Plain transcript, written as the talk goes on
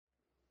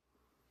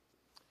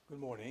Good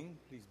morning.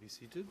 Please be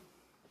seated.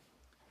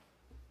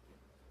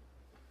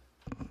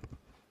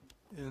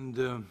 In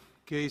the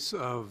case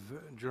of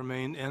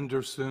Jermaine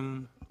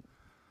Anderson,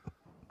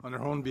 on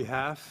her own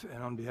behalf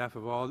and on behalf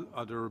of all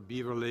other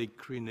Beaver Lake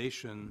Cree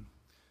Nation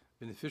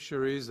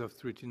beneficiaries of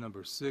Treaty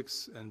Number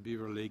 6 and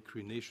Beaver Lake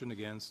Cree Nation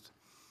against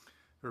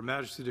Her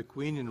Majesty the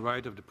Queen in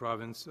right of the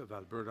Province of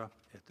Alberta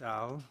et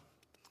al.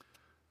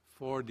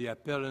 For the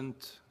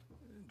appellant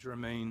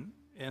Jermaine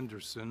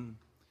Anderson,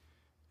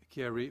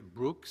 Kerry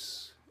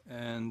Brooks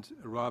and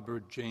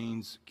Robert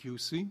James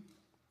QC.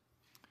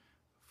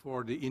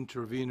 For the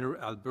intervener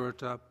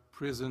Alberta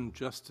Prison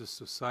Justice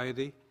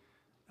Society,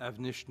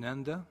 Avnish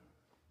Nanda.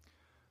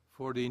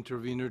 For the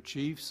intervener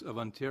Chiefs of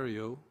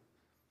Ontario,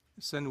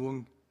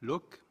 Senwung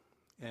Luk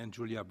and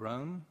Julia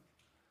Brown.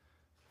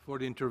 For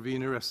the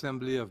intervener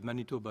Assembly of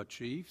Manitoba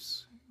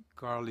Chiefs,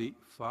 Carly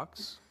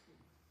Fox.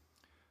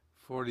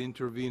 For the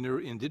intervener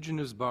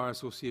Indigenous Bar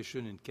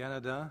Association in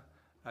Canada,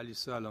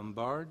 Alyssa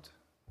Lombard.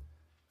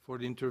 For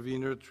the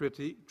intervener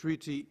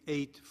Treaty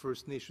 8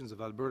 First Nations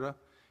of Alberta,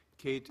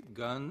 Kate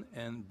Gunn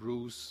and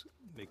Bruce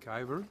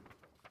McIver.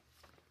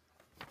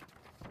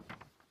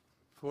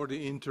 For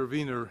the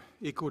intervener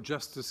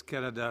Eco-Justice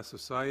Canada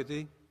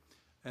Society,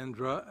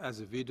 Andra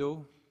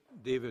Azevedo,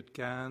 David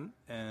Kahn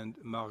and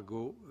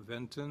Margot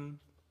Venton.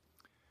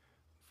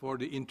 For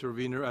the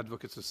intervener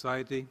Advocate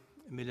Society,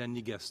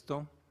 Mélanie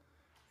Gaston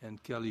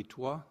and Kelly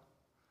Toit.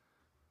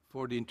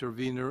 For the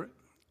intervener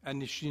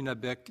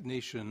Anishinabek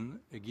Nation,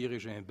 Guy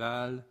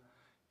Régin-Bal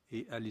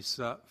et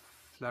Alyssa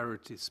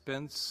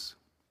Flaherty-Spence.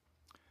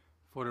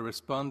 For the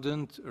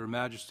respondent, Her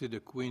Majesty the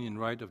Queen in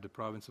right of the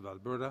Province of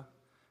Alberta,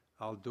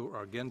 Aldo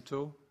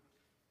Argento,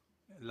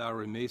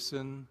 Larry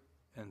Mason,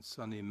 and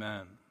Sonny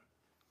Mann.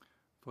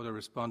 For the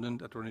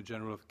respondent, Attorney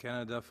General of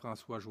Canada,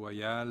 François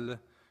Joyal,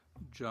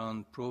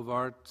 John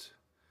Provart,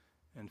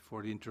 and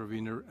for the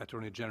intervener,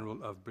 Attorney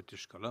General of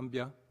British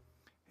Columbia,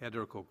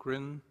 Heather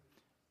Cochrane,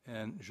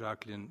 and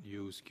Jacqueline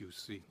Hughes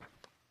QC.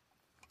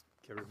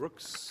 Kerry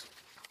Brooks.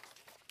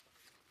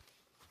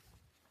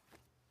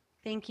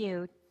 Thank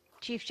you.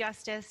 Chief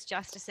Justice,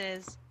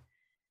 Justices,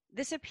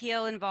 this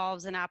appeal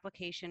involves an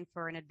application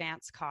for an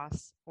advance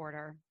costs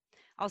order.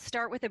 I'll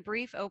start with a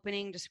brief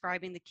opening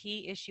describing the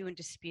key issue and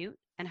dispute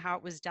and how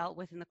it was dealt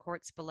with in the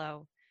courts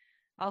below.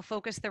 I'll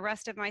focus the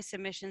rest of my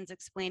submissions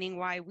explaining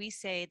why we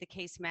say the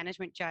case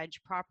management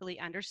judge properly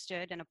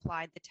understood and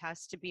applied the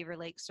test to Beaver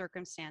Lake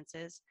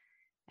circumstances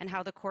and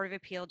how the Court of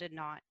Appeal did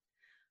not.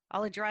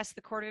 I'll address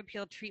the Court of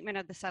Appeal treatment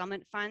of the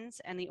settlement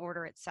funds and the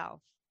order itself.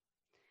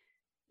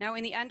 Now,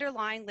 in the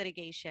underlying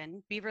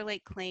litigation, Beaver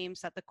Lake claims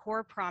that the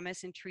core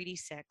promise in Treaty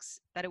 6,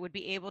 that it would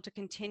be able to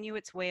continue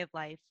its way of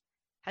life,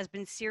 has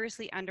been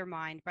seriously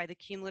undermined by the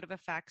cumulative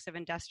effects of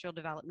industrial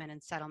development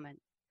and settlement.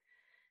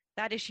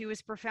 That issue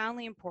is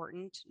profoundly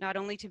important, not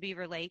only to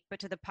Beaver Lake, but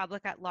to the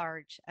public at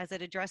large, as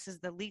it addresses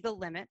the legal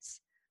limits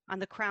on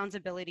the Crown's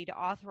ability to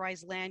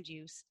authorize land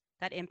use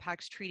that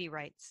impacts treaty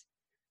rights,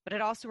 but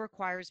it also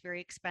requires very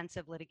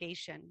expensive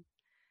litigation.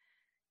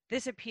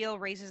 This appeal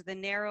raises the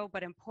narrow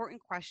but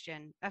important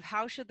question of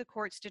how should the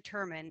courts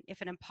determine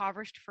if an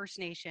impoverished First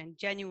Nation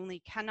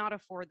genuinely cannot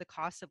afford the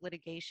costs of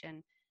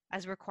litigation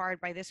as required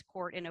by this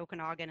court in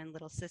Okanagan and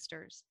Little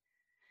Sisters.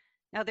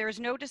 Now, there is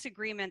no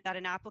disagreement that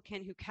an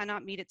applicant who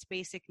cannot meet its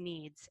basic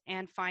needs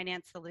and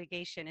finance the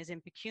litigation is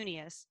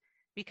impecunious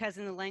because,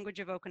 in the language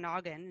of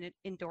Okanagan,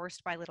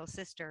 endorsed by Little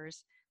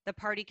Sisters, the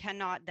party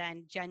cannot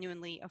then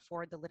genuinely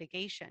afford the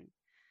litigation.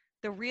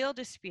 The real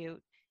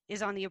dispute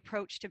is on the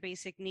approach to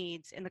basic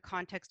needs in the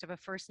context of a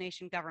First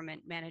Nation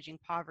government managing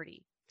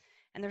poverty.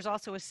 And there's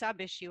also a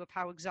sub-issue of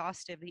how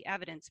exhaustive the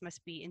evidence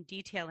must be in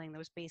detailing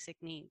those basic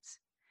needs.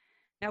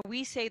 Now,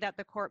 we say that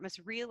the court must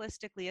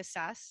realistically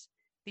assess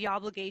the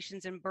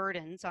obligations and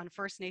burdens on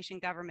First Nation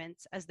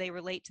governments as they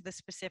relate to the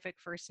specific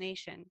First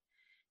Nation,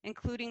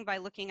 including by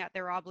looking at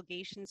their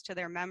obligations to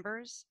their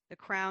members, the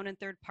Crown and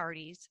third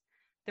parties,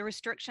 the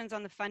restrictions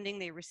on the funding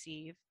they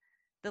receive,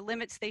 the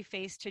limits they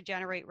face to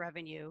generate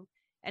revenue,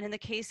 and in the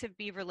case of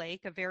Beaver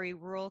Lake, a very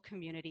rural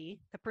community,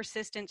 the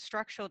persistent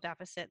structural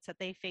deficits that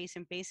they face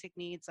in basic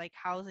needs like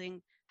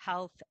housing,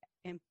 health,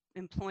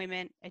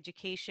 employment,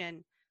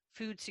 education,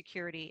 food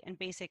security, and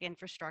basic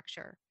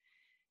infrastructure.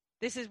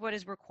 This is what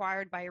is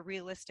required by a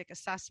realistic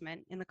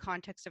assessment in the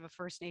context of a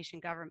First Nation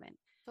government.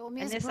 So,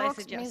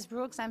 Ms.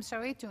 Brooks, I'm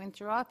sorry to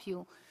interrupt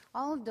you.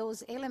 All of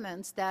those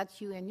elements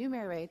that you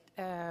enumerate,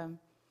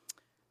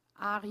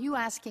 are you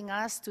asking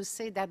us to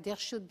say that there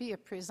should be a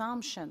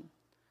presumption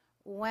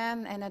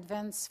when an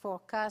advance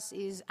forecast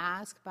is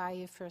asked by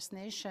a First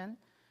Nation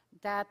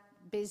that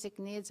basic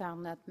needs are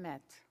not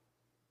met?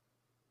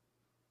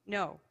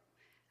 No.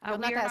 You're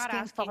we are not not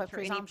asking for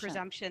any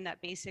presumption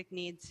that basic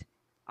needs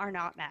are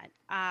not met.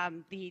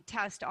 The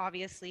test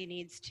obviously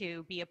needs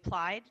to be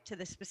applied to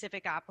the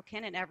specific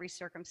applicant in every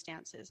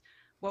circumstances.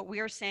 What we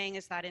are saying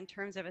is that in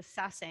terms of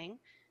assessing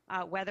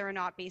whether or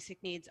not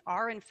basic needs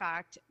are in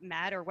fact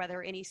met, or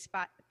whether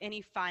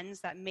any funds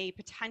that may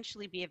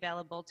potentially be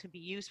available to be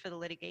used for the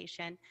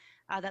litigation,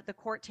 that the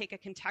court take a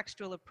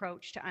contextual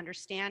approach to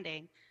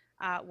understanding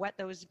what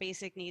those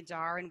basic needs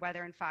are and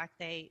whether in fact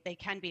they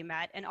can be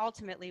met, and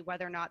ultimately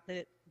whether or not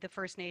the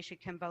First Nation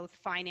can both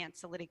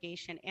finance the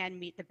litigation and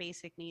meet the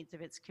basic needs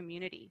of its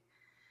community.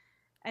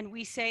 And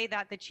we say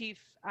that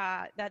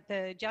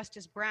the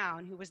Justice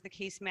Brown, who was the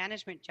case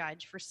management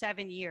judge for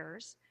 7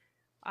 years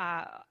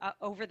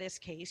over this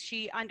case,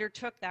 she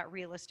undertook that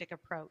realistic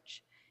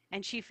approach.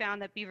 And she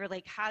found that Beaver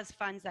Lake has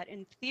funds that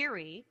in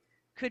theory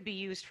could be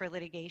used for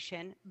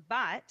litigation,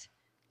 but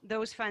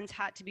those funds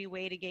had to be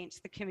weighed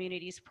against the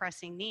community's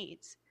pressing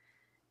needs.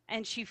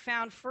 And she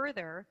found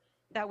further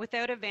that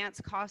without advance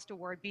cost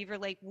award, Beaver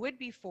Lake would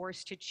be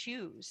forced to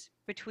choose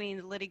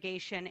between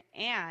litigation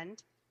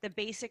and the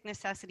basic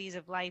necessities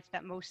of life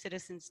that most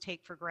citizens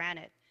take for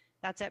granted.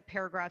 That's at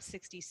paragraph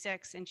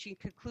 66. And she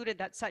concluded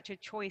that such a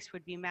choice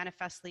would be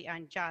manifestly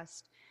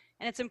unjust.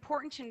 And it's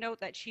important to note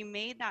that she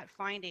made that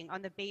finding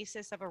on the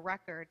basis of a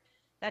record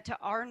that, to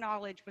our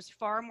knowledge, was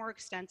far more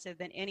extensive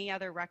than any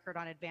other record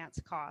on advance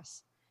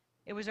costs.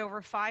 It was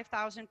over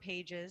 5,000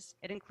 pages.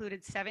 It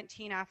included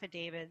 17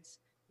 affidavits,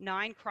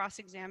 9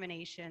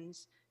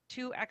 cross-examinations,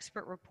 2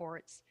 expert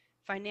reports,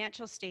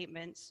 financial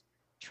statements,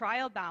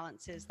 trial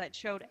balances that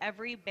showed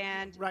every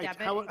band, right.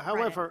 debit, and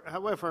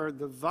However,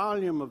 the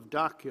volume of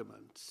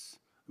documents,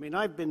 I mean,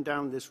 I've been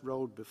down this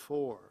road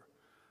before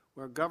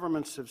where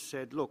governments have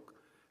said, look,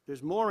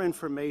 there's more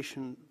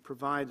information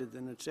provided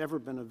than it's ever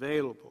been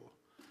available.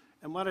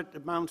 And what it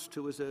amounts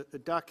to is a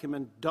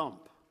document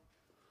dump.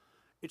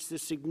 It's the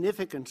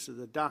significance of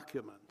the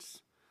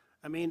documents.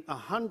 I mean,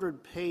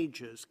 100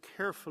 pages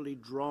carefully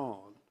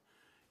drawn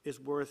is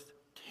worth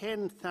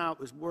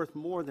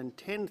more than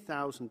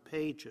 10,000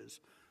 pages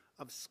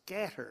of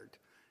scattered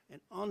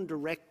and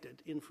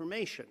undirected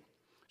information.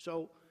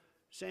 So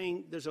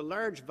saying there's a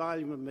large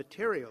volume of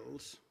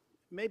materials,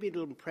 maybe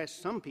it'll impress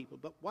some people,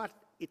 but what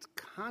its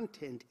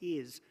content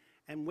is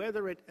and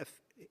whether it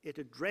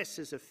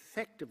addresses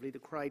effectively the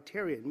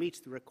criteria and meets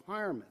the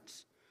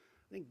requirements,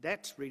 I think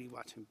that's really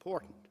what's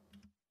important.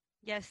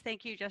 Yes,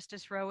 thank you,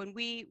 Justice Rowe. And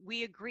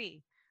we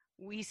agree.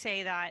 We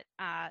say that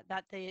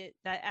the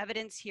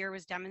evidence here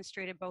was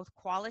demonstrated both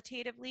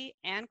qualitatively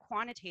and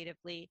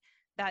quantitatively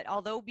that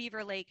although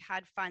Beaver Lake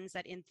had funds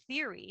that in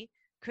theory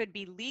could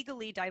be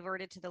legally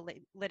diverted to the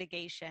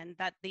litigation,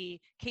 that the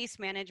case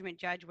management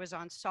judge was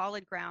on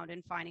solid ground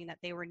in finding that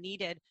they were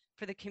needed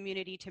for the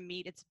community to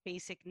meet its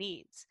basic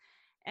needs.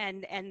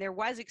 And there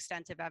was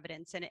extensive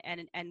evidence,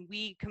 and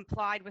we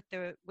complied with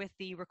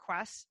the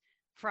requests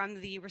from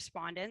the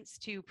respondents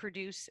to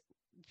produce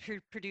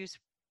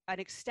an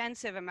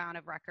extensive amount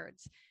of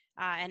records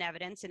and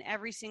evidence, and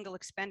every single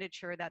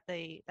expenditure that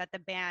the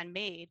band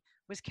made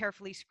was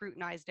carefully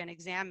scrutinized and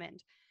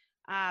examined.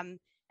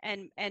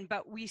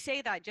 But we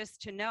say that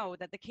just to know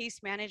that the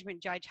case management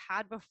judge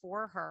had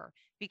before her,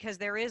 because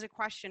there is a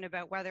question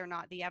about whether or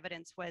not the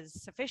evidence was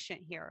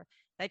sufficient here,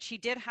 that she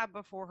did have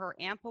before her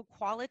ample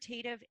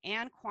qualitative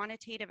and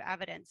quantitative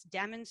evidence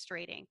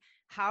demonstrating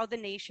how the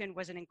nation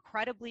was an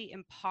incredibly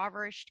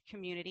impoverished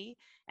community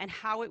and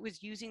how it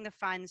was using the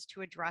funds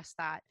to address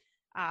that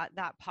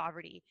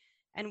poverty.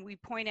 And we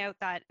point out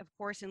that, of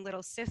course, in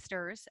Little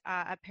Sisters,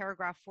 at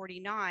paragraph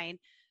 49,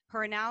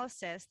 her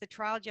analysis, the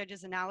trial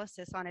judge's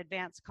analysis on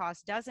advance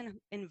costs, doesn't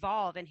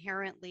involve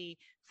inherently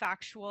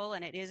factual,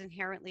 and it is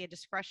inherently a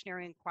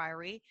discretionary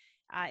inquiry.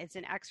 It's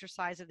an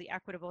exercise of the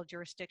equitable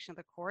jurisdiction of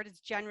the court. It's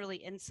generally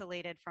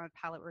insulated from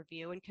appellate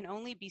review and can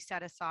only be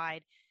set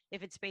aside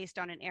if it's based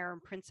on an error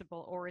in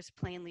principle or is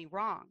plainly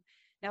wrong.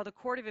 Now, the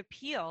Court of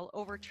Appeal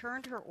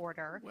overturned her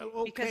order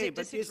because it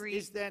disagreed.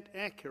 Is that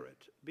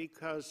accurate?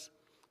 Because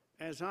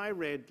as I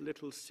read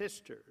Little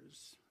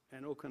Sisters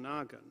and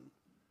Okanagan,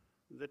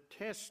 the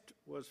test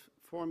was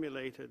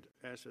formulated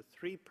as a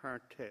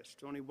 3-part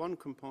test, only one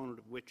component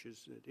of which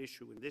is at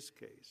issue in this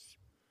case.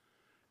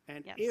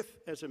 And yes. If,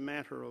 as a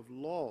matter of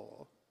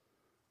law,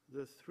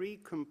 the 3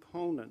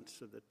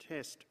 components of the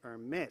test are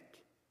met,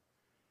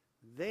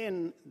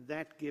 then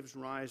that gives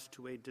rise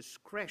to a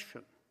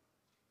discretion.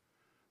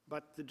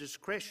 But the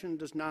discretion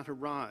does not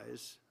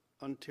arise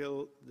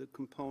until the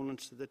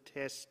components of the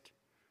test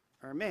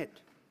are met.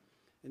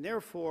 And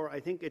therefore,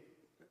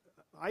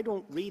 I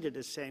don't read it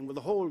as saying, well, the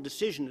whole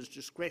decision is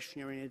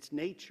discretionary in its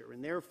nature,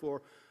 and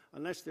therefore,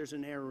 unless there's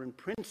an error in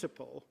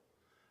principle,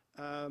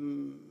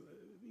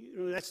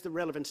 that's the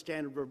relevant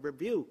standard of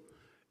review.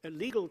 A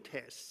legal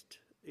test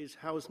is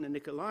Housen and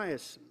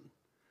Nicolaisen.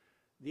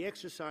 The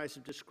exercise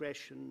of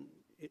discretion,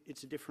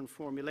 it's a different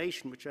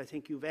formulation, which I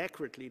think you've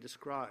accurately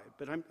described.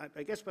 But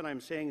I guess what I'm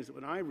saying is that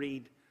when I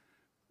read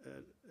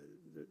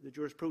the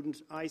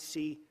jurisprudence, I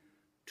see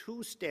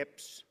 2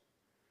 steps,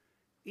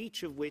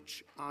 each of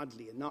which,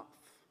 oddly enough,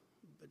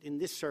 but in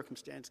this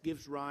circumstance,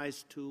 gives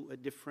rise to a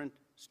different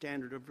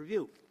standard of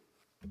review.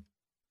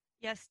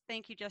 Yes,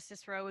 thank you,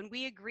 Justice Rowe. And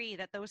we agree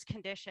that those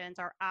conditions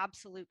are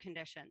absolute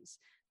conditions.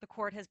 The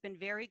court has been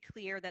very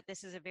clear that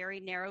this is a very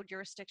narrow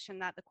jurisdiction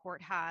that the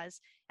court has,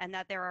 and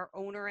that there are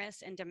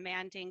onerous and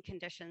demanding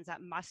conditions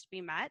that must be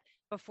met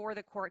before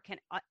the court can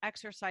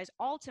exercise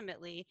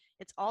ultimately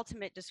its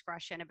ultimate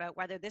discretion about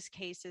whether this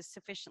case is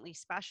sufficiently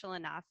special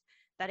enough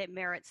that it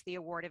merits the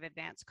award of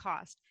advance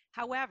cost.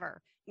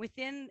 However,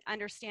 within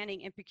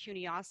understanding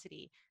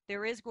impecuniosity,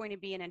 there is going to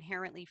be an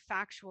inherently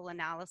factual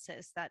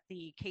analysis that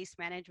the case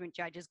management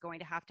judge is going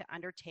to have to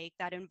undertake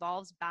that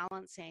involves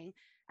balancing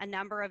a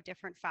number of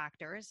different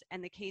factors,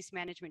 and the case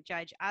management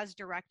judge, as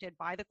directed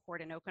by the court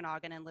in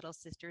Okanagan and Little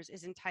Sisters,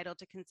 is entitled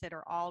to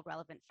consider all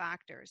relevant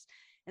factors.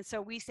 And so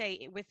we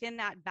say within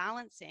that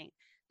balancing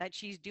that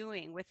she's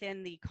doing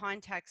within the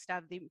context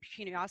of the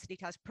impecuniosity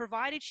test,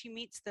 provided she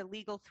meets the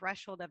legal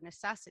threshold of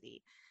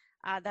necessity,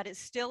 that is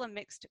still a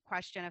mixed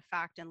question of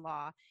fact and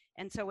law.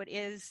 And so it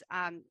is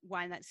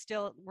one that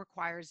still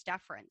requires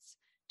deference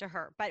to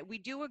her. But we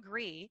do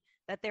agree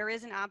that there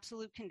is an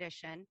absolute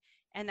condition,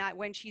 and that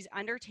when she's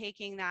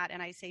undertaking that,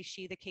 and I say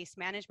she, the case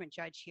management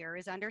judge here,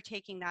 is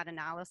undertaking that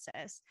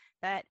analysis,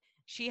 that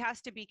she has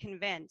to be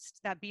convinced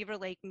that Beaver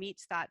Lake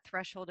meets that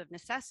threshold of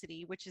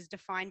necessity, which is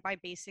defined by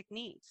basic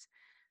needs.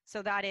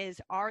 So that is,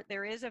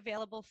 there is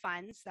available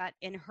funds that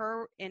and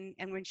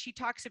when she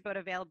talks about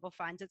available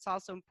funds, it's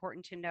also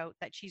important to note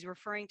that she's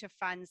referring to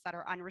funds that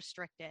are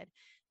unrestricted.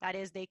 That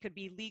is, they could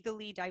be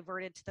legally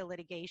diverted to the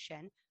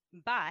litigation,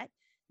 but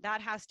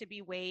that has to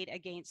be weighed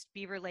against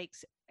Beaver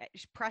Lake's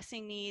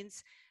pressing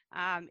needs.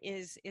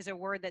 Is a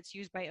word that's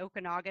used by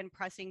Okanagan.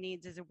 Pressing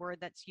needs is a word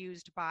that's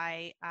used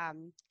by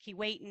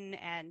Keewatin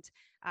and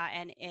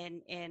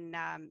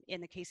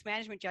in the case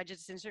management judge's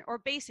decision, or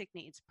basic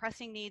needs.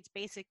 Pressing needs,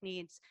 basic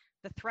needs.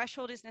 The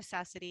threshold is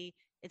necessity.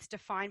 It's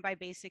defined by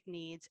basic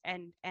needs,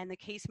 and the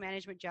case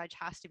management judge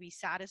has to be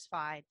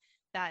satisfied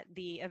that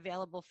the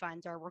available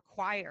funds are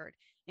required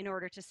in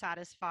order to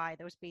satisfy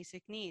those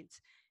basic needs.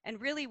 And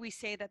really, we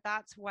say that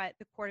that's what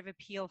the Court of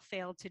Appeal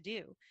failed to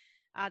do.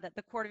 That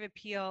the Court of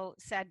Appeal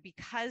said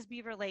because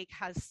Beaver Lake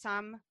has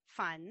some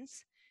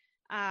funds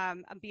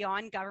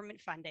beyond government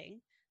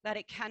funding, that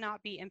it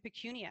cannot be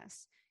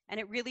impecunious. And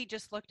it really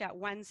just looked at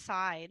one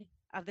side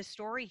of the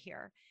story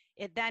here.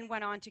 It then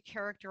went on to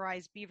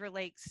characterize Beaver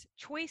Lake's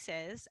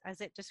choices,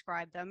 as it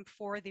described them,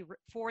 for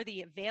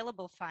the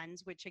available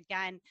funds, which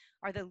again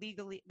are the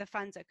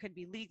funds that could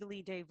be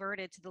legally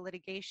diverted to the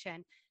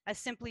litigation, as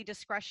simply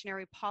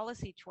discretionary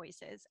policy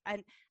choices,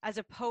 and as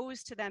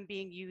opposed to them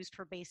being used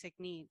for basic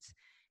needs.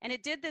 And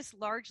it did this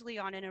largely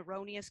on an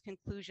erroneous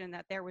conclusion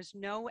that there was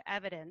no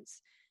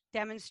evidence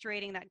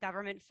demonstrating that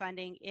government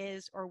funding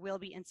is or will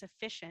be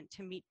insufficient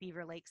to meet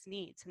Beaver Lake's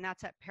needs. And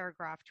that's at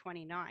paragraph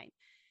 29.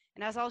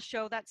 And as I'll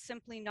show, that's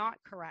simply not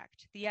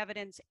correct. The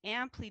evidence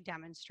amply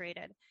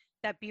demonstrated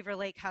that Beaver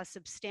Lake has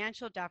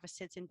substantial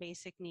deficits in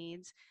basic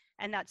needs,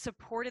 and that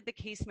supported the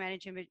case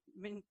management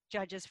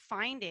judge's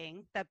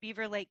finding that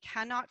Beaver Lake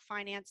cannot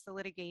finance the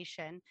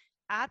litigation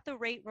at the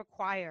rate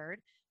required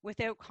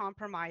without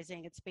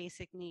compromising its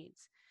basic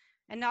needs.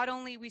 And not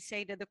only, we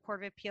say, did the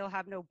Court of Appeal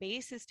have no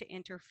basis to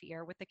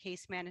interfere with the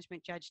case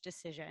management judge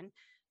decision,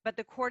 but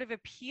the Court of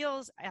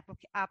Appeal's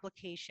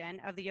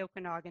application of the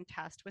Okanagan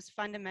test was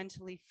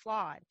fundamentally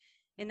flawed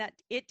in that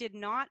it did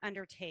not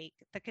undertake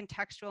the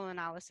contextual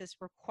analysis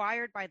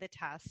required by the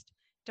test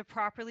to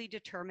properly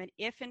determine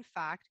if, in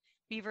fact,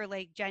 Beaver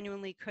Lake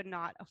genuinely could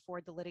not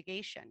afford the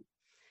litigation.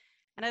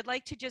 And I'd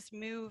like to just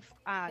move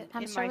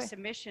my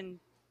submission.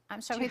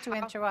 I'm sorry to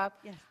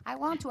interrupt. Yes. I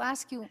want to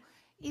ask you,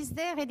 is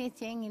there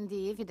anything in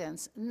the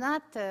evidence,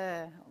 not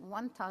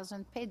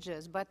 1,000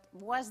 pages, but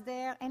was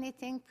there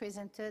anything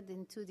presented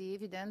into the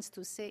evidence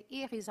to say,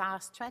 here is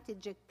our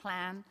strategic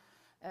plan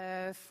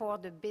for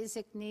the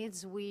basic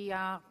needs we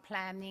are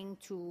planning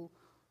to,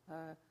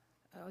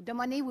 the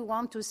money we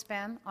want to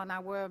spend on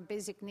our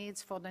basic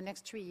needs for the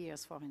next 3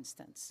 years, for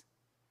instance,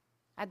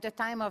 at the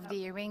time of the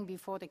hearing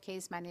before the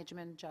case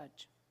management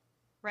judge?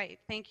 Right,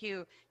 thank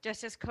you,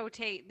 Justice Cote.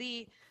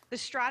 The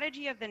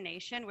strategy of the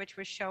nation, which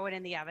was shown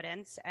in the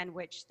evidence and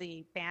which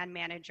the band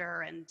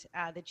manager and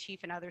the chief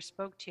and others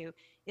spoke to,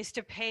 is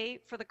to pay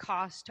for the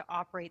cost to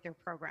operate their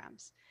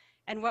programs.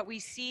 And what we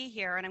see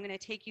here, and I'm going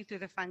to take you through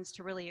the funds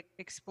to really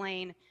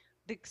explain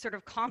the sort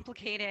of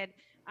complicated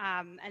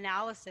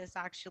analysis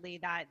actually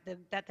that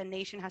the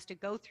nation has to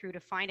go through to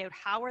find out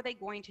how are they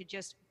going to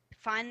just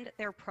fund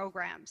their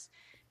programs,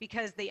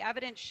 because the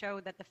evidence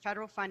showed that the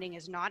federal funding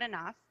is not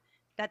enough,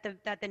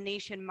 that the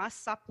nation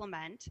must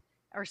supplement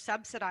or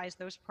subsidize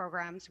those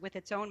programs with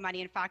its own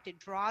money. In fact, it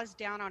draws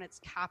down on its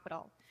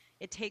capital.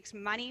 It takes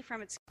money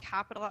from its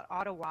capital at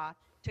Ottawa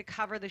to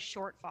cover the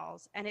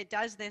shortfalls, and it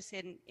does this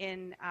in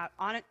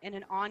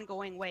an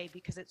ongoing way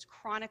because it's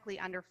chronically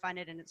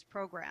underfunded in its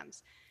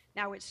programs.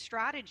 Now, its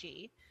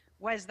strategy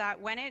was that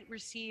when it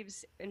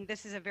receives, and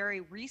this is a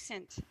very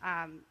recent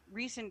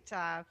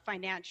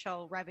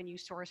financial revenue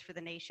source for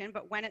the nation,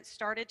 but when it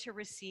started to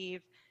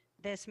receive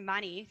this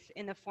money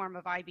in the form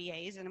of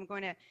IBAs, and I'm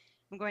going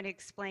to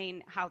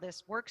explain how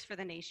this works for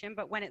the nation,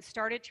 but when it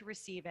started to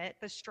receive it,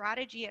 the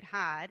strategy it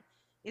had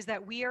is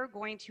that we are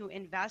going to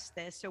invest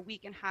this so we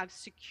can have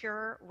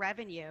secure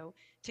revenue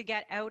to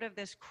get out of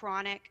this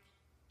chronic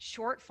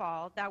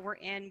shortfall that we're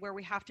in, where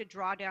we have to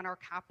draw down our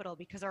capital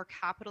because our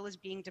capital is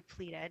being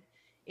depleted.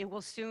 It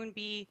will soon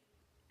be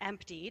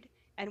emptied,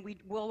 and we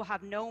will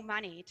have no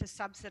money to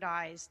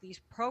subsidize these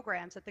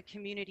programs that the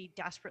community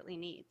desperately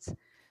needs.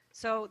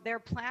 So their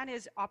plan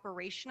is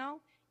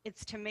operational.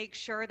 It's to make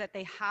sure that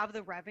they have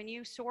the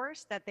revenue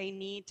source that they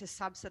need to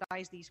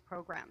subsidize these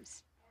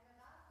programs.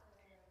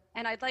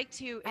 And I'd like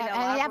to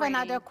I have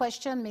another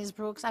question, Ms.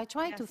 Brooks. I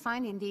tried to Yes.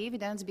 find in the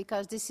evidence,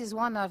 because this is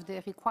one of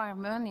the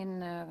requirements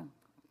in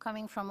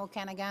coming from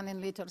Okanagan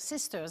and Little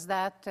Sisters,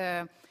 that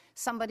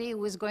somebody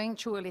who is going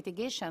through a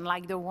litigation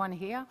like the one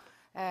here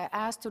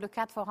has to look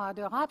at for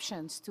other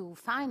options to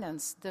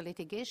finance the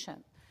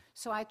litigation.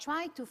 So I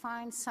tried to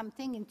find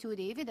something into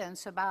the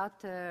evidence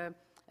about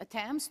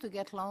attempts to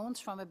get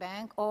loans from a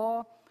bank,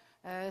 or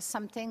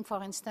something,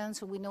 for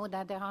instance, we know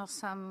that there are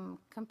some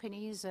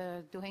companies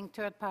doing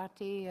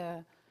third-party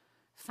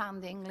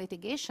funding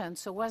litigation.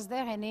 So was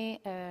there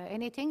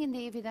anything in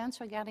the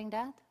evidence regarding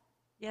that?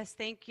 Yes,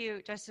 thank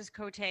you, Justice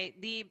Cote.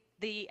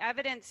 The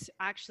evidence,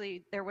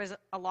 actually, there was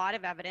a lot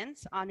of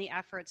evidence on the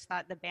efforts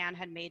that the band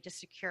had made to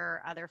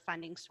secure other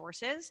funding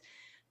sources.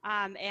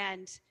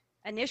 And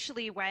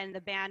initially, when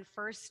the band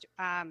first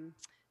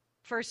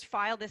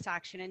filed this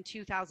action in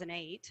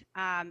 2008,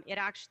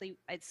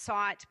 it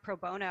sought pro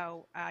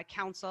bono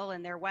counsel,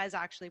 and there was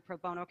actually pro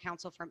bono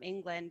counsel from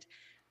England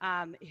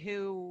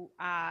who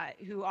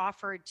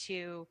offered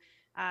to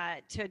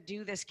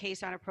do this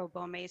case on a pro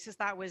bono basis.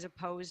 That was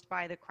opposed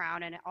by the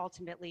Crown, and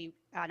ultimately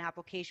an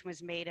application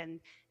was made, and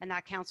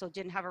that counsel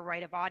didn't have a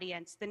right of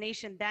audience. The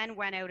nation then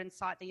went out and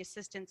sought the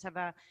assistance of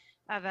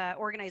an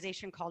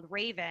organization called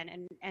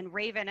Raven, and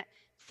Raven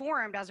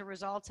formed as a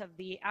result of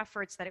the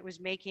efforts that it was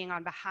making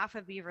on behalf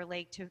of Beaver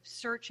Lake to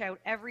search out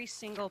every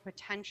single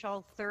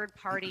potential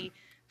third-party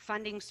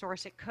funding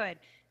source it could.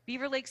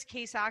 Beaver Lake's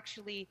case,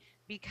 actually,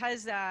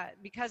 because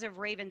of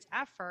Raven's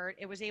effort,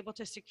 it was able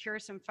to secure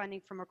some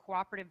funding from a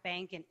cooperative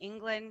bank in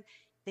England.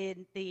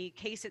 The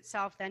case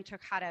itself then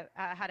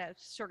had a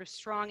sort of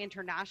strong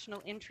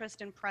international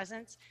interest and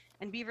presence,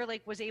 and Beaver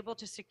Lake was able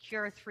to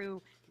secure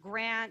through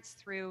grants,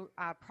 through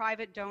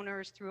private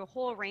donors, through a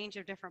whole range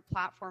of different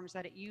platforms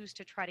that it used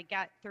to try to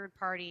get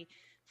third-party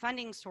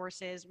funding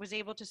sources, was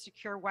able to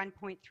secure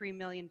 $1.3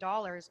 million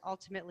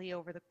ultimately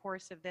over the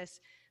course of this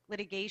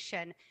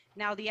litigation.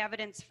 Now, the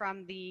evidence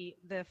from the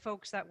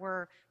folks that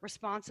were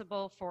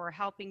responsible for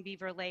helping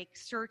Beaver Lake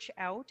search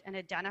out and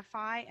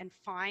identify and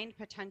find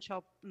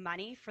potential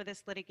money for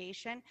this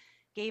litigation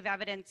gave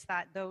evidence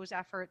that those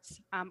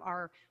efforts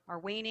are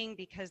waning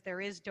because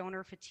there is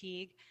donor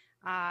fatigue,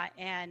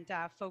 and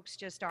folks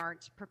just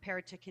aren't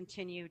prepared to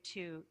continue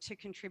to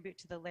contribute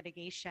to the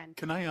litigation.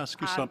 Can I ask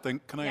you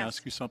something? Can I yes.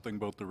 ask you something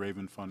about the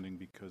Raven funding,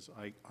 because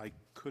I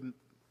couldn't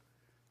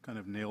kind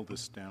of nail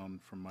this down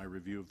from my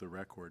review of the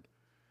record.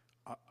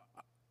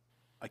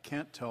 I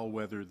can't tell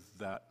whether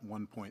that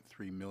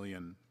 1.3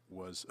 million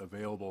was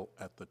available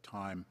at the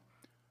time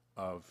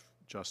of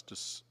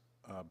Justice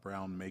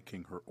Brown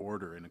making her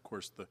order, and of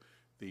course the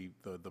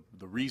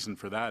reason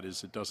for that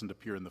is it doesn't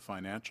appear in the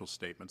financial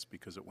statements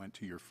because it went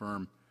to your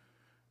firm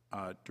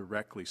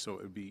directly. So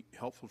it would be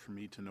helpful for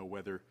me to know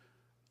whether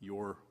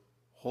you're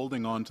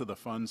holding on to the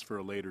funds for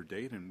a later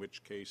date, in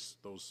which case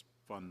those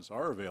funds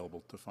are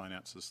available to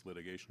finance this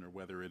litigation, or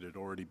whether it had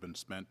already been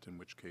spent, in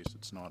which case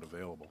it's not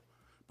available.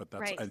 But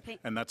that's, Right.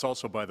 and that's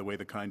also, by the way,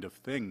 the kind of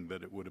thing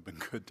that it would have been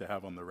good to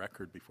have on the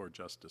record before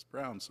Justice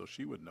Brown, so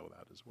she would know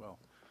that as well.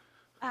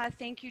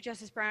 Thank you,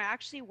 Justice Brown. It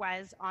actually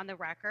was on the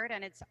record,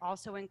 and it's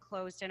also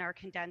enclosed in our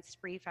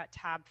condensed brief at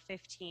tab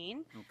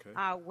 15,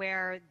 Okay.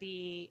 where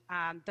the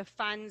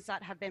funds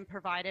that have been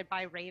provided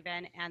by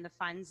Raven and the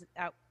funds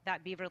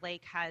that Beaver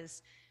Lake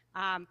has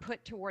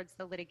put towards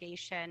the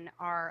litigation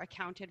are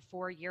accounted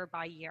for year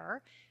by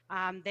year.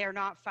 They're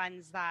not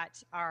funds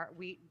that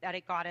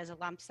it got as a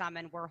lump sum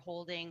and we're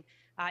holding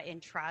in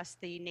trust.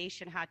 The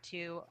nation had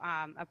to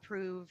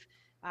approve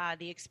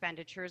the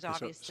expenditures,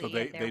 obviously. So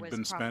they'd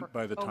been spent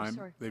by the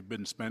time. They've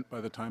been spent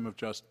by the time of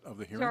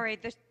the hearing. Sorry.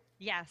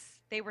 Yes,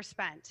 they were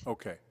spent.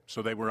 Okay,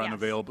 so they were Yes.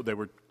 unavailable.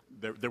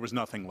 There was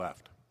nothing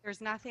left. There's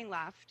nothing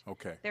left.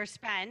 Okay. They're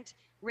spent.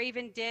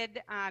 Raven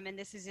did, and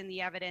this is in the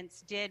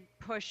evidence, did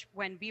push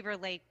when Beaver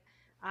Lake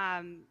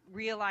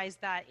realized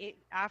that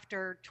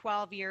after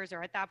 12 years,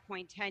 or at that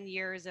point 10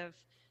 years of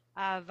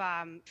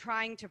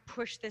trying to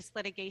push this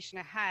litigation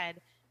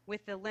ahead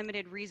with the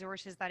limited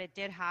resources that it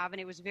did have, and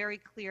it was very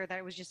clear that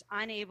it was just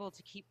unable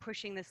to keep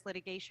pushing this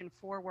litigation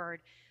forward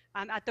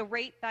at the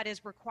rate that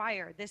is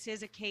required. This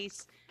is a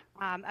case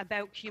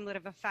about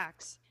cumulative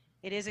effects.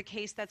 It is a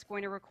case that's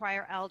going to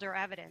require elder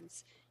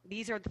evidence.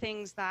 These are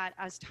things that,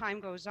 as time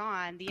goes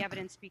on, the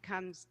evidence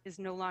is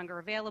no longer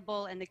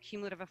available, and the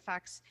cumulative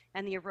effects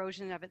and the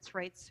erosion of its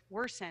rights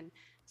worsen.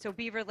 So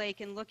Beaver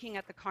Lake, in looking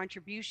at the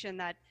contribution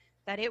that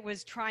it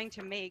was trying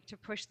to make to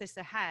push this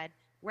ahead,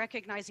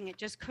 recognizing it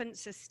just couldn't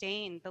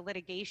sustain the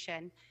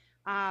litigation,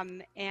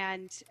 and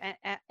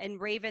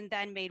Raven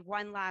then made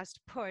one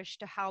last push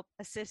to help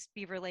assist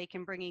Beaver Lake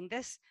in bringing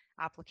this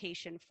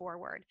application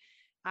forward.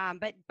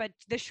 But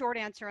the short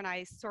answer,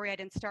 and sorry I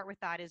didn't start with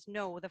that, is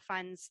no,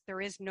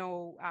 there is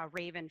no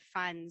Raven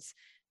funds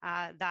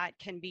that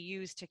can be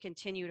used to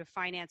continue to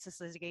finance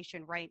this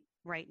litigation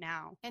right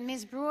now. And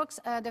Ms. Brooks,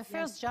 the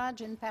first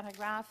judge in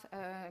paragraph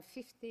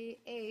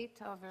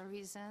 58 of her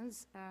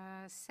reasons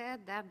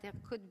said that there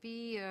could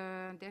be,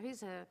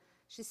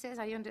 she says,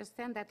 I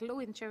understand that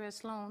low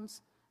interest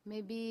loans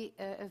may be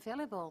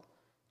available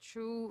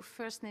through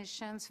First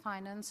Nations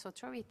Finance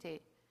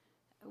Authority.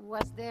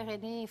 Was there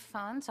any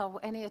funds or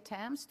any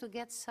attempts to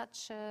get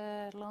such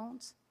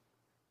loans?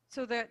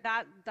 So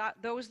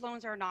those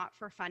loans are not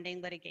for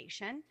funding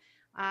litigation.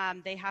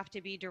 They have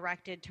to be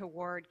directed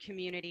toward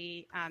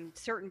community,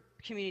 certain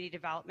community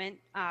development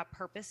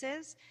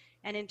purposes.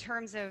 And in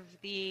terms of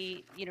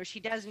the, she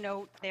does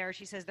note there,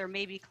 she says there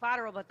may be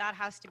collateral, but that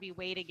has to be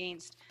weighed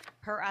against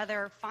her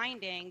other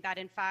finding that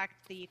in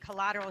fact the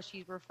collateral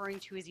she's referring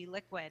to is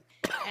illiquid.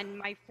 And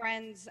my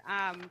friends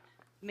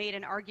made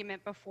an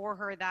argument before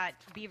her that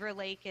Beaver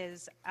Lake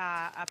is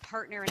a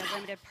partner in a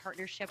limited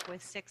partnership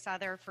with 6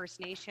 other First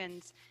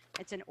Nations.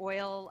 It's an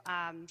oil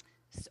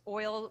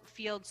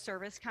field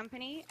service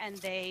company, and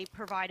they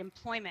provide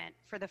employment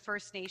for the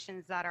First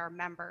Nations that are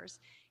members.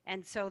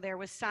 And so there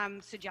was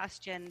some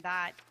suggestion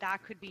that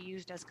that could be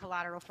used as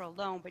collateral for a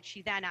loan, but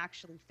she then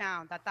actually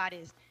found that that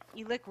is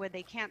illiquid.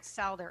 They can't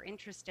sell their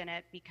interest in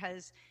it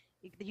because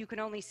you can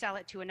only sell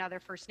it to another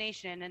First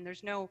Nation, and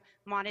there's no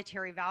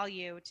monetary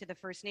value to the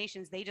First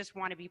Nations. They just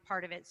want to be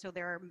part of it so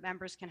their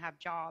members can have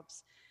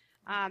jobs.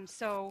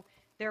 So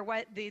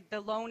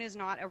the loan is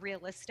not a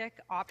realistic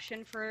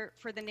option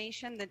for the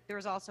nation.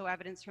 There's also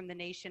evidence from the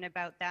nation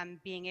about them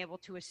being able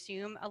to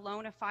assume a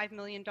loan of $5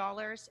 million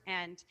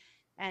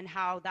and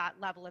how that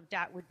level of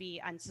debt would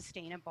be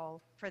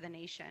unsustainable for the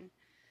nation.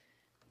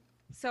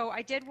 So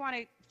I did want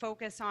to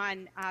focus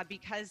on,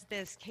 because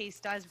this case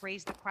does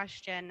raise the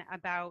question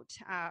about,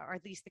 or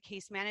at least the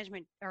case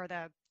management or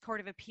the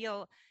Court of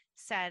Appeal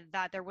said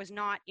that there was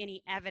not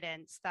any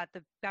evidence that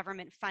the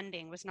government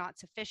funding was not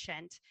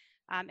sufficient,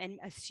 and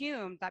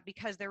assumed that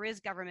because there is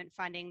government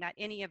funding that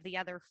any of the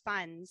other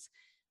funds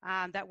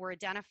that were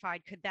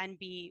identified could then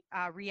be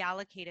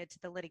reallocated to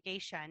the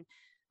litigation.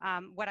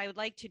 What I would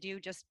like to do,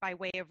 just by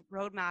way of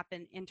roadmap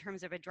in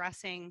terms of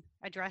addressing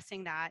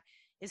that,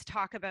 is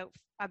talk about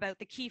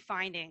the key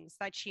findings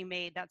that she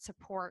made that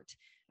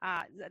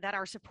that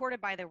are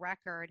supported by the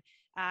record,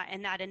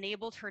 and that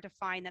enabled her to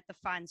find that the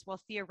funds,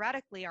 while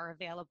theoretically are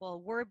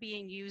available, were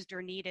being used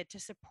or needed to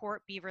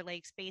support Beaver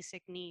Lake's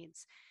basic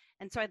needs.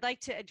 And so I'd like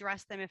to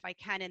address them, if I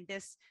can, in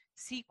this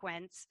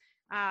sequence,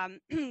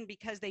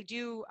 because they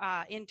do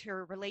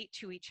interrelate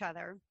to each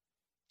other.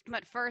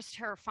 But first,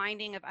 her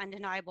finding of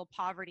undeniable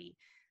poverty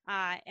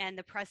and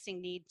the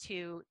pressing need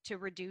to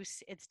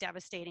reduce its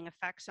devastating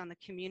effects on the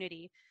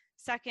community.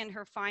 Second,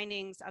 her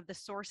findings of the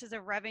sources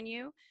of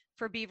revenue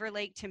for Beaver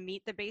Lake to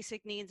meet the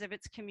basic needs of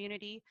its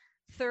community.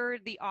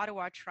 Third, the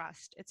Ottawa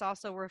Trust. It's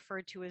also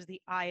referred to as the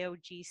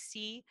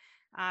IOGC,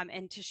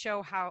 and to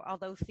show how,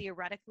 although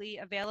theoretically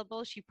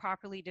available, she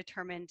properly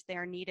determined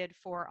they're needed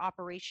for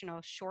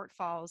operational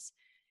shortfalls.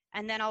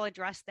 And then I'll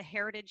address the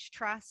Heritage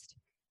Trust,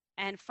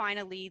 and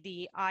finally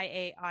the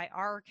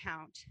IAIR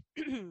account.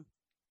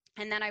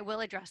 And then I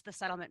will address the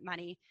settlement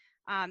money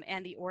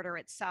and the order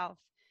itself.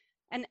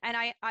 And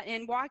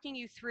in walking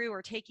you through,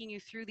 or taking you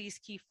through these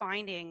key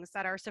findings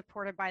that are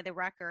supported by the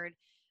record,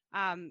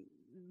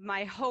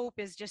 my hope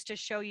is just to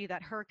show you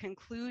that her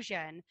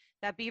conclusion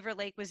that Beaver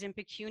Lake was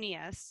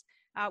impecunious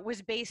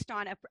was based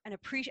on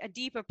a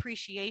deep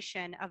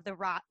appreciation of the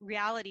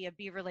reality of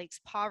Beaver Lake's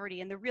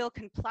poverty and the real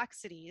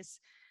complexities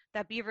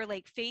that Beaver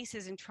Lake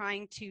faces in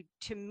trying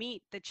to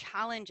meet the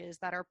challenges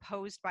that are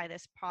posed by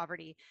this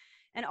poverty.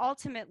 And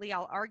ultimately,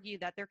 I'll argue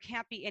that there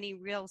can't be any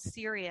real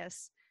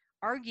serious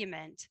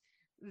argument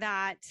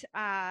that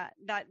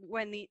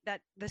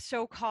the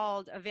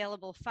so-called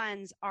available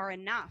funds are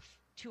enough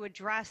to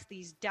address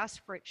these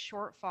desperate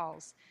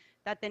shortfalls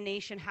that the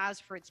nation has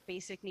for its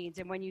basic needs.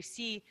 And when you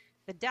see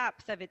the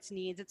depth of its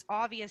needs, it's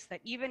obvious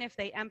that even if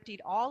they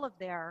emptied all of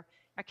their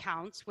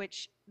accounts,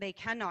 which they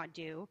cannot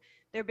do,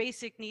 their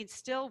basic needs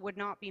still would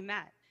not be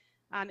met.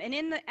 And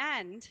in the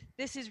end,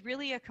 this is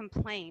really a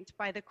complaint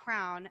by the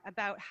Crown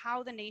about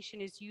how the nation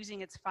is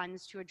using its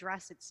funds to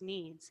address its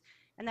needs,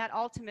 and that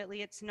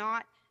ultimately it's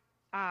not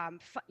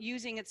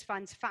using its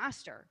funds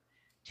faster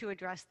to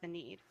address the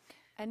need.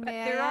 And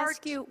may I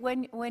ask you,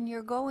 when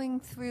you're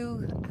going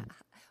through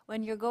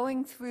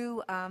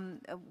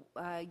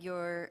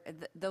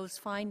those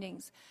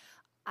findings,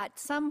 at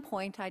some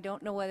point, I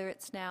don't know whether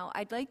it's now,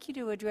 I'd like you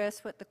to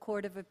address what the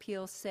Court of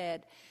Appeal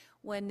said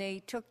when they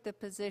took the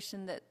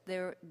position that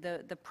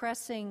the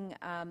pressing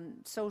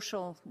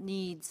social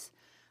needs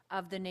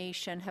of the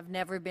nation have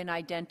never been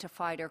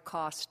identified or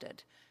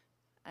costed.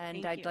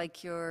 And I'd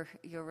like your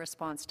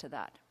response to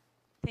that.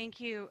 Thank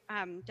you,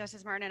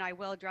 Justice Martin, and I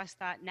will address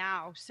that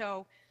now.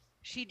 So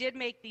she did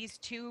make these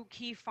two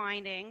key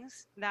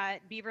findings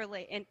that Beaver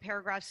Lake, in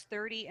paragraphs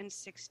 30 and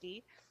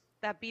 60,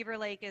 that Beaver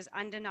Lake is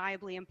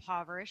undeniably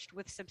impoverished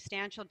with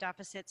substantial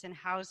deficits in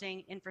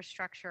housing,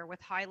 infrastructure,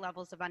 with high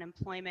levels of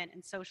unemployment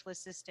and social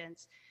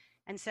assistance,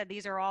 and said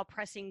these are all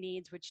pressing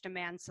needs which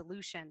demand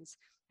solutions.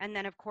 And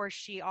then, of course,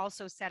 she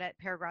also said at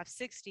paragraph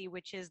 60,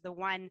 which is the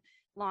one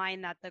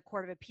line that the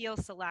Court of Appeal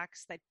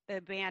selects, that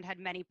the band had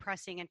many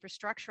pressing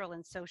infrastructural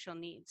and social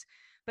needs.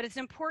 But it's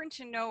important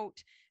to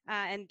note,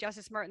 and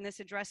Justice Martin, this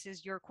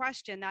addresses your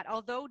question, that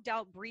although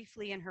dealt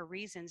briefly in her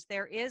reasons,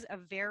 there is a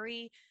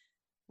very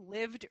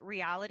lived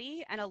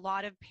reality and a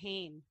lot of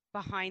pain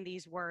behind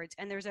these words.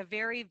 And there's a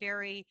very,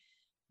 very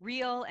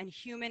real and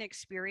human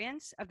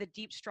experience of the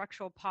deep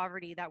structural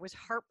poverty that was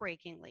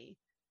heartbreakingly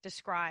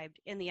described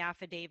in the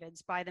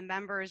affidavits by the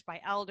members,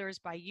 by elders,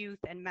 by youth,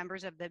 and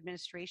members of the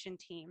administration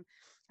team.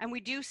 And we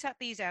do set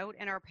these out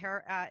in our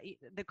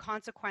the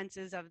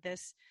consequences of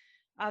this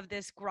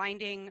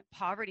grinding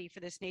poverty for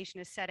this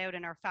nation is set out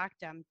in our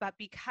factum. But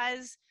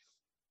because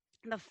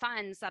the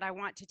funds that I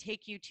want to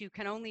take you to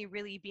can only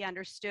really be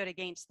understood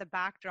against the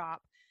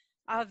backdrop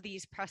of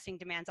these pressing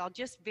demands, I'll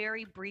just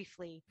very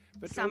briefly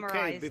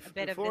summarize a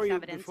bit of this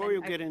evidence. Before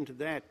you get into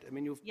that, I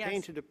mean, you've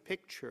painted a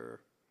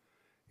picture,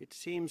 it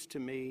seems to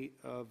me,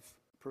 of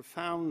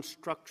profound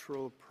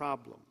structural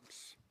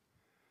problems.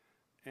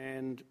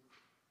 And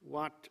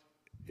what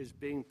is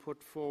being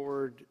put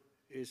forward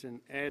is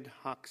an ad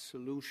hoc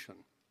solution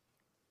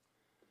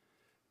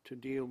to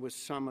deal with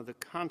some of the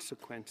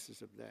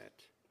consequences of that.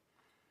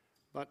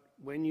 But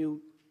when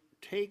you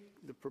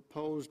take the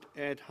proposed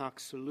ad hoc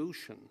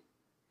solution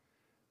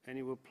and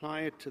you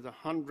apply it to the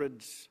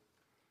hundreds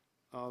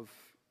of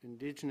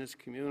Indigenous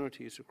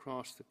communities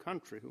across the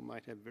country who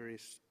might have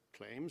various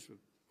claims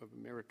of a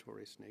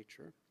meritorious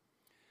nature,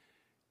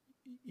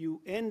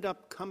 you end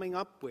up coming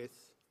up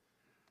with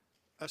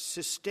a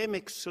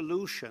systemic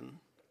solution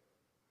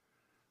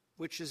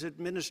which is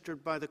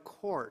administered by the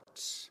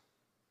courts,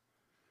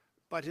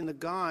 but in the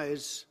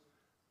guise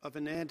of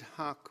an ad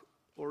hoc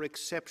or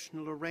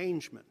exceptional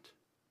arrangement.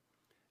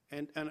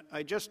 And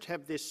I just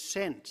have this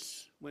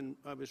sense, when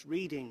I was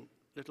reading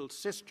Little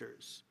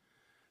Sisters,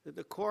 that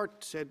the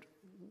court said,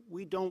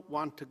 we don't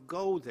want to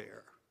go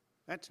there.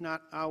 That's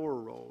not our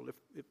role.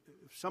 If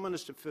someone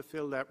is to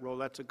fulfill that role,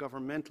 that's a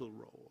governmental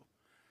role.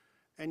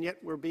 And yet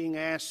we're being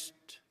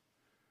asked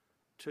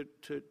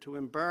to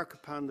embark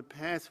upon the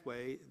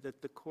pathway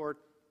that the court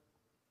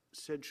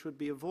said should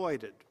be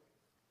avoided.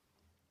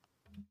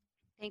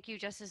 Thank you,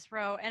 Justice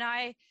Rowe. And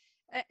I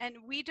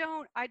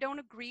don't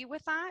agree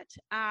with that.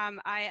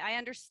 I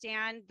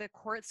understand the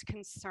court's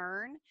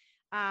concern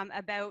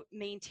about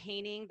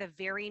maintaining the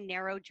very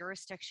narrow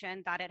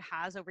jurisdiction that it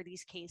has over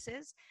these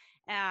cases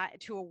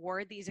to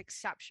award these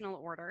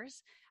exceptional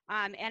orders.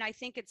 And I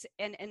think it's,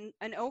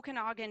 and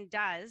Okanagan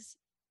does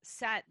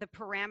set the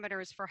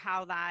parameters for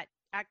how that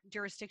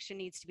jurisdiction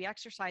needs to be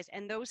exercised.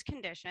 And those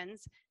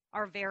conditions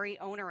are very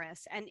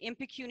onerous. And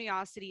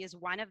impecuniosity is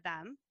one of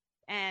them.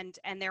 And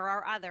there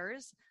are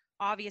others.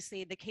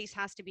 Obviously, the case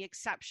has to be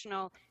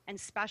exceptional and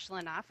special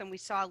enough, and we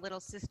saw Little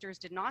Sisters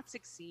did not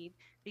succeed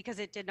because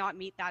it did not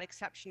meet that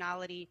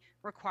exceptionality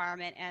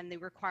requirement and the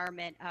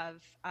requirement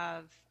of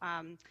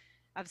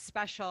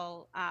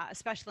special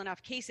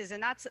enough cases,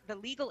 and that's the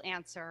legal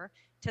answer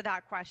to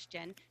that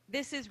question.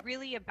 This is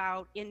really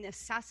about, in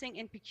assessing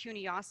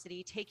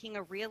impecuniosity, taking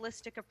a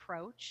realistic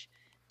approach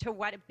to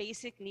what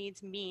basic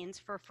needs means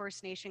for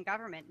First Nation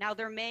government. Now,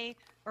 there may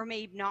or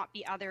may not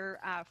be other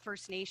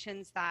First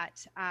Nations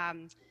that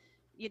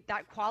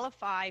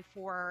qualify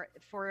for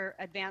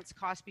advanced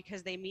costs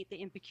because they meet the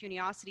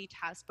impecuniosity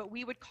test, but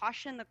we would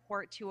caution the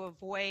court to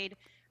avoid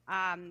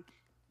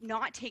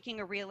not taking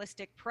a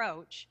realistic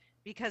approach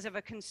because of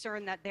a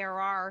concern that there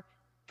are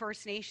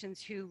First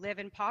Nations who live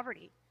in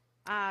poverty.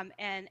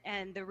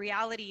 And the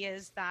reality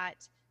is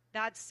that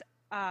that's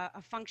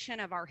a function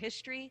of our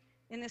history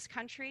in this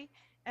country,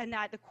 and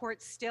that the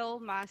court still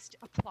must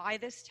apply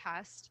this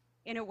test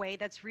in a way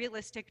that's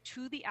realistic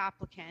to the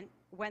applicant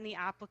when the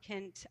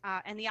applicant,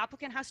 and the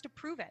applicant has to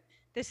prove it.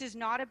 This is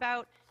not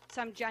about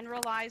some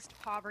generalized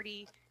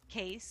poverty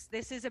case.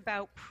 This is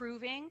about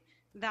proving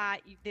that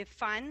the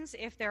funds,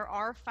 if there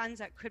are funds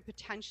that could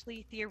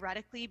potentially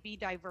theoretically be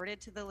diverted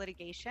to the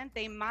litigation,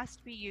 they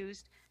must be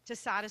used to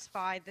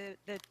satisfy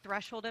the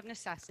threshold of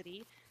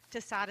necessity,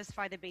 to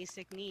satisfy the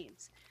basic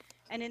needs.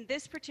 And in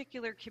this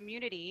particular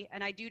community,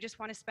 and I do just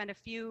want to spend a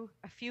few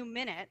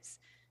minutes,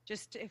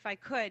 just if I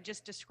could,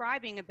 just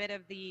describing a bit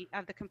of the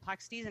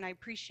complexities, and I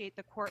appreciate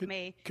the court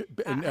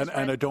and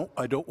I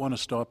don't want to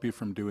stop you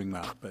from doing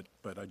that,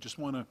 but I just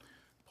want to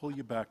pull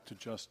you back to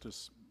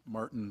Justice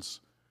Martin's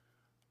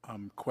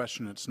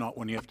question. It's not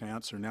one you have to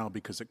answer now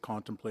because it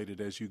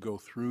contemplated as you go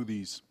through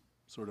these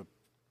sort of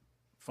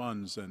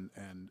funds and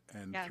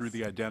yes, through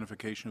the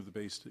identification of the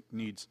basic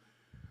needs.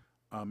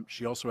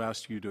 She also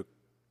asked you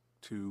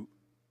to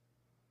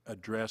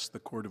address the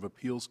Court of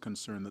Appeal's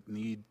concern that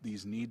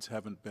these needs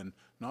haven't been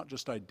not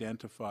just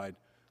identified,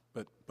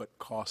 but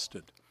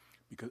costed.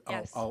 Because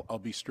yes, I'll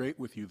be straight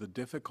with you. The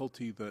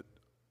difficulty that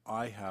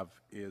I have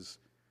is,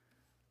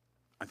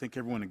 I think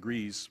everyone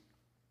agrees.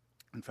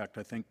 In fact,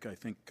 I think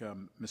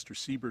Mr.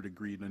 Siebert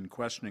agreed in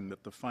questioning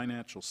that the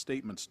financial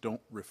statements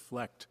don't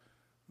reflect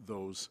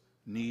those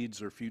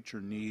needs or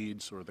future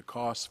needs or the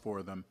costs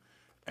for them.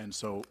 And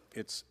so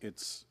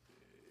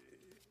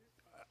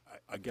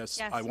I guess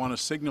Yes. I want to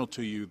signal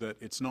to you that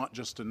it's not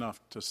just enough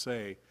to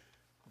say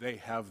they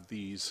have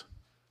these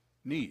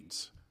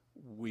needs.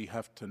 We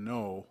have to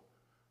know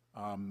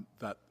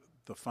that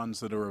the funds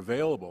that are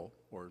available,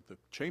 or the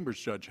Chambers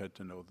judge had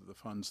to know that the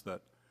funds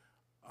that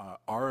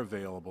are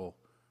available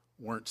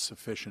weren't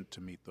sufficient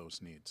to meet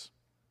those needs.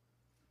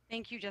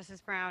 Thank you,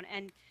 Justice Brown.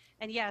 And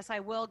yes, I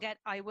will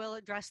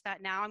address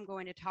that now. I'm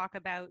going to talk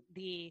about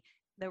the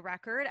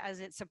record as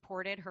it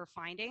supported her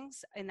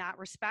findings in that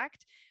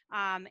respect.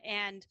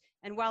 And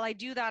while I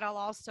do that, I'll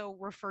also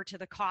refer to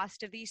the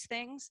cost of these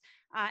things,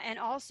 and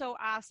also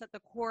ask that the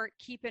court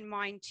keep in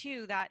mind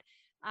too that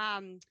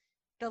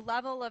the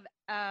level of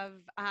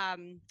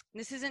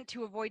this isn't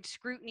to avoid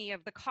scrutiny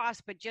of the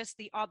cost, but just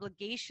the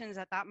obligations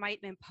that might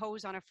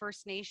impose on a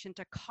First Nation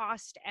to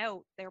cost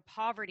out their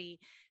poverty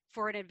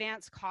for an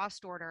advanced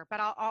cost order. But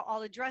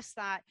I'll address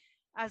that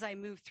as I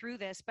move through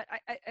this. But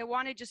I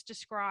want to just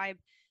describe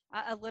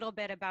a little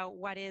bit about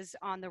what is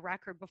on the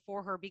record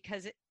before her,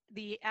 because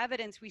the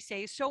evidence we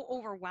say is so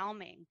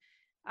overwhelming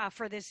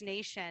for this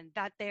nation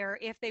that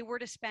if they were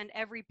to spend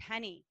every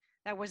penny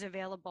that was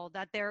available,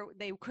 that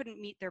they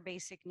couldn't meet their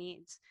basic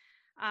needs.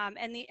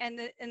 And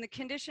the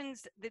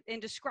conditions, in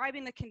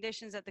describing the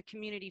conditions that the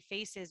community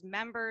faces,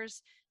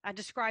 members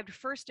described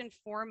first and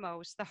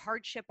foremost the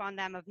hardship on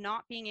them of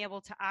not being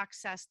able to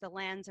access the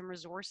lands and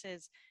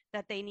resources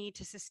that they need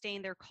to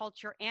sustain their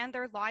culture and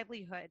their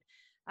livelihood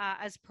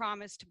as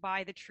promised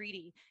by the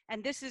treaty.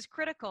 And this is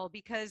critical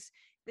because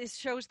this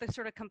shows the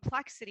sort of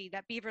complexity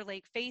that Beaver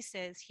Lake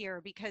faces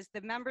here, because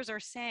the members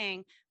are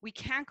saying we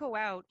can't go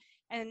out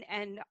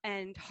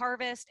and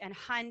harvest and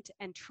hunt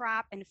and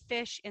trap and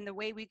fish in the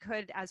way we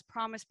could as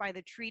promised by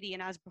the treaty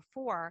and as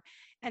before.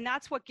 And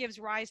that's what gives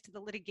rise to the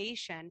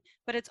litigation,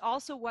 but it's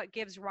also what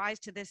gives rise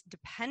to this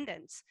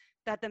dependence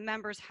that the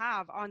members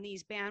have on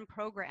these banned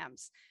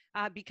programs.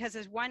 Because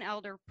as one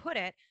elder put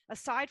it,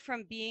 aside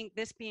from being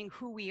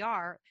who we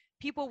are,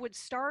 people would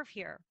starve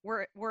here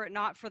were it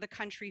not for the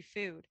country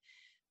food.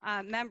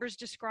 Members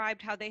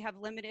described how they have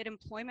limited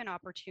employment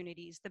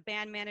opportunities. The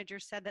band manager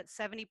said that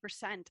 70%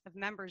 of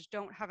members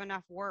don't have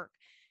enough work.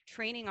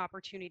 Training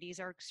opportunities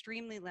are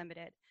extremely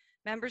limited.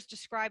 Members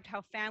described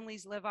how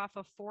families live off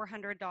of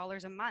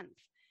 $400 a month.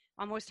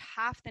 Almost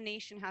half the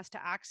nation has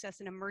to access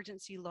an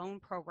emergency loan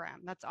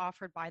program that's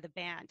offered by the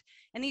band.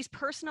 And these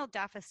personal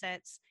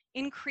deficits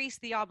increase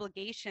the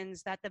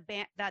obligations that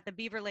the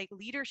Beaver Lake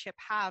leadership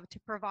have to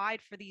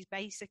provide for these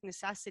basic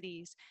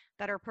necessities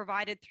that are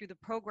provided through the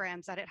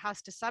programs that it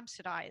has to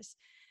subsidize.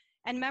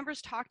 And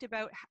members talked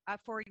about,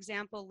 for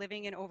example,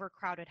 living in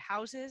overcrowded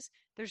houses.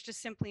 There's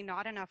just simply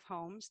not enough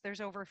homes.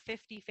 There's over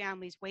 50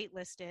 families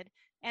waitlisted,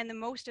 and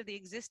most of the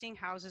existing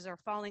houses are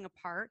falling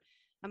apart.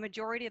 A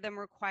majority of them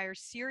require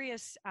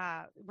serious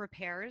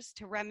repairs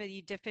to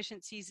remedy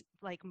deficiencies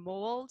like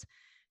mold,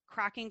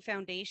 cracking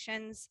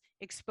foundations,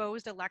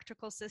 exposed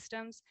electrical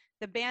systems.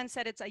 The band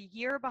said it's a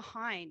year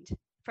behind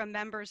from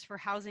members for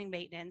housing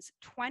maintenance.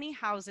 20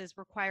 houses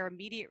require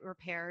immediate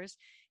repairs,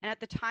 and at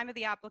the time of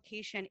the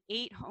application,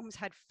 8 homes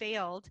had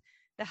failed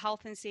the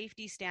health and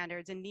safety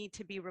standards and need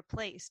to be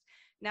replaced.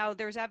 Now,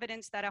 there's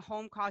evidence that a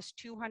home costs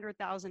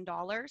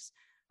 $200,000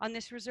 on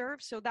this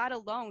reserve, so that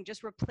alone,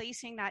 just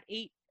replacing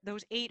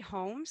those 8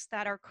 homes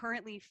that are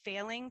currently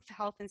failing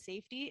health and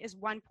safety is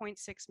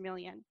 $1.6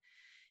 million.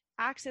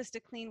 Access to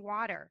clean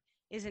water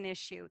is an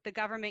issue. The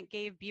government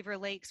gave Beaver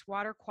Lake's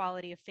water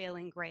quality a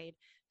failing grade.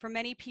 For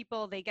many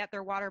people, they get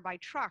their water by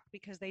truck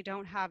because they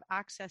don't have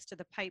access to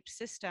the pipe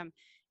system.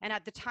 And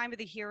at the time of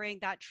the hearing,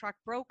 that truck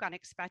broke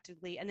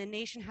unexpectedly, and the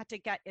nation had to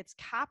get its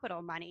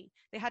capital money.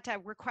 They had to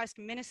request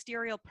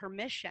ministerial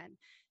permission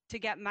to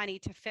get money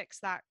to fix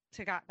that,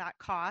 that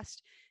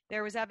cost.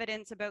 There was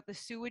evidence about the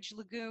sewage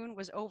lagoon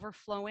was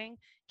overflowing.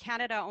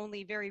 Canada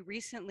only very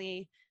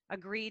recently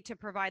agreed to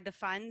provide the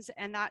funds,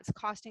 and that's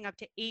costing up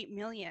to $8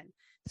 million.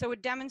 So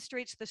it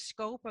demonstrates the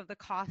scope of the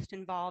cost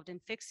involved in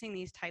fixing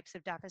these types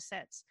of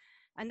deficits.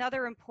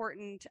 Another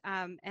important,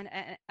 and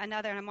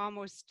I'm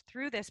almost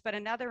through this, but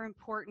another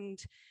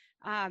important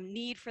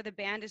need for the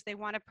band is they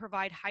want to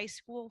provide high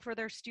school for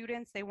their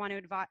students. They want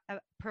to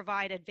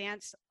provide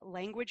advanced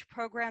language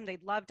program.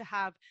 They'd love to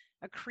have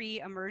a Cree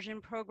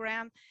immersion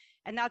program.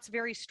 And that's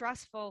very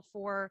stressful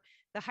for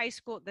the high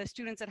school, the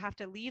students that have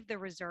to leave the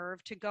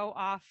reserve to go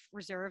off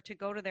reserve to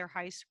go to their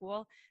high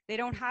school. They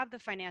don't have the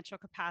financial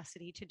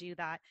capacity to do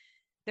that.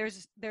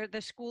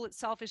 The school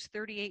itself is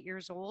 38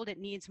 years old. It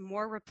needs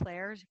more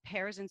repairs,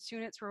 and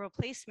soon it's for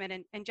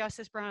replacement. And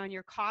Justice Brown,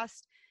 your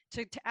cost,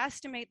 to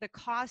estimate the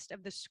cost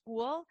of the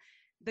school,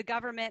 the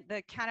government,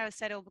 the Canada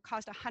said it will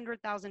cost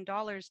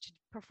 $100,000 to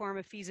perform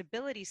a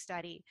feasibility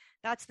study.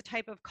 That's the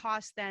type of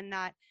cost then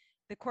that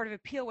the Court of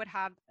Appeal would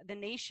have the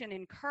nation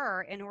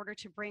incur in order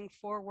to bring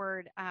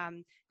forward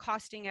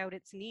costing out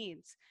its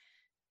needs.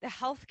 The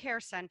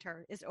healthcare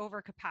center is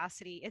over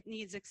capacity. It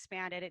needs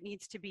expanded. It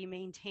needs to be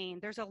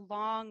maintained. There's a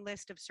long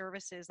list of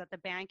services that the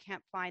band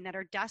can't find that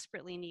are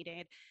desperately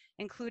needed,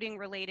 including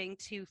relating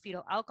to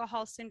fetal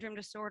alcohol syndrome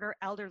disorder,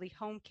 elderly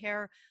home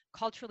care,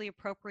 culturally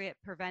appropriate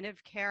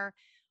preventive care.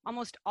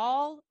 Almost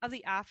all of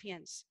the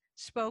affiants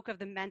spoke of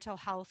the mental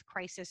health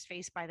crisis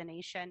faced by the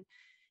nation.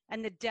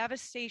 And the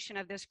devastation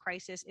of this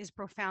crisis is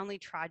profoundly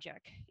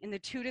tragic. In the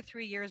 2 to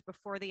 3 years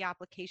before the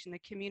application, the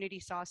community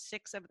saw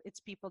 6 of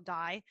its people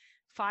die.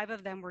 5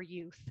 of them were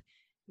youth.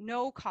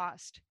 No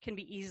cost can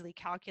be easily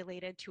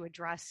calculated to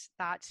address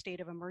that state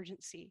of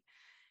emergency.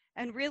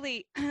 And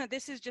really,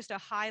 this is just a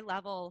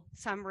high-level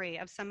summary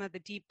of some of the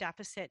deep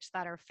deficits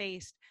that are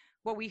faced.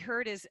 What we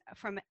heard is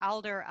from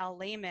Elder Al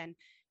Layman,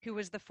 who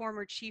was the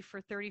former chief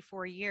for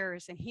 34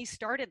 years, and he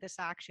started this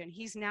action.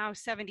 He's now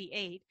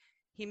 78.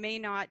 He may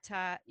not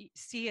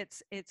see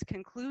its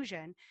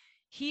conclusion.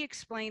 He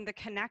explained the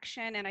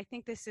connection, and I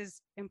think this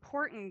is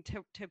important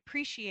to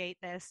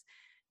appreciate this,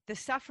 the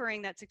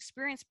suffering that's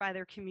experienced by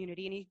their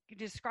community. And he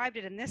described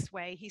it in this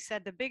way. He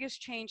said, the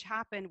biggest change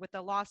happened with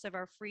the loss of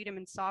our freedom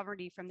and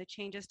sovereignty from the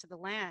changes to the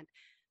land.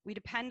 We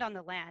depend on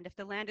the land. If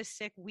the land is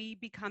sick, we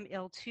become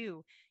ill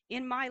too.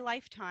 In my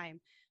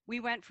lifetime, we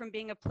went from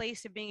being a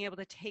place of being able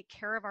to take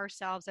care of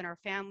ourselves and our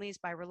families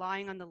by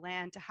relying on the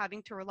land to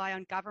having to rely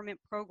on government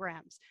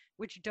programs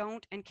which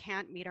don't and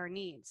can't meet our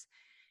needs.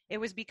 It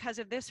was because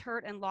of this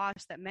hurt and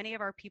loss that many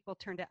of our people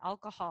turned to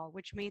alcohol,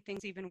 which made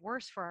things even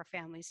worse for our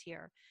families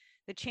here.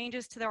 The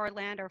changes to our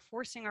land are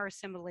forcing our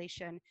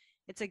assimilation.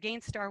 It's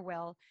against our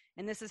will,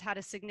 and this has had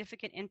a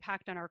significant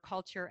impact on our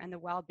culture and the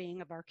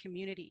well-being of our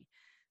community.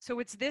 So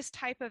it's this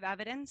type of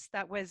evidence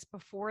that was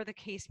before the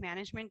case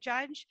management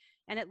judge,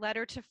 and it led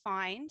her to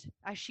find,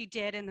 as she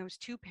did in those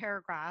 2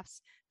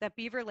 paragraphs, that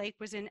Beaver Lake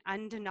was in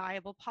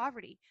undeniable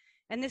poverty.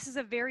 And this is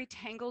a very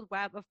tangled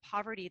web of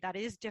poverty that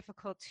is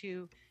difficult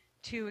to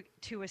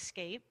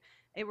escape.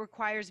 It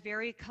requires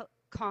very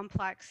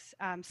complex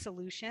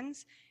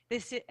solutions.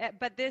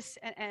 But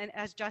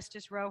as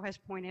Justice Rowe has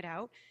pointed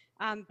out,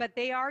 but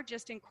they are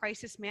just in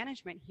crisis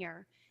management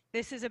here.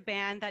 This is a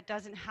band that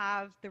doesn't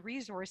have the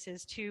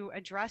resources to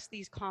address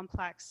these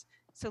complex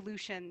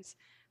solutions.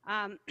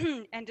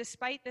 And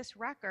despite this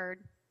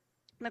record,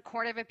 the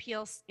Court of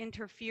Appeals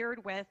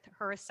interfered with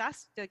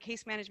the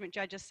case management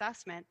judge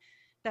assessment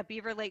that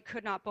Beaver Lake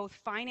could not both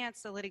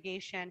finance the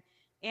litigation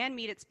and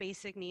meet its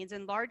basic needs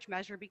in large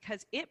measure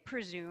because it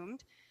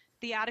presumed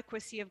the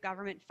adequacy of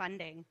government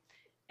funding.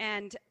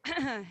 And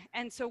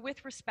so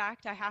with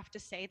respect, I have to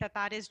say that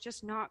that is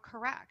just not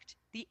correct.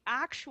 The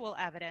actual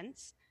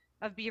evidence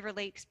of Beaver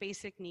Lake's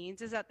basic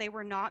needs is that they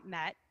were not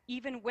met,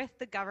 even with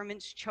the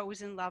government's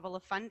chosen level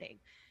of funding.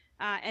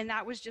 And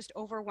that was just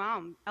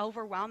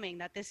overwhelming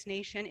that this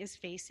nation is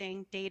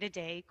facing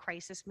day-to-day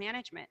crisis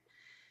management.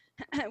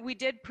 We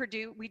did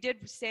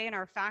say in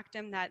our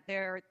factum that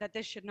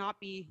this should not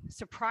be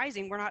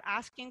surprising. We're not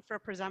asking for a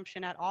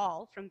presumption at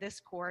all from this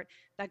court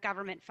that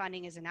government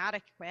funding is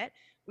inadequate.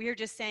 We are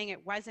just saying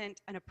it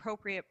wasn't an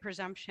appropriate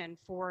presumption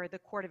for the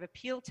Court of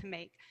Appeal to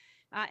make.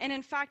 And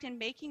in fact, in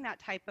making that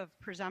type of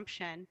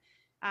presumption,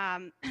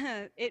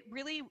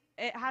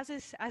 it has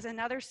as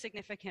another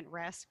significant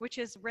risk, which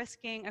is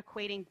risking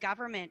equating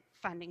government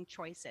funding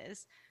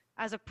choices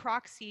as a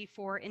proxy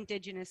for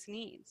Indigenous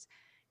needs.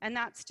 And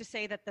that's to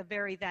say that the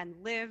very then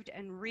lived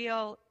and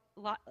real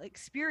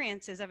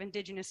experiences of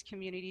Indigenous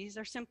communities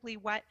are simply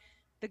what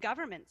the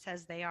government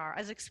says they are,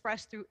 as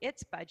expressed through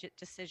its budget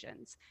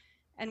decisions.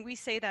 And we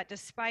say that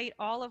despite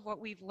all of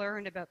what we've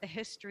learned about the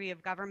history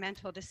of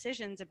governmental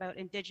decisions about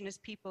Indigenous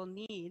people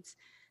needs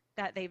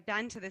that they've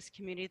done to this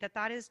community,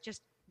 that is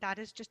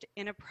just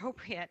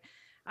inappropriate.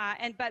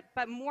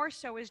 But more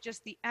so is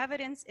just the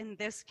evidence in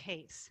this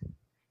case.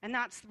 And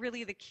that's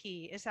really the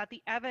key, is that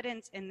the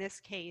evidence in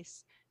this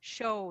case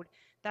showed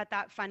that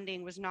that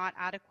funding was not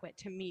adequate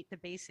to meet the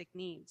basic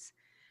needs.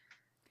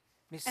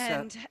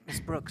 Ms.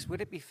 Brooks,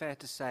 would it be fair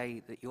to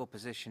say that your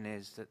position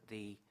is that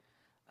the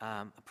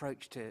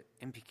approach to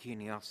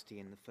impecuniosity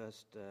in the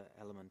first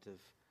element of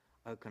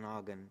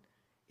Okanagan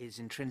is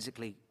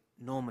intrinsically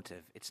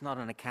normative? It's not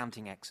an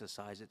accounting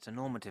exercise, it's a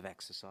normative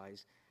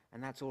exercise,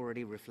 and that's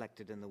already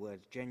reflected in the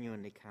words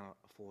genuinely cannot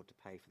afford to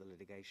pay for the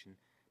litigation,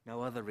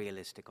 no other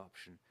realistic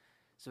option.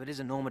 So it is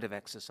a normative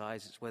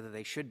exercise. It's whether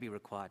they should be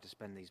required to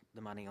spend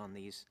the money on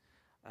these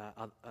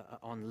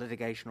on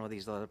litigation or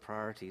these other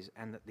priorities,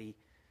 and that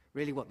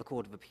really what the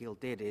Court of Appeal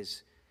did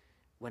is,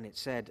 when it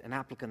said an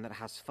applicant that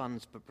has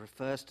funds but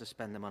prefers to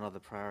spend them on other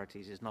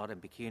priorities is not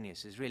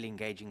impecunious, is really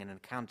engaging in an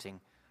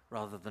accounting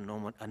rather than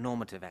a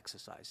normative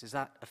exercise. Is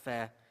that a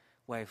fair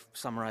way of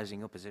summarizing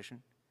your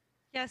position?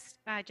 Yes,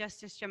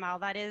 Justice Jamal,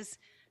 that is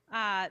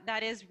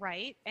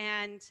right,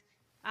 and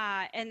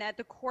that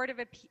the Court of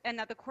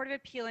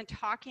Appeal, in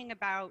talking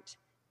about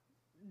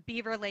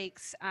Beaver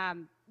Lake's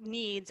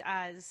needs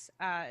as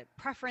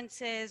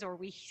preferences, or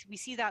we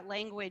see that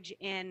language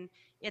in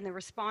the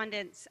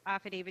respondent's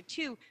affidavit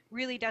too,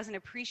 really doesn't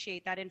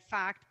appreciate that in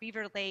fact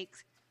Beaver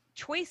Lake's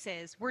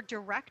choices were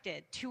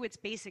directed to its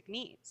basic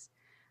needs.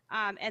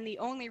 And the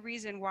only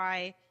reason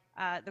why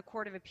the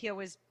Court of Appeal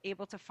was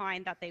able to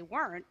find that they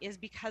weren't is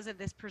because of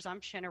this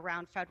presumption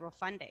around federal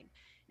funding.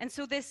 And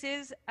so this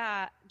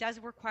does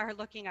require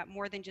looking at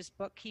more than just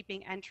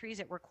bookkeeping entries.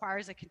 It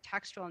requires a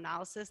contextual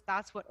analysis.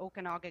 That's what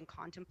Okanagan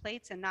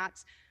contemplates, and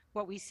that's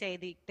what we say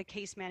the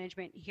case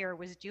management here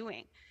was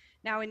doing.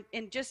 Now,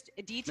 in just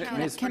detail,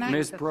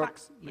 Ms.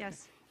 Brooks,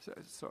 yes.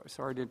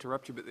 Sorry to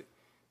interrupt you, but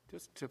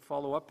just to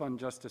follow up on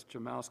Justice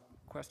Jamal's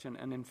question,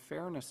 and in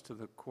fairness to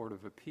the Court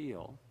of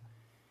Appeal,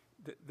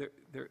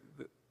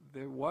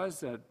 there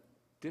was a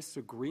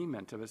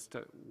disagreement as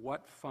to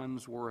what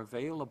funds were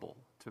available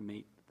to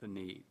meet the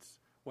needs,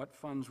 what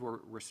funds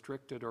were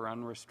restricted or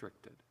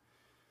unrestricted.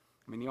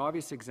 I mean, the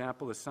obvious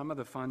example is some of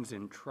the funds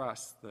in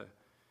trust,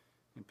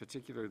 in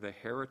particular the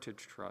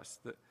Heritage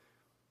Trust. The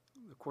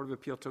Court of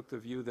Appeal took the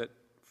view that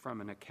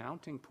from an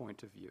accounting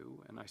point of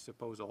view, and I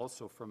suppose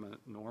also from a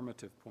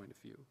normative point of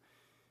view,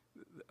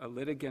 a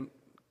litigant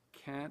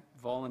can't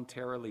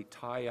voluntarily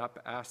tie up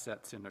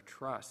assets in a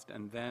trust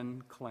and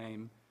then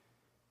claim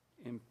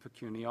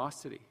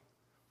impecuniosity.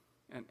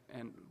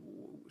 And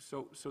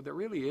so there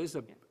really is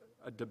a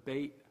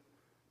debate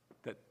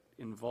that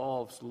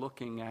involves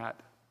looking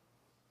at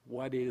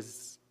what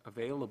is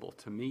available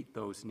to meet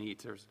those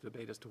needs. There's a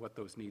debate as to what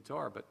those needs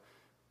are, but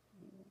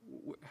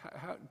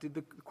how did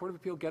the Court of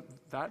Appeal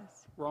get that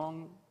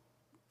wrong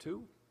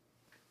too?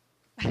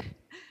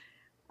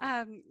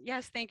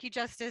 Yes, thank you,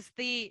 Justice.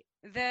 The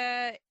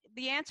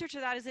answer to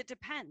that is it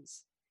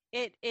depends.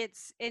 And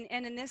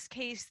in this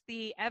case,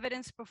 the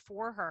evidence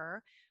before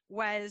her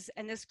was,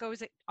 and this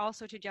goes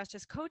also to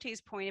Justice Cote's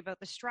point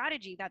about the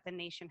strategy that the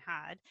nation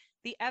had,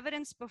 the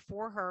evidence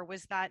before her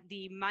was that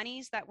the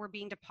monies that were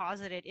being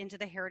deposited into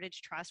the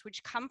Heritage Trust,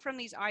 which come from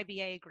these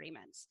IBA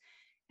agreements,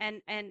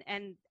 and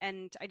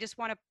I just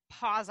want to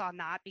pause on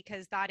that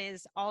because that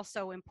is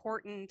also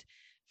important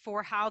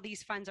for how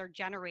these funds are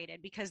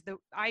generated, because the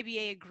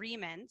IBA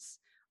agreements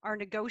are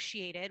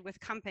negotiated with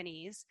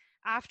companies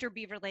after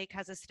Beaver Lake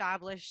has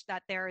established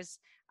that there's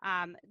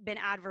been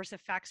adverse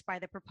effects by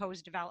the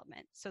proposed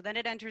development. So then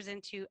it enters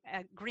into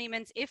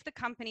agreements if the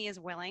company is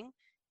willing,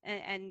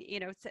 and you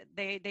know,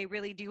 they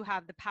really do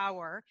have the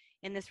power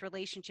in this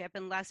relationship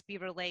unless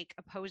Beaver Lake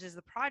opposes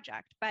the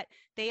project. But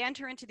they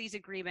enter into these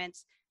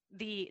agreements.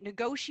 The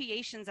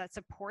negotiations that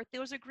support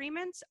those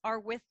agreements are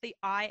with the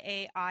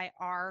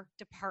IAIR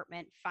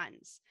department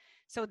funds.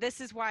 So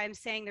this is why I'm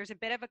saying there's a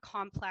bit of a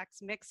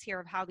complex mix here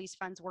of how these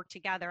funds work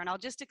together. And I'll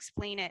just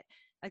explain it,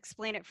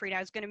 Frida. I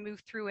was going to move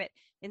through it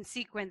in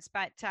sequence,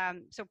 but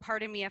so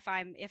pardon me if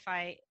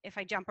I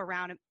jump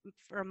around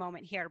for a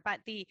moment here. But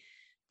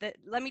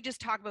let me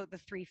just talk about the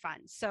three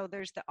funds. So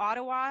there's the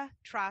Ottawa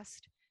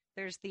Trust,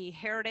 there's the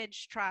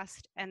Heritage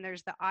Trust, and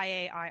there's the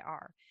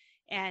IAIR.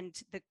 And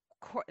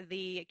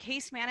the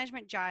case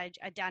management judge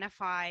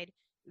identified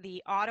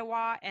the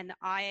Ottawa and the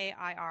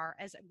IAIR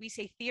as, we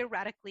say,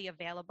 theoretically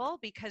available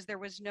because there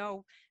was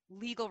no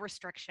legal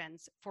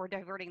restrictions for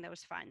diverting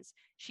those funds.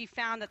 She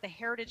found that the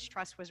Heritage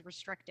Trust was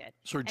restricted.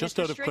 Sorry, just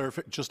out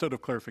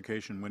of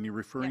clarification, when you're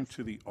referring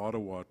to the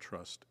Ottawa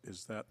Trust,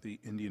 is that the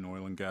Indian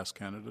Oil and Gas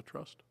Canada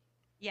Trust?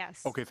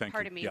 Yes. Okay, thank you.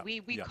 Pardon me. Yeah,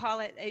 we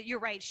call it, you're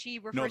right, she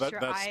refers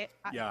to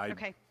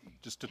okay.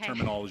 Just the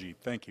terminology.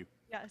 Thank you.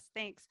 Yes,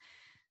 thanks.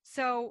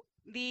 So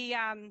the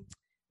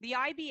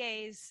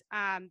IBAs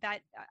that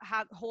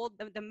hold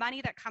the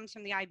money that comes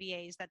from the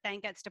IBAs that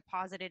then gets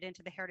deposited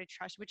into the Heritage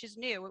Trust, which is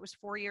new, it was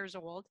 4 years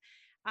old,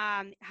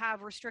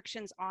 have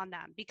restrictions on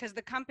them because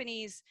the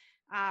companies,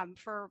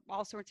 for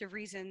all sorts of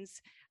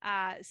reasons,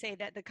 say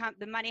that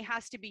the money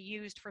has to be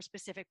used for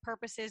specific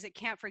purposes. It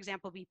can't, for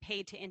example, be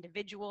paid to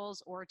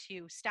individuals or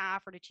to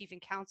staff or to chief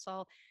and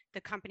counsel.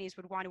 The companies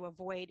would want to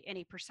avoid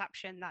any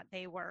perception that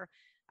they were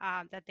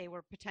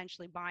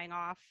potentially buying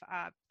off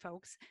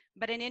folks.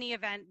 But in any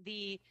event,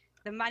 the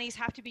monies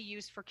have to be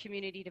used for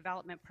community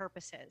development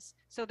purposes.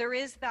 So there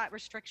is that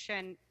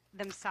restriction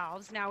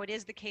themselves. Now, it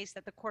is the case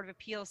that the Court of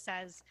Appeal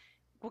says,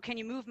 well, can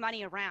you move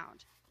money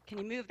around? Can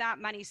you move that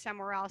money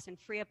somewhere else and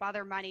free up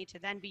other money to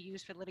then be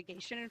used for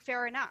litigation? And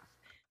fair enough.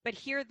 But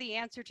here the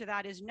answer to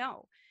that is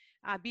no.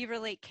 Beaver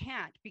Lake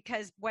can't,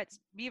 because what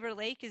Beaver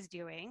Lake is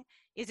doing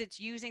is it's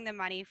using the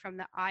money from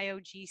the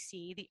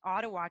IOGC, the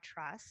Ottawa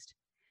Trust,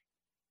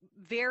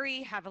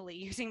 very heavily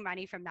using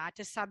money from that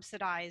to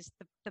subsidize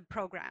the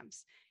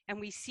programs. And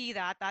we see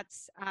that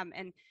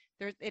and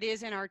it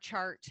is in our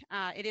chart,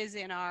 it is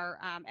in our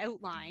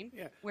outline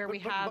where we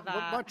have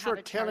But what you're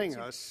telling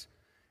us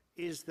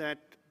is that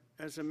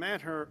as a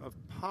matter of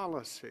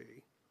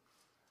policy,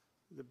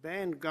 the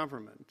band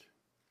government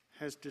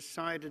has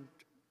decided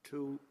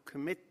to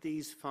commit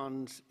these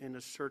funds in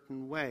a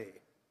certain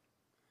way,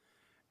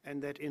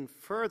 and that in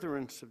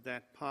furtherance of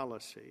that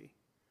policy,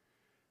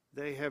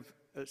 they have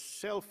a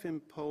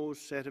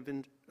self-imposed set of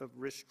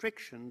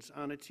restrictions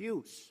on its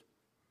use.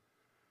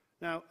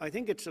 Now, I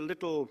think it's a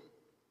little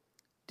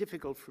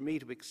difficult for me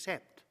to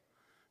accept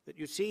that,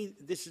 you see,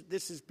 this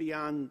is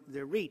beyond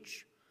their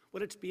reach.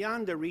 Well, it's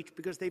beyond their reach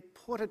because they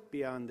put it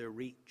beyond their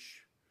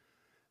reach.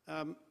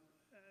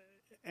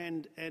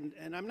 And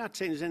I'm not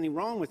saying there's anything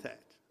wrong with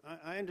that.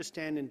 I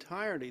understand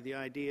entirely the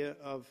idea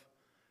of,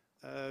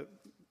 the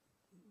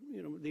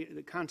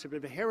concept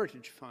of a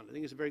heritage fund. I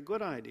think it's a very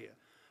good idea.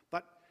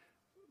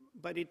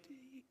 But it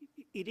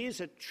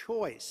is a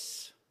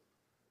choice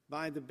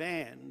by the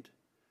band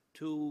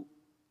to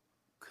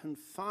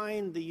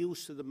confine the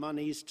use of the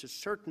monies to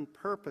certain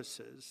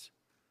purposes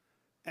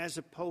as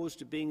opposed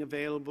to being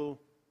available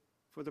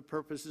for the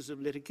purposes of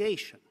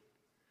litigation.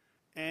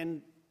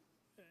 And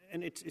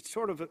it's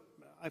sort of,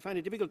 I find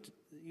it difficult.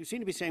 You seem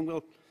to be saying,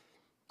 well,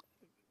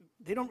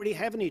 they don't really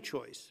have any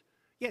choice.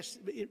 Yes,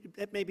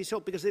 that may be so,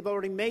 because they've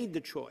already made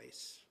the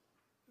choice.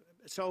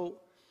 So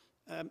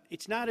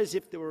it's not as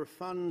if there were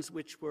funds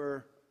which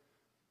were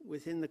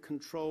within the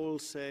control,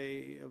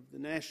 say, of the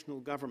national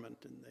government,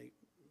 and they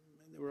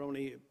were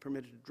only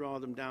permitted to draw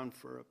them down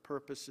for a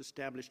purpose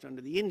established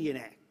under the Indian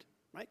Act,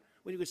 right?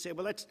 When you could say,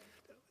 well,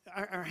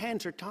 our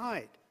hands are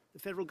tied. The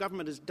federal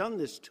government has done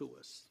this to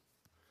us.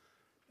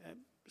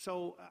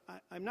 So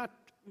I'm not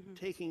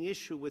taking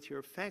issue with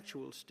your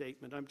factual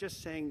statement. I'm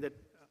just saying that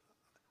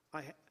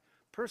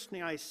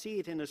personally I see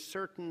it in a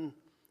certain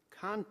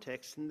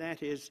context, and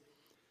that is,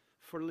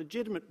 for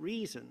legitimate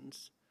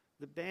reasons,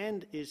 the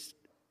band is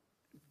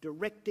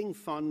directing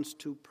funds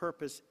to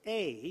purpose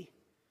A.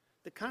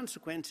 The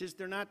consequence is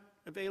they're not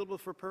available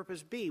for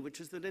purpose B,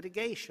 which is the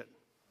litigation.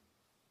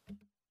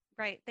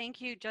 Right. Thank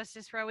you,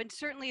 Justice Rowe. And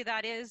certainly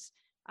that is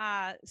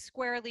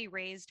squarely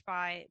raised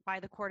by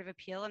the Court of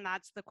Appeal, and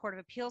that's the Court of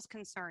Appeal's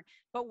concern.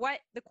 But what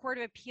the Court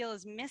of Appeal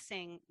is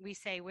missing, we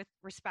say with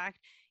respect,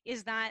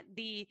 is that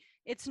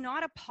it's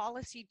not a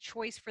policy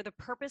choice for the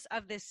purpose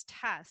of this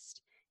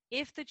test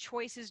if the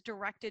choice is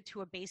directed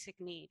to a basic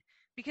need.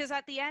 Because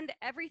at the end,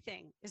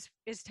 everything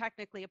is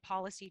technically a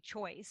policy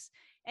choice.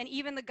 And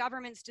even the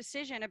government's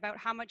decision about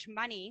how much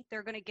money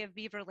they're going to give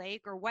Beaver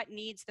Lake or what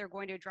needs they're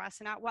going to address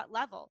and at what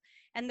level.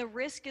 And the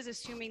risk is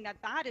assuming that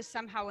that is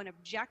somehow an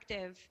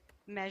objective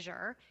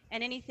measure,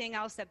 and anything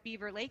else that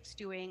Beaver Lake's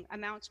doing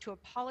amounts to a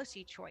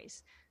policy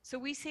choice. So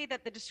we say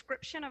that the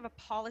description of a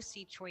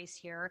policy choice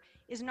here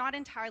is not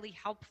entirely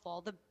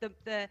helpful.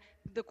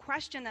 The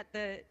question that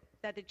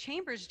the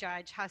Chambers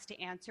judge has to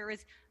answer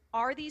is,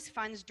 are these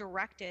funds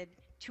directed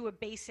to a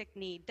basic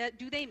need?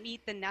 Do they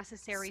meet the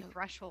necessary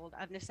threshold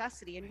of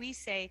necessity? And we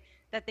say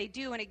that they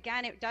do. And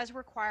again, it does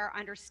require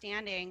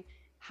understanding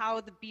how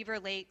the Beaver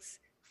Lakes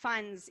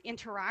funds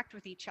interact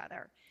with each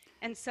other.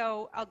 And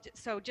so,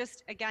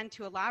 just again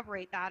to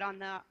elaborate that on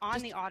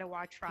the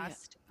Ottawa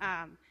Trust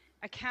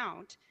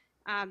account,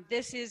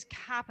 this is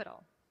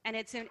capital.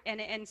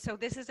 And so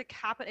this is a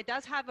capital. It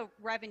does have a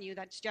revenue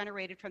that's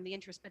generated from the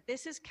interest, but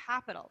this is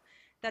capital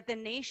that the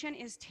nation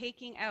is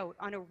taking out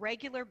on a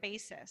regular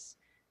basis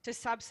to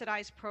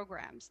subsidize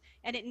programs,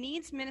 and it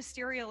needs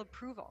ministerial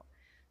approval.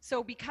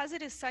 So because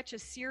it is such a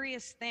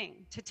serious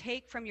thing to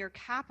take from your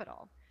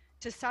capital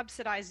to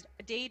subsidize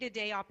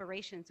day-to-day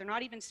operations, they're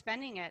not even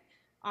spending it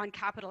on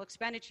capital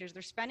expenditures,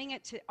 they're spending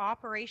it to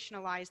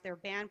operationalize their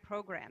band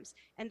programs.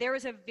 And there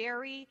is a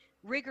very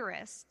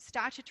rigorous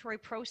statutory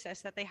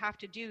process that they have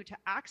to do to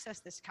access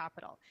this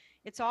capital.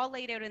 It's all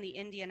laid out in the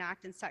Indian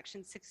Act in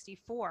Section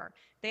 64.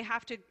 They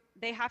have to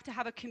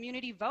have a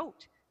community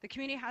vote. The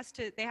community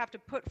they have to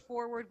put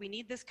forward, we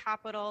need this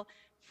capital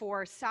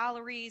for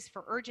salaries,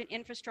 for urgent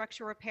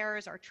infrastructure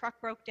repairs, our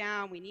truck broke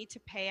down, we need to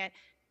pay it.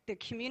 The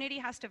community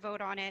has to vote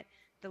on it.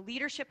 The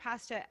leadership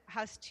has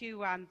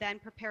to then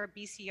prepare a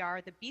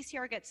BCR. The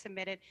BCR gets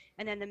submitted,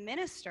 and then the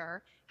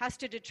minister has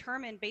to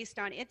determine, based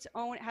on its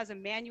own, it has a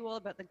manual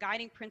about the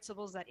guiding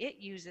principles that it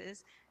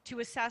uses to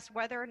assess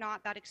whether or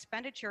not that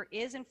expenditure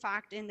is in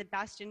fact in the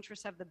best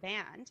interest of the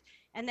band,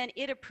 and then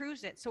it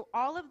approves it. So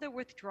all of the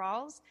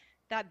withdrawals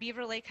that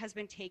Beaver Lake has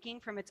been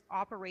taking from its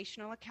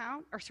operational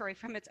account,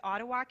 from its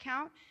Ottawa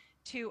account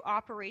to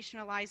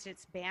operationalize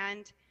its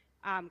band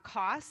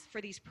costs for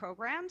these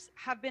programs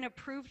have been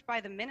approved by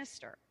the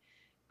minister.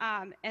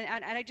 And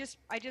I just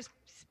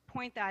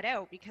point that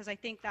out because I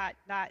think that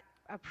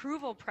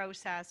approval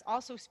process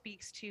also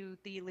speaks to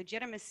the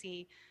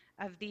legitimacy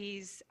of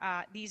these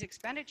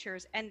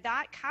expenditures, and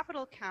that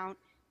capital count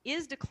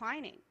is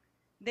declining.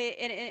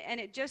 And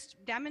it just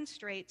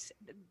demonstrates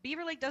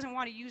Beaver Lake doesn't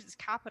want to use this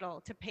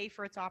capital to pay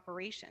for its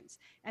operations,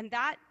 and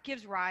that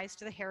gives rise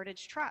to the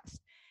Heritage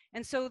Trust.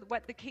 And so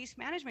what the case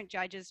management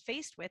judge is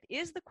faced with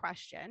is the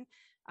question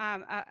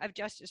of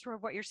justice, or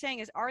what you're saying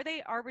is, are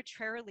they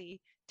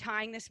arbitrarily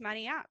tying this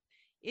money up?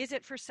 Is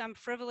it for some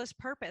frivolous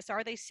purpose?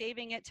 Are they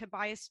saving it to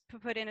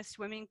put in a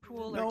swimming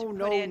pool?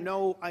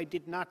 No, I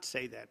did not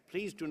say that.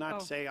 Please do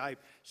not say I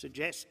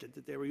suggested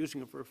that they were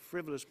using it for a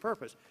frivolous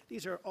purpose.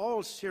 These are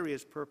all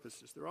serious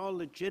purposes. They're all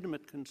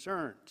legitimate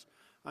concerns.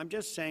 I'm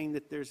just saying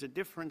that there's a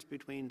difference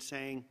between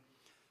saying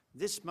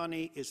this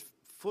money is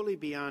fully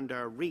beyond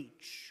our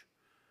reach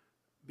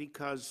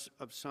because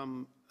of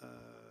some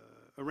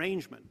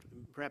arrangement,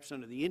 perhaps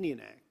under the Indian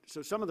Act.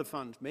 So some of the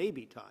funds may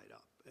be tied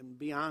up and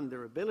beyond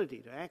their ability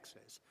to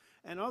access,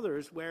 and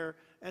others where,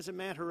 as a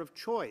matter of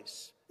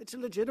choice, it's a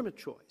legitimate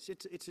choice.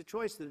 It's a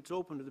choice that it's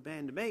open to the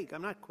band to make.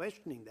 I'm not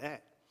questioning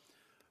that.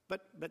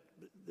 But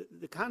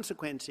the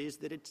consequence is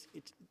that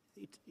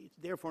it's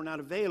therefore not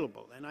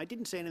available. And I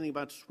didn't say anything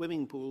about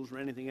swimming pools or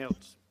anything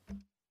else.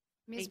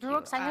 Ms. Thank you.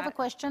 Brooks, I have a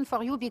question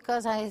for you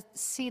because I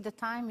see the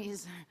time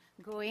is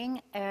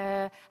going.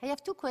 I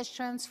have two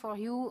questions for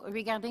you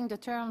regarding the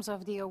terms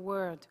of the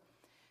award.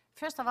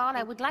 First of all,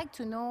 I would like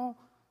to know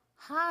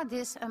how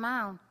these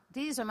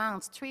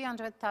amounts,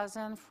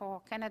 300,000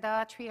 for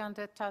Canada,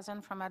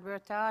 300,000 from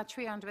Alberta,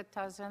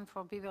 300,000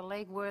 for Beaver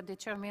Lake, were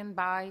determined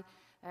by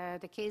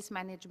the case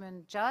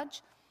management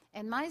judge.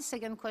 And my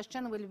second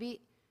question will be,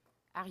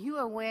 are you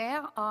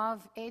aware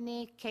of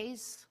any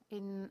case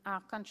in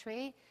our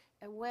country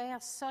where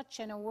such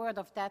an award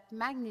of that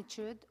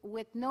magnitude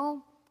with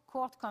no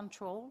court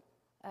control,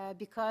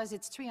 because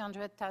it's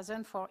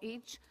 300,000 for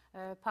each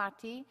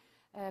party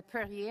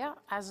per year,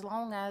 as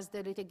long as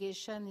the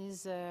litigation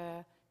is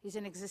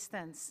in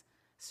existence?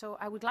 So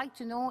I would like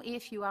to know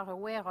if you are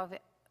aware of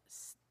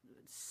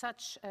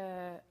such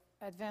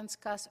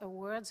advanced cost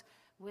awards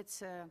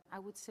with, I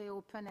would say,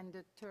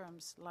 open-ended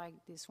terms like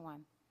this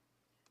one.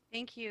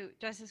 Thank you,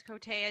 Justice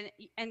Cote.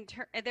 And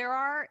there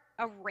are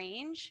a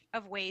range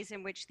of ways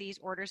in which these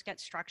orders get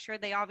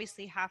structured. They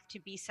obviously have to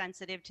be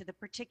sensitive to the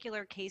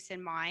particular case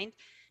in mind.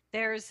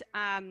 There's,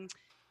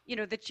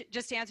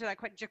 just to answer that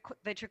question,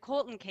 the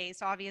Chilcotin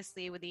case,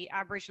 obviously, with the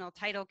Aboriginal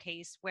title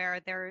case, where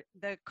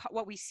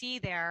what we see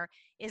there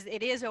is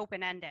it is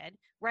open-ended,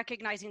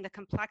 recognizing the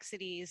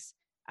complexities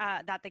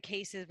that the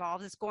case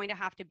involves. It's going to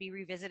have to be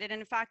revisited.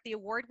 And in fact, the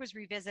award was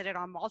revisited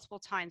on multiple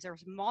times. There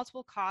was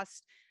multiple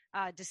cost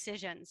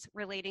decisions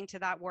relating to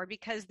that award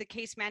because the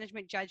case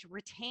management judge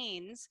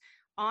retains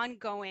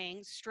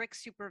ongoing strict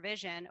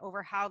supervision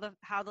over how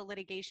the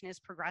litigation is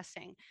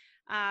progressing.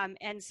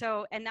 And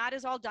that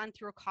is all done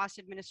through a cost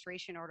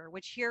administration order,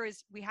 which here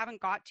is, we haven't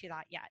got to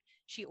that yet.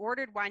 She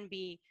ordered one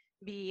be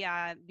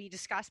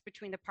discussed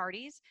between the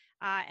parties,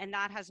 and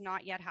that has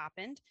not yet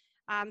happened.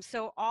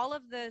 So all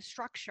of the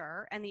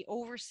structure and the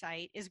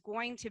oversight is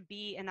going to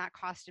be in that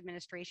cost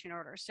administration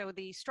order. So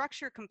the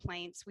structure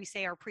complaints, we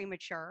say, are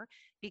premature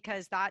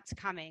because that's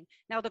coming.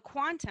 Now the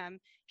quantum,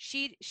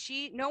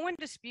 no one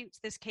disputes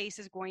this case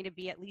is going to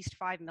be at least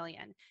 $5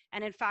 million.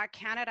 And in fact,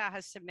 Canada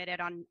has submitted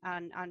on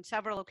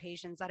several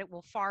occasions that it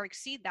will far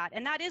exceed that.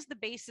 And that is the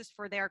basis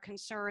for their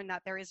concern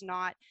that there is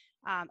not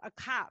a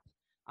cap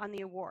on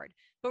the award.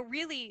 But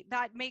really,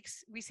 that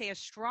makes, we say, a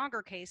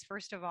stronger case,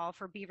 first of all,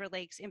 for Beaver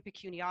Lake's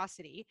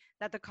impecuniosity,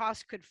 that the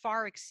cost could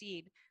far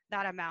exceed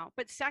that amount.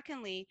 But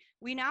secondly,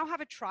 we now have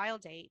a trial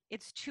date.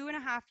 It's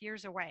 2.5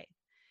 years away.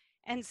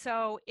 And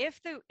so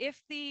if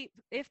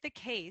the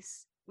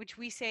case, which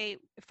we say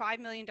 $5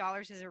 million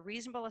is a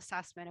reasonable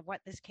assessment of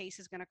what this case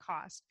is going to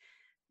cost,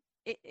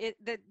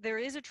 there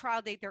is a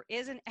trial date, there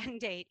is an end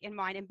date in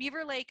mind, and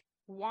Beaver Lake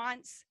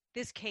wants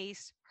this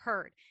case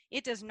heard.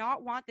 It does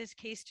not want this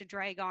case to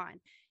drag on.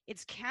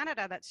 It's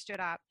Canada that stood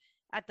up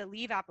at the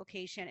leave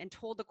application and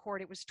told the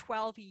court it was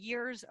 12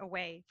 years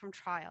away from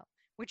trial,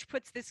 which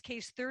puts this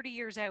case 30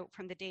 years out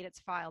from the date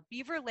it's filed.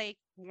 Beaver Lake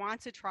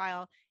wants a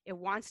trial. It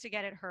wants to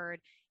get it heard.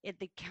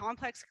 The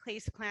complex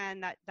case plan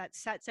that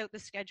sets out the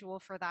schedule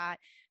for that,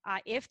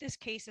 if this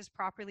case is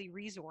properly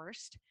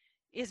resourced,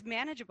 is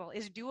manageable,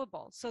 is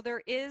doable. So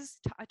there is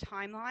a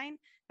timeline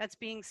that's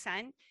being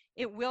sent.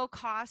 It will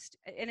cost,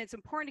 and it's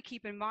important to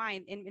keep in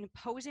mind, in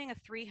imposing a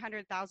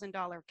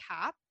 $300,000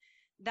 cap,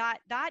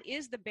 that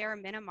is the bare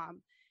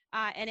minimum,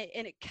 and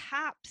it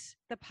caps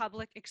the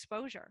public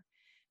exposure,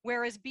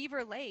 whereas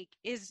Beaver Lake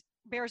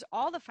bears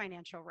all the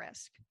financial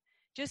risk.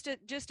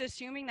 Just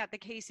assuming that the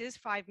case is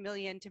 $5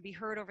 million to be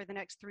heard over the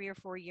next 3 or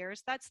 4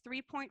 years, that's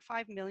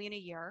 $3.5 million a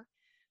year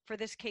for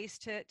this case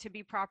to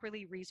be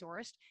properly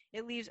resourced.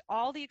 It leaves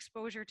all the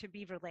exposure to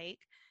Beaver Lake,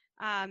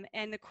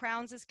 and the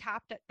Crown's is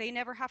capped at, they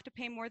never have to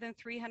pay more than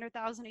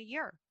 $300,000 a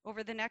year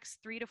over the next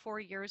 3 to 4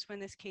 years when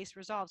this case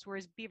resolves,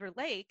 whereas Beaver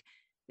Lake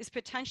is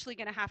potentially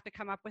going to have to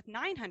come up with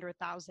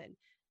 $900,000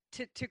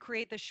 to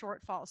create the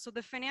shortfall. So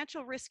the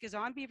financial risk is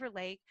on Beaver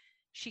Lake.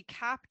 She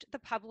capped the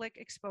public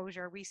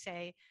exposure, we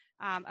say,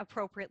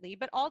 appropriately.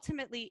 But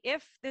ultimately,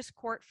 if this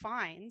court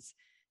finds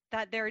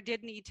that there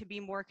did need to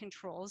be more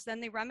controls, then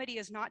the remedy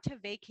is not to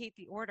vacate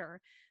the order,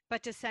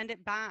 but to send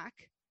it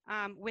back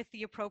with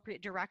the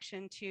appropriate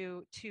direction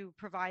to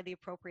provide the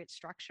appropriate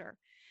structure.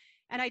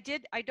 And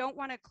I don't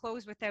want to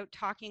close without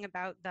talking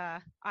about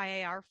the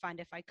IAR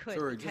fund, if I could.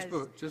 Sorry,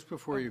 just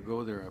before you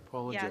go there, I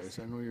apologize. Yes.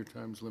 I know your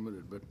time's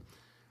limited, but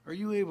are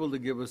you able to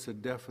give us a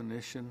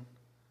definition,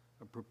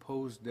 a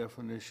proposed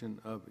definition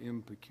of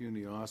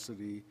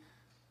impecuniosity,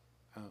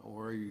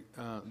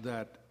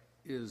 that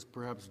is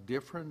perhaps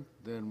different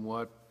than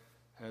what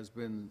has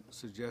been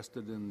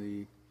suggested in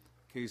the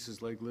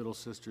cases like Little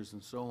Sisters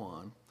and so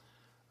on?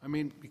 I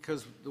mean,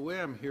 because the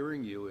way I'm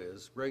hearing you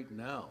is, right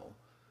now,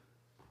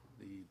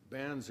 the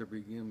bands are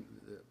the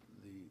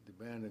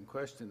band in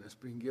question has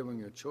been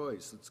given a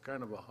choice. It's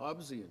kind of a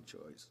Hobbesian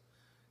choice.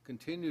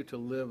 Continue to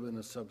live in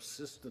a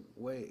subsistent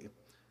way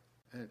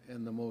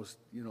and the most,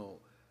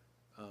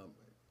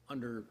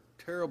 under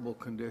terrible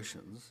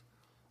conditions,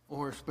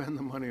 or spend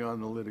the money on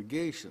the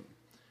litigation.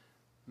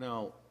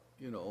 Now,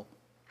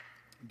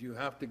 do you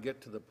have to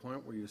get to the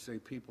point where you say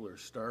people are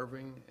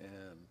starving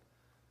and,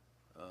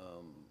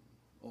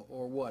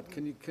 or what?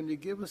 Can you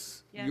give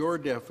us Yes. your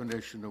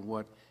definition of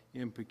what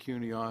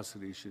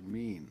impecuniosity should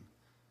mean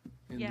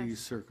in Yes. these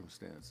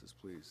circumstances,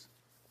 please?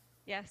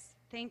 Yes,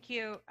 thank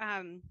you,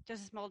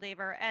 Justice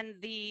Moldaver. And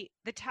the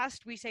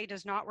test, we say,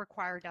 does not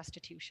require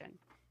destitution.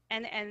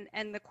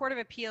 And the Court of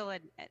Appeal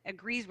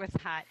agrees with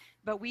that,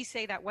 but we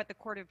say that what the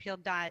Court of Appeal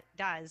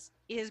does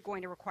is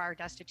going to require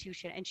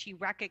destitution, and she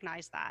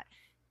recognized that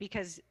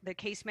because the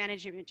case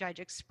management judge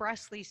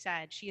expressly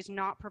said she is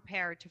not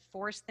prepared to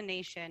force the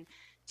nation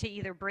to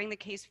either bring the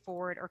case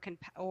forward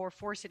or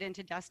force it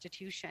into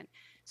destitution.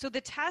 So the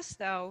test,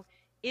 though,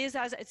 is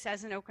as it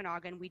says in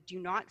Okanagan. We do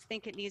not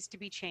think it needs to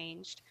be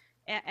changed.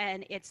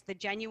 And it's the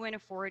genuine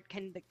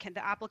the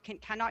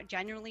applicant cannot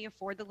genuinely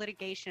afford the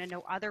litigation and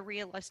no other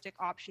realistic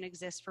option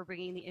exists for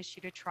bringing the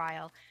issue to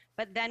trial.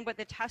 But then what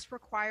the test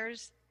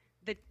requires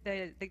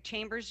the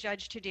Chambers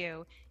judge to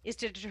do is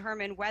to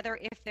determine whether,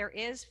 if there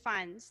is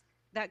funds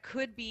that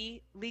could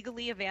be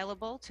legally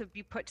available to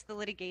be put to the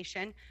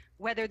litigation,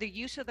 whether the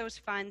use of those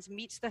funds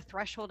meets the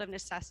threshold of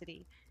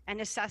necessity. And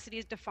necessity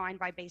is defined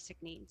by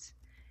basic needs.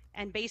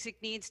 And basic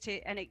needs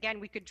and again,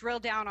 we could drill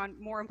down on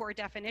more and more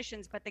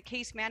definitions, but the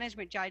case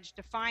management judge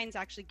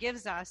actually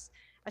gives us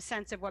a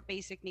sense of what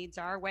basic needs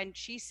are when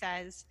she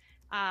says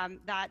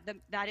that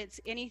it's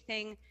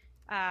anything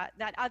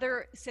that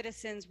other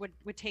citizens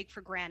would take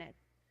for granted.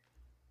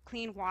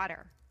 Clean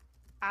water,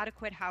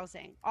 adequate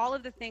housing, all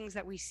of the things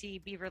that we see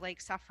Beaver Lake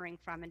suffering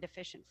from and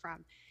deficient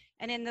from.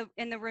 And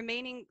in the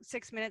remaining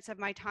 6 minutes of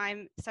my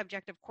time,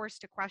 subject of course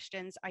to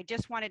questions, I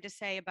just wanted to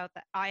say about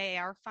the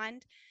IAR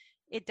fund.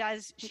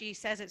 She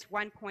says it's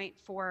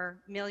 1.4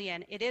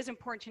 million. It is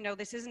important to know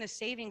this isn't a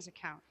savings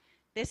account.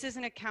 This is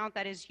an account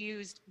that is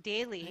used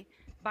daily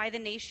by the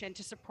nation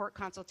to support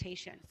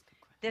consultation.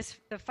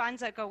 The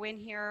funds that go in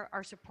here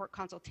are support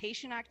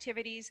consultation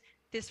activities.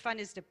 This fund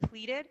is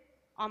depleted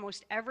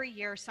almost every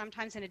year,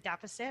 sometimes in a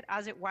deficit,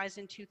 as it was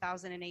in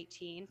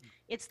 2018.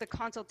 It's the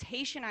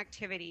consultation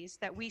activities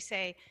that we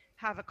say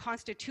have a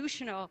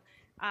constitutional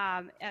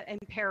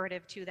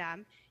imperative to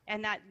them,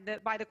 and that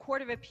by the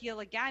Court of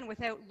Appeal, again,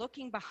 without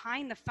looking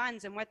behind the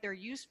funds and what they're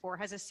used for,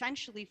 has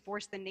essentially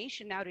forced the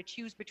nation now to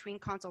choose between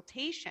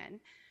consultation,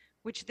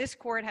 which this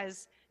court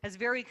has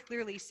very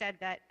clearly said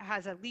that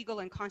has a legal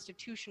and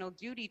constitutional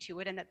duty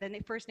to it, and that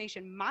the First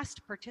Nation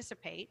must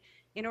participate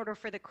in order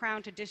for the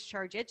Crown to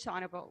discharge its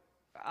honorable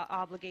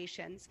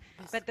obligations.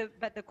 But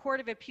the Court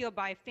of Appeal,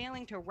 by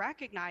failing to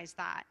recognize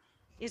that,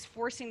 is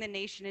forcing the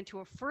nation into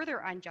a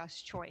further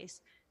unjust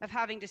choice of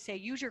having to say,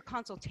 use your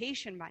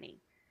consultation money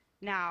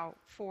now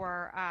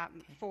for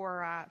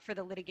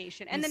the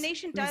litigation. And the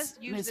nation does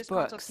use this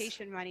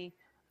consultation money.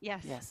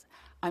 Yes. Yes.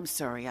 I'm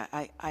sorry.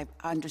 I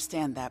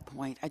understand that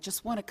point. I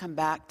just want to come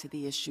back to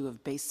the issue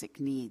of basic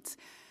needs,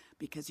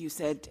 because you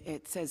said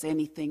it says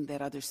anything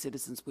that other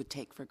citizens would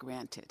take for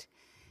granted.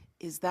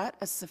 Is that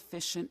a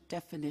sufficient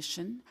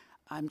definition?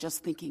 I'm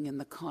just thinking in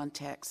the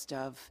context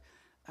of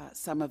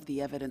some of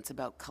the evidence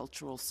about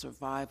cultural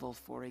survival,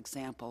 for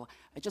example.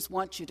 I just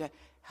want you to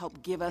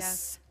help give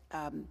us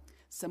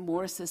some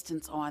more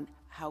assistance on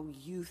how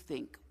you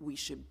think we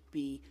should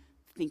be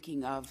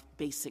thinking of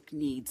basic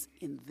needs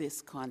in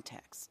this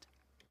context.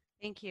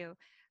 Thank you.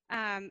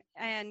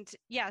 And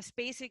yes,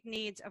 basic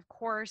needs, of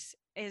course,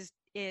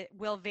 it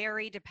will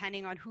vary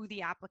depending on who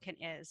the applicant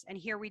is. And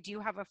here we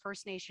do have a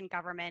First Nation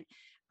government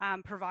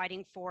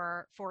providing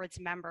for its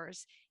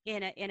members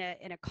in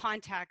a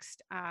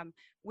context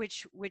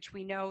which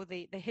we know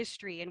the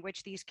history in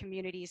which these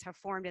communities have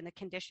formed and the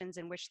conditions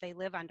in which they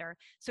live under.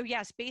 So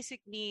yes,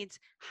 basic needs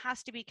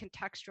has to be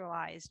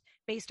contextualized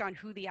based on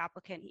who the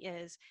applicant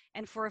is.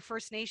 And for a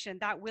First Nation,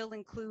 that will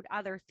include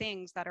other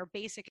things that are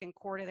basic and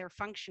core to their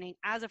functioning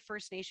as a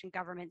First Nation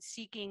government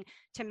seeking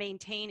to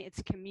maintain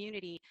its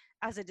community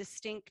as a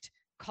distinct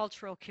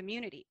cultural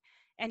community.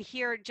 And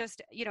here,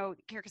 just, you know,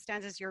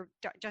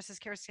 Justice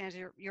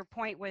Karakatsanis, your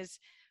point was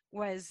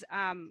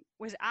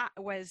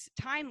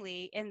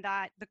timely in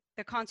that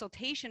the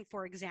consultation,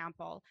 for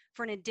example,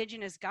 for an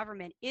Indigenous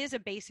government is a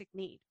basic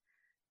need,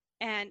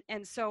 and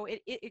so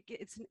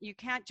it's you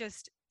can't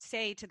just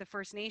say to the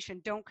First Nation,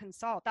 don't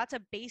consult. That's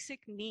a basic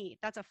need.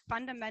 That's a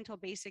fundamental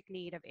basic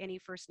need of any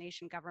First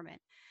Nation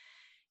government.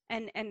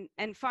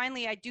 And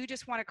finally, I do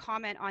just want to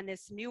comment on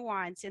this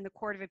nuance in the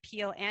Court of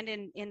Appeal and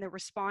in the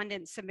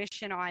respondent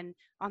submission on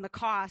the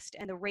cost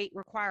and the rate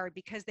required,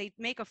 because they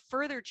make a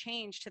further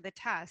change to the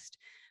test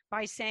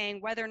by saying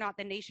whether or not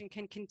the nation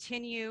can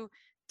continue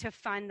to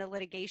fund the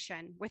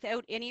litigation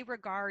without any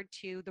regard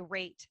to the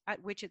rate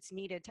at which it's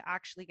needed to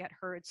actually get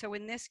heard. So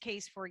in this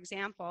case, for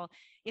example,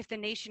 if the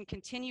nation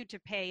continued to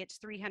pay its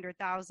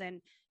 $300,000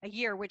 a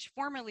year, which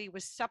formerly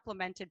was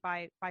supplemented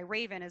by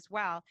Raven as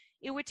well,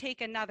 it would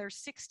take another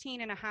 16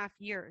 and a half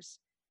years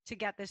to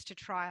get this to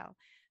trial.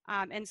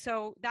 And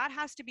so that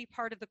has to be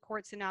part of the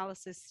court's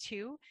analysis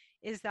too,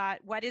 is that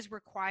what is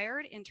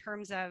required in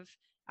terms of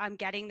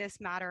getting this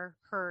matter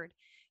heard.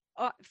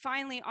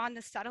 Finally, on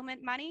the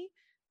settlement money,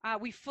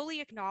 We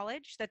fully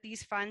acknowledge that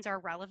these funds are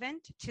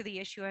relevant to the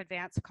issue of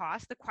advanced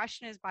costs. The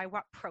question is by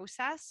what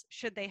process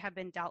should they have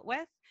been dealt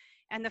with?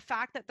 And the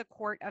fact that the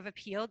Court of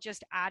Appeal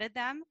just added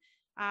them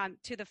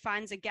to the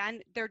funds, again,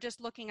 they're just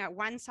looking at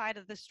one side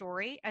of the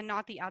story and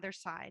not the other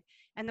side.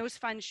 And those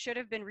funds should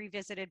have been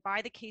revisited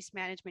by the case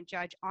management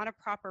judge on a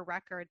proper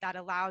record that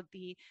allowed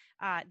the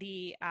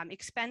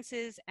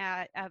expenses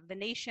of the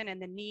nation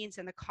and the needs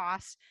and the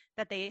costs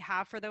that they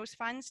have for those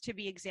funds to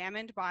be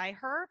examined by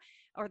her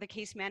or the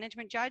case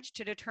management judge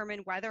to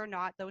determine whether or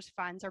not those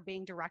funds are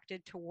being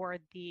directed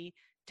toward the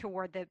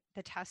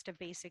test of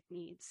basic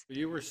needs.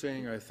 You were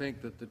saying, I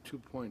think, that the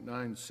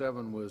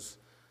 2.97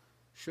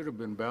 should have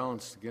been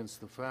balanced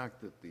against the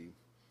fact that the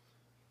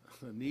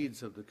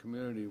needs of the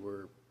community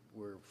were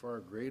far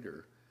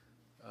greater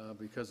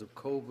because of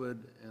COVID,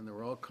 and there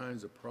were all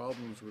kinds of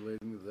problems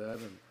relating to that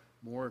and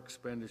more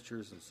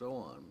expenditures and so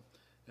on.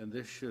 And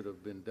this should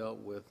have been dealt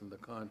with in the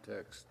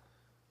context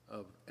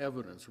of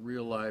evidence,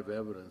 real live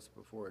evidence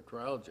before a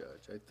trial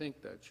judge. I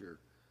think that's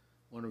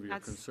one of your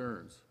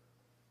concerns.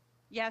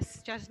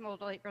 Yes, Justice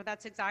Moldolaker,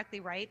 that's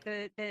exactly right.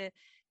 The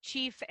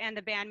chief and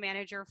the band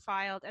manager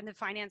filed and the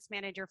finance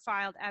manager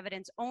filed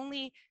evidence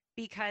only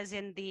because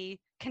in the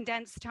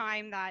condensed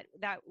time that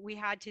we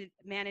had to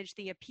manage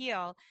the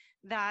appeal,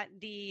 that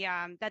the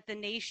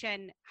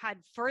nation had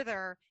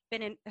further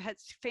been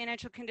its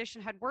financial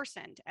condition had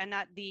worsened, and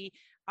that the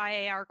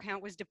IAR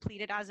account was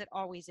depleted, as it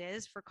always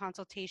is, for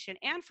consultation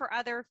and for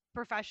other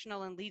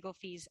professional and legal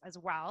fees as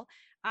well,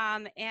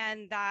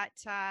 and that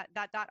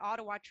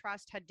Ottawa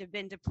Trust had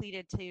been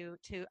depleted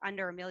to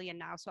under $1 million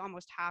now, so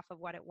almost half of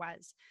what it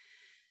was.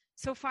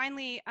 So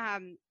finally,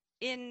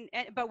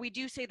 but we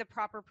do say the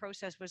proper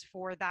process was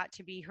for that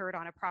to be heard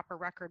on a proper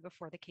record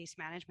before the case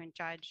management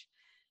judge.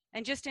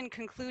 And just in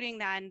concluding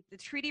then, the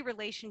treaty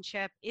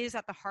relationship is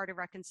at the heart of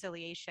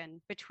reconciliation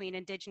between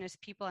Indigenous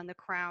people and the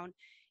Crown.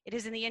 It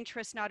is in the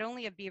interest not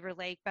only of Beaver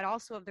Lake, but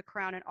also of the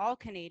Crown and all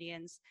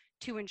Canadians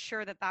to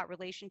ensure that that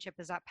relationship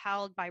is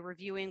upheld by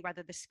reviewing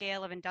whether the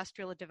scale of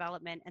industrial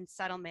development and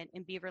settlement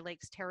in Beaver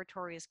Lake's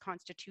territory is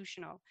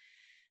constitutional.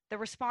 The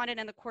respondent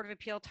and the Court of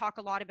Appeal talk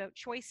a lot about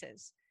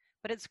choices,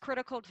 but it's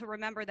critical to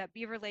remember that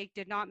Beaver Lake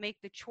did not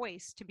make the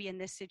choice to be in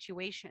this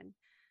situation.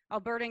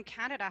 Alberta and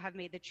Canada have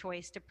made the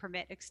choice to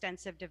permit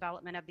extensive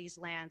development of these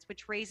lands,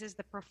 which raises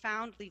the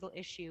profound legal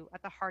issue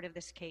at the heart of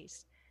this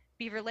case.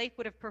 Beaver Lake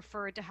would have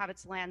preferred to have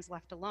its lands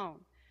left alone.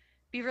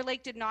 Beaver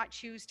Lake did not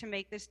choose to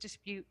make this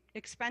dispute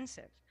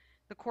expensive.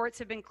 The courts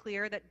have been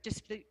clear that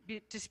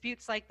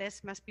disputes like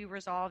this must be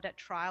resolved at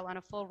trial on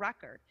a full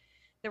record.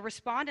 The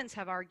respondents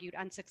have argued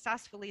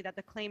unsuccessfully that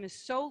the claim is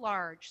so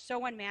large,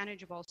 so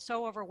unmanageable,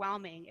 so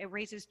overwhelming, it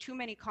raises too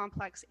many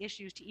complex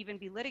issues to even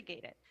be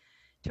litigated,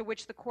 to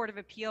which the Court of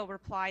Appeal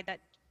replied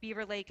that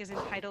Beaver Lake is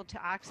entitled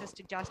to access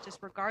to justice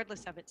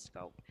regardless of its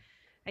scope.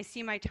 I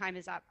see my time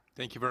is up.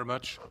 Thank you very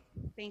much.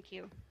 Thank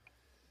you.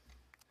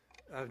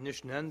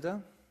 Avnish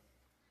Nanda.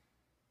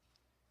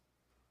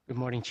 Good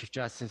morning, Chief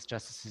Justice,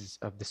 Justices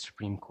of the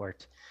Supreme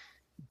Court.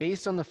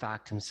 Based on the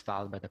factums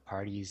filed by the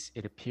parties,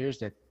 it appears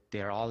that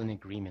they are all in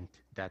agreement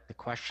that the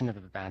question of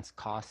advanced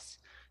costs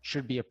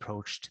should be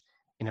approached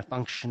in a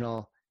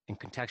functional and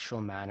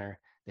contextual manner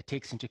that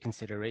takes into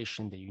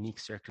consideration the unique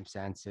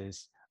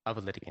circumstances of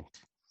a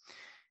litigant.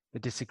 The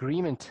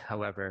disagreement,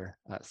 however,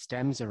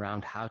 stems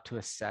around how to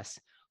assess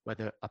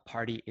whether a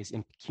party is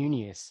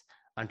impecunious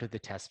under the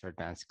test for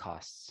advanced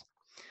costs.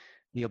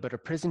 The Alberta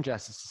Prison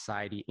Justice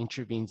Society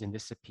intervenes in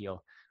this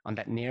appeal on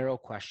that narrow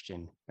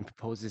question and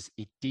proposes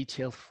a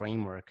detailed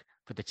framework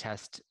for the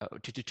test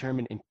to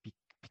determine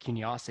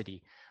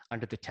impecuniosity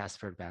under the test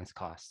for advanced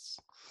costs.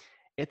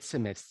 It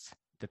submits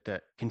that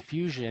the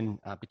confusion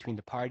between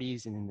the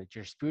parties and in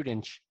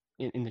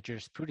the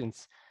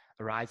jurisprudence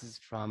arises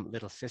from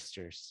Little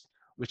Sisters,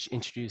 which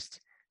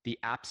introduced the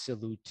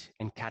absolute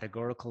and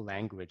categorical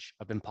language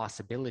of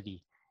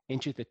impossibility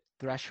into the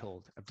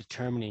threshold of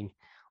determining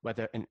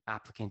whether an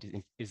applicant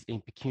is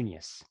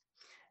impecunious.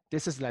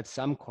 This has led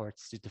some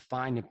courts to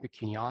define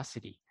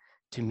impecuniosity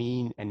to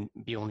mean and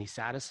be only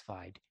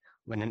satisfied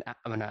when an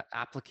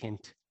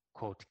applicant,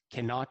 quote,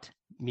 cannot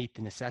meet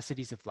the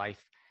necessities of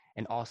life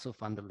and also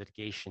fund the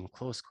litigation,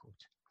 close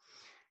quote.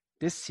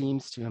 This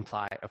seems to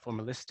imply a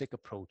formalistic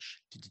approach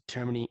to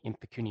determining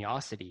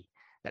impecuniosity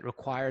that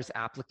requires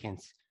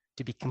applicants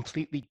to be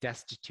completely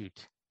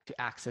destitute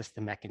to access the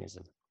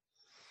mechanism.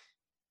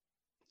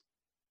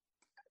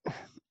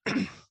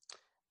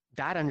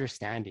 That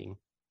understanding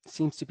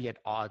seems to be at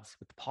odds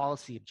with the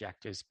policy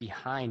objectives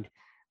behind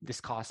this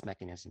cost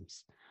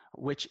mechanisms,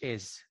 which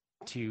is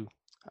to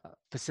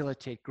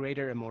facilitate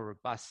greater and more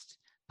robust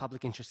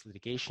public interest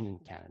litigation in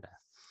Canada.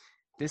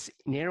 This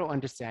narrow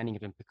understanding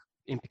of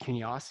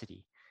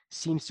impecuniosity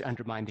seems to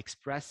undermine the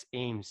express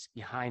aims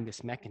behind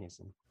this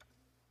mechanism.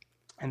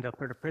 And the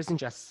Alberta Prison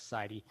Justice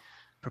Society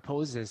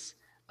proposes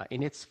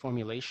in its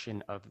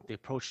formulation of the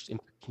approach to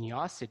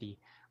impecuniosity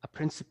a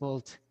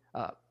principled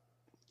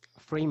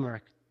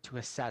framework to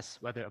assess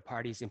whether a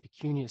party is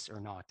impecunious or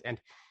not.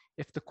 And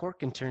if the court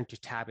can turn to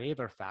tab A of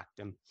our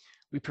factum,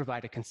 we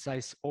provide a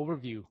concise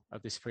overview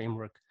of this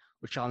framework,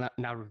 which I'll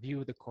now review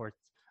with the court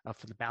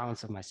for the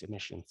balance of my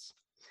submissions.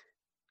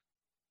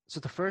 So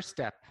the first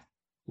step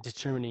in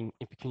determining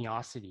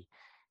impecuniosity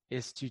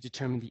is to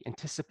determine the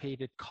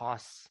anticipated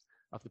costs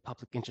of the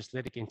public interest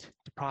litigant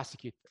to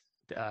prosecute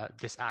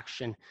this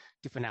action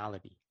to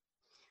finality.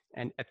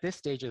 And at this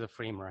stage of the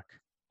framework,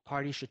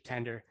 parties should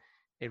tender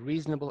a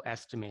reasonable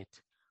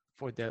estimate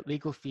for the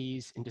legal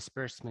fees and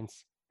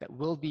disbursements that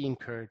will be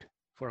incurred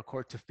for a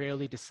court to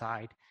fairly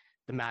decide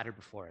the matter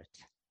before it.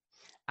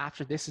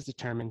 After this is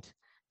determined,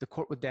 the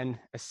court would then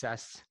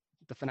assess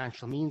the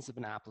financial means of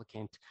an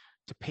applicant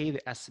to pay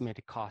the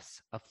estimated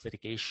costs of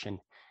litigation.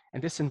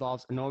 And this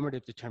involves a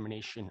normative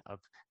determination of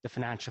the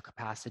financial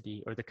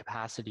capacity or the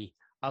capacity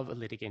of a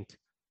litigant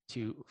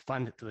to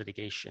fund the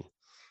litigation.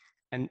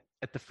 And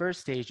at the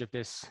first stage of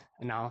this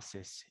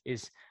analysis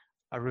is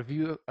a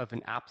review of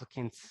an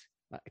applicant's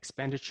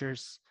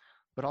expenditures,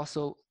 but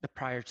also the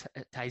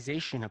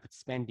prioritization of its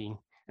spending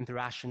and the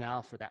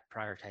rationale for that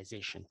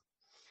prioritization.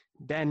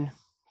 Then,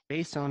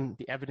 based on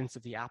the evidence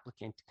of the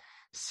applicant,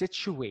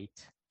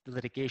 situate the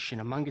litigation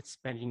among its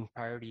spending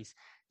priorities,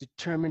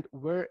 determine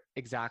where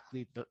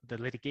exactly the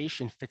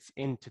litigation fits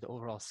into the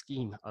overall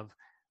scheme of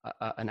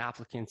an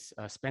applicant's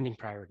spending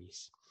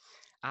priorities.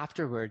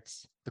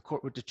 Afterwards, the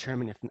court would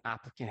determine if an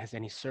applicant has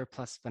any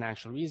surplus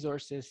financial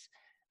resources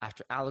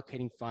after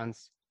allocating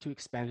funds to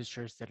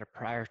expenditures that are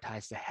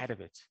prioritized ahead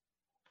of it.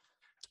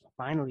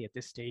 Finally, at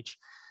this stage,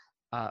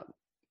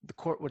 the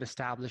court would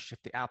establish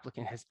if the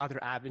applicant has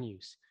other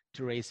avenues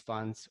to raise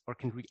funds or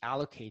can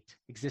reallocate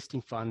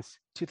existing funds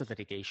to the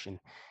litigation.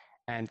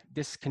 And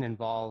this can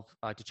involve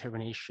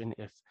determination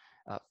if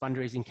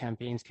fundraising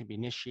campaigns can be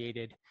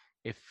initiated,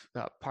 if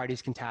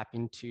parties can tap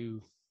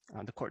into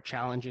the court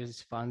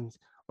challenges funds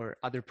or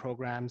other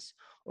programs,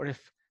 or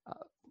if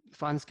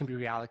funds can be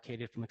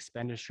reallocated from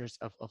expenditures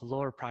of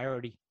lower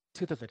priority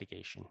to the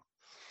litigation.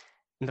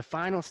 And the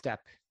final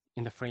step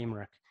in the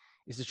framework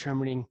is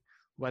determining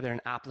whether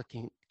an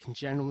applicant can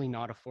generally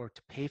not afford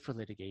to pay for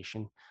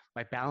litigation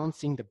by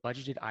balancing the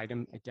budgeted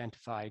item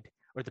identified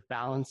or the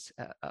balance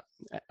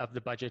of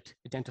the budget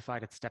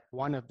identified at step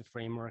 1 of the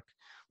framework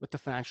with the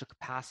financial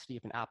capacity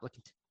of an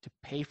applicant to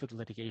pay for the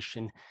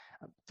litigation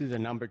through the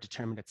number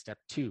determined at step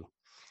 2.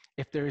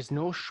 If there is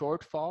no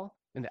shortfall,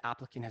 then the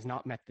applicant has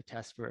not met the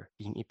test for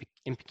being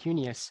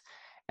impecunious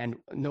and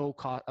no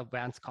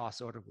advance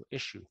cost order will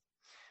issue.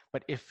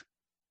 But if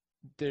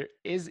there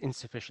is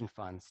insufficient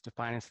funds to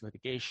finance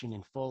litigation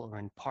in full or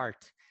in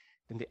part,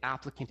 then the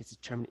applicant is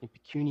determined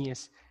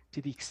impecunious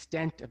to the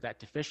extent of that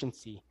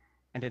deficiency,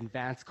 and an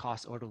advance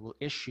cost order will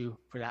issue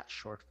for that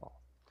shortfall.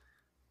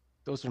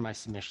 Those are my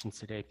submissions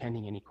today,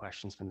 pending any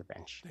questions from the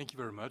bench. Thank you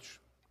very much.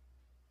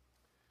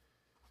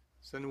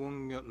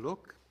 Senwong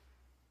Luk.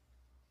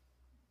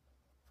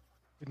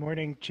 Good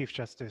morning, Chief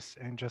Justice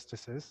and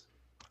Justices.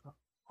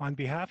 On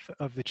behalf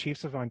of the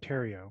Chiefs of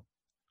Ontario,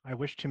 I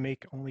wish to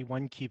make only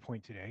one key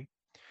point today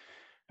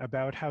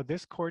about how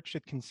this court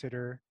should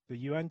consider the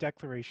UN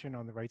Declaration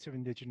on the Rights of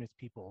Indigenous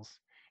Peoples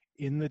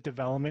in the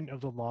development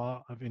of the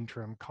law of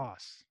interim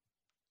costs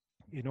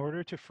in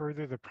order to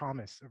further the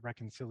promise of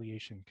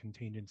reconciliation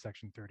contained in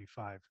Section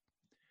 35.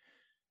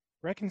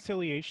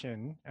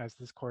 Reconciliation, as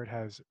this court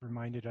has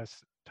reminded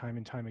us time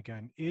and time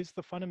again, is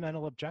the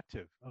fundamental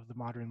objective of the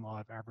modern law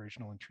of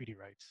Aboriginal and treaty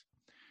rights,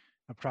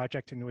 a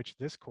project in which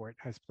this court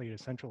has played a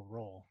central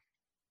role.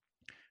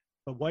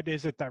 But what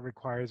is it that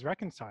requires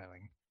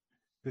reconciling?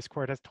 This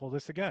court has told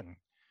us again.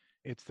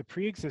 It's the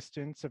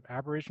pre-existence of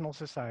Aboriginal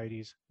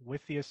societies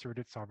with the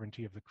asserted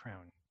sovereignty of the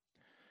Crown.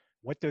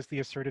 What does the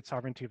asserted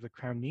sovereignty of the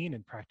Crown mean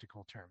in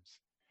practical terms?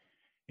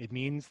 It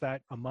means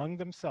that among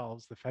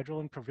themselves, the federal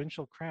and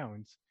provincial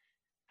crowns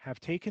have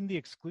taken the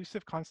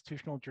exclusive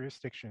constitutional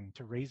jurisdiction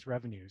to raise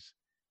revenues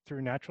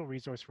through natural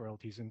resource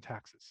royalties and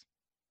taxes.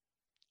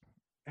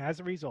 As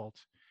a result,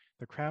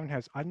 the Crown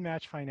has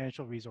unmatched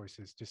financial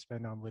resources to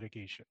spend on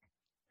litigation.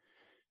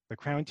 The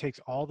Crown takes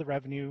all the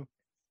revenue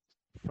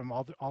from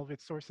all of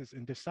its sources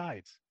and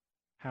decides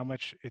how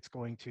much it's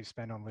going to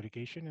spend on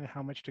litigation and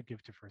how much to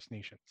give to First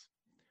Nations.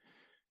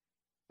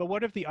 But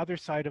what of the other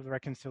side of the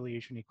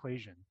reconciliation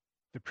equation,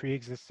 the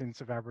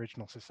pre-existence of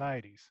Aboriginal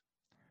societies?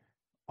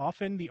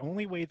 Often, the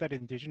only way that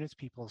Indigenous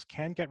peoples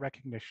can get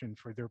recognition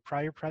for their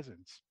prior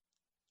presence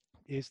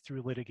is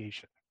through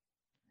litigation.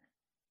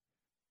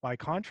 By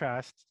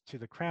contrast to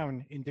the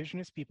Crown,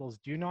 Indigenous peoples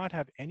do not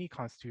have any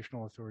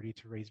constitutional authority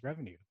to raise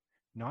revenue,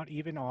 not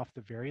even off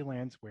the very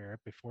lands where,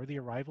 before the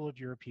arrival of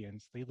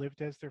Europeans, they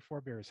lived as their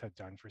forebears had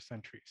done for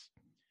centuries.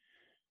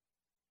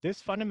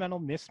 This fundamental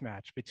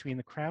mismatch between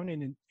the Crown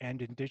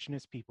and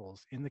Indigenous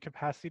peoples in the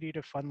capacity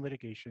to fund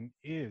litigation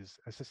is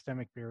a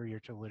systemic barrier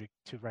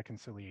to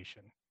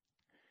reconciliation.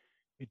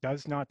 It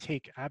does not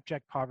take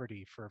abject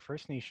poverty for a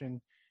First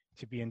Nation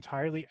to be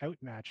entirely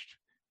outmatched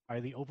by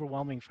the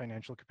overwhelming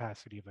financial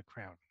capacity of the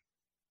Crown.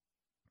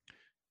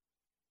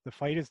 The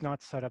fight is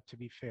not set up to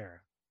be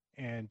fair.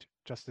 And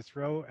Justice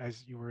Rowe,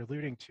 as you were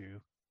alluding to,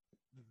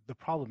 the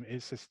problem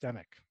is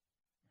systemic.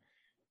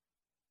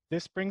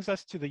 This brings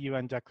us to the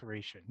UN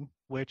Declaration,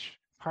 which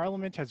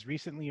Parliament has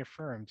recently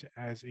affirmed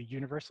as a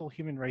universal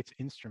human rights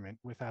instrument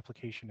with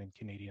application in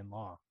Canadian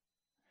law.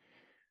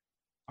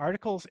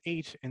 Articles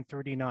 8 and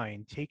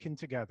 39 taken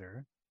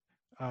together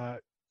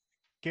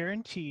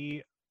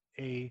guarantee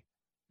a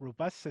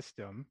robust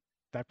system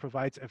that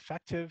provides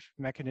effective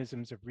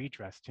mechanisms of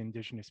redress to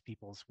Indigenous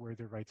peoples where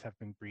their rights have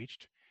been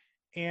breached,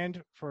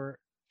 and for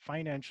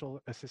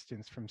financial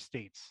assistance from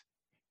states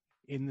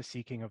in the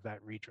seeking of that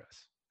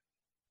redress.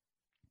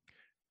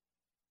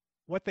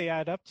 What they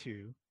add up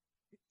to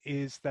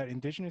is that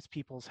Indigenous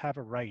peoples have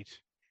a right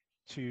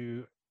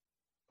to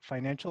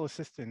financial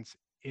assistance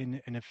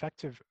in an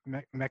effective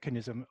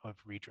mechanism of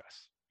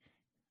redress.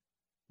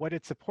 What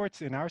it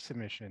supports in our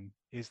submission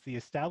is the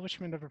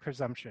establishment of a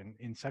presumption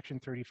in Section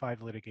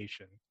 35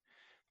 litigation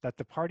that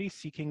the party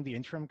seeking the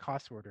interim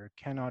cost order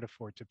cannot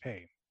afford to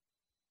pay.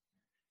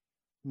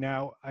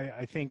 Now,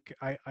 I think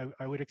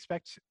I would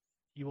expect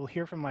you will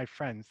hear from my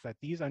friends that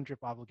these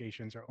UNDRIP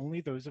obligations are only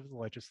those of the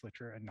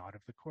legislature and not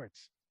of the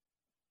courts.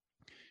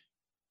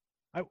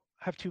 I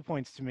have 2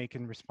 points to make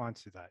in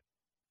response to that.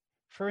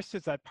 First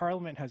is that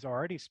Parliament has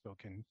already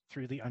spoken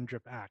through the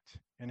UNDRIP Act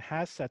and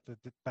has said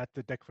that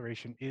the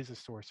declaration is a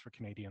source for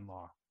Canadian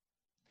law.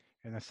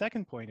 And the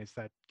second point is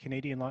that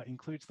Canadian law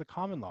includes the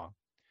common law,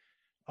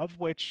 of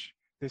which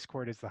this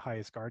court is the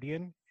highest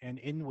guardian and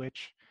in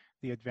which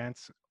the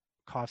advance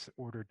cost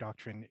order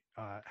doctrine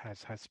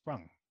has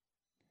sprung.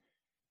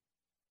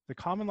 The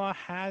common law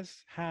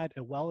has had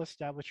a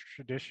well-established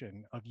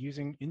tradition of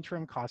using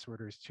interim cost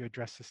orders to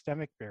address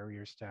systemic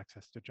barriers to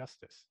access to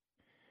justice.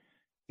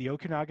 The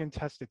Okanagan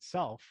test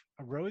itself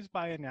arose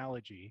by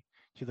analogy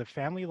to the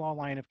family law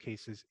line of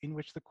cases in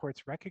which the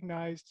courts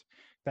recognized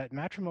that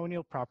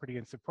matrimonial property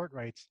and support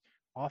rights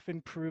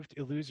often proved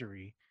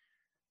illusory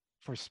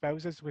for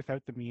spouses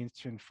without the means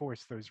to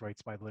enforce those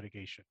rights by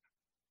litigation.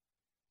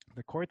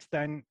 The courts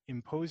then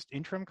imposed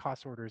interim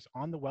cost orders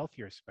on the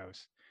wealthier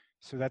spouse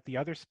so that the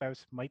other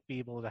spouse might be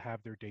able to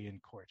have their day in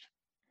court.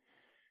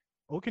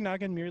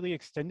 Okanagan merely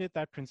extended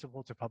that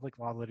principle to public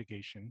law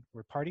litigation,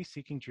 where parties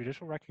seeking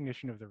judicial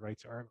recognition of their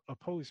rights are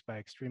opposed by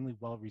extremely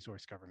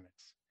well-resourced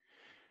governments.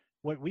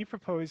 What we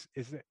propose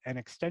is an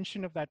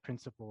extension of that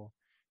principle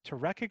to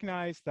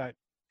recognize that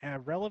a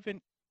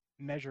relevant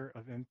measure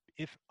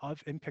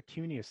of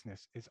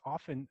impecuniousness is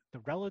often the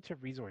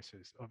relative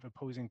resources of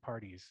opposing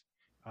parties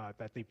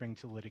that they bring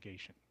to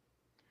litigation.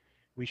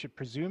 We should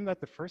presume that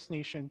the First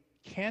Nation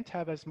can't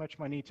have as much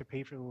money to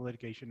pay for the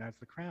litigation as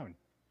the Crown,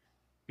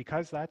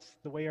 because that's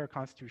the way our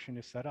Constitution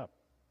is set up.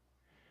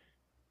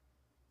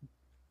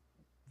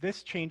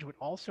 This change would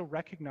also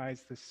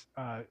recognize this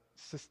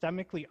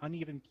systemically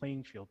uneven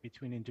playing field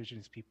between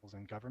Indigenous peoples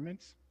and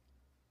governments,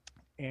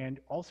 and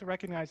also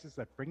recognizes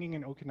that bringing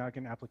an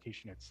Okanagan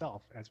application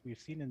itself, as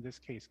we've seen in this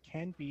case,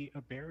 can be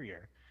a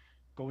barrier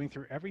going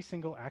through every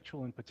single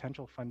actual and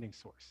potential funding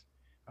source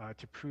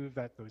to prove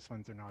that those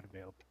funds are not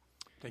available.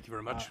 Thank you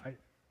very much.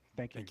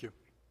 Thank you. Thank you.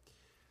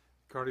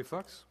 Carly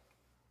Fox.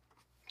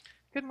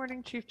 Good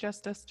morning, Chief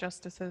Justice,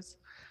 Justices.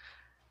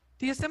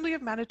 The Assembly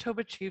of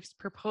Manitoba Chiefs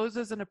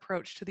proposes an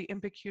approach to the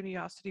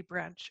impecuniosity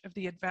branch of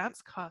the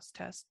advance cost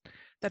test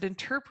that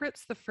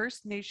interprets the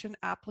First Nation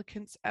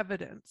applicant's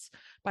evidence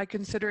by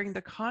considering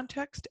the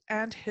context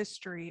and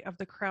history of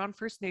the Crown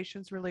First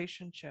Nations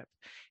relationship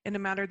in a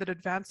manner that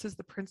advances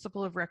the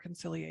principle of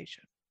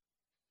reconciliation.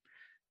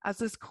 As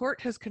this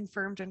court has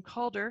confirmed in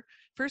Calder,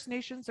 First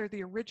Nations are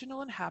the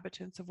original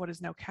inhabitants of what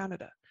is now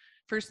Canada.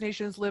 First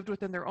Nations lived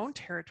within their own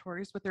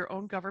territories with their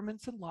own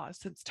governments and laws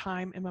since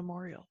time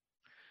immemorial.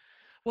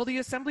 While the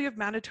Assembly of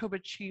Manitoba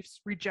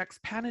Chiefs rejects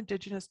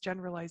pan-Indigenous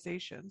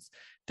generalizations,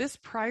 this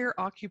prior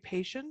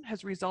occupation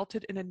has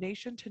resulted in a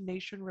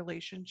nation-to-nation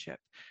relationship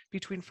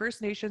between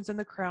First Nations and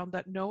the Crown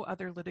that no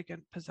other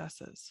litigant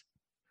possesses.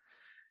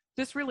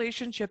 This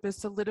relationship is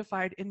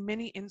solidified in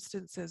many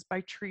instances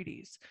by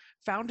treaties,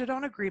 founded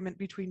on agreement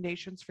between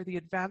nations for the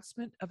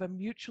advancement of a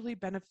mutually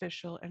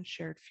beneficial and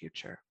shared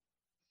future.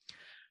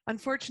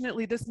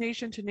 Unfortunately, this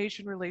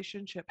nation-to-nation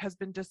relationship has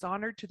been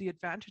dishonored to the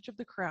advantage of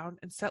the Crown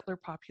and settler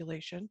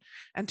population,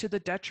 and to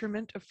the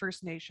detriment of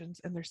First Nations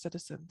and their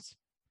citizens.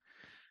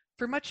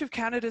 For much of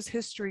Canada's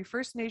history,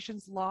 First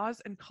Nations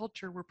laws and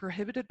culture were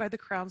prohibited by the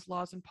Crown's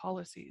laws and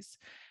policies,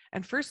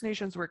 and First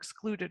Nations were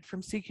excluded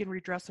from seeking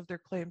redress of their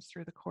claims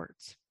through the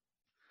courts.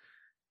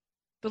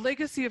 The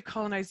legacy of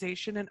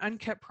colonization and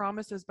unkept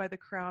promises by the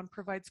Crown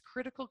provides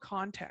critical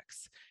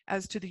context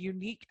as to the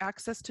unique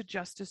access to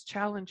justice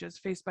challenges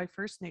faced by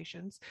First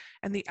Nations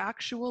and the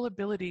actual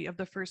ability of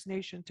the First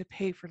Nation to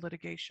pay for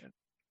litigation.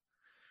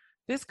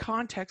 This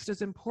context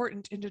is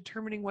important in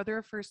determining whether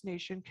a First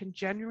Nation can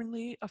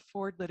genuinely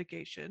afford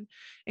litigation,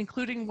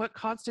 including what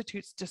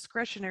constitutes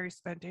discretionary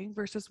spending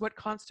versus what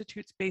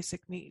constitutes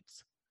basic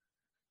needs.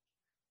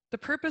 The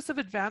purpose of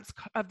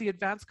the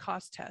advanced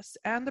cost test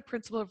and the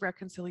principle of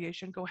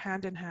reconciliation go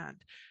hand in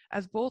hand,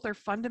 as both are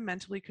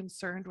fundamentally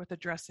concerned with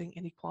addressing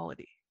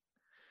inequality.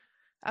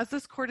 As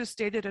this court has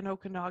stated in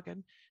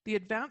Okanagan, the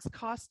advanced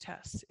cost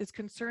test is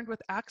concerned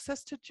with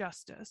access to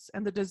justice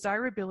and the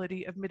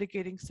desirability of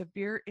mitigating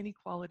severe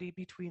inequality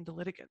between the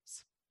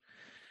litigants.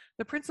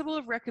 The principle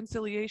of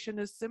reconciliation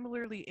is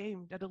similarly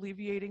aimed at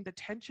alleviating the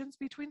tensions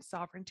between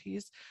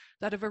sovereignties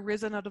that have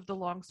arisen out of the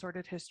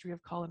long-sordid history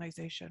of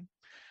colonization,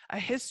 a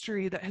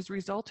history that has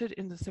resulted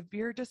in the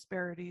severe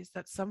disparities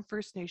that some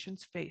First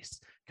Nations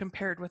face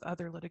compared with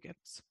other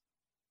litigants.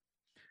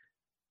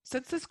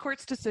 Since this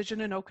court's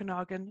decision in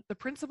Okanagan, the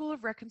principle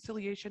of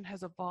reconciliation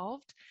has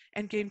evolved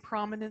and gained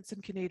prominence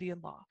in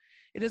Canadian law.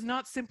 It is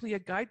not simply a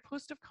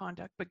guidepost of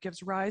conduct, but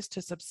gives rise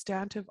to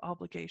substantive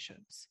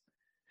obligations.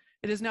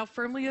 It is now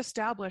firmly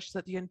established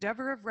that the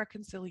endeavor of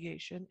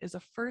reconciliation is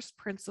a first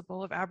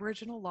principle of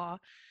Aboriginal law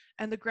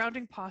and the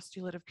grounding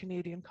postulate of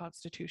Canadian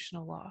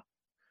constitutional law.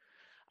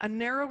 A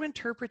narrow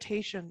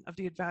interpretation of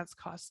the advanced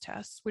cost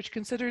test, which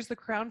considers the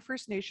Crown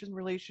First Nation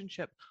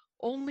relationship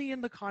only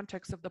in the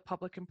context of the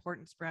public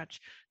importance branch,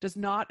 does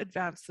not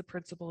advance the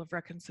principle of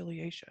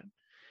reconciliation.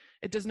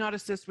 It does not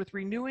assist with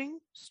renewing,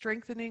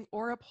 strengthening,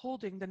 or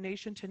upholding the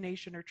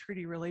nation-to-nation or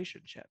treaty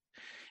relationship.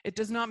 It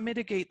does not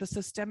mitigate the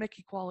systemic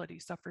equality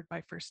suffered by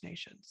First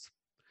Nations.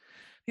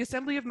 The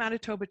Assembly of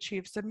Manitoba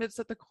Chiefs submits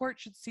that the court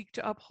should seek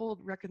to uphold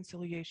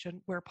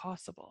reconciliation where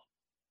possible.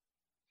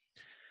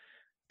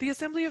 The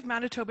Assembly of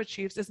Manitoba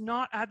Chiefs is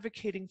not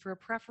advocating for a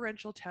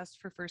preferential test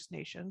for First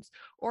Nations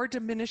or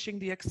diminishing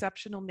the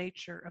exceptional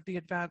nature of the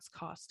advanced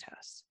cost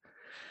test.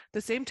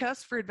 The same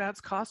test for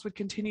advanced costs would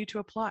continue to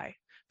apply.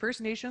 First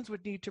Nations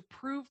would need to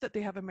prove that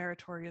they have a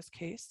meritorious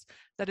case,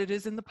 that it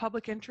is in the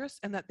public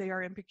interest, and that they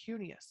are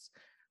impecunious.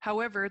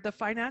 However, the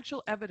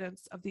financial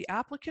evidence of the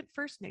applicant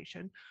First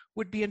Nation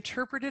would be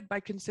interpreted by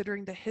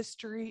considering the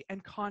history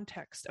and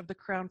context of the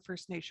Crown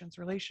First Nations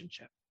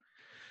relationship.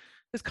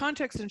 This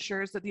context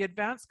ensures that the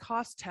advanced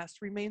cost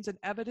test remains an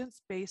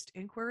evidence-based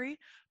inquiry,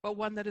 but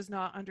one that is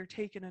not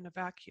undertaken in a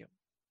vacuum.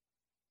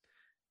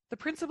 The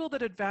principle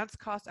that advanced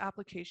cost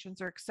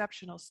applications are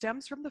exceptional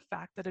stems from the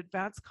fact that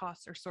advanced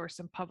costs are sourced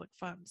in public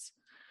funds.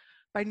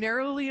 By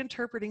narrowly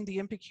interpreting the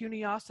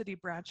impecuniosity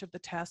branch of the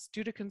test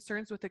due to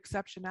concerns with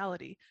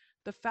exceptionality,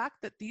 the fact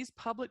that these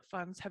public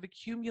funds have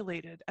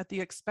accumulated at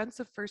the expense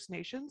of First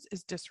Nations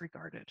is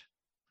disregarded.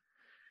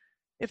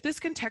 If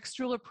this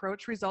contextual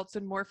approach results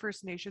in more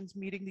First Nations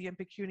meeting the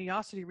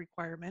impecuniosity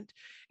requirement,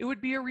 it would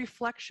be a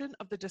reflection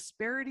of the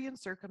disparity in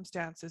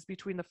circumstances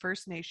between the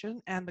First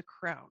Nation and the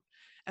Crown,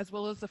 as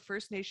well as the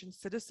First Nation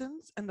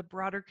citizens and the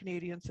broader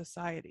Canadian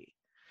society.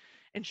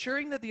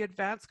 Ensuring that the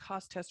advanced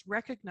cost test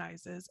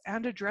recognizes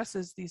and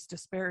addresses these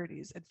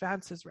disparities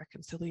advances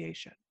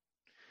reconciliation.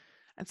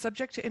 And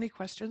subject to any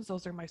questions,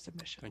 those are my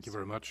submissions. Thank you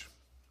very much.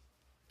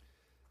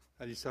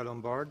 Alissa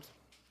Lombard.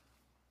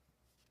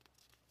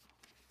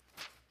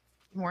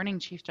 Good morning,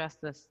 Chief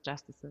Justice,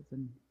 Justices,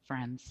 and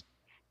friends.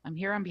 I'm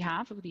here on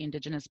behalf of the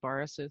Indigenous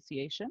Bar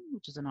Association,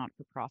 which is a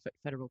not-for-profit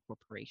federal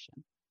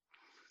corporation,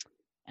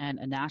 and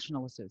a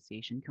national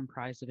association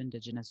comprised of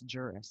Indigenous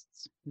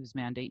jurists, whose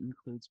mandate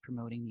includes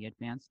promoting the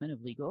advancement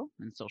of legal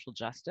and social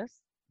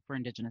justice for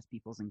Indigenous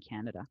peoples in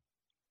Canada.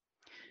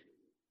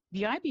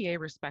 The IBA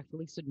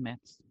respectfully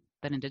submits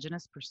that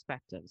Indigenous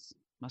perspectives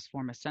must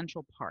form a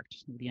central part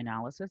of the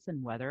analysis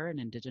in whether an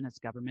Indigenous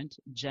government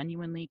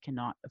genuinely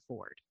cannot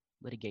afford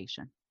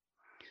litigation.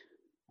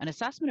 An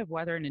assessment of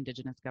whether an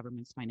Indigenous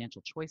government's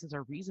financial choices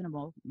are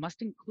reasonable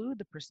must include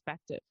the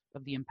perspective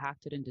of the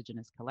impacted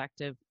Indigenous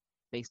collective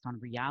based on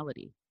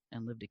reality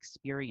and lived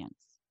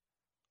experience,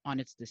 on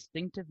its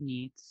distinctive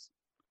needs,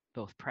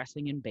 both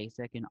pressing and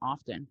basic, and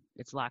often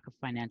its lack of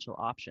financial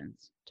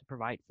options to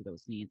provide for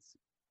those needs.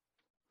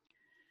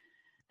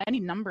 Any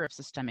number of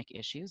systemic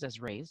issues, as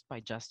raised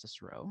by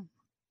Justice Rowe,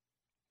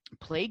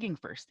 plaguing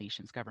First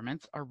Nations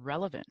governments are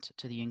relevant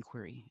to the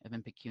inquiry of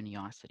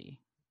impecuniosity.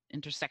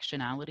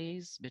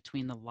 Intersectionalities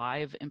between the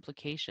live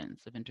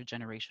implications of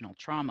intergenerational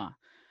trauma,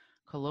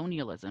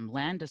 colonialism,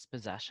 land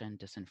dispossession,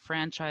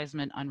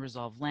 disenfranchisement,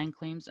 unresolved land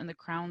claims, and the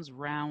Crown's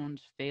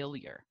round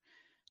failure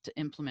to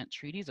implement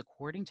treaties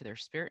according to their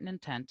spirit and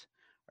intent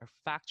are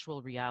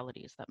factual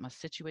realities that must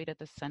situate at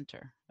the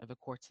center of a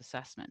court's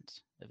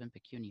assessment of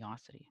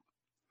impecuniosity.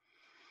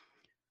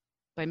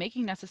 By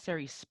making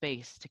necessary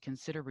space to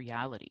consider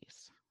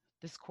realities,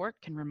 this court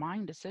can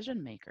remind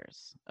decision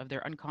makers of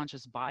their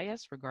unconscious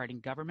bias regarding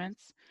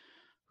governments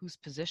whose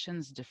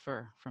positions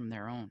differ from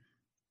their own.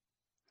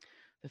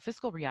 The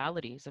fiscal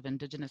realities of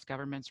Indigenous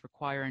governments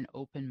require an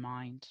open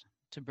mind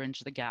to bridge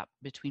the gap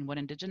between what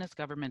Indigenous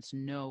governments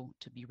know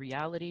to be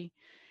reality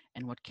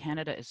and what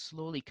Canada is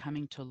slowly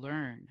coming to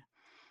learn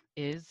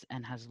is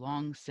and has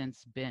long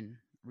since been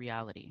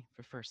reality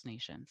for First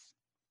Nations.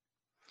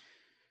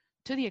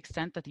 To the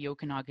extent that the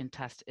Okanagan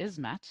test is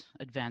met,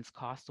 advanced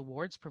cost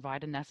awards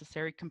provide a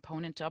necessary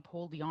component to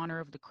uphold the honor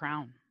of the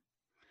Crown.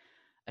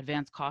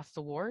 Advanced cost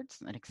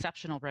awards, an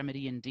exceptional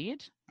remedy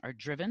indeed, are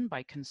driven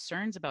by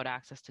concerns about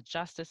access to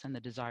justice and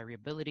the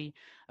desirability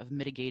of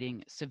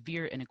mitigating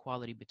severe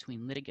inequality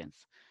between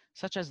litigants,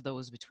 such as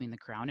those between the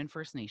Crown and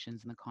First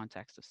Nations in the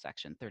context of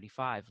Section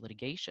 35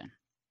 litigation.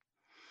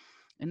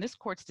 In this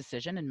court's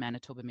decision in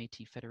Manitoba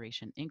Métis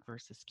Federation Inc.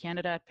 versus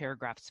Canada,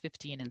 paragraphs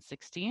 15 and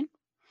 16,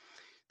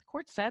 the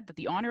court said that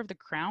the honor of the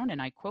Crown, and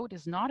I quote,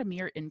 is not a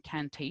mere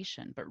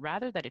incantation, but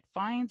rather that it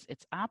finds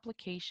its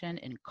application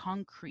in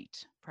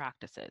concrete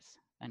practices,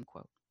 end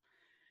quote.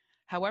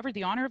 However,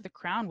 the honor of the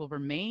Crown will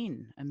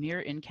remain a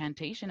mere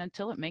incantation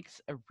until it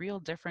makes a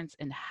real difference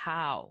in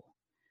how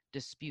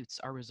disputes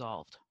are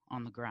resolved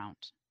on the ground.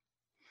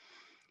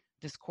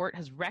 This court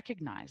has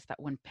recognized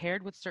that when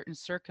paired with certain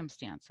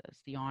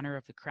circumstances, the honor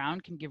of the Crown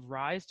can give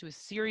rise to a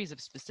series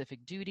of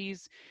specific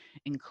duties,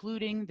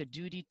 including the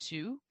duty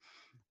to,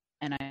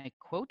 and I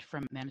quote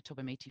from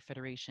Manitoba Métis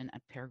Federation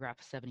at paragraph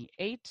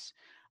 78,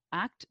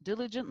 act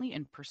diligently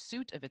in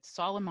pursuit of its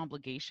solemn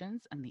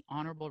obligations and the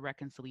honorable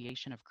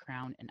reconciliation of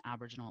Crown and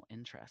Aboriginal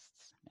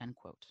interests, end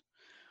quote.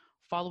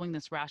 Following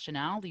this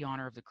rationale, the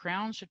honor of the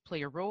Crown should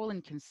play a role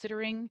in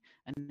considering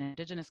an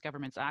Indigenous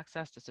government's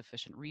access to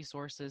sufficient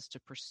resources to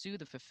pursue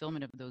the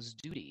fulfillment of those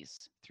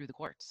duties through the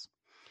courts.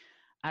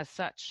 As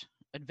such,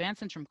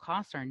 advance interim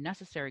costs are a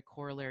necessary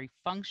corollary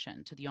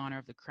function to the honor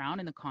of the Crown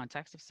in the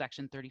context of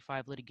Section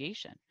 35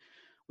 litigation,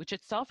 which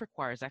itself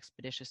requires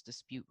expeditious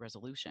dispute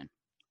resolution.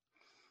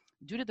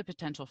 Due to the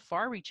potential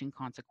far-reaching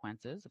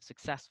consequences of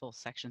successful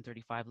Section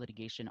 35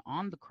 litigation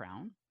on the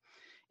Crown,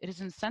 it is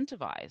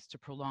incentivized to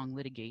prolong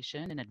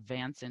litigation, and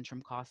advance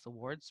interim cost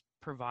awards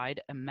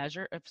provide a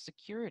measure of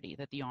security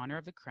that the honor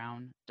of the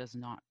Crown does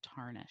not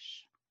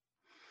tarnish.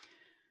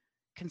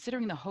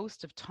 Considering the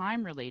host of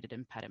time-related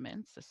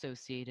impediments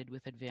associated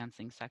with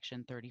advancing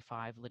Section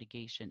 35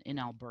 litigation in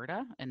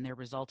Alberta and their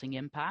resulting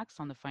impacts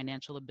on the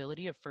financial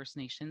ability of First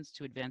Nations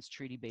to advance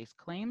treaty-based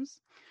claims,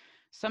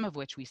 some of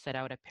which we set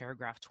out at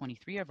paragraph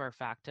 23 of our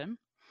factum,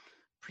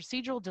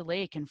 procedural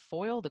delay can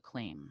foil the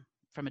claim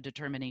from a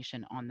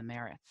determination on the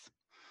merits.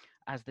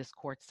 As this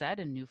court said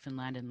in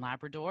Newfoundland and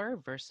Labrador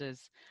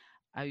versus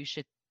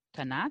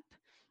Ahushtanat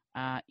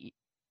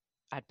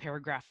at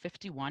paragraph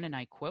 51, and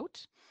I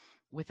quote,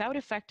 without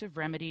effective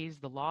remedies,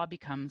 the law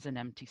becomes an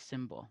empty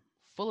symbol,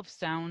 full of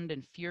sound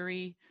and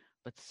fury,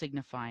 but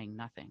signifying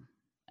nothing,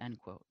 end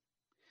quote.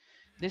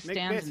 This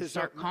stands in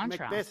stark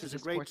contrast. Macbeth is a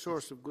great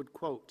source of good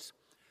quotes.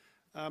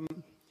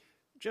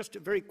 Just a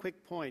very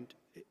quick point.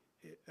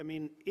 I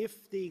mean,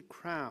 if the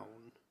Crown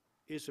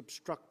is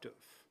obstructive,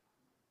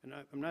 and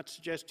I'm not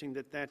suggesting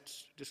that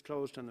that's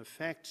disclosed on the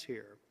facts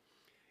here,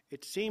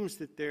 it seems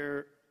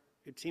to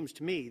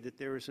me that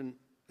there is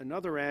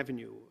another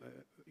avenue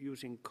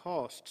using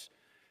costs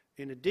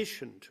in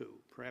addition to,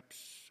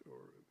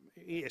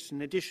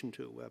 in addition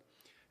to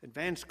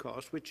advance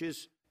costs, which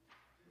is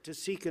to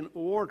seek an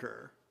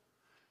order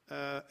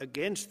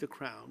against the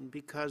Crown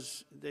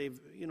because they've,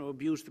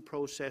 abused the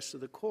process of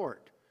the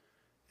court.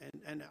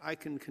 And I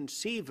can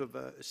conceive of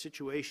a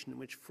situation in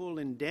which full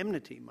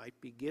indemnity might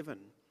be given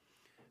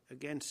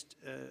against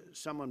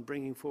someone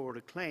bringing forward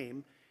a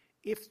claim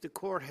if the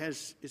court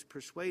is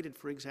persuaded,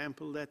 for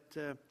example, that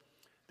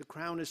the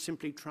Crown is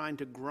simply trying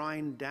to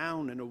grind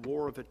down in a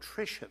war of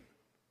attrition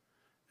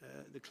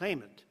the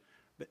claimant.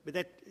 But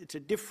it's a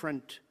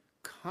different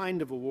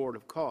kind of award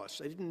of costs.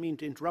 I didn't mean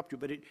to interrupt you,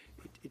 but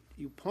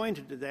you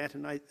pointed to that,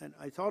 and I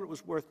thought it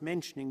was worth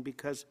mentioning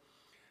because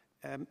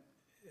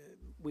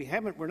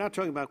we're not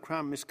talking about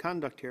Crown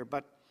misconduct here,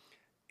 but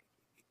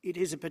it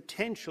is a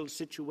potential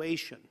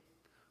situation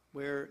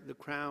where the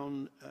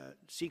Crown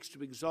seeks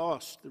to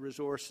exhaust the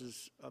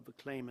resources of a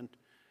claimant,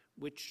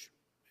 which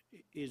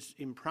is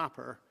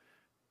improper,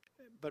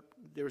 but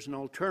there's an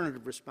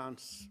alternative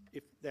response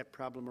if that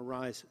problem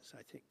arises,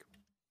 I think.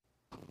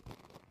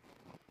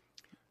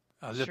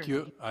 I'll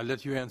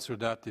let you answer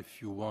that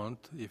if you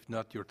want. If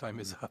not, your time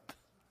is up.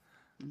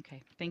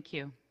 Okay, thank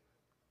you.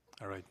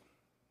 All right.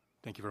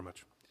 Thank you very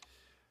much.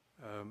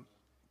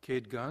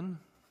 Kate Gunn.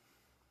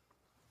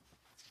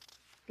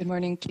 Good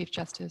morning, Chief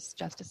Justice,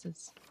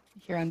 Justices.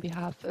 Here on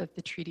behalf of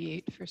the Treaty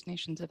 8 First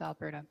Nations of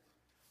Alberta.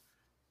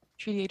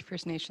 Treaty 8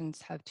 First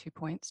Nations have 2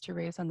 points to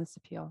raise on this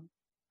appeal.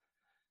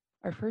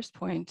 Our first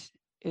point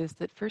is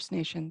that First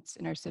Nations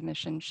in our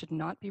submission should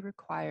not be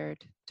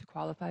required to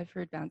qualify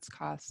for advance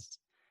costs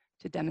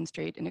to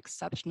demonstrate an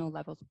exceptional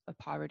level of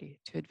poverty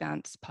to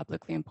advance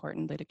publicly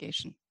important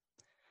litigation.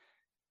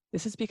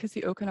 This is because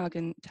the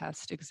Okanagan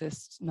test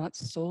exists not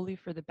solely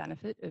for the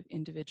benefit of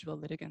individual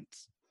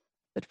litigants,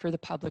 but for the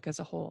public as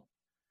a whole.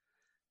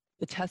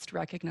 The test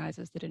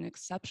recognizes that in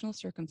exceptional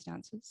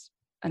circumstances,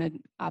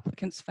 an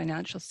applicant's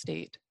financial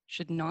state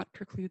should not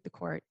preclude the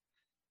court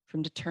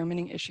from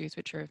determining issues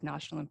which are of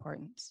national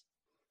importance.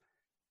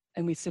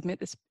 And we submit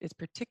this is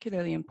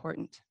particularly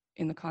important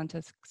in the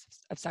context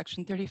of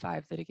Section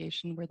 35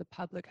 litigation, where the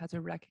public has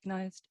a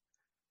recognized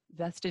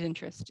vested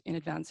interest in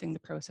advancing the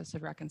process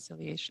of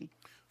reconciliation.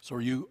 So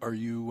are you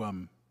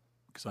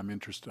because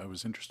I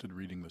was interested in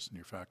reading this in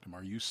your factum,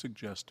 are you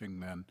suggesting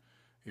then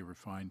a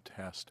refined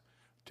test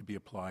to be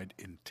applied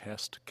in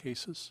test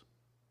cases?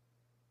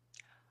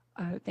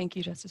 Thank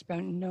you, Justice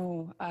Brown.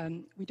 No,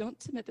 we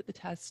don't submit that the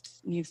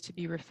test needs to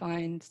be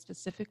refined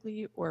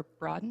specifically or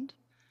broadened.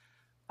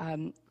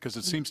 Because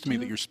it seems to me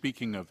that you're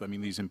speaking of,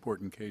 these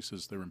important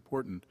cases, they're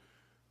important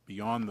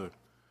beyond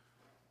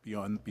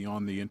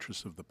beyond the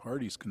interests of the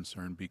parties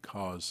concerned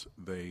because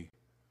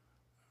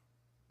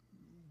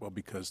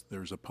because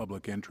there's a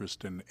public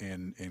interest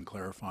in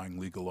clarifying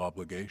legal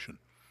obligation.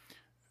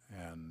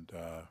 And,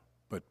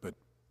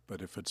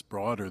 but if it's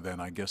broader, then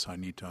I guess I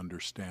need to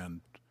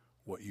understand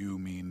what you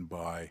mean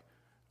by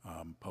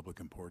public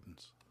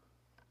importance.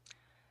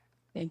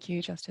 Thank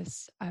you,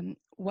 Justice.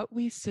 What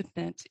we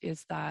submit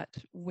is that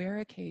where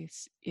a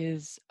case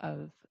is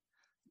of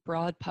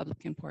broad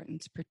public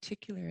importance,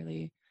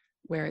 particularly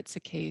where it's a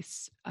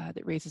case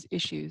that raises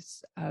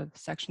issues of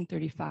Section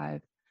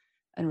 35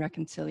 and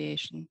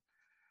reconciliation,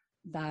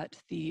 that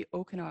the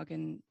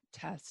Okanagan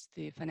test,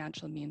 the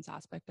financial means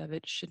aspect of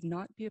it, should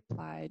not be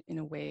applied in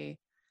a way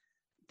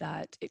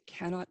that it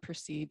cannot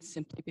proceed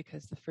simply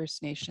because the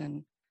First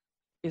Nation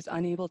is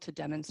unable to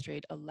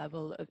demonstrate a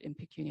level of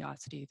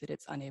impecuniosity that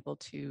it's unable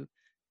to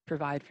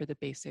provide for the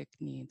basic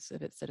needs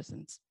of its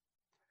citizens.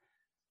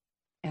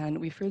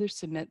 And we further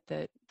submit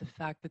that the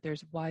fact that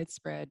there's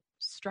widespread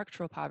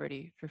structural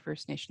poverty for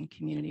First Nation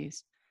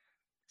communities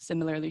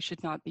similarly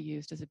should not be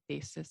used as a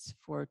basis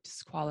for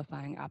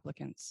disqualifying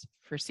applicants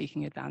for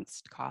seeking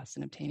advanced costs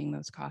and obtaining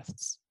those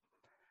costs.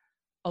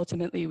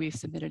 Ultimately, we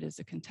submitted as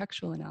a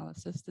contextual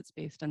analysis that's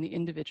based on the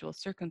individual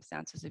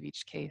circumstances of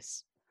each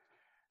case.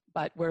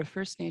 But where a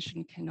First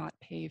Nation cannot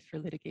pay for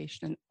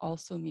litigation and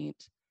also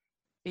meet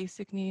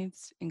basic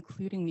needs,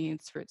 including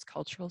needs for its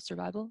cultural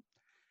survival,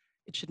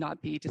 it should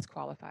not be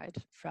disqualified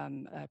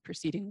from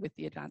proceeding with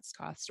the advanced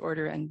cost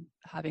order and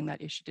having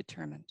that issue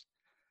determined.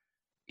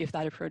 If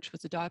that approach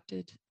was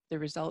adopted, the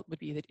result would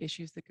be that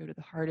issues that go to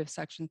the heart of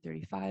Section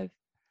 35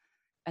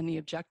 and the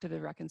objective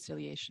of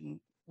reconciliation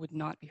would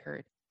not be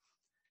heard.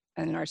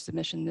 And in our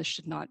submission, this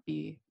should not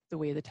be the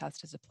way the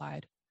test is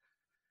applied.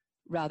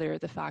 Rather,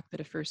 the fact that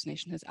a First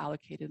Nation has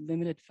allocated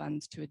limited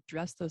funds to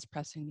address those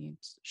pressing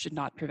needs should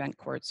not prevent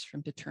courts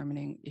from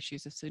determining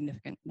issues of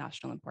significant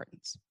national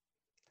importance.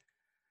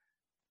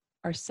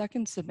 Our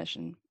second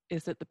submission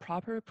is that the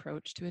proper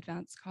approach to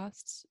advanced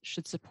costs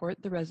should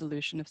support the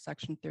resolution of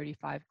Section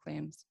 35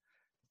 claims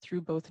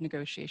through both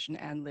negotiation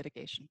and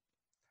litigation.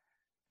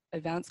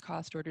 Advanced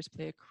cost orders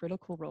play a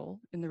critical role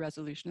in the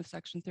resolution of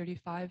Section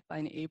 35 by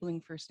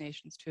enabling First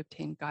Nations to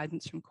obtain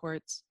guidance from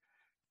courts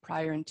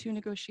prior and to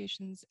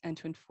negotiations and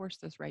to enforce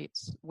those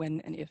rights when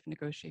and if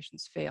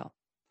negotiations fail.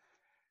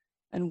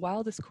 And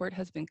while this court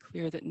has been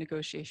clear that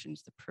negotiation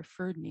is the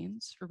preferred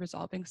means for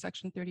resolving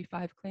Section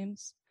 35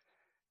 claims,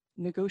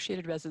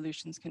 negotiated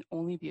resolutions can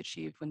only be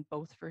achieved when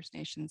both First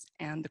Nations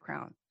and the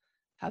Crown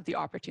have the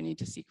opportunity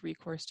to seek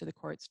recourse to the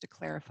courts to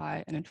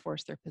clarify and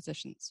enforce their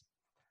positions.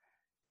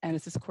 And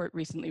as this court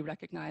recently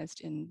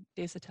recognized in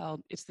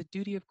Desatel, it's the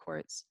duty of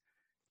courts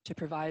to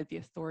provide the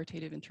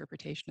authoritative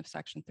interpretation of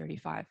Section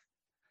 35.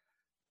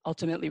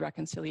 Ultimately,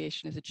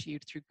 reconciliation is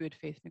achieved through good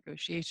faith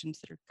negotiations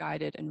that are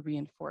guided and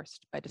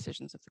reinforced by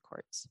decisions of the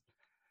courts.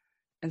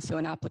 And so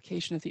an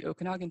application of the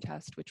Okanagan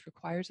test, which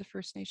requires a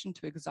First Nation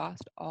to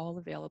exhaust all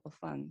available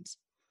funds,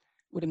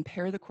 would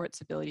impair the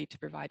court's ability to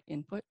provide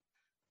input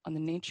on the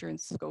nature and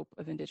scope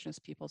of Indigenous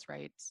peoples'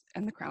 rights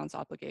and the Crown's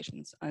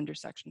obligations under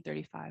Section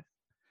 35.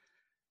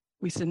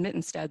 We submit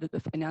instead that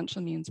the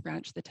financial means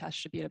branch of the test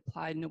should be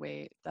applied in a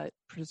way that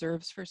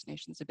preserves First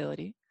Nations'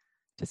 ability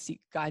to seek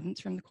guidance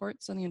from the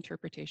courts on the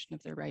interpretation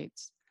of their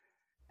rights,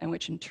 and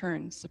which in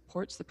turn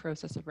supports the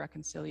process of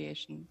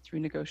reconciliation through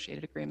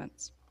negotiated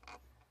agreements.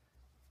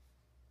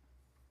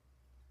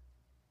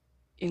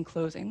 In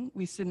closing,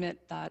 we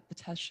submit that the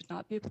test should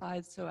not be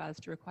applied so as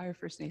to require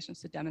First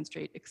Nations to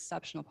demonstrate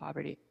exceptional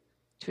poverty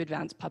to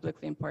advance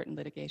publicly important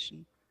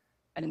litigation,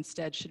 and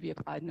instead should be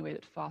applied in a way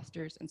that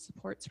fosters and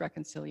supports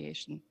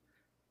reconciliation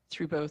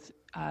through both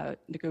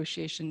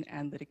negotiation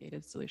and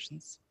litigated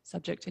solutions.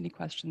 Subject to any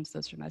questions,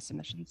 those are my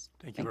submissions.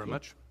 Thank you very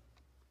much.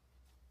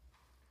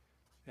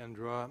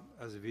 Andra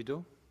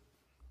Azevedo.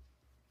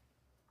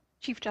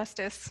 Chief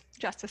Justice,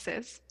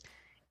 Justices,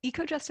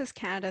 Eco-Justice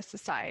Canada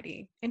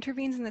Society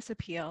intervenes in this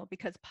appeal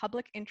because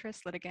public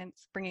interest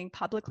litigants bringing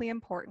publicly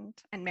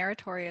important and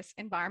meritorious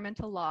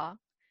environmental law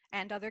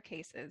and other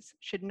cases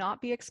should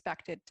not be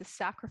expected to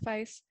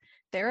sacrifice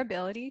their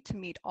ability to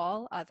meet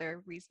all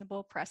other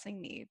reasonable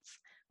pressing needs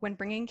when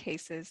bringing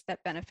cases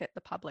that benefit the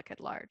public at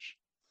large.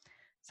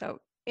 So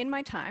in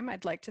my time,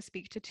 I'd like to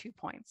speak to 2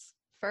 points.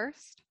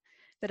 First,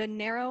 that a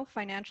narrow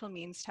financial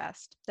means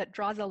test that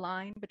draws a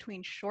line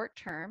between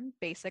short-term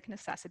basic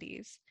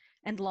necessities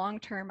and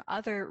long-term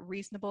other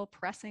reasonable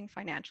pressing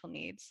financial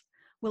needs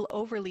will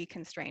overly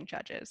constrain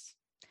judges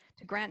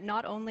to grant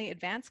not only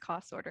advanced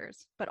cost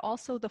orders, but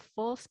also the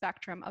full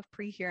spectrum of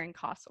pre-hearing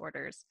cost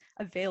orders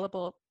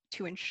available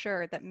to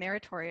ensure that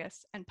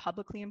meritorious and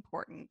publicly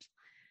important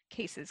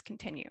cases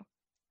continue.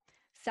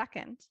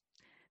 Second,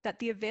 that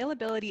the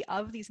availability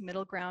of these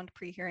middle ground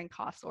pre-hearing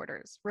cost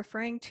orders,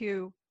 referring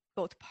to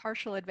both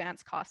partial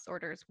advanced cost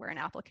orders where an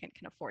applicant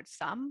can afford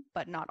some,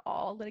 but not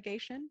all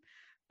litigation,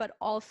 but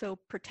also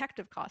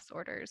protective cost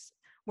orders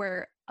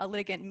where a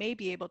litigant may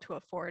be able to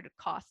afford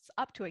costs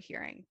up to a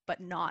hearing, but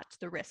not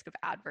the risk of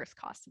adverse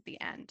costs at the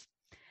end.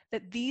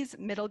 that these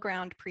middle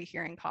ground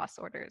pre-hearing cost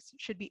orders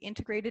should be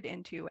integrated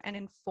into and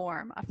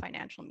inform a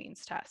financial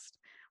means test,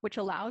 which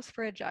allows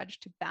for a judge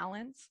to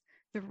balance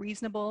the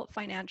reasonable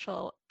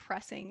financial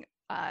pressing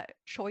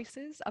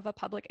choices of a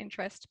public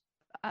interest,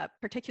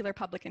 particular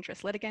public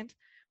interest litigant,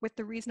 with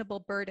the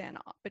reasonable burden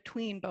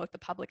between both the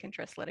public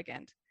interest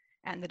litigant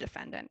and the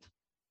defendant.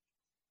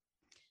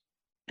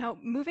 Now,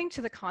 moving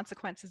to the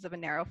consequences of a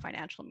narrow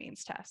financial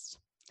means test.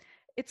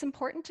 It's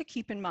important to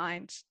keep in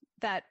mind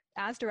that,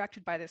 as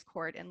directed by this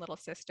court in Little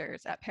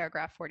Sisters at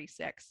paragraph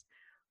 46,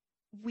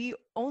 we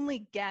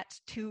only get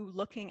to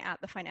looking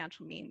at the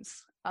financial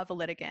means of a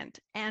litigant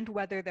and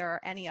whether there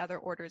are any other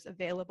orders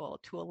available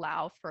to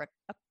allow for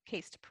a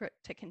case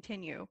to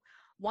continue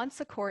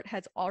once a court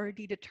has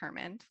already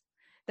determined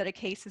that a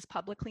case is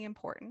publicly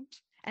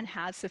important and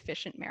has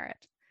sufficient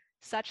merit,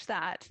 such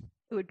that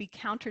it would be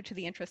counter to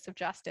the interests of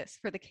justice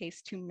for the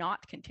case to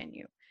not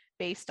continue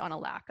based on a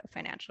lack of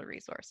financial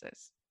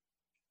resources.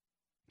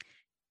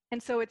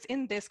 And so it's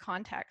in this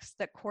context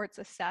that courts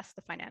assess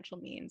the financial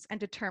means and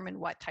determine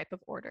what type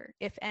of order,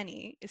 if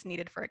any, is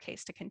needed for a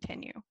case to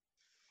continue.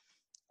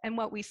 And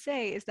what we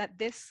say is that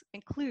this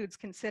includes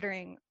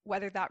considering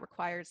whether that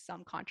requires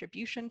some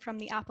contribution from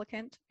the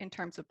applicant in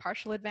terms of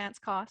partial advance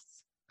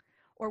costs,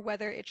 or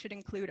whether it should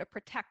include a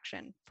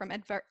protection from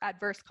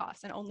adverse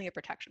costs and only a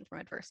protection from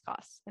adverse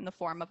costs in the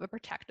form of a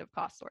protective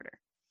cost order.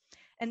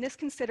 And this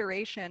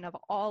consideration of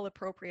all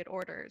appropriate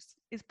orders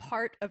is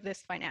part of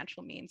this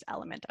financial means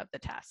element of the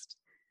test.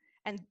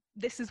 And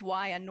this is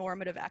why a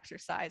normative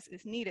exercise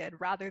is needed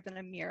rather than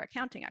a mere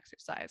accounting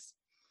exercise.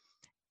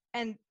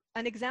 And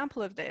an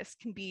example of this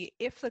can be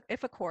if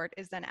a court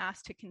is then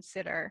asked to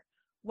consider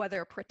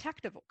whether a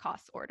protective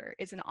cost order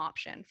is an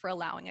option for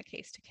allowing a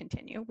case to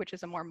continue, which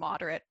is a more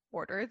moderate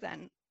order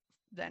than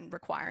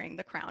requiring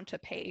the Crown to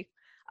pay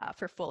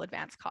for full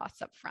advance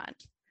costs up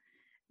front.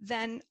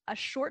 Then a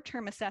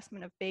short-term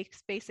assessment of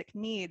basic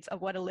needs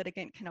of what a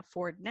litigant can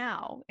afford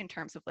now in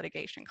terms of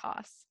litigation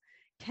costs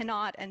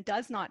cannot and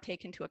does not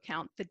take into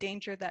account the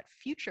danger that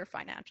future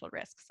financial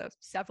risks, so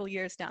several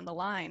years down the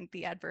line,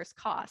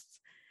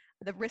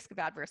 the risk of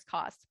adverse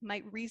costs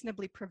might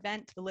reasonably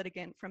prevent the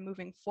litigant from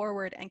moving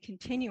forward and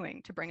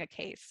continuing to bring a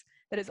case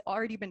that has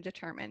already been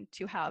determined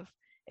to have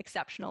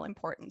exceptional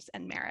importance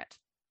and merit.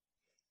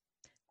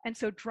 And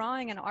so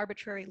drawing an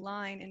arbitrary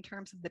line in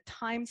terms of the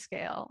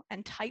timescale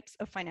and types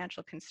of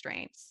financial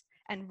constraints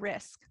and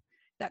risk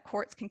that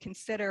courts can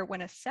consider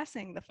when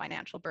assessing the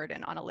financial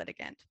burden on a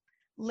litigant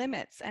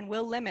limits and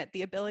will limit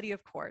the ability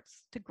of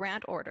courts to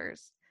grant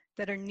orders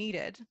that are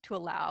needed to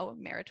allow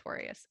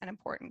meritorious and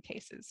important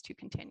cases to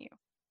continue.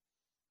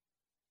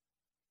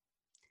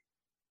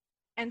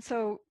 And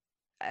so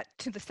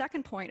to the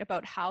second point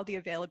about how the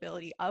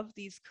availability of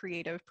these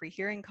creative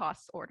pre-hearing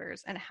costs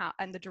orders and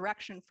the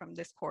direction from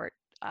this court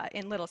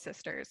in Little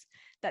Sisters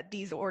that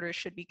these orders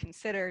should be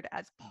considered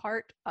as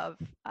part of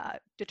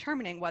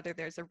determining whether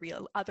there's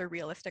other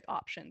realistic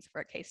options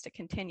for a case to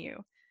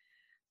continue.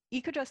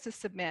 Ecojustice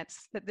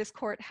submits that this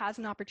court has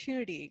an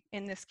opportunity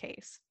in this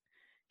case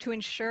to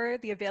ensure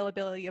the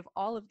availability of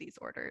all of these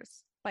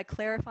orders by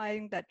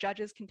clarifying that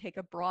judges can take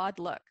a broad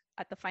look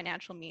at the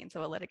financial means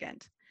of a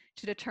litigant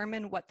to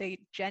determine what they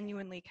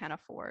genuinely can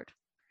afford.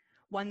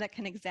 One that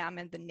can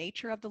examine the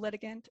nature of the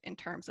litigant in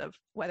terms of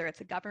whether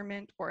it's a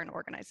government or an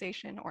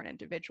organization or an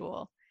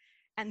individual,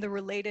 and the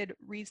related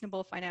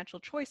reasonable financial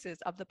choices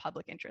of the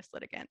public interest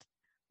litigant,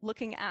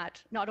 looking at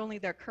not only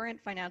their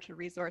current financial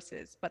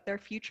resources, but their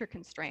future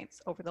constraints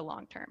over the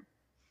long term,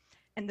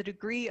 and the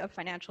degree of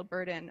financial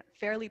burden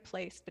fairly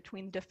placed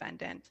between the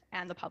defendant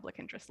and the public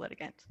interest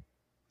litigant.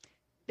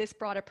 This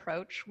broad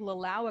approach will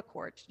allow a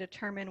court to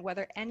determine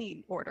whether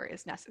any order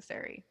is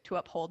necessary to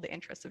uphold the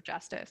interests of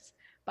justice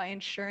by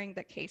ensuring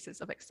that cases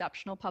of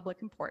exceptional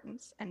public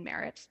importance and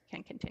merit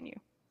can continue.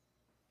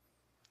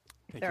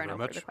 If there are no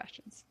further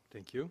questions.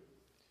 Thank you.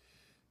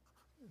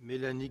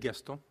 Mélanie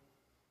Gaston.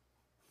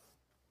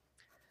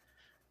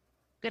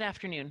 Good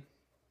afternoon.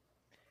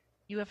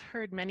 You have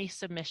heard many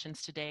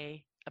submissions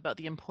today about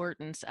the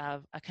importance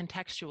of a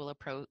contextual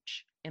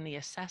approach in the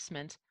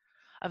assessment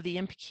of the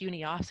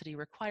impecuniosity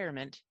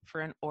requirement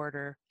for an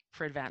order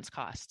for advance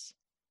costs.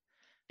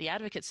 The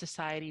Advocate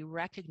Society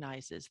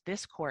recognizes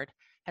this court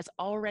has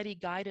already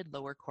guided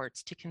lower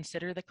courts to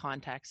consider the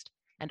context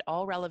and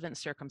all relevant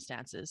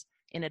circumstances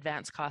in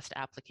advance cost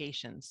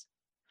applications,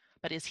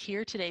 but is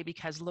here today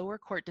because lower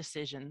court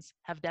decisions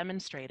have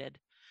demonstrated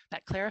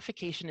that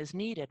clarification is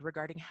needed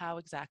regarding how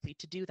exactly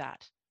to do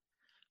that.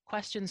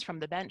 Questions from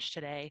the bench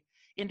today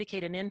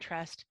indicate an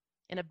interest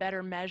in a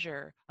better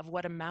measure of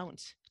what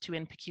amounts to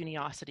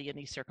impecuniosity in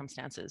these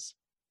circumstances.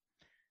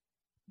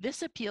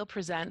 This appeal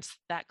presents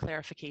that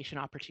clarification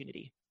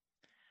opportunity.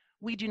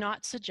 We do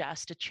not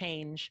suggest a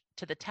change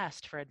to the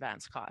test for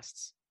advance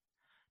costs,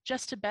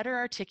 just to better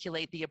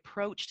articulate the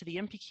approach to the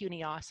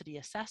impecuniosity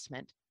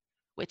assessment,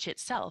 which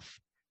itself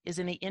is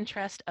in the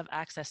interest of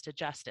access to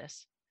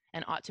justice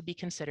and ought to be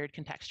considered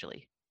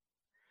contextually.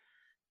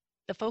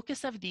 The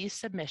focus of these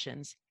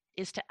submissions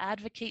is to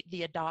advocate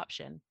the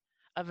adoption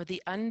of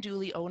the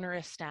unduly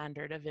onerous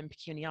standard of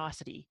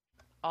impecuniosity,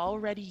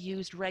 already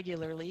used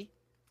regularly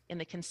in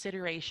the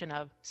consideration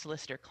of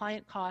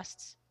solicitor-client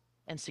costs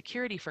and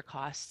security for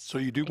costs. So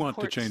you do want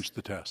to courts. change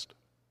the test?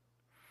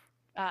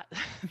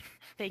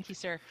 Thank you,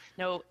 sir.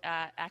 No,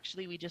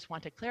 actually, we just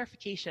want a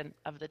clarification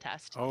of the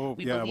test. Oh,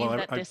 we yeah, believe well,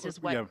 that this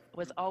is what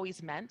was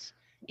always meant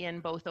in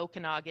both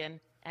Okanagan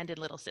and in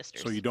Little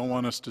Sisters. So you don't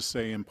want us to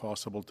say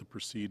impossible to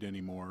proceed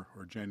anymore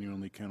or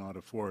genuinely cannot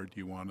afford.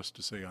 You want us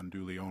to say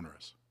unduly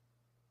onerous.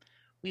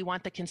 We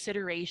want the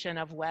consideration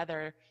of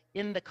whether,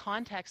 in the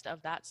context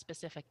of that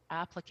specific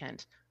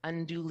applicant,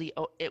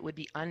 it would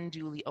be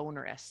unduly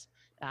onerous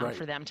Right.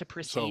 for them to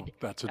proceed. So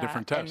that's a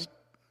different test.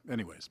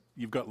 Anyways,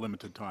 you've got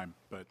limited time,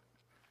 but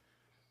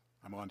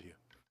I'm on to you.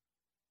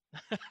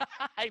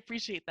 I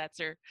appreciate that,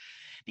 sir.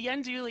 The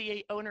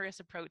unduly onerous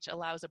approach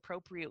allows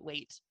appropriate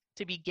weight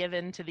to be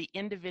given to the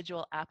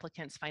individual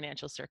applicant's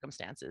financial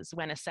circumstances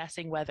when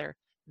assessing whether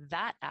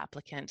that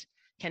applicant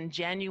can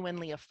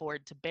genuinely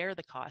afford to bear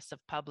the costs of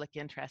public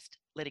interest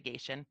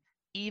litigation,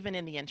 even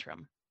in the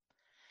interim.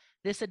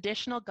 This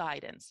additional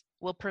guidance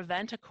will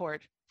prevent a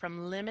court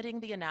from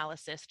limiting the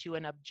analysis to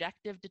an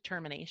objective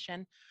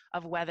determination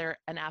of whether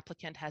an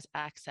applicant has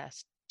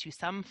access to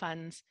some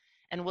funds,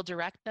 and will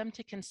direct them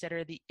to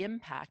consider the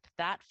impact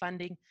that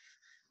funding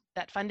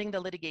the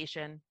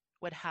litigation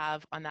would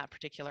have on that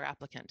particular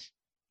applicant.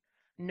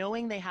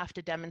 Knowing they have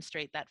to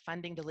demonstrate that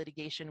funding the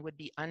litigation would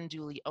be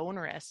unduly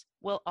onerous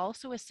will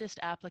also assist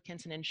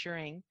applicants in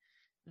ensuring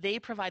they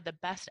provide the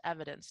best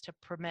evidence to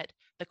permit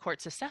the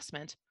court's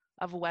assessment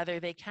of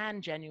whether they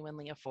can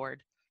genuinely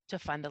afford to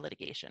fund the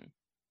litigation.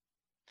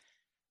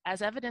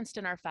 As evidenced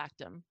in our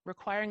factum,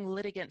 requiring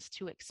litigants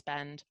to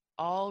expend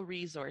all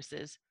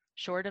resources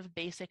short of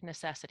basic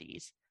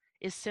necessities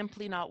is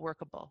simply not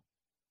workable.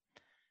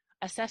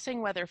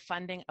 Assessing whether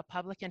funding a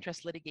public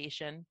interest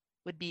litigation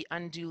would be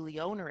unduly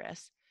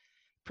onerous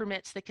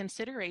permits the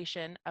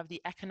consideration of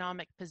the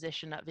economic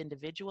position of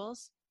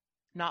individuals,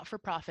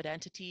 not-for-profit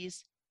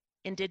entities,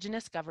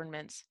 Indigenous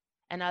governments,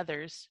 and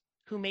others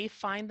who may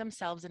find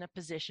themselves in a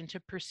position to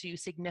pursue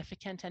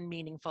significant and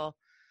meaningful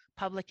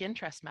public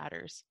interest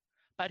matters,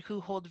 but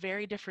who hold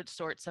very different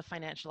sorts of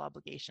financial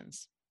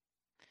obligations.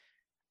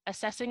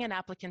 Assessing an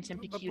applicant's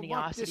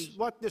impecuniosity. But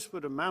what this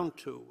would amount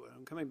to,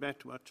 coming back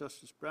to what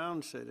Justice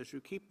Brown said, is you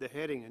keep the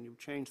heading and you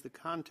change the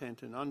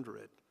content and under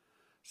it,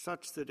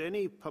 such that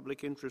any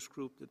public interest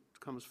group that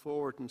comes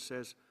forward and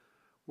says,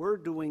 we're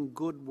doing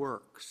good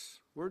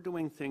works, we're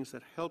doing things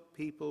that help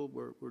people,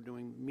 we're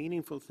doing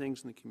meaningful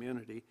things in the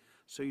community,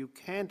 so you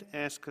can't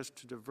ask us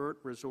to divert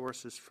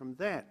resources from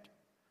that.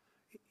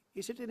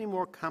 Is it any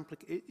more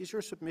complicated? Is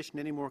your submission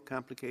any more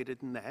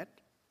complicated than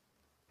that?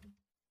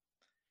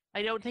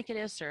 I don't think it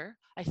is, sir.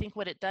 I think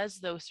what it does,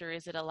 though, sir,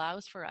 is it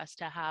allows for us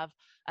to have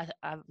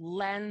a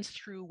lens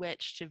through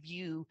which to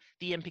view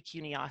the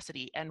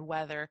impecuniosity and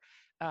whether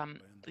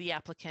the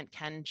applicant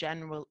can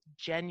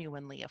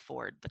genuinely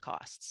afford the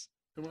costs.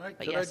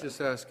 Could I just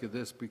ask you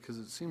this, because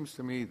it seems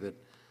to me that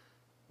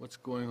what's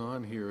going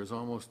on here is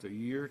almost a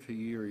year to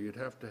year. You'd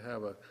have to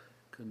have a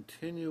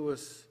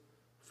continuous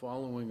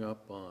following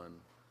up on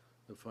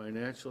the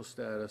financial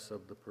status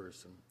of the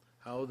person,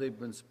 how they've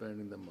been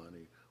spending the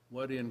money,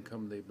 what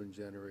income they've been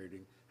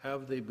generating,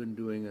 have they been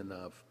doing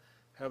enough,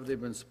 have they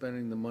been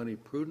spending the money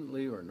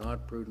prudently or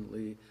not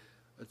prudently,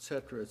 et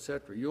cetera, et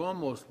cetera. You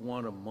almost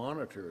want a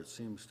monitor, it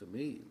seems to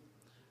me,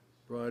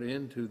 brought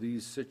into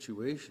these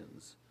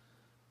situations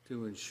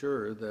to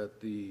ensure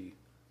that the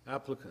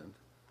applicant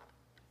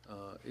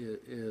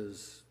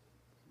is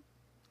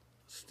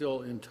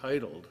still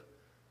entitled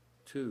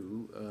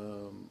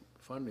to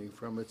funding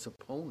from its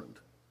opponent.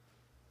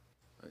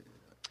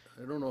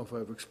 I don't know if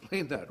I've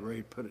explained that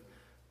right,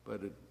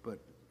 but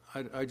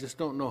I just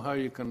don't know how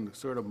you can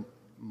sort of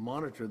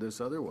monitor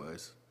this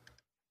otherwise.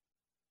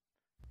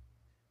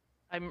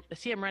 I'm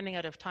running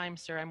out of time,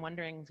 sir. I'm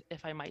wondering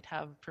if I might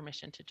have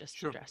permission to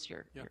just address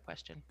your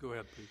question. Go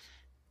ahead, please.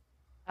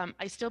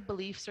 I still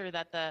believe, sir,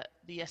 that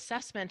the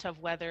assessment of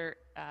whether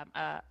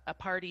a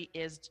party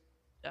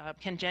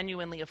can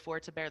genuinely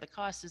afford to bear the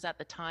costs is at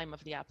the time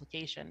of the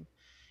application.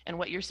 And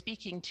what you're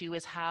speaking to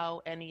is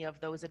how any of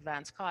those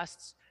advanced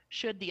costs,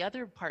 should the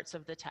other parts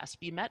of the test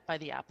be met by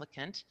the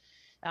applicant,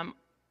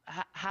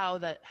 how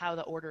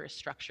the order is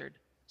structured.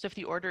 So if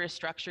the order is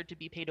structured to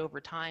be paid over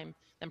time,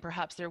 then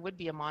perhaps there would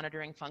be a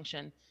monitoring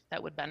function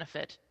that would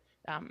benefit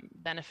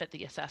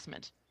the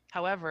assessment.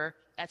 However,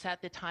 it's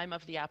at the time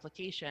of the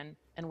application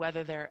and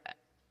whether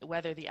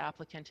the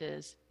applicant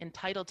is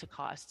entitled to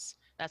costs.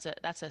 That's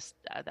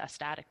a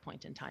static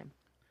point in time.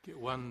 Okay,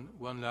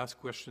 one last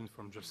question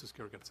from Justice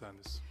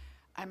Karakatsanis.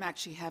 I'm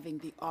actually having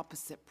the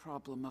opposite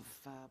problem of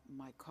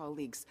my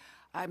colleagues.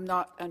 I'm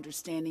not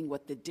understanding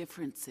what the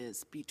difference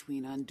is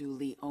between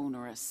unduly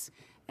onerous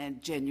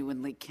and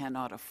genuinely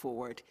cannot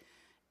afford.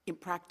 In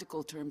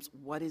practical terms,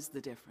 what is the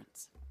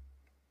difference?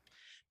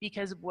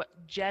 Because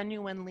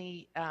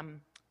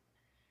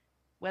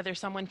whether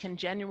someone can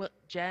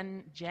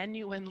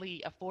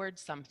genuinely afford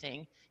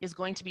something is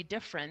going to be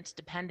different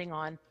depending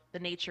on the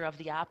nature of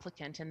the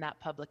applicant in that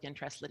public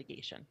interest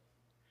litigation.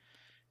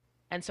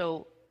 And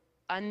so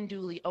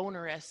unduly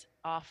onerous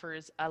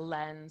offers a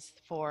lens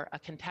for a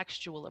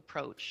contextual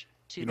approach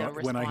to the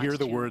response. When I hear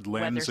the word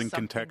whether lens and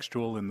something-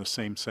 contextual in the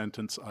same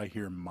sentence, I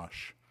hear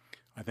mush.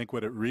 I think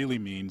what it really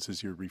means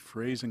is you're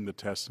rephrasing the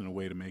test in a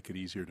way to make it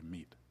easier to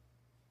meet.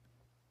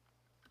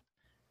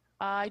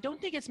 I don't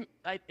think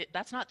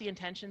that's not the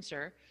intention,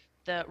 sir.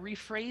 The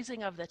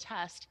rephrasing of the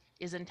test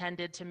is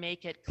intended to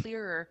make it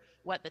clearer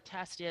what the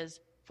test is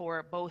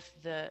for both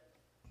the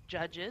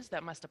judges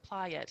that must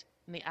apply it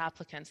and the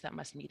applicants that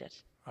must meet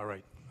it. All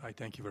right. I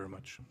thank you very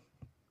much.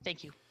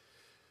 Thank you.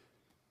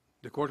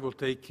 The court will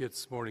take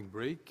its morning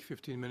break,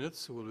 15 minutes.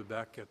 So we'll be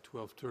back at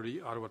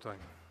 12:30 Ottawa time.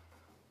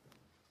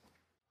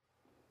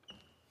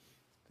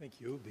 Thank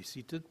you. Be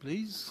seated,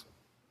 please.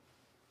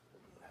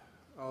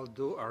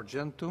 Aldo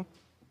Argento.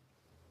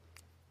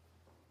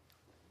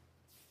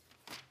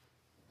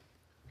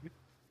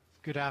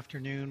 Good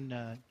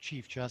afternoon,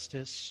 Chief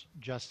Justice,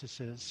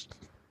 Justices.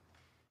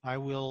 I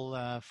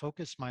will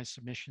focus my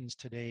submissions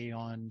today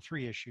on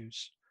three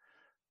issues.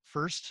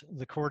 First,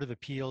 the Court of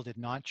Appeal did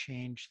not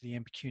change the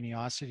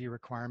impecuniosity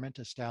requirement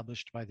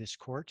established by this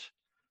court,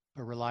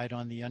 but relied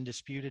on the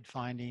undisputed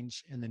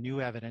findings and the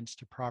new evidence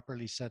to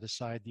properly set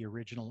aside the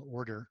original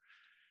order.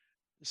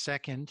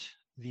 Second,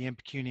 the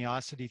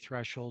impecuniosity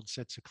threshold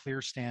sets a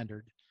clear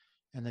standard,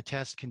 and the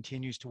test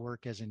continues to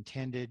work as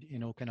intended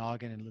in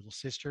Okanagan and Little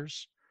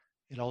Sisters.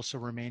 It also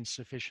remains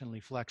sufficiently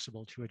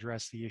flexible to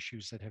address the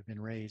issues that have been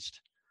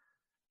raised.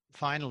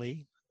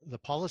 Finally, the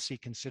policy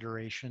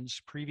considerations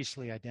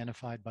previously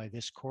identified by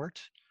this court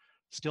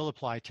still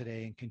apply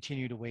today and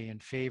continue to weigh in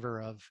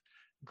favor of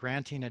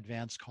granting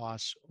advance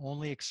costs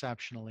only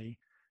exceptionally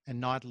and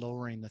not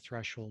lowering the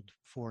threshold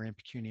for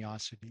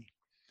impecuniosity.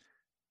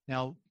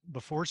 Now,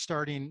 before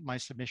starting my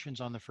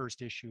submissions on the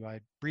first issue, I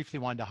briefly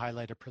wanted to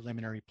highlight a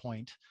preliminary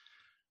point.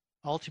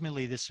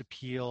 Ultimately, this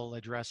appeal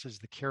addresses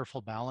the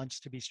careful balance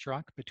to be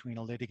struck between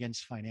a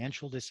litigant's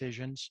financial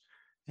decisions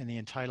and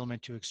the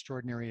entitlement to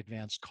extraordinary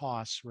advance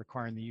costs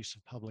requiring the use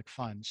of public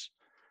funds.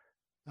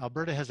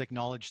 Alberta has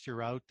acknowledged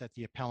throughout that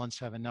the appellants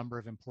have a number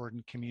of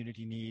important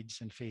community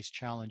needs and face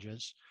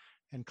challenges,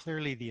 and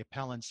clearly the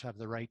appellants have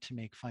the right to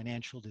make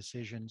financial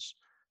decisions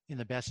in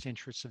the best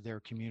interests of their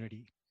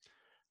community.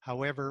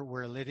 However,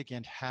 where a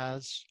litigant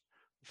has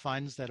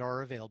funds that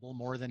are available,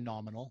 more than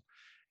nominal,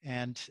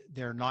 and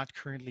they're not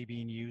currently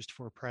being used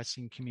for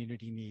pressing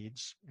community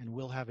needs and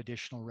will have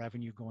additional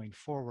revenue going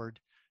forward,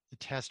 the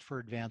test for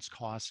advance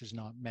costs is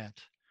not met.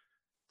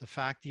 The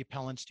fact the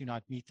appellants do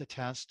not meet the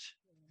test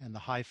and the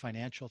high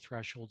financial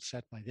threshold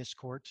set by this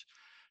court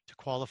to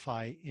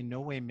qualify in no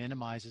way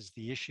minimizes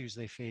the issues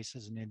they face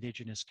as an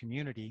Indigenous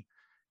community.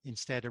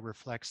 Instead, it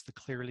reflects the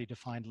clearly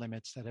defined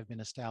limits that have been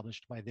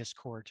established by this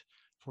court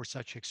for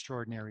such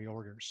extraordinary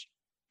orders.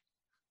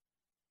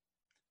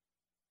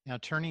 Now,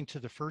 turning to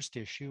the first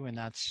issue, and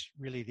that's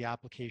really the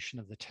application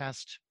of the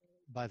test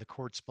by the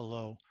courts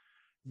below.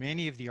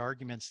 Many of the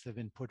arguments that have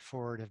been put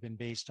forward have been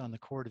based on the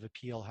Court of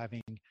Appeal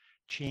having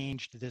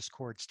changed this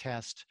court's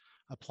test,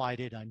 applied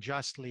it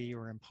unjustly,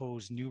 or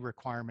imposed new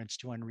requirements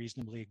to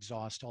unreasonably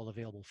exhaust all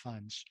available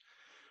funds.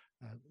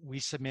 We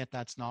submit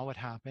that's not what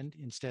happened.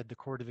 Instead, the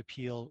Court of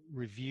Appeal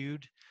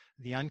reviewed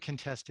the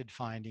uncontested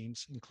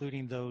findings,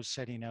 including those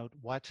setting out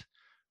what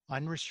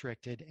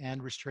unrestricted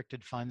and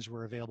restricted funds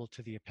were available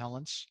to the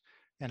appellants,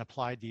 and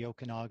applied the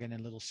Okanagan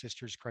and Little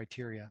Sisters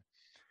criteria.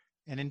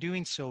 And in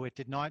doing so, it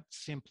did not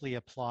simply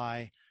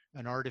apply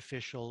an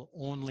artificial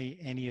only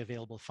any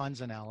available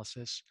funds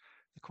analysis.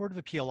 The Court of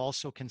Appeal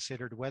also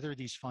considered whether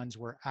these funds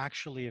were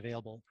actually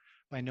available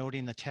by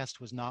noting the test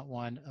was not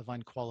one of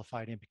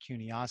unqualified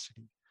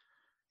impecuniosity.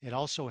 It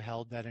also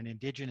held that an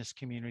Indigenous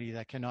community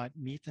that cannot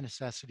meet the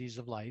necessities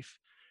of life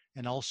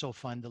and also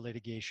fund the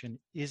litigation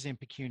is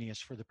impecunious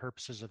for the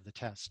purposes of the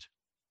test.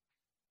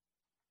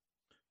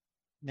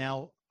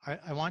 Now,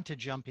 I want to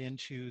jump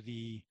into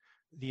the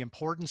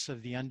importance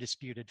of the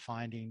undisputed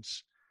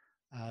findings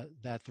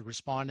that the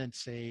respondents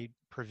say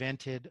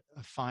prevented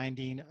a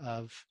finding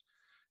of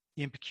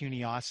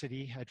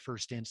impecuniosity at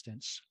first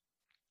instance.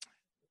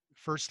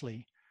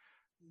 Firstly,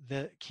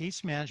 the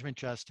case management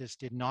justice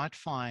did not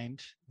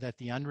find that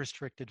the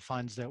unrestricted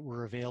funds that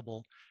were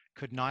available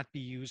could not be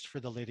used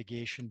for the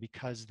litigation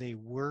because they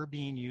were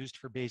being used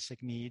for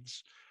basic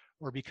needs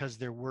or because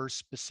there were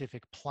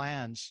specific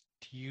plans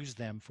to use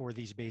them for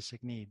these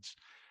basic needs.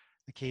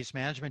 The case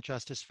management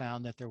justice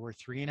found that there were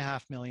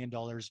 $3.5 million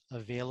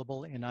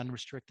available in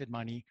unrestricted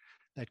money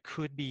that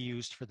could be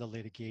used for the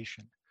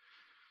litigation.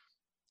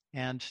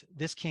 And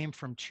this came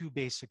from two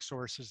basic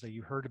sources that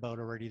you heard about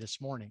already this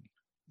morning.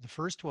 The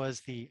first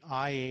was the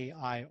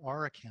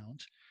IAIR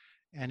account,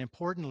 and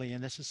importantly,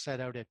 and this is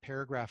set out at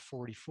paragraph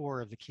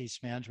 44 of the case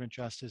management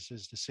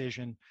justice's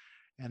decision,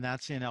 and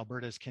that's in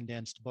Alberta's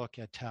condensed book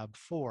at tab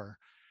 4.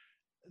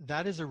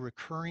 That is a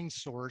recurring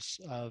source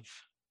of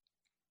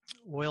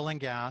oil and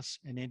gas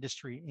and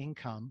industry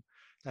income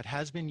that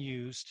has been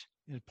used,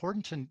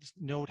 important to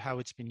note how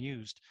it's been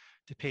used,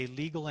 to pay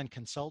legal and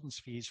consultants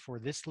fees for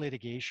this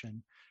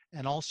litigation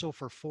and also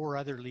for 4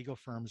 other legal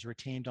firms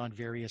retained on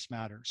various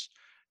matters.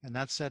 And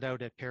that's set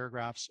out at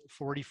paragraphs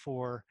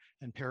 44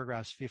 and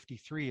paragraphs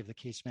 53 of the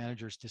case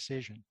manager's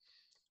decision.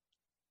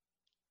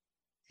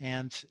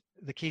 And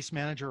the case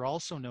manager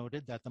also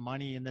noted that the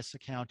money in this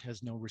account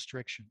has no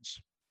restrictions.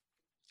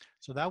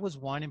 So that was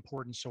one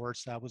important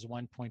source. That was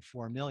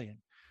 1.4 million.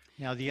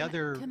 Now the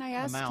other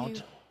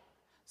amount.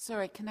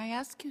 Sorry, can I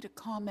ask you to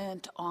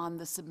comment on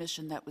the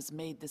submission that was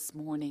made this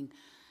morning,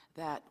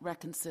 that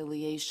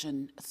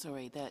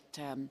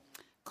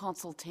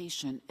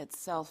consultation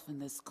itself in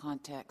this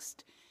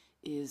context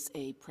is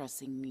a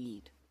pressing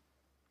need?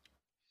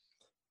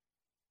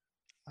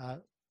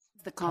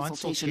 The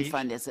consultation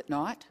fund, is it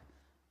not?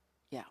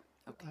 Yeah.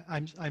 Okay.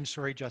 I'm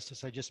sorry,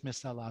 Justice, I just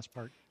missed that last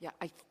part. Yeah,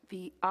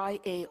 the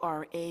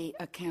IARA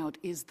account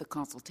is the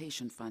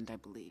consultation fund, I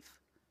believe.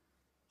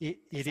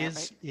 It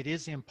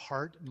is in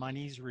part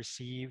monies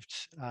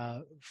received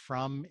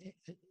from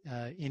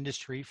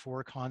industry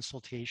for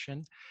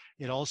consultation.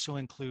 It also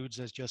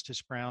includes, as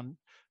Justice Brown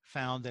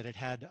found, that it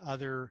had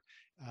other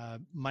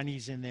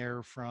monies in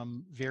there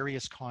from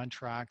various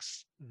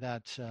contracts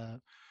that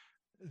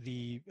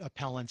the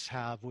appellants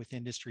have with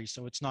industry.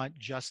 So it's not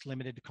just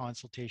limited to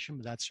consultation,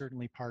 but that's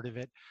certainly part of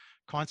it.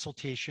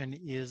 Consultation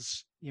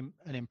is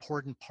an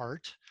important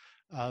part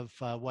of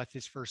what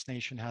this First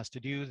Nation has to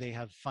do. They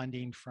have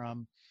funding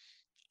from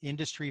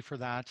industry for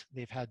that.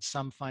 They've had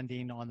some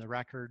funding on the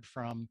record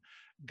from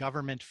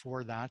government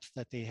for that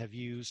they have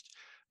used,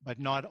 but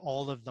not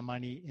all of the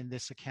money in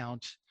this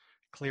account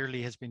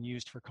clearly has been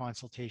used for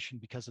consultation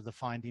because of the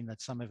finding that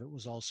some of it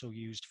was also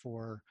used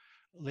for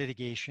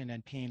litigation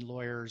and paying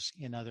lawyers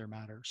in other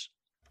matters.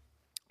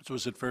 So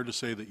is it fair to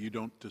say that you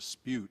don't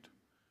dispute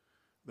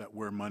that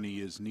where money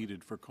is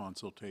needed for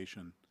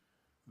consultation,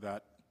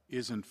 that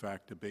is in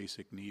fact a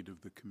basic need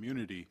of the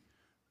community?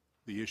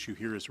 The issue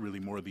here is really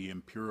more the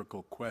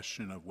empirical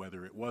question of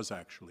whether it was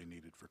actually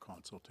needed for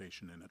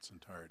consultation in its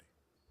entirety.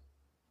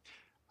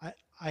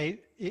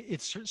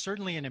 It's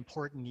certainly an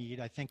important need.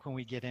 I think when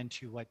we get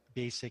into what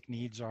basic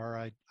needs are,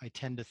 I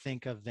tend to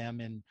think of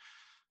them in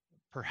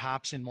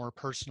perhaps in more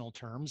personal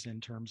terms,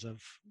 in terms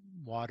of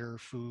water,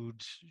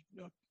 food,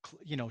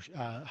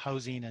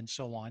 housing, and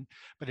so on.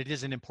 But it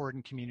is an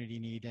important community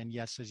need. And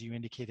yes, as you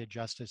indicated,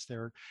 Justice,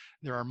 there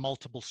are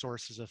multiple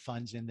sources of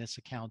funds in this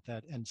account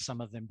and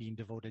some of them being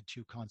devoted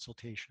to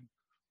consultation.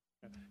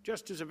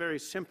 Just as a very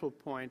simple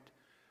point,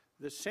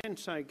 the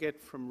sense I get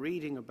from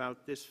reading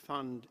about this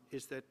fund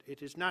is that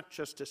it is not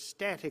just a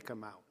static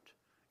amount.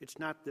 It's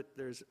not that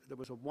there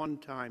was a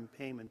one-time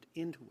payment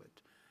into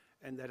it,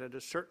 and that at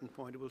a certain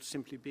point it will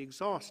simply be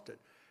exhausted.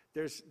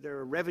 There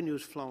are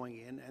revenues flowing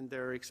in and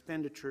there are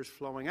expenditures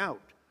flowing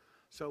out.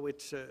 So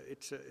it's in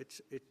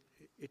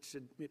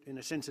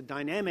a sense a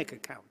dynamic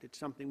account. It's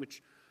something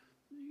which,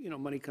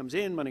 money comes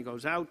in, money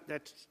goes out.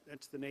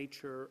 That's the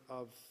nature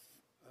of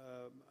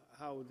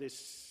how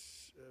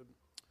this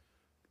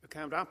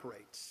account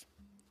operates.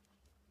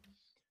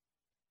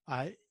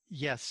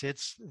 Yes,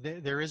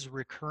 there is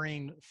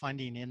recurring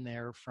funding in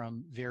there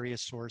from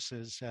various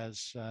sources,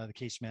 as the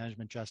case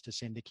management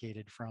justice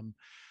indicated, from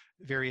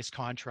various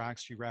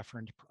contracts. You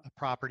referenced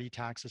property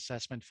tax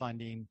assessment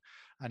funding,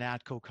 an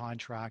ATCO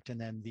contract,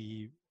 and then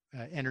the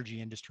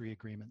energy industry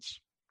agreements.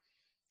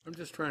 I'm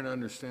just trying to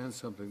understand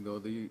something, though.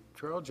 The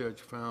trial judge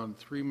found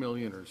 $3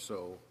 million or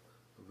so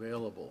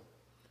available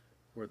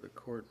for the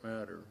court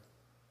matter.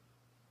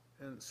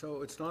 And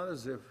so it's not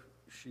as if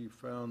she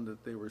found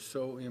that they were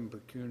so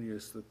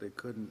impecunious that they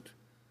couldn't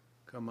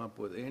come up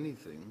with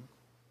anything.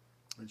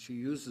 And she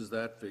uses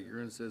that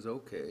figure and says,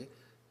 okay,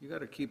 you got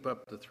to keep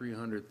up the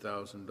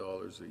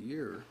 $300,000 a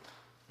year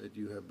that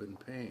you have been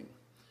paying.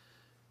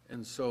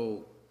 And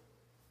so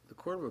the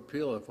Court of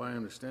Appeal, if I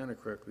understand it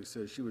correctly,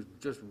 says she was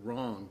just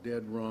wrong,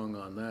 dead wrong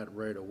on that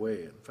right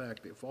away. In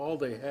fact, if all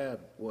they had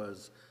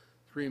was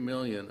 $3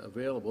 million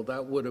available,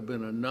 that would have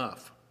been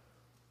enough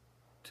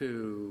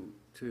to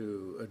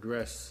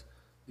address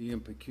the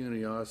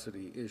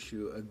impecuniosity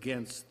issue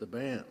against the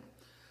ban.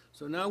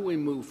 So now we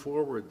move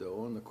forward,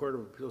 though, and the Court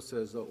of Appeal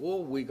says,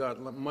 oh, we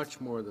got much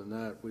more than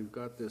that. We've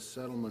got this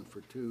settlement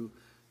for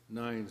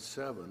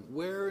 $297.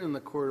 Where in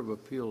the Court of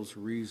Appeal's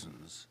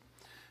reasons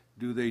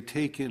do they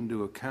take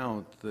into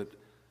account that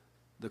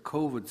the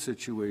COVID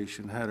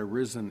situation had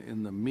arisen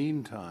in the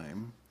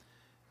meantime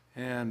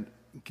and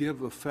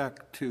give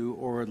effect to,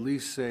 or at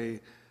least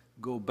say,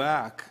 go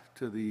back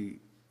to the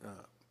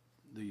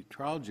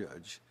trial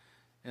judge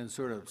and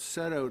sort of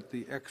set out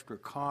the extra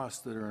costs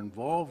that are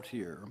involved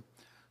here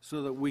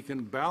so that we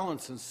can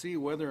balance and see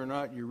whether or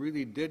not you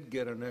really did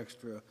get an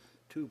extra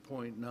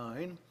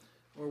 2.9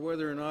 or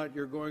whether or not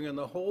you're going in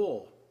the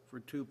hole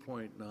for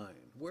 2.9.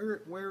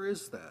 Where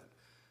is that?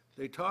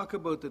 They talk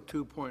about the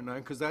 2.9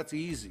 because that's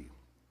easy.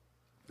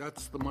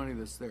 That's the money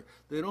that's there.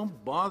 They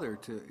don't bother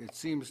to, it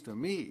seems to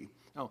me.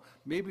 Now,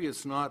 maybe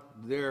it's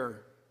not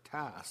their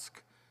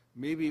task.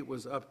 Maybe it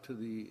was up to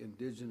the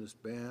Indigenous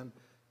band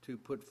to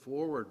put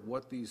forward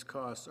what these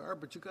costs are,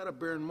 but you got to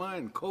bear in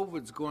mind,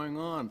 COVID's going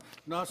on.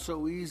 Not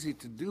so easy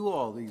to do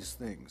all these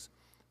things.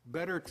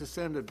 better to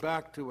send it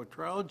back to a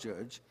trial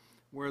judge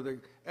where the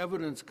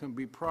evidence can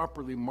be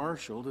properly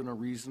marshaled in a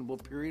reasonable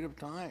period of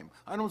time.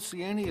 I don't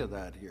see any of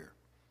that here.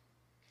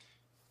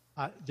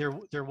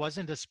 There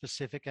wasn't a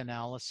specific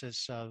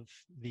analysis of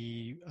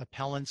the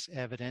appellant's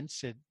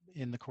evidence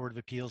in the Court of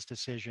Appeals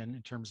decision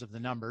in terms of the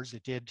numbers.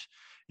 It did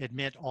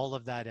admit all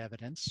of that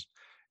evidence.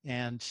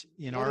 And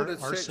in our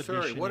submission,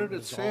 sorry, what did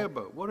it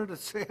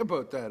say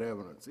about that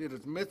evidence? It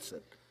admits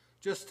it.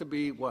 Just to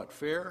be, what,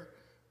 fair?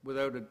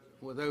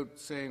 Without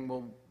saying,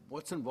 well,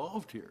 what's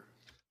involved here?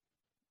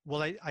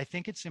 Well, I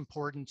think it's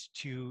important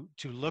to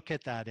look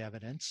at that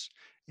evidence.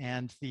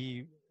 And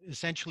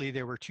essentially,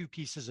 there were two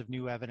pieces of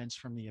new evidence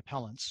from the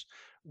appellants.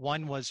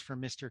 One was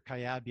from Mr.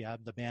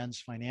 Kayabyab, the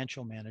band's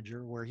financial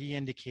manager, where he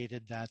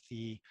indicated that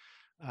the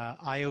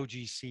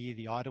IOGC,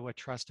 the Ottawa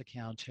Trust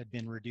account, had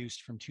been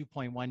reduced from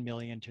 $2.1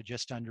 million to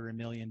just under $1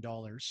 million.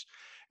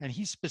 And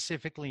he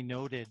specifically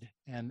noted,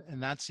 and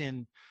that's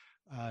in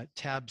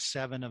tab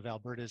 7 of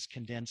Alberta's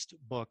condensed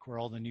book, where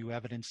all the new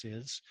evidence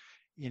is,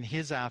 in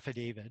his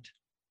affidavit.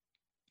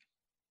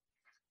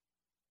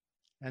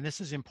 And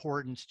this is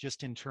important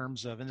just in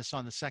terms of, and this is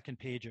on the second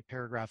page of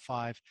paragraph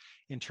 5,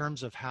 in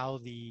terms of how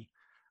the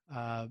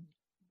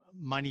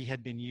money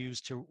had been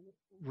used to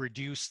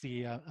reduce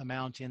the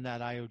amount in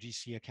that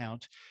IOGC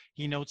account.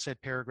 He notes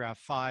at paragraph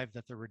 5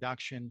 that the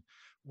reduction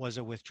was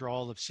a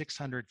withdrawal of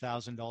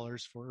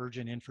 $600,000 for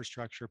urgent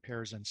infrastructure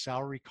repairs and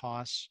salary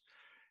costs,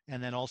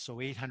 and then also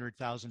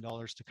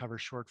 $800,000 to cover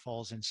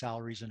shortfalls in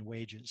salaries and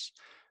wages.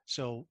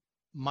 So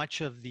much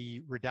of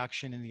the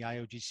reduction in the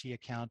IOGC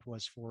account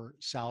was for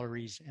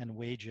salaries and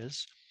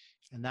wages,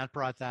 and that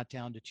brought that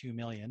down to $2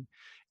 million.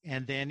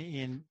 And then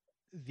in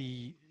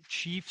the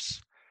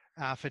chief's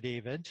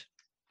affidavit,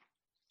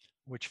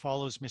 which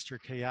follows Mr.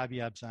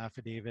 Kayabyab's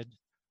affidavit,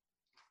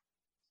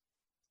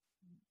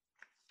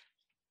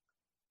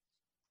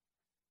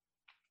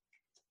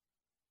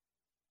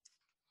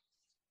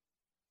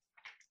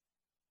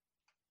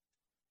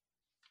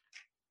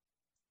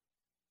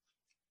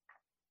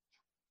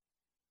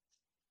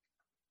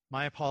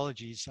 my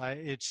apologies.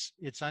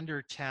 It's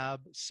under tab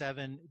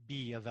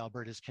 7B of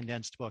Alberta's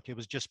condensed book. It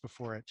was just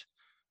before it.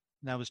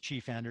 And that was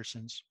Chief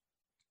Anderson's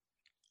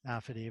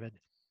affidavit.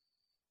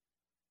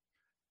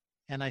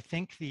 And I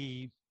think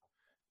the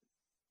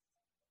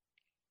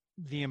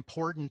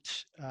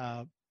important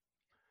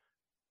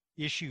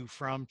issue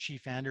from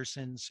Chief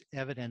Anderson's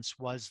evidence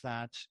was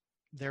that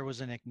there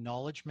was an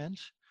acknowledgement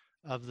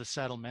of the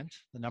settlement.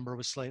 The number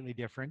was slightly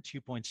different,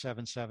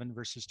 2.77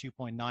 versus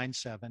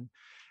 2.97.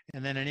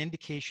 And then an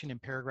indication in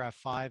paragraph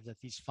 5 that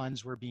these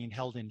funds were being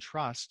held in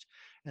trust,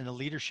 and the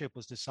leadership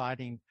was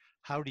deciding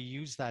how to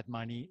use that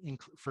money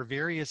for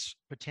various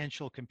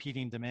potential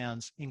competing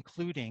demands,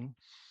 including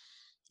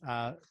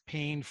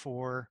paying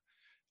for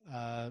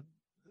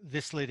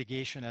this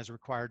litigation as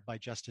required by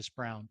Justice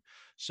Brown.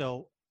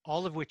 So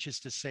all of which is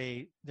to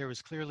say there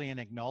was clearly an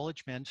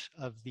acknowledgement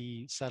of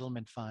the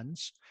settlement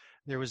funds.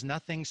 There was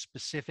nothing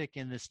specific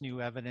in this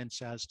new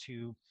evidence as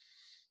to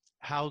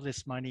how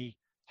this money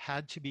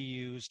had to be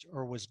used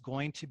or was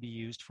going to be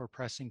used for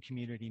pressing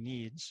community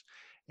needs.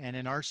 And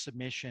in our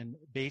submission,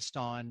 based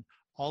on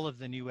all of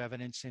the new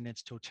evidence in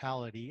its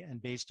totality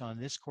and based on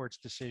this court's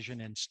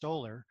decision in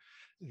Stoller,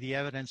 the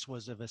evidence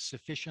was of a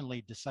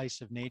sufficiently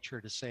decisive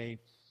nature to say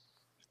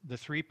the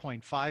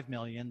 $3.5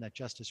 million that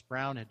Justice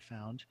Brown had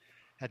found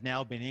had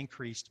now been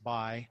increased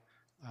by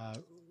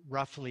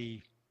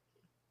roughly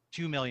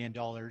 $2 million,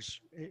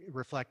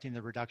 reflecting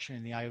the reduction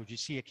in the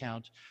IOGC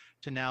account,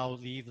 to now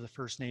leave the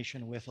First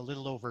Nation with a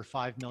little over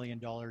 $5 million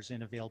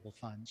in available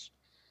funds.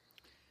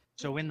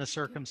 So in the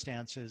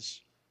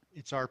circumstances,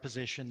 it's our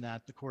position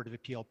that the Court of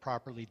Appeal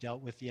properly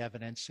dealt with the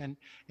evidence. And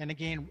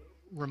again,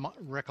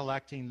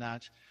 recollecting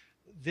that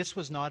this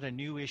was not a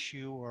new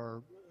issue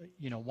or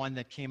one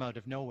that came out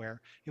of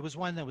nowhere. It was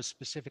one that was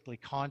specifically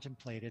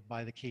contemplated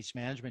by the case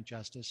management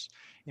justice.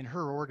 In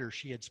her order,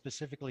 she had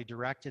specifically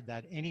directed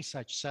that any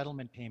such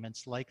settlement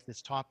payments like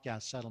this Top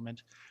Gas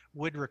settlement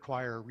would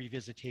require a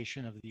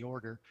revisitation of the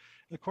order.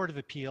 The Court of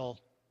Appeal,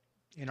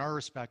 in our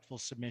respectful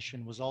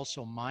submission, was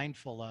also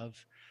mindful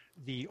of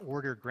the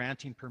order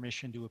granting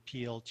permission to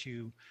appeal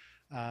to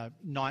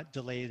not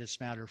delay this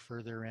matter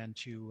further and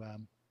to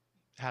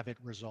have it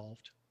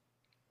resolved.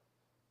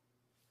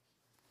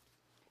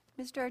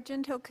 Mr.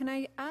 Argento, can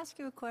I ask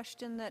you a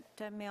question that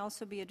may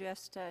also be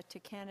addressed to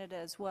Canada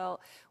as well,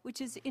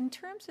 which is in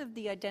terms of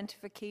the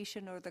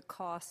identification or the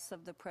costs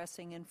of the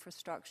pressing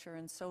infrastructure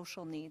and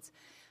social needs.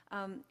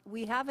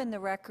 We have in the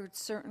record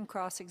certain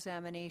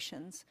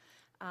cross-examinations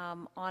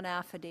on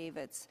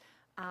affidavits.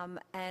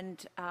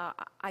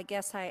 I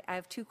guess I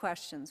have two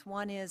questions.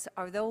 One is,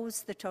 are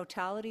those the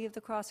totality of the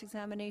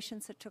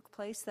cross-examinations that took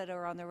place that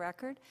are on the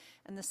record?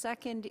 And the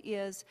second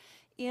is,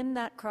 in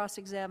that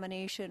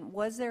cross-examination,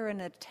 was there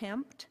an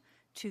attempt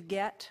to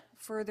get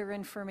further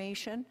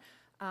information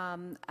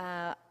and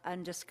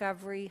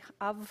discovery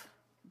of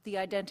the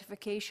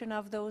identification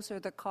of those or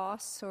the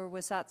costs, or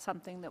was that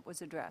something that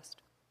was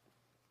addressed?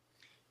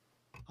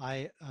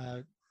 I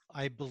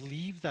I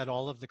believe that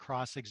all of the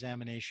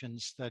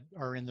cross-examinations that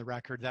are in the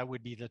record, that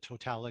would be the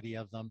totality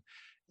of them.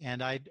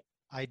 And I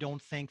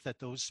don't think that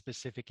those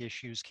specific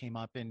issues came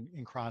up in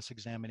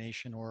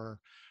cross-examination or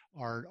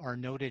are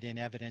noted in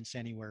evidence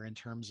anywhere in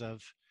terms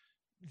of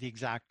the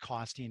exact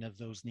costing of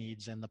those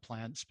needs and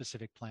the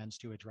specific plans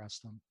to address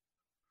them.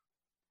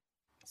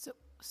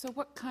 So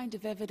what kind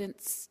of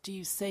evidence do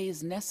you say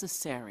is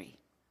necessary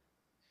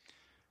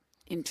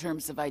in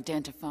terms of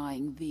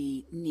identifying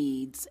the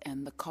needs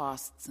and the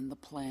costs and the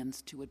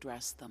plans to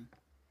address them?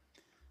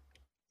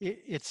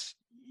 It's,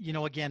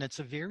 again, it's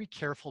a very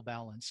careful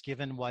balance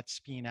given what's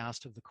being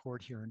asked of the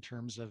court here in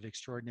terms of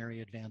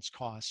extraordinary advance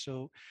costs.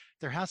 So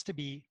there has to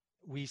be,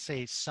 we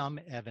say, some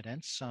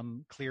evidence,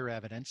 some clear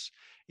evidence.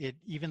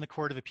 Even the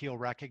Court of Appeal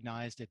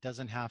recognized it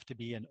doesn't have to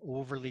be an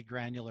overly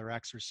granular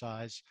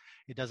exercise.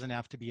 It doesn't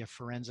have to be a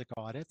forensic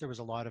audit. There was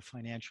a lot of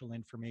financial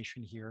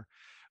information here.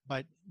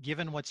 But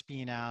given what's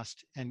being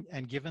asked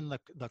and given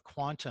the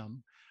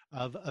quantum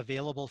of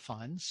available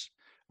funds,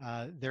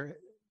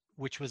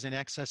 which was in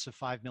excess of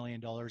 $5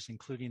 million,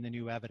 including the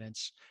new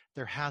evidence,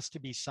 there has to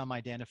be some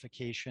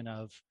identification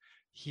of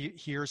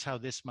here's how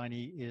this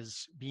money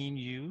is being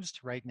used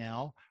right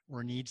now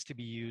or needs to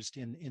be used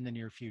in the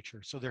near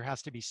future. So there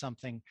has to be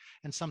something,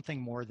 and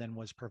something more than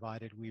was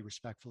provided, we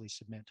respectfully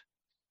submit.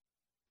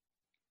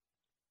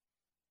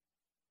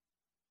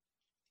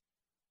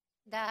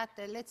 That,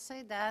 let's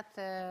say that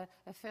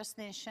a First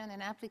Nation,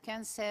 an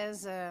applicant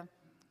says,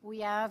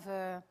 we have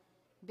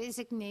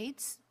basic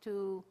needs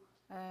to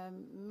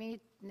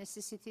meet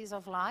necessities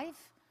of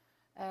life.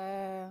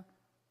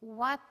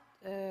 What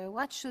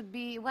should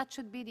be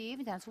the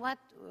evidence? What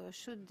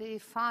should they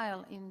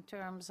file in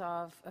terms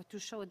of to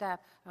show that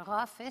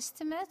rough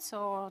estimates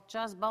or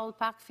just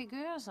ballpark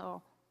figures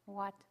or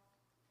what?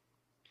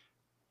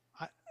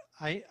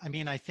 I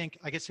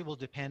guess it will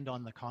depend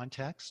on the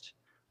context.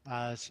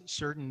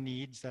 Certain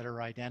needs that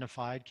are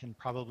identified can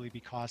probably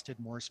be costed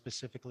more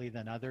specifically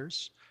than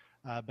others.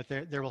 But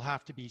there will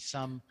have to be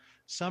some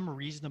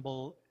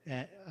reasonable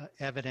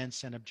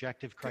evidence and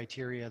objective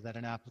criteria that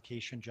an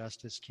application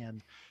justice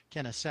can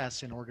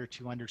assess in order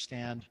to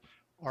understand,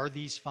 are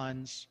these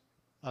funds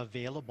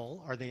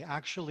available? Are they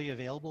actually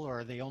available, or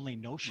are they only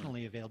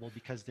notionally available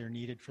because they're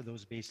needed for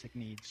those basic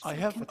needs?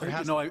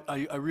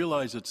 I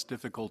realize it's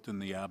difficult in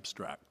the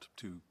abstract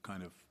to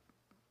kind of,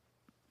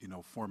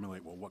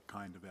 formulate, well, what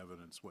kind of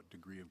evidence, what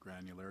degree of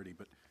granularity,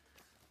 but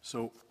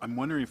so I'm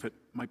wondering if it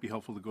might be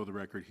helpful to go to the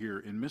record here.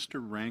 In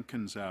Mr.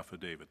 Rankin's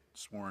affidavit,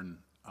 sworn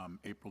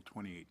April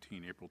 10,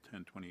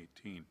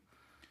 2018,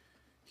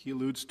 he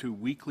alludes to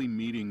weekly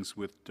meetings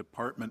with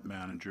department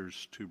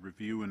managers to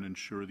review and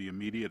ensure the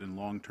immediate and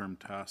long-term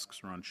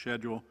tasks are on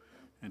schedule,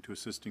 and to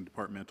assisting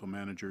departmental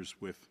managers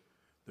with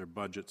their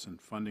budgets and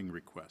funding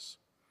requests,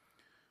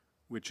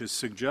 which is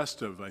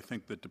suggestive, I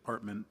think, that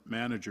department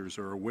managers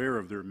are aware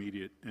of their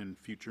immediate and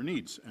future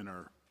needs and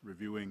are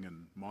reviewing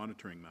and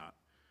monitoring that.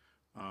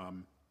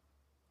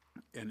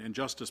 And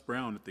Justice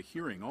Brown at the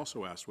hearing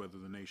also asked whether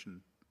the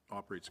nation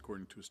operates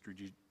according to a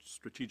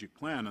strategic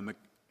plan, and the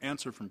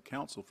answer from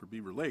counsel for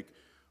Beaver Lake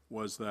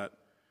was that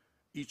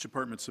each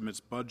department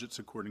submits budgets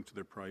according to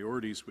their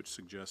priorities, which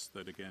suggests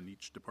that, again,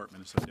 each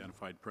department has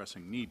identified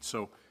pressing needs.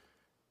 So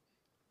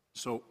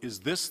is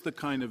this the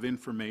kind of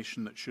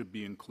information that should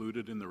be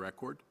included in the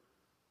record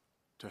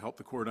to help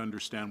the court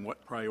understand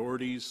what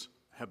priorities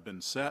have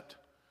been set,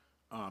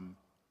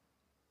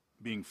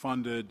 being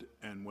funded,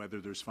 and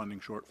whether there's funding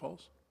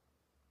shortfalls?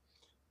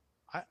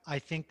 I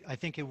think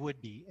it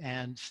would be,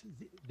 and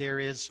there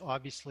is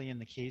obviously, in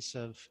the case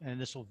of, and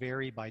this will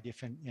vary by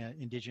different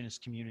Indigenous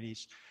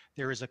communities,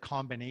 there is a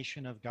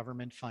combination of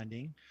government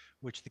funding,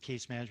 which the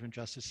case management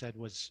justice said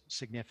was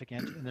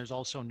significant, and there's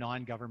also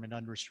non-government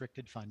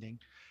unrestricted funding,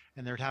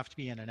 and there'd have to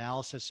be an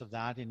analysis of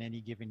that in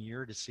any given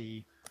year to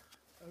see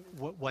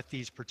what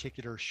these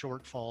particular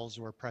shortfalls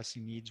or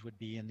pressing needs would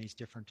be in these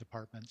different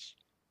departments.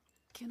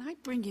 Can I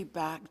bring you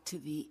back to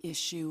the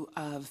issue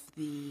of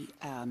the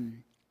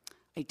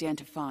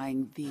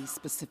identifying the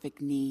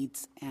specific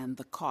needs and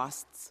the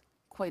costs,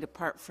 quite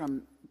apart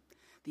from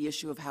the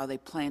issue of how they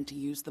plan to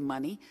use the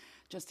money,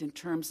 just in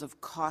terms of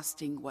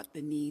costing what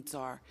the needs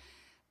are.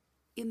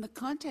 In the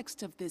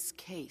context of this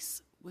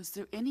case, was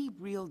there any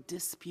real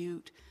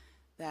dispute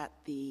that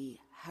the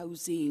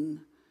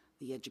housing,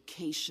 the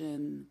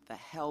education, the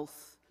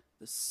health,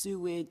 the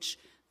sewage,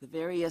 the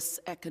various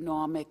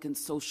economic and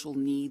social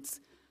needs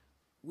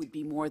would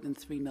be more than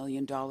 $3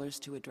 million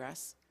to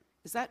address?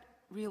 Is that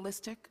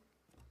realistic?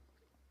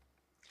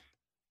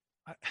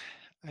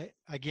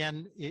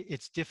 Again,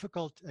 it's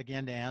difficult,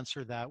 again, to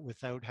answer that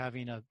without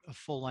having a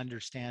full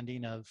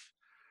understanding of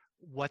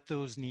what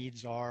those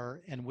needs are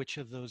and which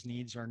of those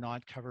needs are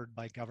not covered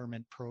by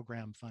government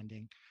program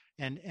funding.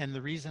 And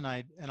the reason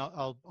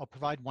I'll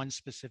provide one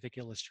specific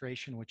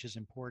illustration, which is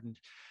important.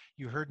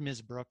 You heard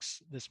Ms.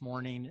 Brooks this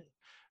morning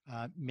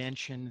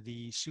mention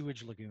the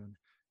sewage lagoon.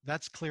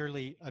 That's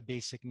clearly a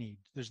basic need.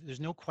 There's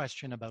no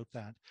question about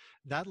that.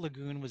 That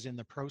lagoon was in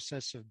the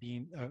process of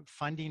being,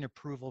 funding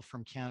approval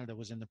from Canada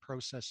was in the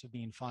process of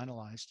being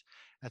finalized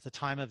at the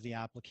time of the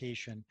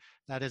application.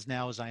 That is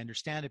now, as I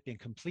understand it, been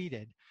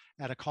completed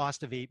at a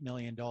cost of $8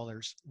 million.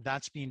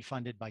 That's being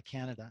funded by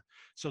Canada.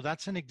 So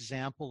that's an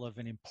example of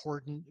an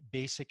important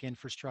basic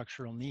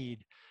infrastructural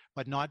need,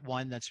 but not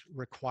one that's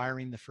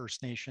requiring the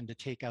First Nation to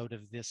take out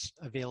of this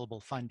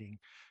available funding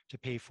to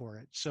pay for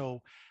it.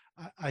 So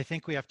I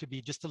think we have to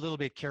be just a little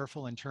bit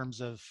careful in terms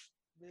of,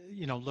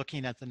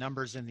 looking at the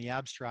numbers in the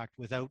abstract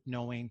without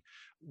knowing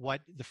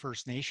what the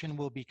First Nation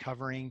will be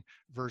covering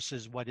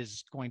versus what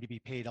is going to be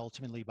paid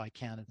ultimately by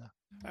Canada.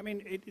 I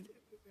mean,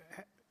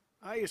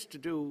 I used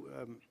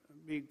to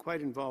be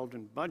quite involved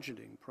in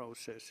budgeting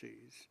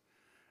processes,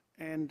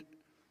 and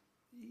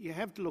you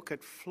have to look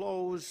at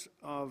flows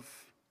of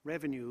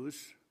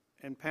revenues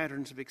and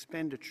patterns of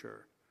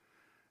expenditure.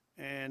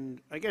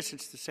 And I guess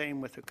it's the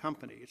same with a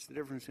company. It's the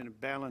difference in a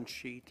balance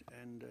sheet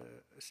and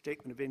a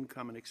statement of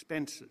income and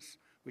expenses,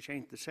 which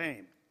ain't the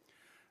same.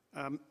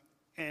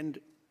 And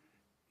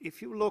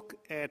if you look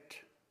at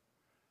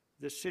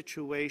the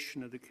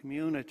situation of the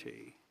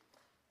community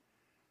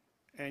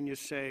and you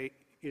say,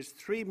 is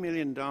 $3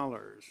 million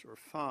or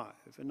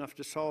 $5 enough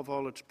to solve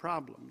all its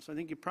problems? I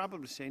think you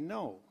probably say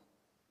no.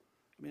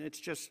 I mean, it's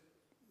just,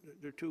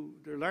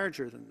 they're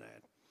larger than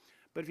that.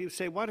 But if you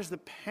say, what is the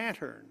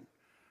pattern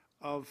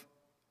of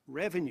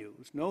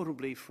revenues,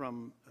 notably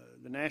from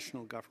the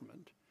national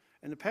government,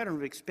 and the pattern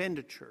of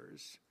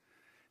expenditures,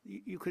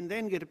 you can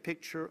then get a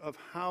picture of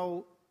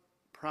how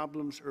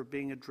problems are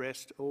being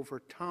addressed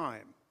over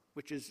time,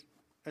 which is,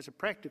 as a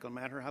practical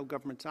matter, how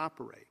governments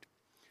operate.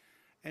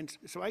 And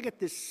so I get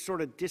this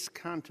sort of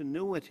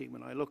discontinuity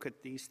when I look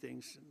at these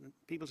things.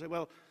 People say,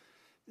 well,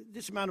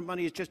 this amount of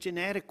money is just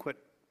inadequate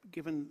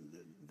given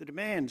the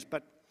demands,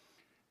 but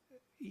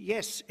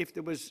yes, if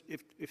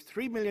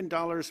 $3 million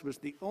was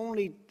the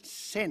only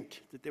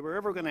cent that they were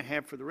ever going to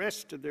have for the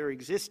rest of their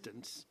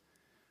existence,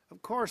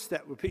 of course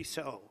that would be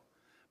so.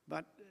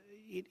 But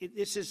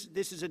this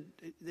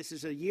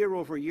is a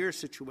year-over-year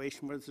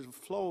situation where there's a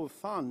flow of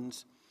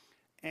funds,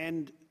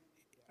 and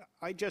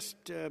I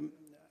just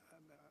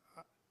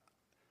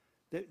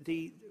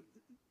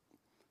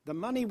the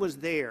money was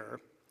there,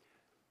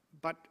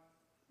 but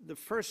the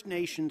First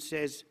Nation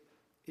says,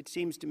 it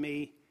seems to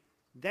me,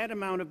 that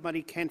amount of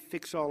money can't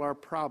fix all our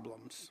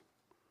problems.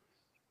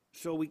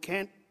 So we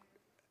can't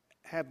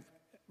have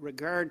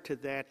regard to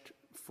that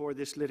for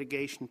this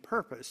litigation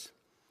purpose.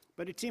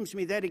 But it seems to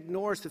me that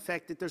ignores the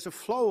fact that there's a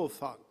flow of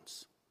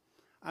funds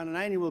on an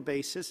annual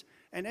basis.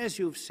 And as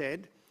you've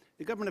said,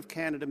 the Government of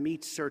Canada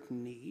meets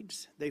certain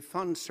needs. They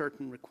fund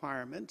certain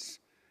requirements.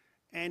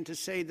 And to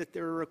say that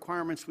there are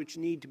requirements which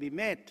need to be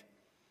met,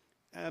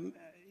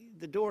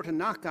 the door to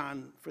knock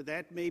on for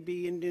that may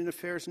be Indian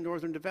Affairs and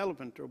Northern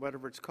Development, or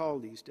whatever it's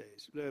called these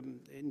days,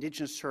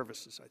 Indigenous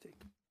Services, I think.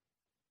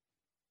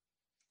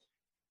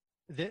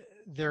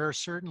 There are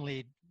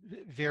certainly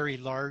very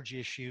large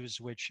issues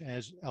which,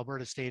 as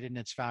Alberta stated in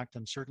its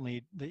factum,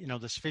 certainly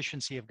the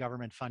sufficiency of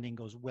government funding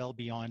goes well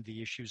beyond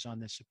the issues on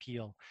this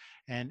appeal.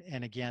 And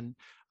again,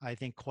 I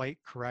think quite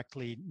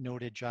correctly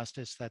noted,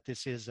 Justice, that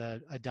this is a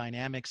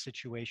dynamic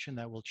situation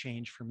that will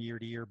change from year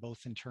to year,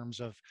 both in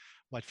terms of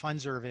what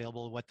funds are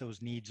available, what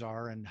those needs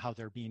are, and how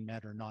they're being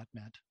met or not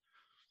met.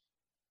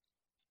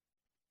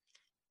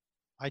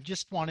 I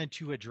just wanted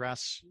to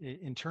address,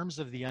 in terms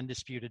of the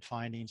undisputed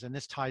findings, and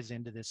this ties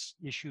into this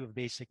issue of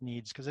basic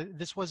needs, because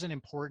this was an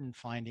important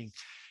finding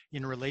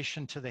in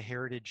relation to the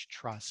Heritage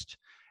Trust.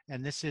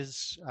 And this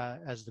is,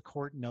 as the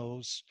court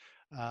knows,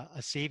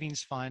 a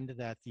savings fund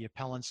that the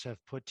appellants have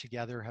put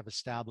together, have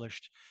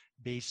established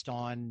based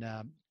on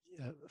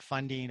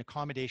funding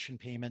accommodation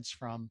payments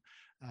from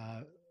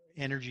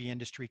energy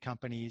industry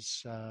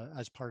companies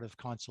as part of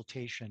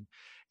consultation.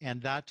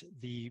 And that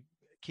the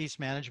case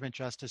management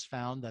justice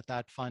found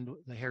that fund,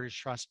 the Heritage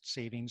Trust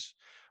savings,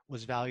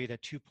 was valued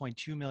at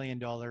 $2.2 million,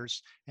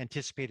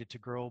 anticipated to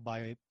grow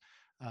by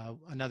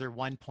another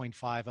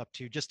 1.5 up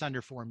to just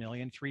under 4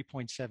 million,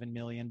 3.7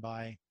 million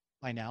by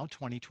now,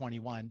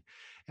 2021.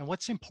 And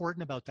what's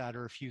important about that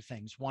are a few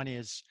things. One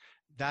is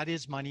that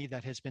is money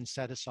that has been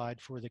set aside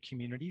for the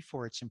community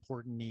for its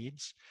important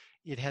needs.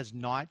 It has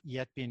not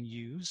yet been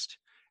used.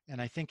 And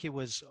I think it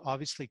was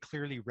obviously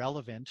clearly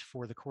relevant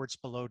for the courts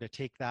below to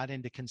take that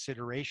into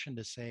consideration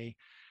to say,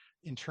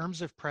 in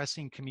terms of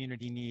pressing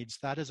community needs,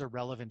 that is a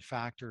relevant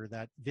factor,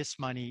 that this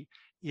money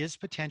is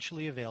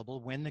potentially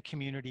available when the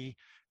community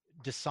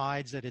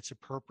decides that it's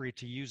appropriate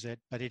to use it,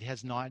 but it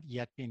has not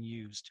yet been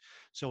used.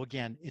 So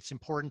again, it's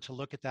important to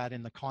look at that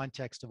in the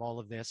context of all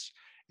of this.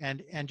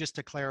 And just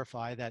to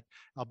clarify that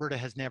Alberta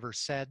has never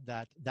said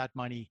that that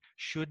money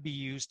should be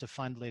used to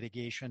fund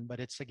litigation, but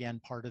it's again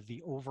part of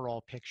the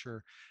overall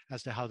picture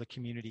as to how the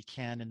community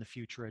can in the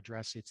future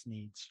address its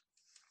needs.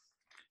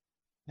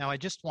 Now, I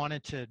just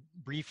wanted to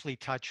briefly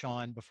touch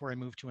on, before I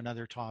move to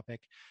another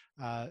topic,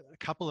 a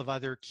couple of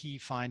other key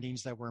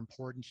findings that were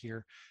important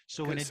here.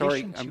 So in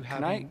addition to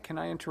having... Can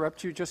I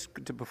interrupt you just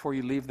before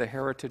you leave the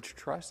Heritage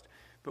Trust?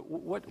 But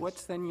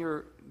what's then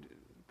your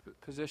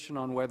position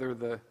on whether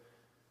the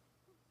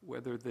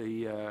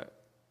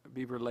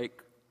Beaver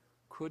Lake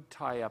could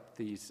tie up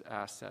these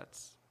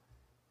assets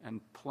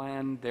and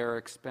plan their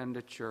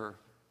expenditure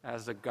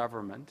as a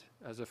government,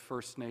 as a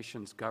First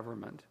Nations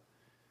government?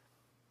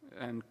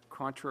 And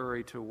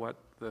contrary to what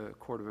the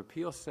Court of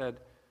Appeal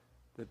said,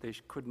 that they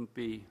couldn't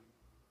be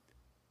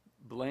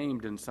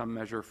blamed in some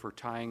measure for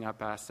tying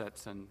up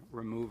assets and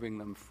removing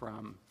them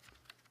from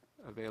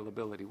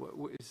availability.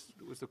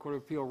 Was the Court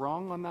of Appeal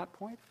wrong on that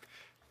point?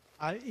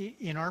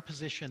 In our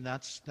position,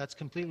 that's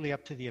completely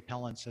up to the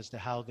appellants as to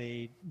how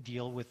they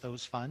deal with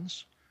those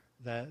funds,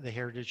 the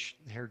heritage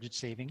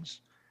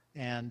savings.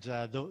 And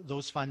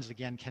those funds,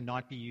 again,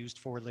 cannot be used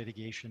for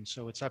litigation.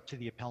 So it's up to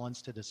the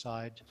appellants to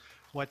decide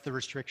what the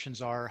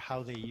restrictions are,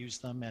 how they use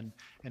them,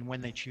 and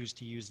when they choose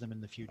to use them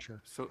in the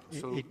future. So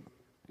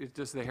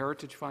does the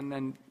Heritage Fund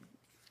then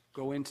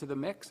go into the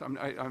mix?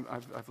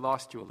 I've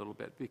lost you a little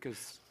bit,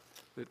 because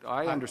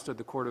I understood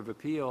the Court of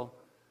Appeal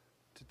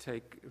to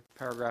take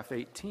paragraph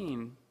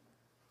 18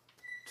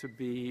 to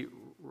be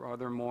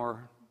rather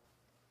more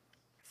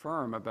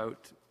firm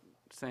about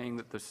saying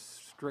that the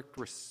strict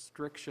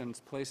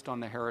restrictions placed on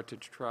the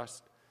Heritage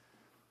Trust,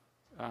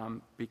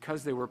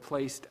 because they were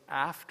placed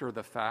after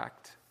the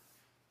fact,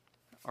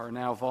 are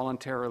now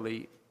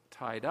voluntarily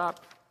tied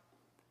up,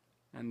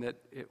 and that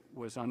it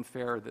was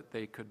unfair that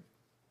they could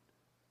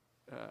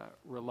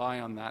rely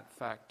on that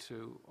fact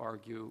to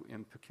argue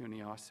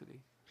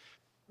impecuniosity.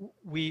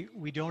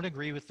 We don't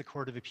agree with the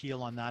Court of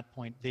Appeal on that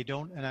point. They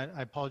don't, and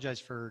I apologize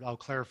for, I'll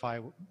clarify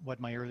what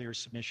my earlier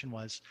submission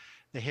was.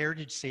 The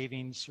Heritage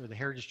Savings or the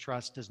Heritage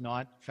Trust does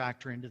not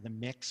factor into the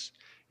mix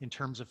in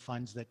terms of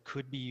funds that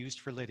could be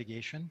used for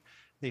litigation.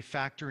 They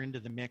factor into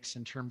the mix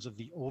in terms of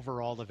the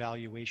overall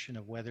evaluation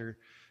of whether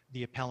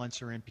the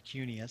appellants are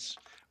impecunious,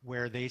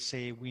 where they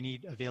say we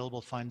need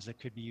available funds that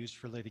could be used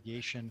for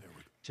litigation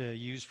to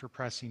use for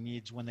pressing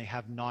needs when they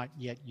have not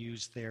yet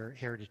used their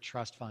Heritage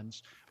Trust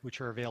funds,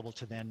 which are available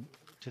to them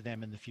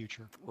in the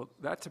future. Well,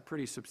 that's a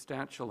pretty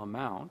substantial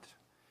amount,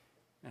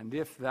 and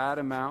if that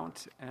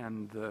amount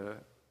and the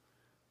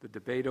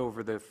debate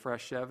over the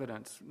fresh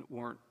evidence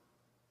weren't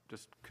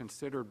just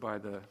considered by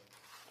the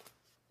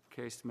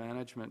case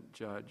management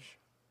judge,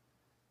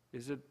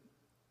 is it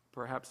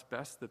perhaps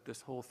best that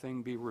this whole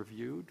thing be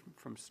reviewed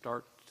from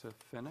start to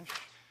finish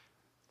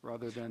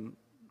rather than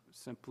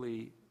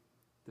simply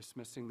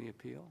dismissing the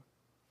appeal?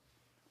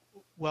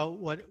 Well,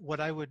 what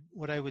I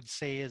would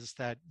say is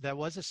that that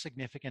was a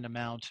significant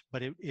amount,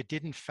 but it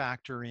didn't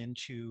factor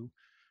into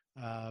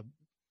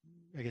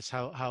I guess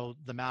how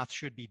the math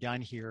should be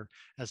done here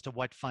as to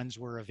what funds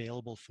were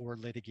available for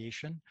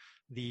litigation.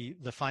 The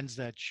funds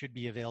that should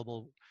be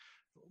available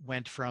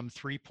went from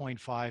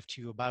 3.5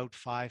 to about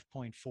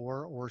 5.4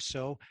 or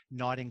so,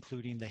 not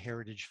including the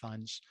heritage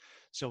funds.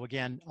 So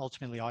again,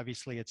 ultimately,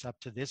 obviously, it's up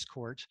to this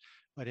court,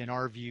 but in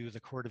our view, the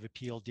Court of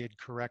Appeal did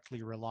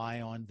correctly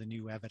rely on the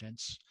new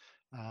evidence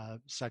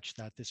such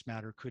that this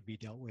matter could be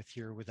dealt with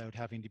here without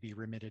having to be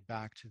remitted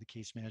back to the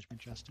case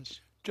management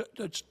justice.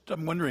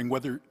 I'm wondering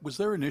whether, was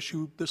there an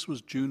issue, this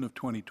was June of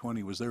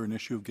 2020, was there an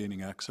issue of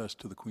gaining access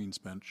to the Queen's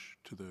Bench,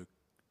 to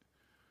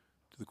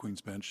the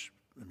Queen's Bench?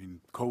 I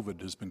mean,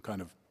 COVID has been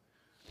kind of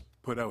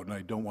put out, and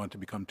I don't want to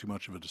become too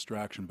much of a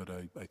distraction, but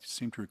I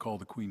seem to recall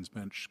the Queen's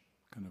Bench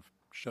kind of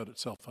shut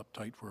itself up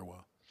tight for a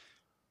while.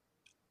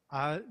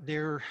 I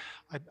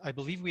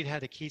believe we'd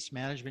had a case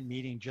management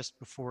meeting just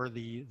before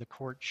the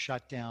court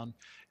shut down.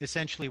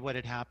 Essentially what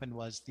had happened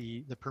was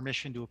the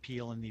permission to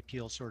appeal and the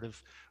appeal sort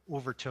of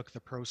overtook the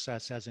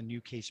process as a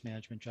new case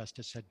management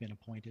justice had been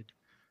appointed.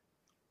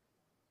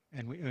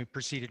 And we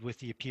proceeded with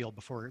the appeal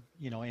before,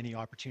 any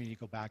opportunity to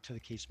go back to the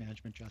case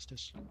management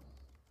justice.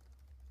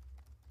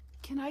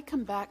 Can I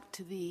come back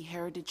to the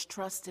Heritage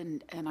Trust?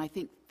 And I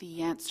think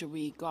the answer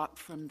we got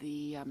from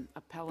the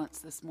appellants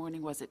this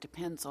morning was it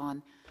depends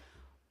on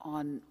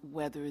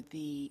whether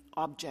the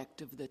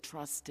object of the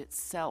trust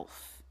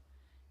itself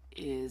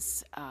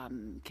is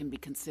can be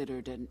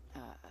considered an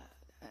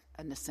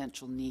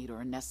essential need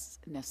or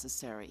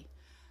necessary.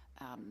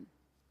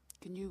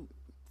 Can you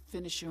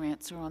finish your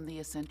answer on the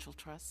essential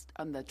trust,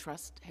 on the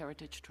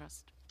Heritage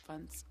Trust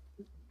funds?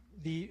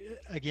 The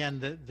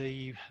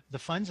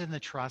funds in the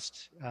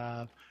trust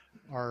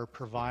are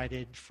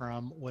provided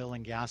from oil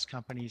and gas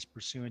companies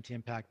pursuant to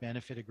impact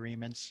benefit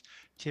agreements.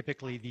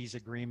 Typically, these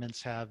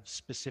agreements have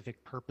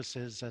specific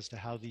purposes as to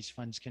how these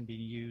funds can be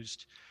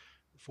used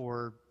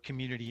for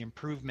community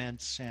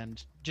improvements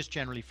and just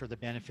generally for the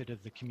benefit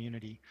of the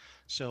community.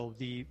 So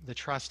the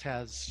trust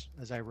has,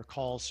 as I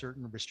recall,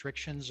 certain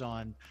restrictions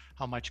on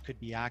how much could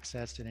be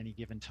accessed at any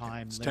given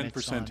time. It's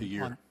 10% a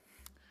year.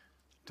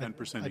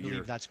 10% a year. I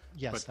believe that's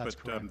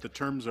correct. The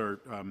terms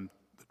are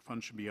that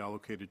funds should be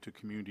allocated to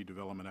community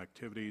development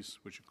activities,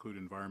 which include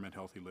environment,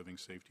 healthy living,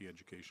 safety,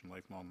 education,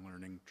 lifelong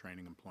learning,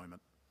 training,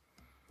 employment,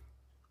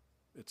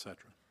 etc.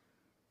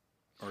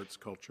 Arts,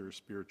 culture,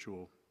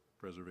 spiritual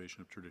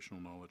preservation of traditional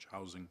knowledge,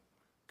 housing,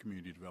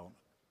 community development.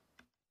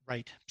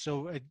 Right.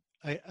 So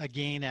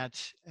again,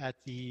 at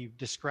the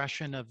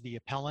discretion of the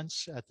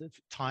appellants at the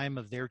time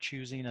of their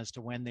choosing as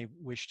to when they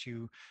wish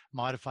to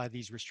modify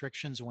these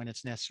restrictions, when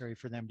it's necessary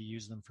for them to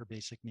use them for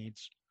basic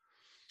needs.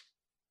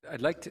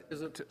 I'd like to...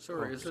 Is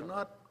it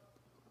not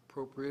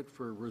appropriate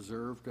for a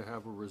reserve to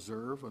have a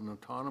reserve, an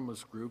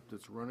autonomous group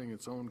that's running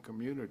its own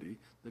community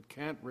that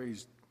can't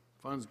raise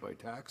funds by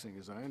taxing,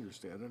 as I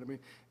understand it? I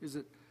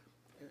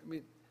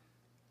mean,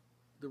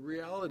 the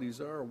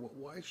realities are,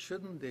 why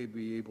shouldn't they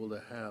be able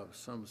to have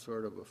some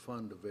sort of a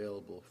fund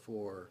available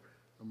for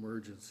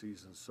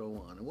emergencies and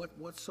so on? And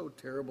what's so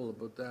terrible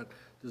about that?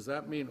 Does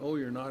that mean, oh,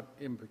 you're not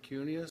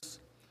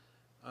impecunious?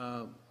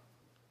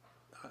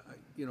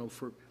 You know,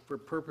 for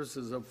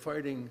purposes of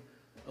fighting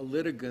a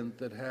litigant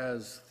that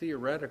has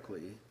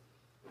theoretically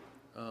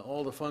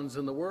all the funds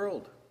in the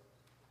world?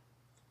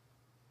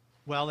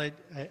 Well,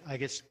 I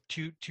guess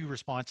two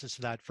responses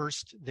to that.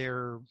 First,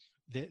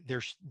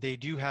 they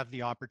do have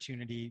the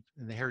opportunity,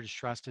 and the Heritage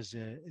Trust is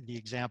the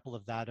example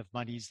of that, of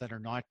monies that are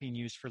not being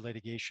used for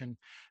litigation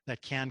that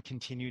can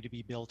continue to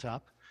be built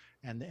up,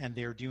 and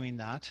they're doing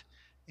that.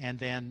 And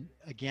then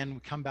again, we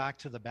come back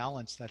to the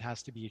balance that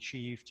has to be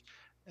achieved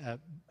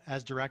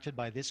as directed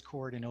by this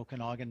court in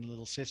Okanagan and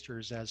Little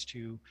Sisters as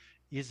to,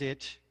 is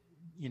it,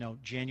 you know,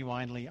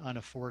 genuinely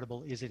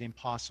unaffordable? Is it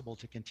impossible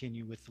to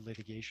continue with the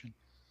litigation?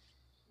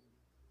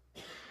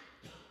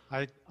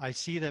 I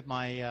see that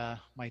my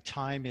my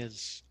time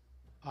is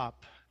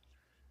up.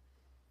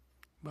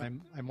 But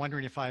I'm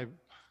wondering if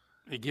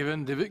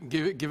given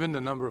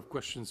the number of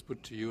questions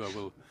put to you,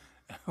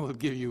 I will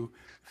give you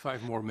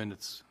 5 more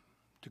minutes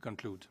to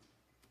conclude.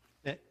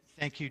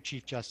 Thank you,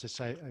 Chief Justice.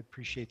 I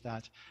appreciate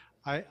that.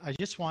 I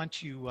just want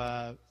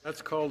to...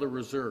 That's called a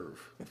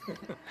reserve.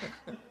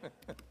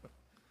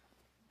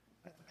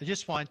 I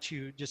just want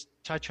to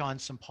touch on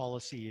some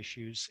policy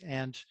issues.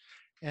 And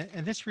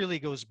this really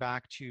goes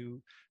back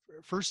to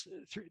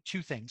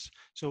two things.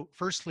 So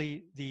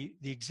firstly, the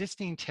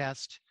existing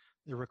test,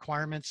 the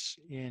requirements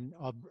in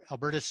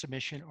Alberta's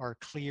submission are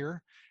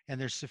clear, and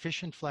there's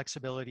sufficient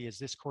flexibility, as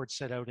this court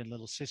set out in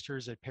Little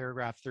Sisters at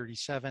paragraph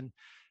 37,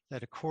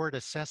 that a court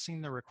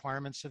assessing the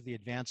requirements of the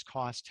advanced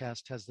cost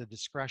test has the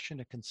discretion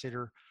to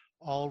consider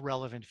all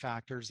relevant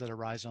factors that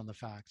arise on the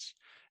facts.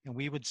 And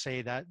we would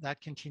say that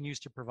that continues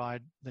to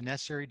provide the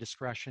necessary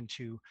discretion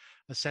to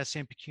assess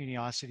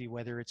impecuniosity,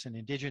 whether it's an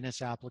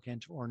Indigenous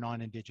applicant or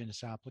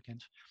non-Indigenous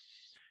applicant.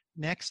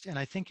 Next, and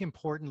I think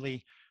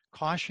importantly,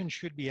 caution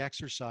should be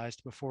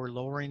exercised before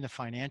lowering the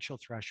financial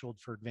threshold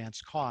for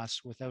advanced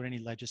costs without any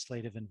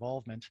legislative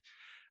involvement.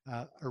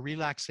 A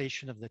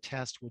relaxation of the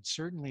test would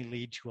certainly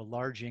lead to a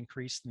large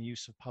increase in the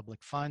use of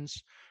public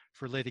funds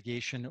for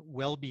litigation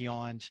well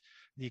beyond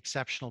the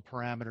exceptional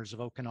parameters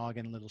of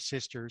Okanagan and Little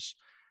Sisters.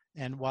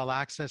 And while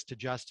access to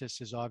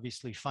justice is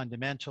obviously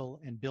fundamental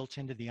and built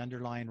into the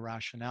underlying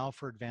rationale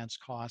for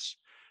advanced costs,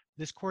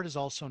 this court has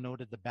also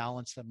noted the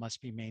balance that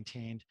must be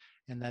maintained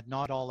and that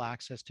not all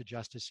access to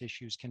justice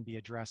issues can be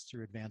addressed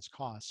through advanced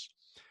costs.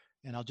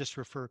 And I'll just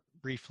refer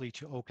briefly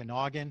to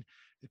Okanagan,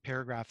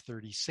 paragraph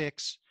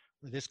 36,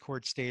 where this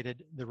court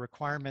stated the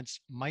requirements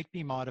might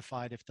be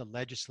modified if the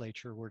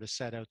legislature were to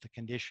set out the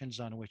conditions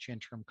on which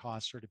interim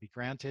costs are to be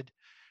granted.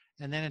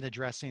 And then in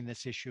addressing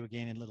this issue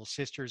again in Little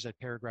Sisters at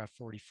paragraph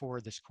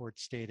 44, this court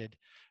stated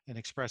and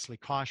expressly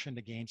cautioned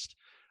against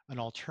an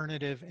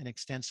alternative and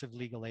extensive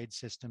legal aid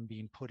system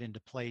being put into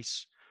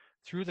place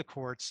through the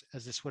courts,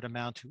 as this would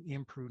amount to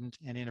imprudent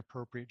and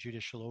inappropriate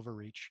judicial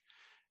overreach.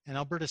 And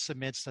Alberta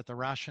submits that the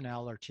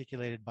rationale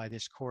articulated by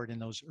this court in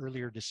those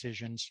earlier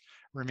decisions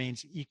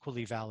remains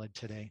equally valid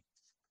today.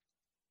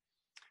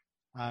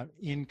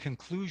 In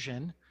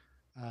conclusion,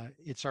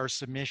 it's our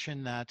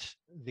submission that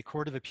the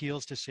Court of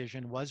Appeals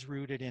decision was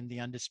rooted in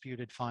the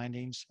undisputed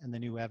findings and the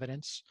new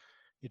evidence.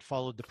 It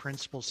followed the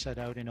principles set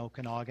out in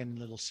Okanagan and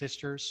Little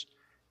Sisters.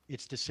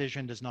 Its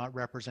decision does not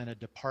represent a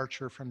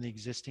departure from the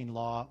existing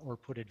law or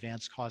put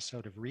advanced costs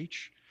out of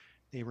reach.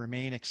 They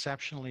remain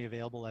exceptionally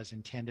available as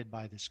intended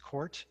by this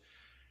court.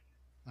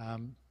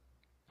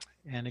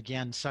 And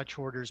again, such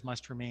orders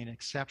must remain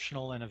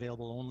exceptional and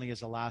available only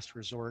as a last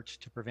resort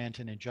to prevent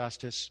an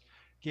injustice,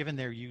 given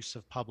their use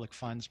of public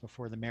funds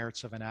before the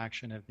merits of an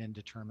action have been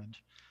determined.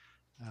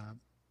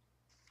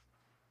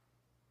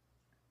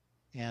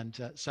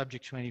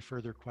 Subject to any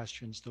further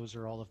questions, those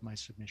are all of my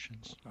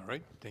submissions. All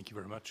right, thank you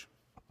very much.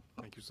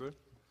 Thank you, sir.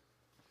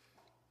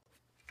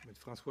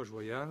 François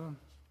Joyal.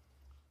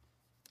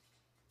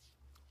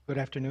 Good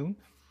afternoon,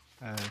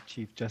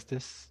 Chief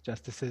Justice,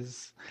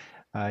 Justices.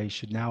 You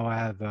should now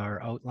have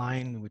our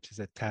outline, which is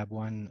at tab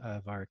 1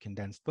 of our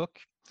condensed book.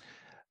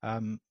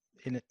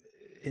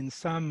 In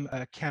sum,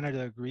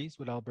 Canada agrees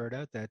with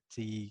Alberta that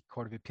the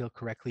Court of Appeal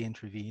correctly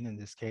intervened in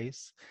this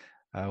case.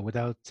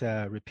 Without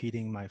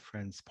repeating my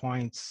friend's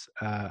points,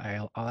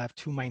 I'll have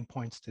 2 main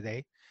points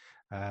today,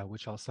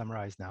 which I'll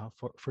summarize now.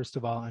 First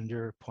of all,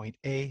 under point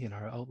A in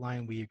our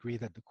outline, we agree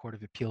that the Court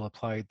of Appeal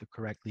applied the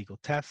correct legal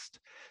test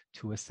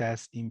to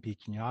assess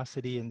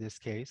impecuniosity in this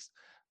case.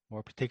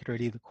 More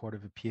particularly, the Court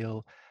of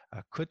Appeal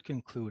could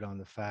conclude on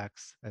the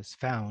facts as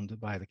found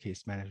by the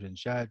case management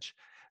judge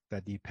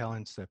that the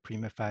appellants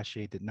prima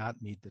facie did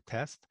not meet the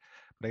test.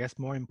 But I guess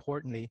more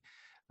importantly,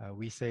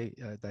 we say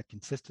that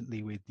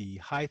consistently with the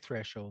high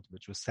threshold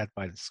which was set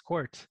by this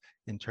court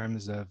in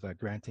terms of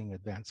granting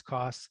advance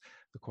costs,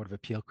 the Court of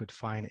Appeal could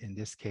find in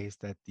this case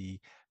that the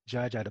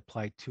judge had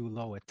applied too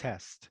low a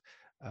test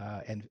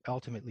and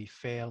ultimately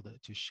failed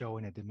to show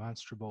in a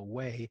demonstrable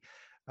way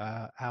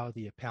how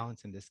the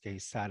appellants in this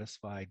case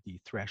satisfied the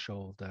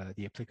threshold,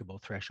 the applicable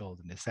threshold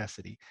of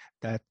necessity.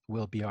 That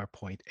will be our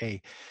point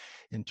A.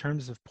 In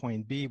terms of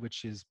point B,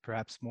 which is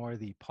perhaps more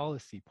the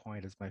policy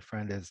point, as my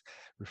friend has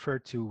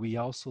referred to, we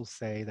also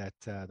say that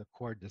the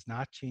court does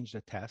not change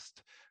the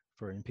test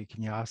for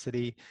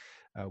impecuniosity.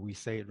 We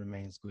say it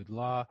remains good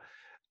law,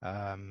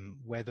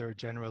 whether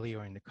generally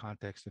or in the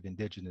context of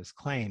Indigenous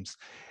claims.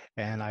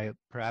 And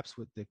perhaps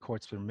with the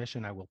court's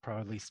permission, I will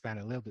probably spend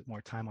a little bit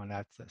more time on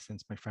that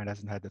since my friend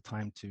hasn't had the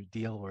time to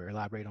deal or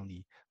elaborate on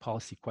the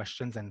policy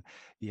questions, and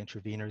the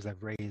interveners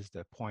have raised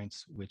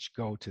points which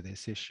go to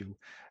this issue.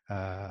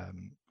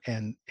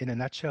 And in a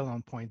nutshell,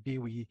 on point B,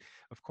 we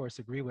of course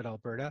agree with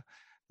Alberta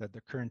that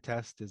the current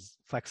test is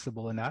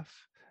flexible enough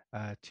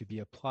to be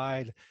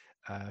applied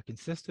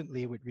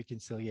consistently with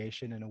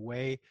reconciliation in a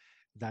way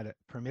that it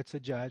permits a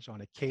judge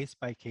on a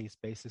case-by-case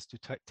basis to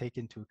take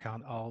into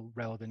account all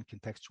relevant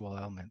contextual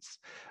elements.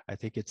 I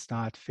think it's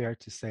not fair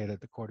to say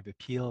that the Court of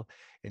Appeal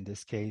in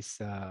this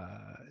case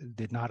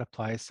did not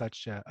apply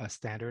such a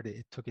standard.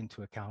 It took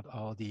into account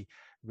all the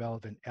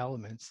relevant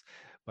elements,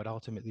 but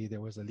ultimately there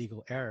was a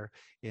legal error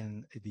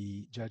in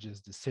the judge's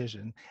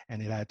decision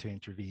and it had to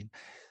intervene.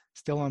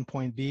 Still on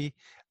point B,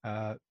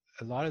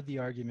 a lot of the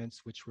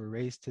arguments which were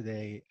raised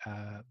today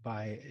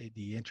by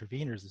the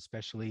interveners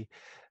especially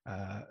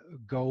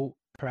go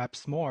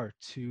perhaps more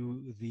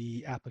to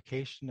the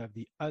application of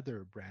the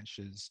other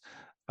branches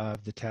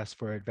of the test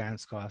for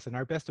advanced costs and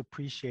are best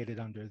appreciated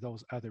under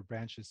those other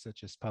branches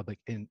such as public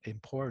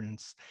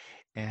importance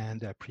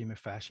and prima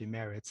facie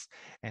merits,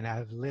 and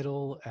have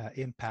little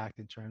impact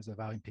in terms of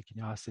how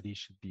impecuniosity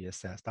should be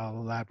assessed. I'll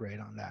elaborate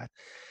on that.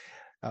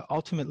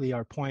 Ultimately,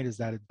 our point is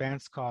that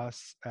advanced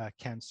costs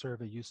can serve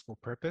a useful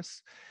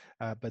purpose,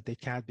 but they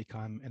can't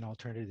become an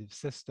alternative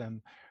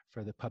system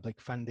for the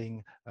public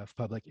funding of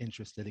public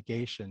interest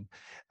litigation.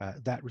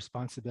 That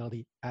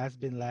responsibility has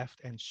been left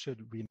and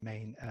should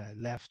remain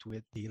left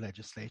with the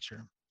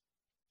legislature.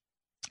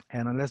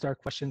 And unless there are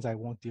questions, I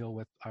won't deal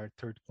with our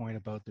third point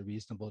about the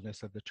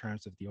reasonableness of the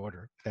terms of the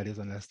order. That is,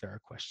 unless there are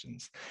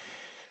questions.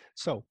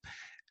 So,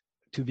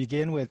 to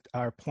begin with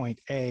our point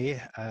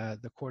A,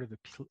 the Court of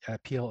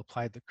Appeal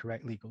applied the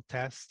correct legal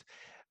test.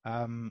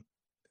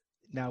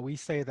 Now we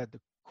say that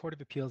the Court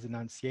of Appeal's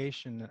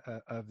enunciation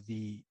of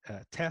the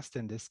test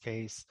in this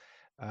case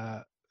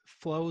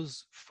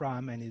flows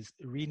from and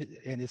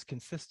is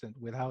consistent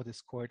with how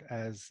this court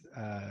has,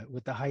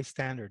 with the high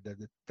standard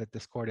that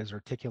this court has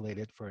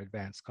articulated for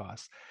advanced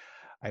costs.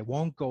 I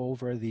won't go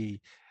over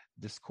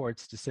this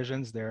court's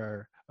decisions.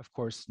 They're, of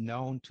course,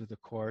 known to the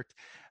court.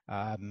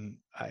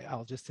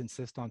 I'll just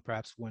insist on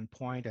perhaps one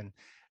point, and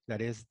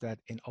that is that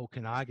in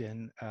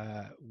Okanagan,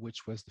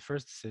 which was the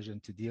first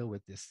decision to deal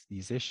with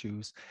these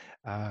issues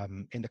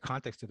in the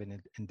context of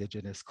an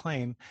Indigenous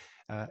claim,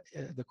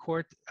 the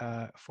court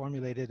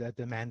formulated a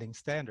demanding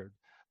standard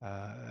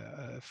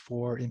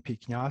for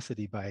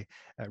impecuniosity by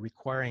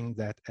requiring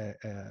that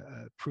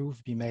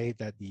proof be made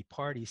that the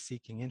party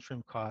seeking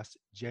interim costs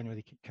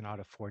generally cannot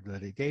afford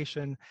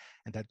litigation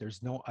and that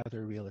there's no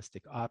other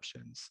realistic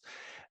options.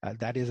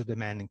 That is a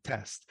demanding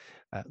test.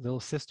 Little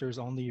Sisters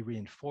only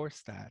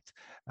reinforced that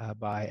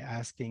by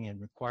asking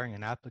and requiring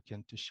an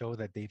applicant to show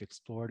that they've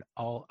explored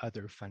all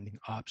other funding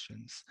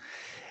options.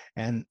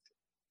 And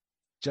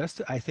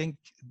I think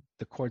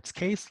the court's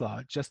case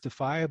law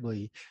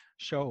justifiably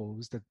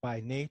shows that by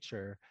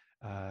nature,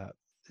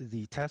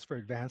 the test for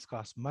advanced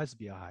costs must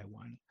be a high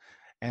one.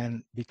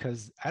 And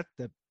because at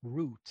the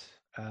root,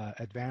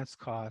 advanced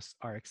costs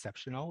are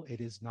exceptional,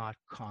 it is not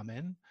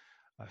common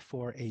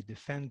for a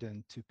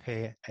defendant to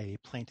pay a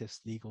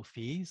plaintiff's legal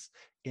fees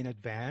in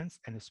advance,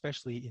 and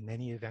especially in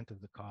any event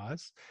of the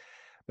cause.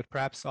 But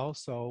perhaps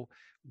also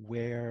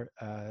where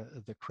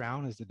the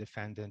Crown is the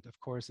defendant, of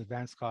course,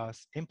 advanced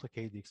costs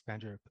implicate the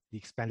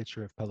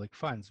expenditure of public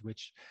funds,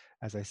 which,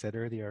 as I said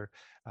earlier,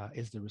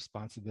 is the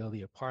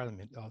responsibility of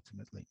Parliament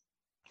ultimately.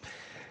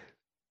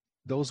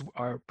 Those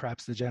are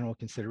perhaps the general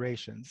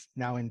considerations.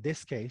 Now, in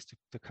this case,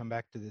 to come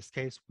back to this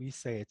case, we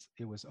say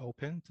it was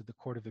open to the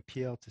Court of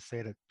Appeal to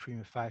say that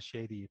prima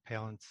facie the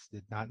appellants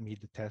did not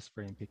meet the test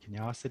for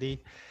impecuniosity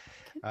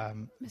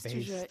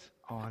based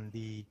on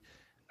the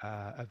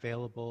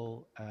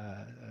available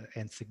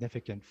and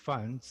significant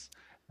funds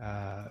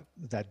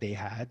that they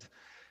had,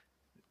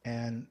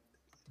 and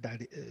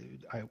that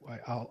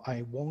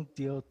I won't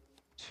deal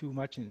too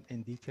much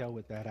in detail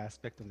with that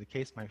aspect of the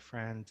case. My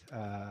friend,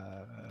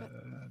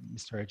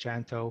 Mr.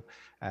 Argento,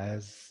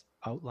 has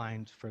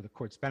outlined for the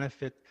court's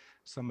benefit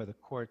some of the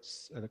Court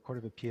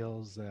of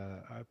Appeal's,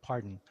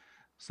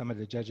 some of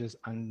the judge's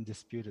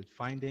undisputed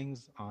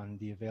findings on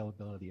the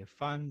availability of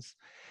funds.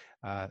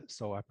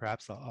 So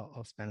perhaps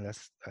I'll spend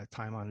less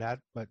time on that.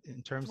 But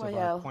in terms of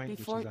our point,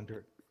 which is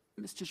under...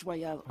 Mr.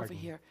 Joyal, over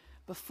here,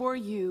 before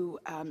you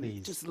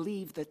just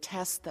leave the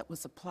test that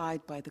was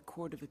applied by the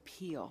Court of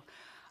Appeal,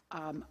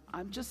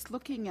 I'm just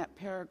looking at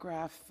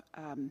paragraph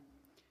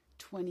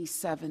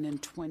 27 and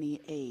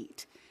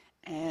 28,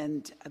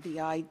 and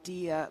the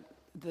idea,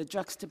 the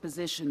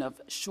juxtaposition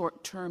of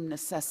short-term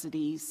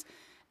necessities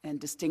and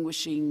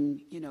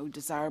distinguishing,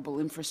 desirable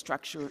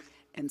infrastructure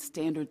and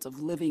standards of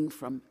living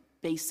from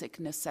basic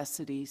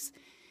necessities.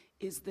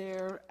 Is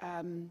there,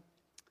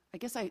 I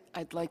guess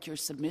I'd like your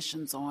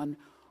submissions on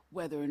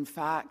whether, in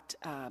fact,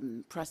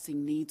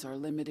 pressing needs are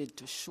limited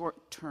to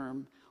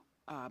short-term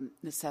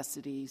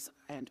necessities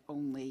and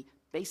only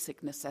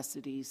basic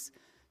necessities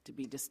to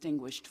be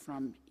distinguished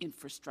from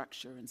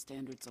infrastructure and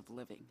standards of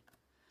living.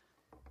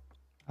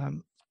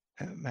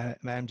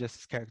 Madam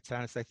Justice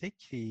Karakatsanis, I think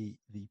the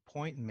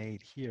point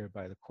made here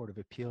by the Court of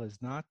Appeal is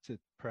not to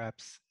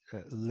perhaps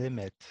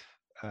limit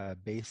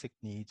basic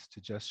needs to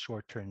just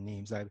short-term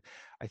needs. I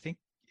think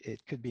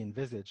it could be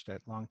envisaged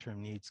that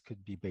long-term needs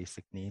could be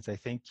basic needs. I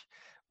think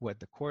what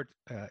the court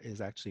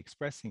is actually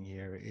expressing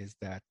here is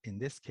that in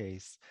this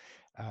case,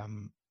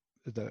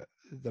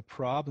 the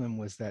problem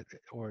was that,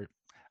 or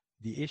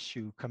the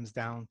issue comes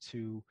down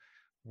to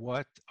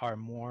what are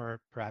more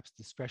perhaps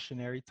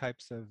discretionary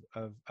types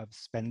of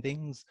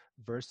spendings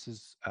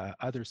versus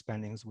other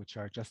spendings which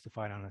are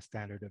justified on a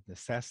standard of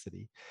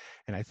necessity.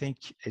 And I think,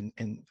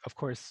 of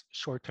course,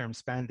 short-term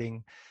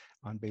spending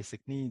on basic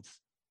needs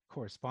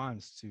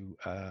corresponds to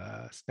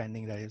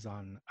spending that is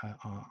on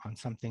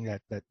something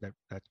that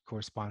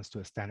corresponds to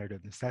a standard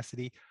of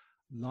necessity.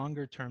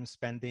 Longer-term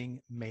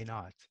spending may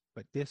not,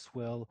 but this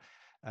will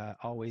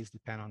always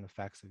depend on the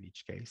facts of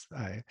each case.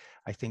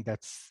 I think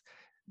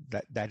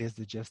that is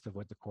the gist of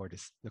what the Court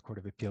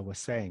of Appeal was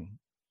saying.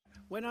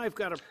 When I've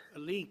got a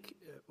leak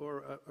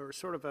or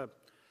sort of a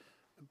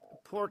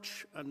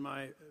porch on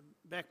my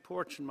back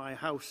porch in my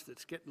house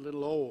that's getting a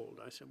little old,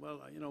 I said,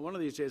 well, one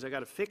of these days I got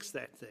to fix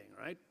that thing,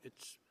 right?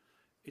 It's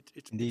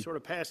sort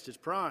of past its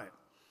prime,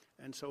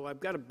 and so I've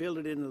got to build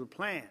it into the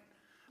plan.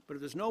 But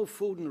if there's no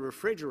food in the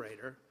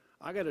refrigerator,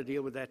 I got to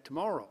deal with that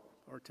tomorrow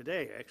or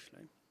today,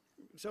 actually.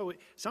 So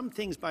some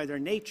things, by their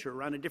nature,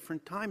 are on a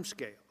different time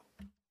scale.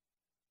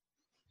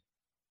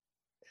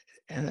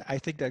 And I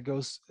think that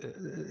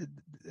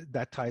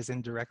that ties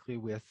in directly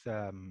with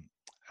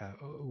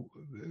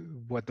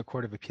what the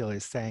Court of Appeal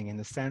is saying, in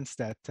the sense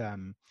that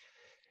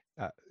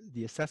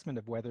the assessment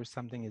of whether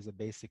something is a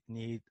basic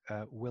need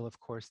will, of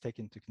course, take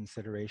into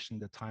consideration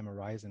the time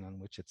horizon on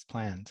which it's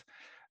planned.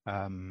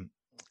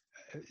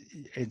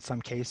 In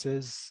some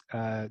cases,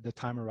 the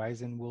time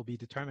horizon will be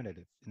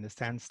determinative, in the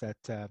sense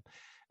that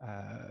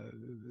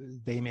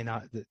they may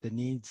not, the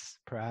needs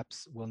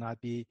perhaps will not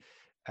be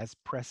as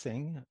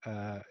pressing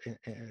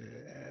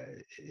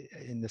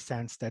in the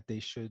sense that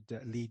they should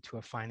lead to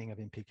a finding of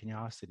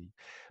impecuniosity.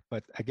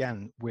 But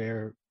again,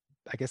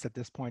 I guess at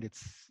this point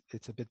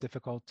it's a bit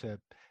difficult to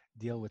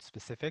deal with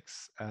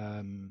specifics.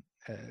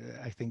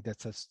 I think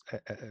that's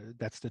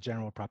the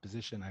general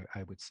proposition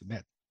I would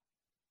submit.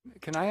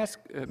 Can I ask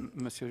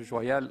Monsieur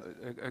Joyal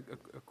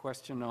a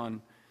question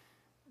on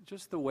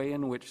just the way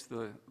in which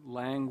the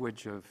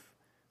language of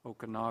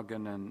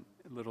Okanagan and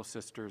Little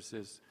Sisters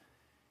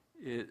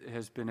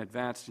has been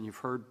advanced, and you've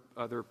heard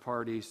other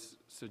parties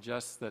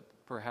suggest that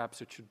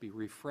perhaps it should be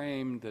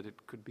reframed, that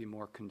it could be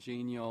more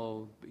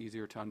congenial,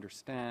 easier to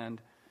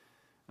understand.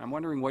 I'm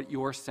wondering what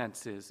your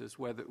sense is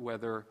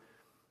whether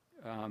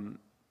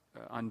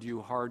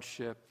undue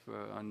hardship,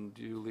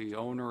 unduly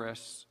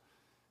onerous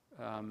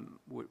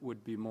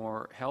would be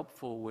more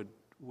helpful,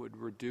 would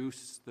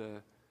reduce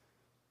the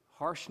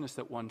harshness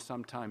that one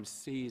sometimes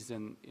sees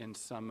in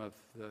some of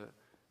the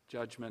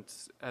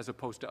judgments as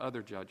opposed to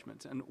other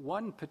judgments. And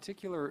one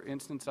particular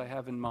instance I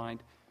have in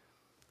mind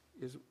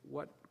is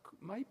what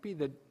might be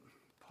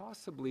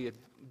possibly a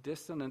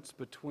dissonance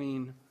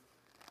between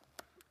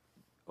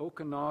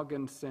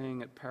Okanagan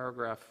saying at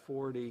paragraph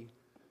 40,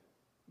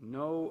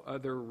 no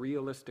other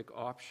realistic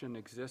option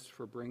exists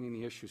for bringing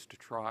the issues to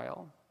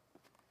trial,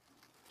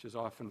 which is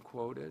often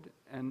quoted,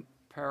 and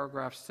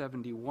paragraph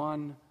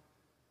 71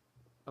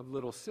 of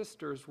Little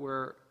Sisters,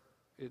 where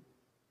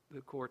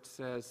the court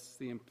says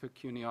the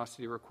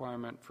impecuniosity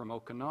requirement from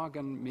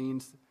Okanagan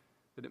means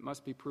that it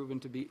must be proven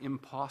to be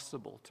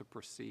impossible to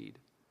proceed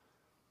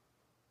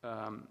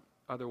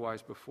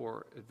otherwise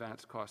before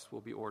advance costs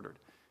will be ordered.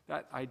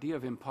 That idea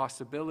of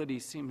impossibility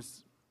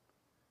seems,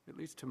 at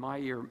least to my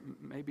ear,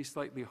 maybe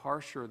slightly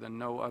harsher than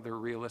no other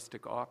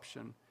realistic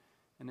option.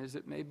 And is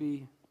it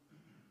maybe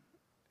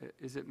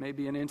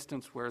an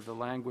instance where the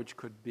language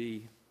could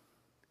be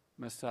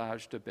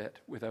massaged a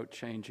bit without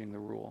changing the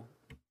rule?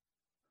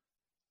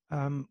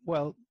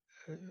 Well,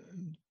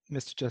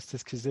 Mr.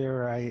 Justice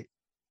Kazir,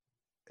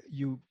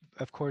 you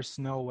of course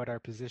know what our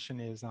position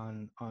is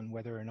on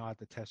whether or not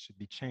the test should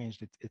be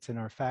changed. It's in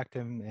our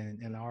factum and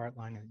in our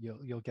outline.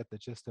 You'll get the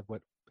gist of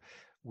what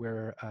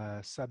we're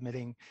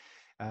submitting.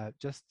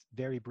 Just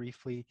very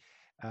briefly,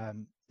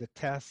 the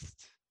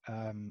test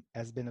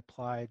has been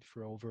applied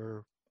for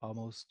over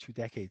almost 2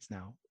 decades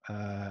now.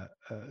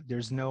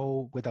 There's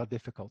no, without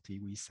difficulty,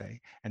 we say,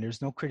 and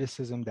there's no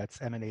criticism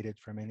that's emanated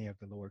from any of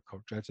the lower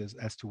court judges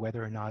as to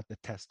whether or not the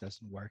test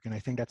doesn't work. And I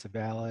think that's a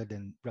valid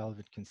and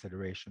relevant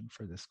consideration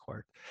for this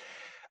court.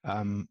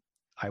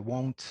 I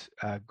won't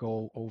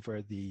go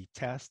over the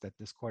test that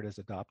this court has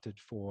adopted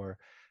for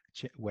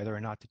whether or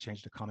not to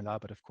change the common law,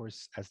 but of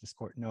course, as this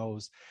court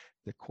knows,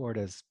 the court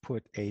has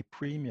put a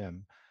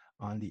premium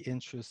on the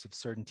interests of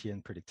certainty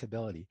and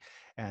predictability.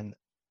 And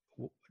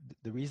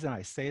the reason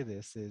I say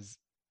this is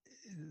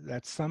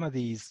that some of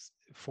these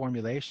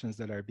formulations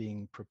that are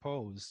being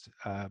proposed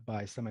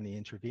by some of the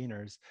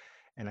interveners,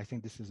 and I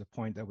think this is a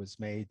point that was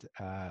made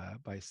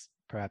by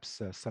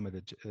perhaps some of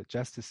the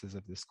justices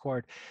of this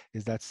court,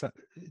 is that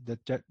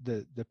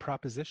the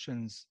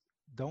propositions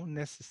don't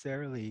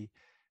necessarily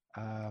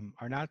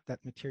are not that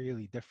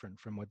materially different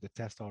from what the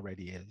test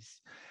already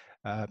is.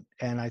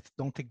 And I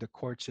don't think the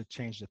court should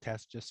change the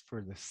test just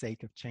for the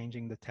sake of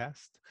changing the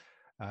test.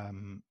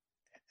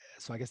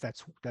 So I guess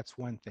that's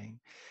one thing.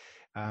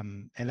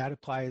 And that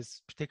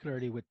applies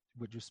particularly with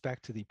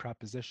respect to the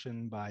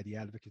proposition by the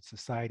Advocate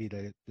Society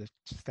that the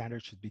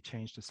standard should be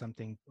changed to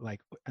something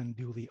like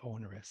unduly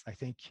onerous. I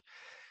think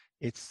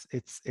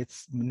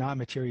it's not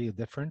materially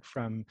different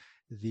from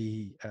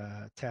the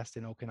test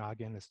in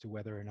Okanagan as to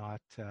whether or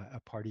not a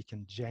party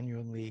can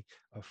genuinely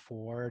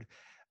afford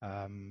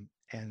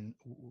and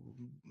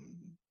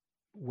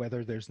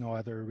whether there's no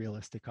other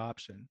realistic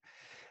option.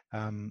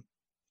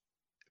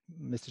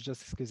 Mr.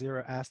 Justice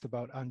Kazira asked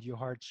about undue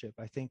hardship.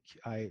 I think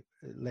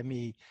let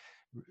me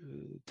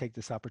take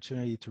this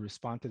opportunity to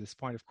respond to this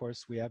point. Of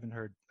course, we haven't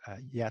heard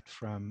yet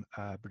from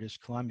British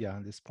Columbia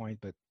on this point,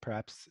 but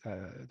perhaps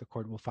the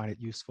court will find it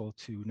useful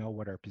to know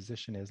what our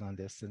position is on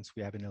this, since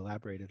we haven't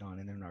elaborated on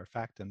it in our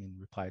factum in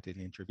reply to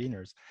the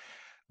interveners.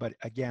 But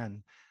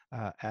again,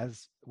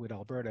 as with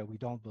Alberta, we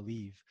don't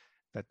believe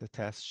that the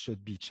test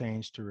should be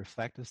changed to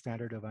reflect the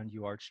standard of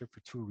undue hardship for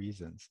 2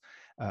 reasons.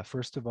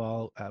 First of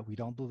all, we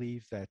don't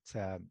believe that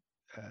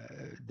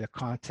the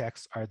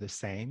contexts are the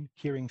same.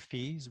 Hearing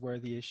fees were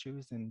the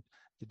issues in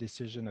the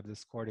decision of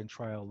this court and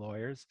trial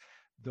lawyers.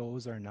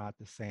 Those are not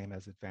the same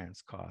as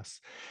advance costs.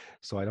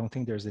 So I don't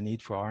think there's a need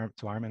to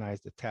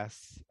harmonize the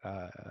tests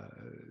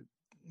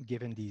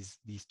given these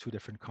 2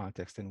 different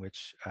contexts in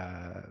which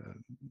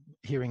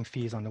hearing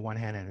fees on the one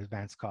hand and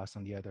advance costs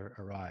on the other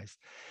arise.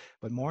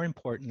 But more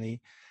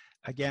importantly,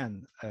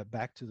 again,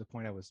 back to the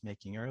point I was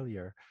making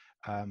earlier,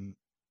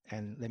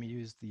 and let me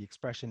use the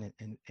expression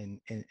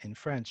in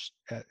French.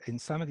 In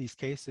some of these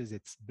cases,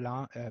 it's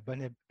blanc,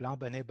 bonnet,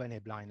 bonnet,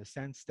 bonnet, blanc, in the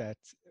sense that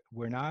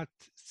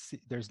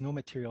there's no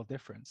material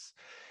difference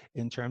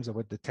in terms of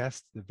what the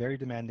test, the very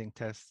demanding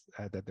test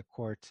that the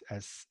court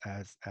has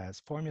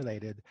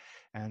formulated,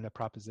 and the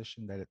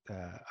proposition that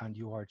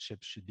undue hardship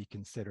should be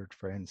considered,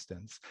 for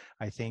instance.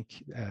 I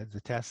think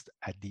the test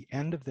at the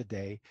end of the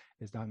day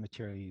is not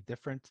materially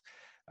different.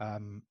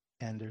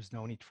 And there's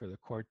no need for the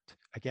court,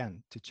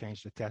 again, to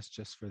change the test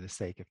just for the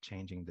sake of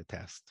changing the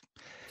test.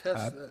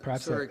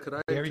 Sorry, could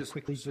I very just,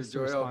 quickly Mr. just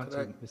Joyal, respond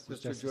to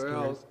Mr. Justice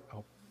Joyal,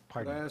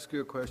 could I ask you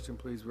a question,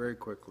 please, very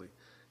quickly?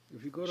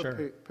 If you go to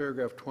Sure.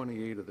 paragraph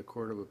 28 of the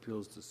Court of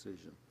Appeals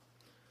decision,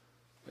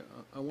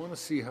 I want to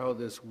see how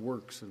this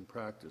works in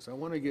practice. I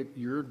want to get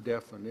your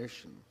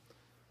definition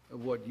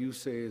of what you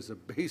say is a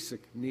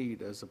basic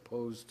need as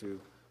opposed to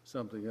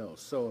something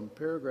else. So in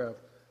paragraph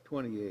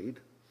 28,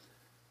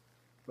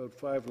 about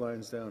 5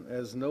 lines down,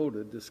 as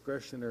noted,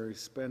 discretionary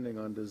spending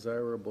on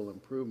desirable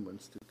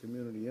improvements to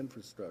community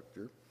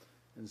infrastructure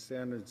and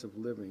standards of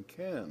living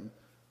can,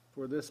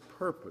 for this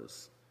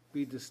purpose,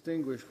 be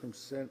distinguished from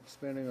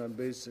spending on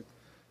basic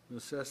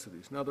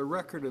necessities. Now, the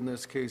record in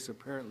this case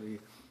apparently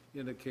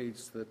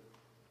indicates that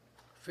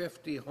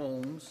 50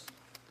 homes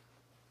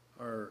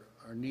are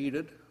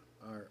needed,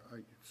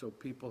 so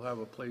people have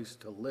a place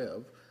to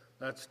live.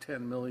 That's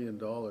 $10 million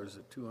at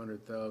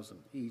 $200,000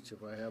 each,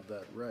 if I have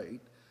that right.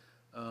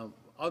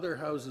 Other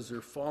houses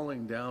are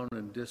falling down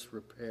in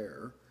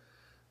disrepair.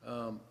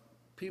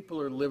 People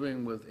are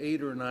living with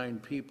 8 or 9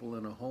 people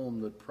in a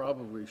home that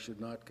probably should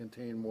not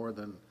contain more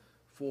than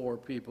 4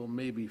 people,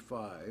 maybe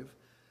 5.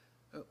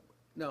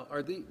 Now,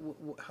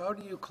 how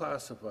do you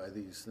classify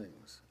these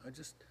things?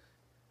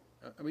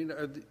 I mean,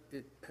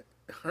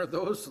 are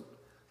those,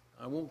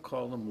 I won't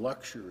call them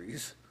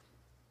luxuries,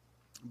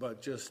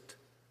 but just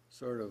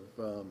sort of,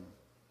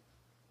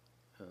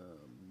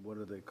 what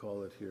do they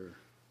call it here?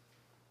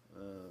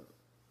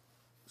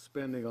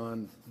 Spending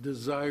on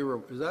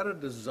desirable, is that a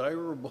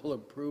desirable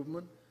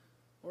improvement,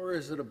 or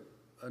is it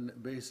a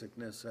basic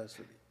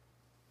necessity?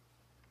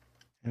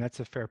 And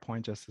that's a fair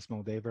point, Justice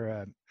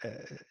Moldaver.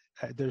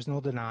 There's no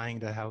denying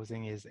that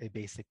housing is a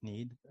basic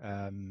need.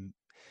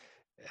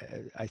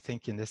 I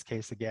think in this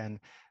case, again,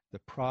 the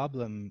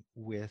problem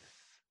with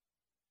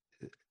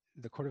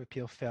the Court of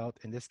Appeal felt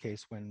in this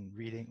case when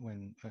reading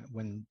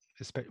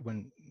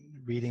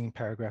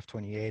paragraph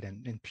 28,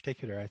 and in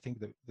particular, I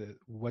think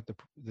what the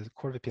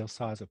Court of Appeal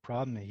saw as a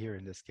problem here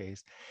in this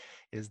case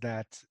is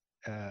that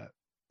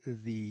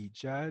the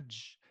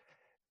judge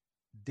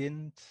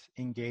didn't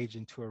engage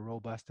into a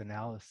robust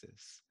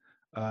analysis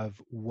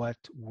of what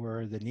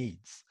were the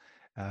needs.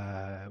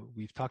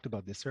 We've talked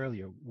about this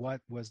earlier.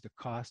 What was the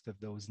cost of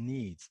those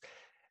needs?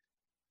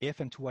 If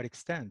and to what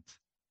extent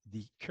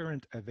the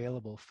current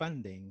available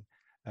funding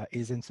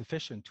is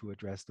insufficient to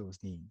address those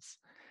needs.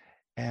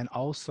 And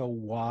also,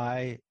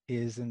 why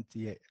isn't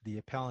the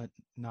appellant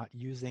not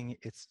using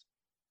its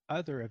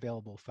other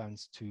available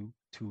funds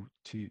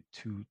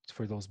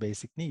for those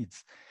basic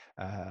needs?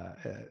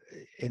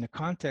 In a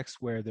context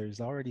where there's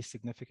already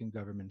significant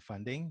government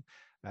funding,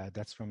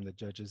 that's from the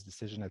judge's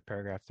decision at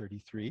paragraph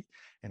 33,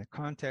 in a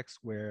context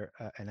where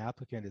an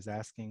applicant is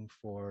asking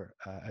for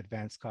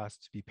advance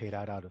costs to be paid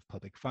out of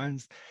public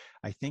funds,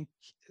 I think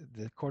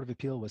the Court of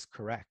Appeal was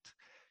correct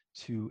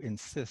to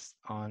insist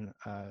on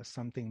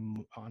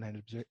something, on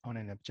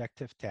an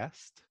objective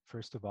test,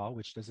 first of all,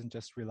 which doesn't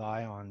just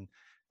rely on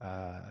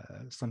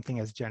something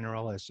as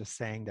general as just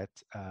saying that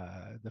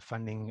the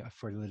funding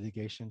for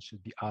litigation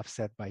should be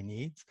offset by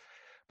needs,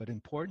 but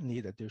importantly,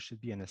 that there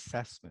should be an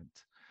assessment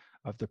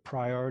of the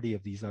priority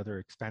of these other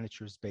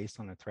expenditures based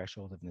on a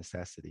threshold of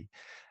necessity.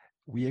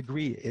 We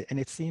agree, and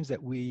it seems that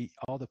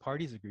all the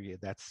parties agree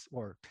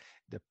or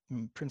the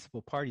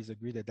principal parties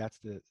agree that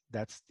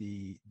that's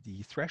the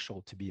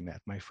threshold to be met.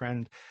 My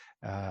friend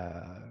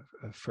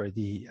for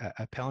the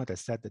appellant has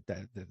said that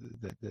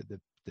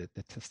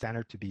the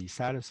standard to be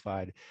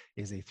satisfied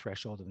is a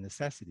threshold of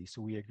necessity.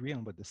 So we agree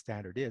on what the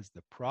standard is.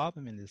 The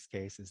problem in this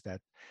case is that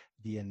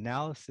the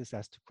analysis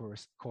has to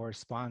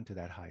correspond to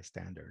that high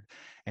standard.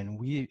 And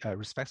we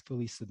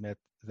respectfully submit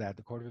that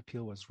the Court of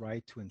Appeal was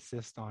right to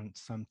insist on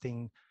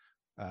something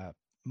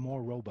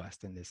more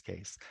robust in this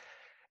case.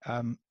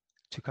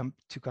 To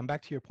come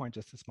back to your point,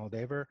 Justice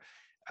Moldaver,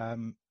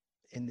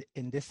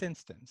 in this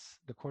instance,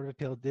 the Court of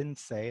Appeal didn't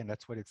say, and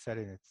that's what it said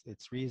in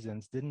its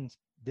reasons,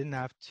 didn't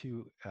have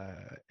to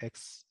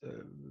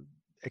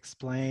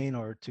explain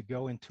or to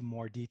go into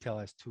more detail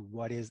as to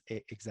what is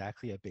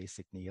exactly a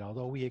basic need,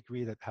 although we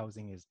agree that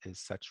housing is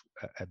such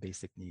a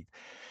basic need.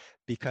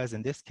 Because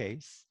in this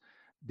case,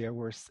 there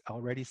were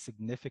already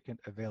significant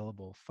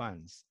available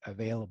funds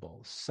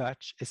available,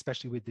 such,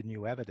 especially with the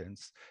new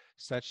evidence,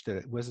 such that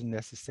it wasn't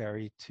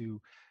necessary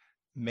to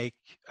make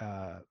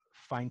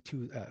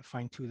fine-tune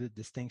the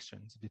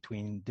distinctions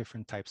between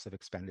different types of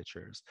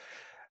expenditures.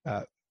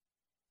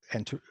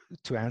 And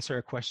to answer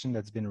a question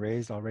that's been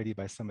raised already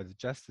by some of the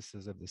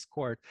justices of this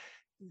court,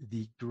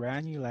 the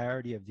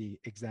granularity of the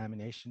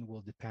examination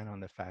will depend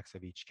on the facts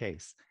of each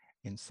case.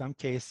 In some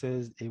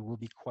cases, it will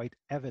be quite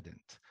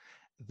evident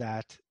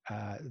that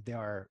there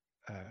are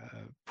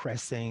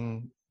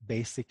pressing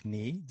basic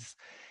needs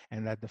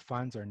and that the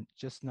funds are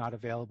just not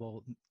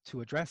available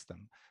to address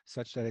them,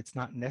 such that it's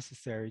not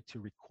necessary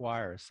to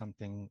require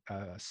something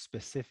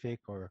specific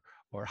or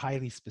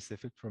highly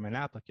specific from an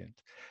applicant.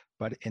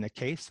 But in a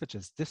case such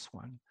as this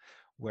one,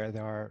 where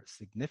there are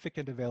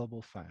significant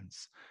available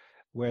funds,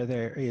 where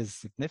there is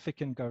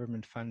significant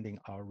government funding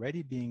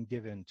already being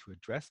given to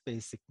address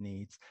basic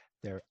needs,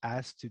 there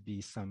has to be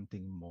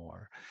something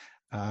more.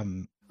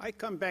 I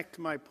come back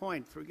to my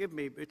point, forgive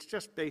me, it's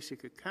just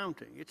basic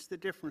accounting. It's the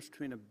difference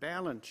between a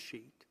balance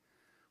sheet,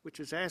 which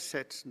is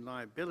assets and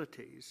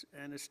liabilities,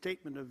 and a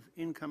statement of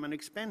income and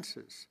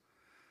expenses.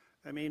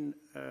 I mean,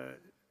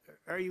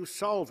 are you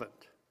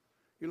solvent?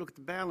 You look at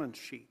the balance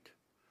sheet.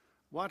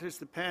 What is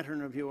the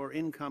pattern of your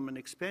income and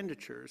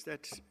expenditures?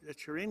 That's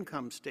your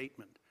income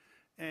statement.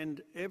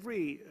 And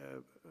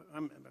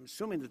I'm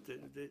assuming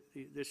that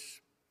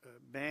this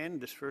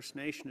band, this First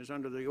Nation, is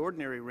under the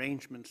ordinary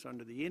arrangements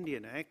under the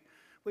Indian Act,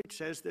 which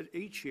says that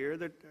each year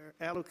that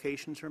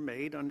allocations are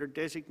made under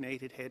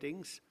designated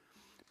headings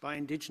by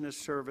Indigenous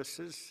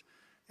services.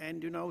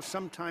 And,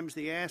 sometimes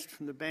the ask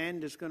from the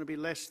band is going to be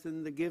less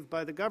than the give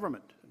by the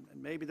government.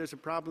 And maybe there's a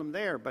problem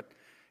there, but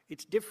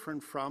it's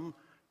different from,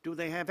 do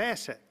they have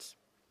assets?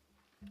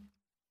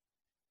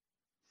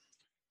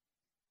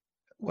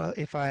 Well,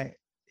 if I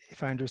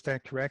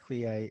understand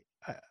correctly,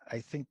 I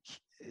think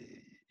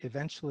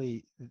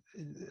eventually,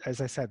 as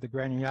I said, the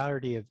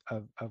granularity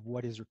of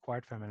what is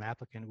required from an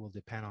applicant will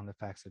depend on the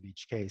facts of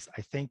each case.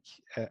 I think,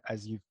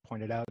 as you've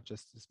pointed out,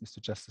 Mr.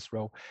 Justice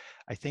Rowe,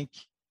 I think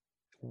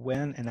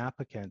when an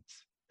applicant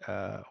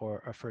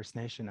or a First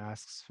Nation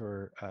asks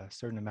for a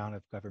certain amount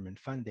of government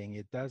funding,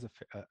 it does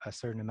a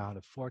certain amount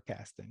of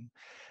forecasting.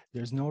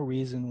 There's no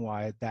reason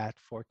why that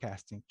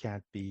forecasting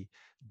can't be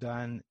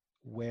done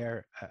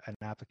where an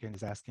applicant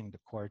is asking the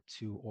court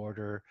to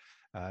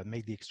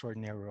make the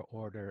extraordinary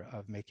order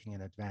of making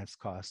an advance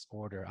cost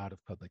order out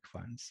of public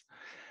funds.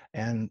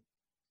 And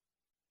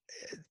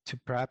to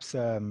perhaps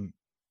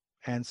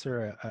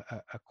answer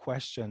a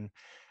question,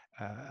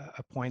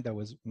 a point that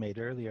was made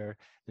earlier,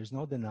 there's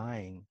no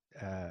denying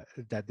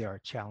that there are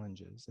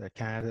challenges.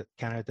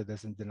 Canada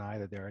doesn't deny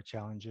that there are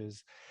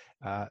challenges,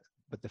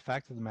 but the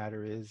fact of the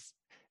matter is,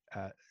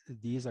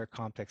 these are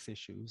complex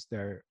issues.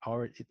 There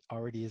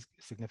already is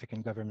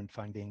significant government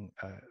funding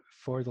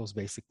for those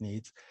basic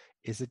needs.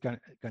 Is it going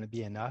to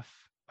be enough?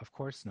 Of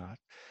course not.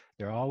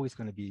 There are always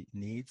going to be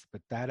needs,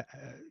 but that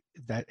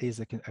is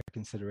a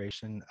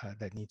consideration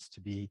that needs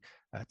to be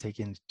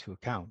taken into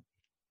account.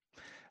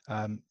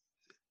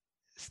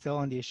 Still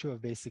on the issue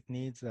of basic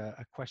needs,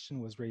 a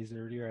question was raised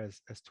earlier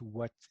as to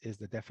what is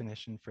the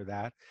definition for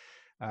that.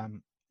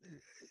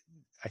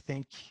 I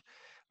think,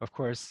 of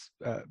course,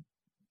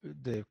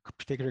 the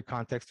particular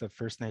context of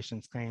First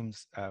Nations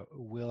claims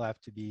will have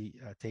to be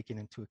taken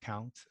into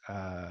account.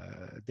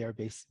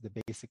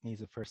 The basic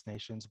needs of First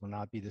Nations will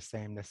not be the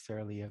same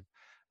necessarily of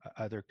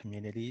other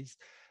communities.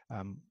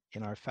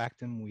 In our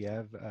factum, we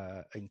have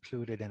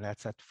included, and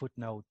that's at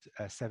footnote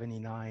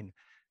 79,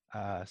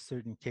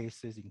 certain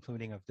cases,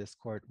 including of this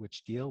court,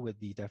 which deal with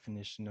the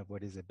definition of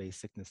what is a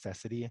basic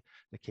necessity.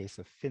 The case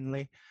of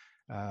Finlay,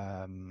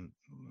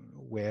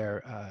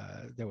 where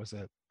there was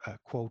a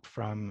quote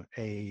from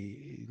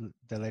the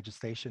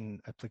legislation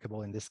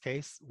applicable in this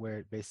case,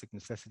 where basic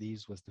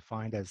necessities was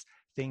defined as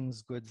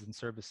things, goods, and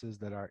services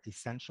that are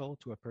essential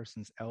to a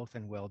person's health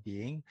and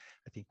well-being.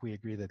 I think we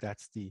agree that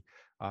that's the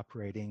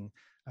operating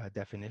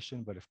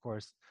definition, but of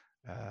course,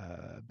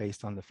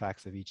 based on the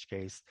facts of each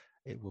case,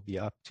 it will be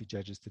up to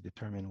judges to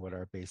determine what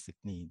are basic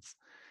needs.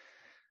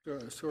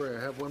 Sorry,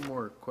 I have one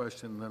more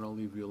question, then I'll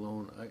leave you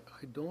alone.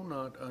 I do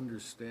not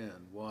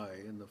understand why,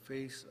 in the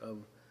face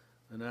of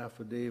an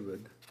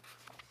affidavit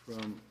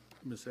from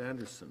Ms.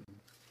 Anderson,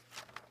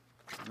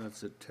 and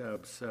that's at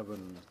tab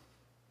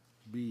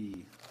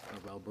 7B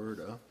of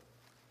Alberta,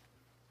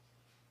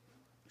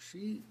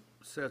 she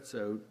sets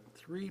out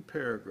 3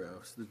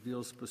 paragraphs that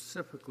deal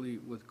specifically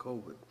with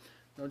COVID.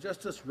 Now,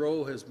 Justice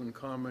Rowe has been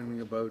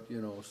commenting about,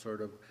 sort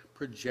of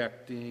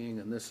projecting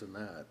and this and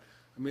that.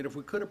 I mean, if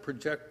we could have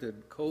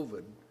projected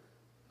COVID,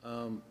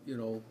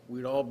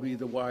 we'd all be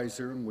the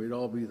wiser and we'd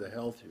all be the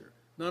healthier.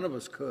 None of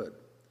us could.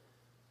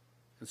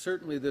 And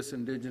certainly this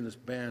Indigenous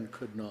band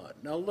could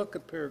not. Now look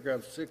at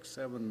paragraphs 6,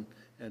 7,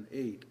 and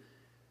 8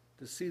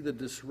 to see the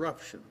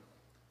disruption,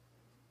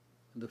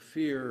 the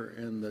fear,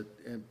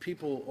 and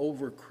people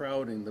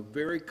overcrowding, the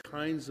very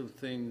kinds of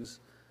things,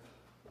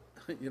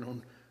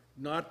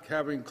 not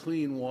having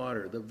clean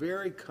water, the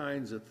very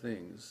kinds of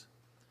things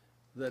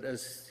that,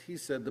 as he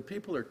said, the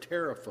people are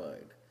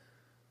terrified.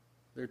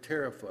 They're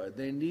terrified.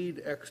 They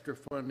need extra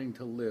funding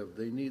to live.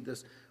 They need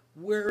this.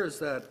 Where is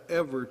that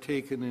ever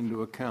taken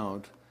into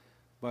account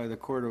by the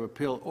Court of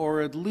Appeal,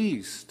 or at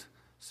least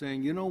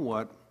saying, you know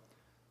what,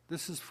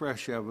 this is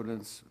fresh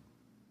evidence.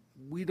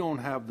 We don't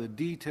have the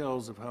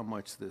details of how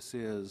much this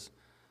is,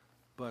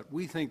 but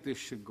we think this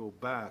should go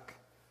back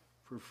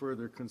for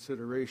further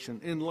consideration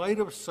in light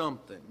of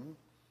something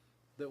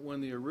that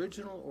when the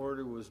original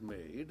order was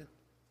made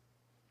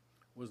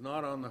was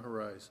not on the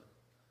horizon.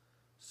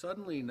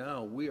 Suddenly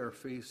now we are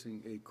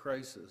facing a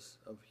crisis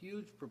of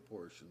huge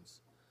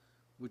proportions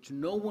which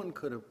no one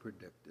could have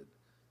predicted,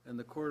 and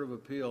the Court of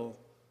Appeal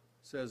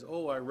says,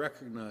 oh,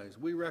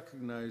 we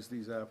recognize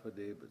these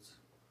affidavits.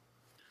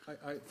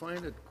 I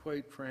find it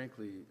quite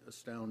frankly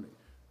astounding.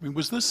 I mean,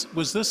 was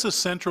this a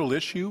central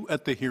issue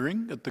at the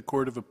hearing at the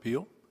Court of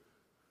Appeal?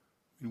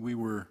 I mean, we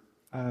were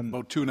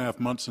about 2.5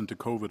 months into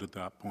COVID at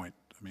that point.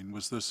 I mean,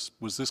 was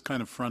this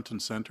kind of front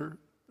and center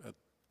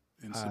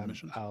in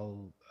submissions?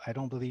 I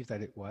don't believe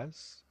that it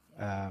was.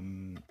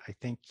 I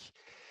think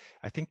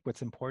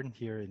what's important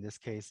here in this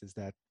case is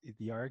that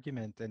the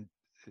argument, and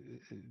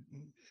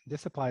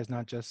this applies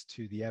not just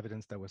to the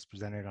evidence that was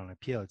presented on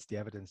appeal, it's the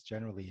evidence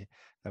generally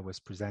that was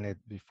presented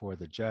before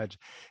the judge,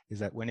 is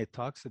that when it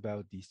talks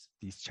about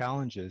these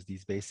challenges,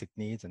 these basic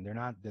needs, and they're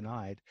not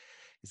denied,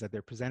 is that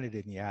they're presented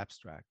in the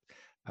abstract,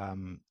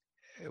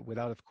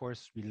 without, of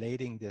course,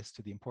 relating this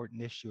to the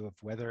important issue of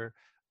whether,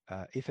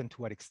 if and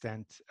to what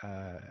extent,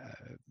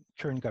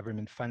 current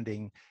government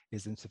funding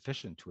is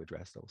insufficient to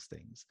address those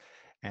things.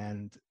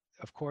 And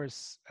of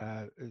course,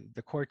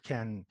 the court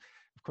can,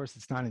 of course,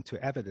 it's not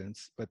into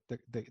evidence, but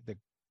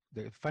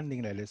the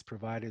funding that is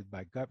provided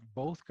by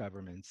both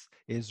governments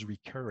is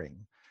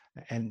recurring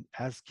and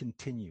has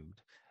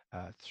continued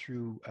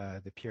through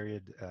the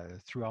period,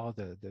 through all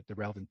the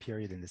relevant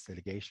period in this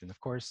litigation. Of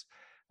course,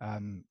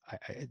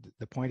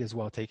 the point is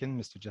well taken,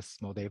 Mr. Justice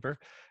Moldaver,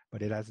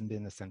 but it hasn't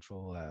been a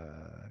central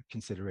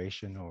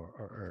consideration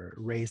or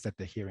raised at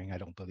the hearing, I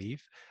don't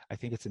believe. I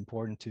think it's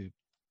important to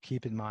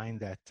keep in mind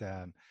that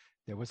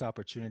there was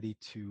opportunity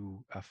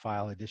to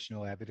file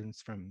additional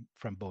evidence from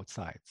both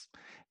sides.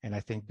 And I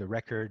think the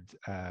record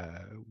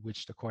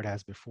which the court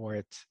has before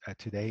it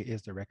today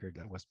is the record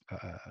that was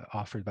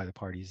offered by the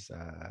parties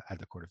at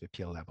the Court of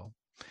Appeal level.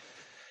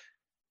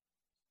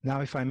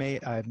 Now, if I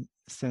may,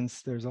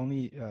 since there's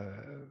only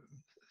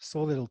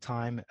so little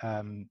time,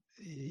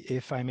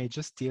 if I may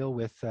just deal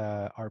with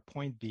our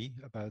point B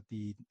about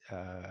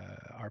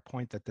our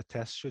point that the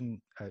test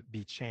shouldn't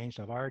be changed.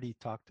 I've already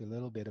talked a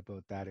little bit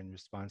about that in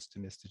response to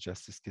Mr.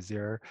 Justice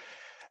Kazir.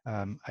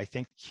 I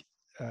think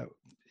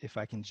if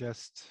I can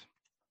just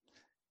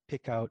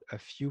pick out a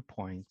few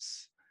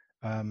points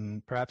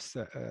Perhaps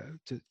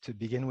to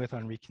begin with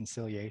on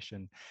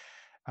reconciliation,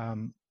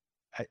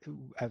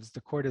 as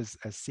the court has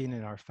seen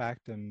in our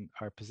factum,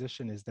 our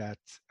position is that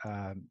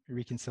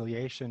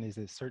reconciliation is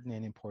certainly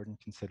an important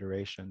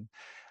consideration.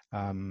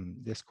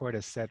 This court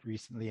has said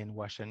recently in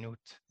Washanut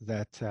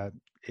that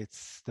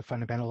it's the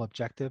fundamental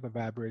objective of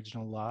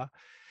Aboriginal law.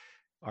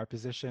 Our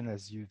position,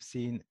 as you've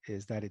seen,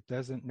 is that it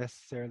doesn't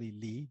necessarily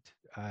lead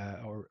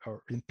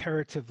or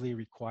imperatively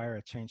require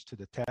a change to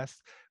the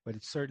test, but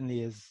it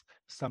certainly is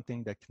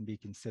something that can be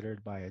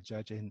considered by a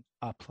judge in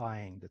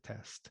applying the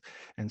test,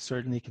 and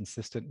certainly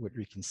consistent with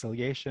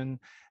reconciliation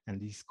and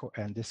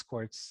this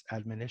court's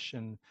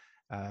admonition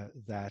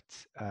that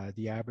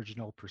the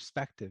Aboriginal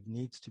perspective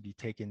needs to be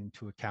taken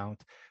into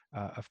account.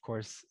 Of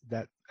course,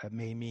 that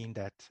may mean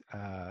that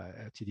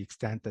to the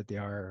extent that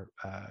there are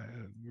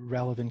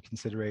relevant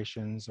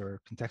considerations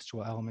or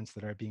contextual elements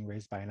that are being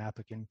raised by an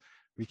applicant,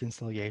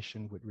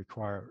 reconciliation would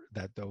require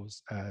that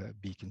those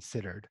be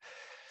considered.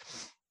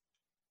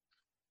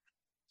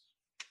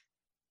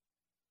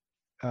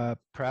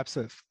 Perhaps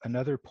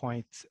another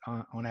point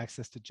on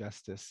access to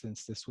justice,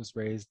 since this was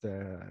raised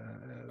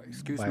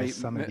by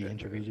some of the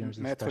interveners,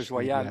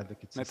 especially the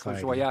Advocate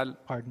Society. Joyal.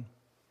 Pardon?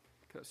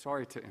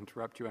 Sorry to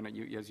interrupt you, and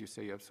as you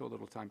say, you have so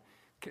little time.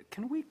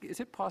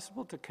 Is it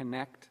possible to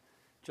connect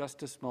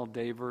Justice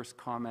Moldaver's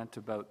comment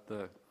about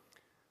the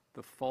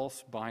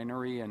false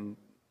binary in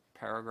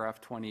paragraph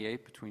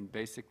 28 between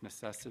basic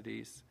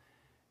necessities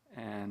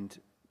and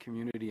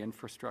community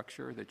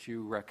infrastructure that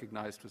you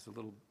recognized was a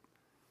little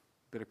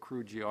bit of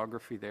crude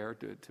geography there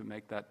to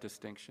make that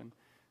distinction,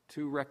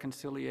 to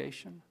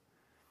reconciliation?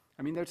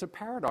 I mean, there's a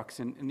paradox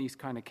in these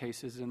kind of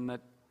cases in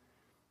that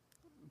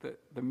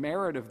the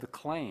merit of the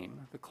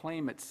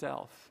claim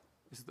itself,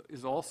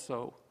 is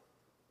also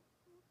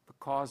the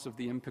cause of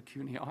the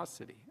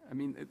impecuniosity. I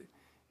mean,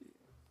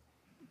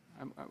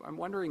 I'm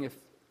wondering if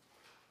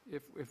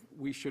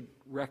we should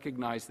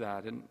recognize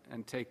that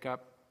and take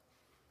up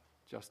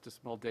Justice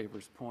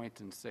Moldaver's point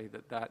and say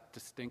that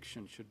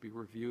distinction should be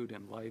reviewed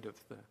in light of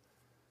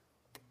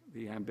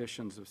the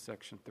ambitions of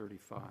Section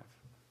 35.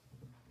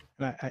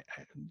 And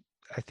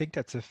I think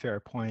that's a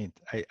fair point.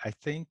 I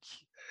think,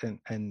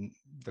 and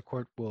the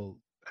court will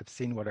have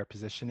seen what our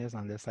position is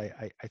on this.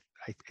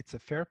 It's a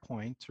fair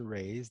point to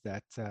raise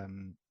that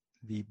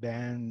the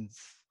bands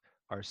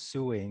are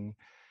suing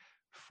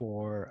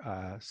for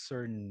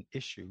certain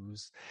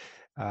issues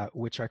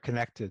which are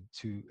connected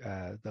to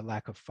the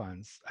lack of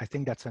funds. I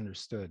think that's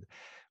understood.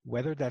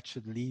 Whether that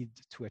should lead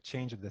to a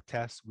change of the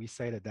test, we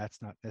say that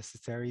that's not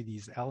necessary.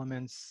 These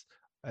elements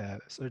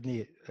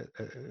certainly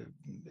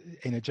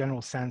in a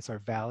general sense are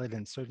valid,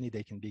 and certainly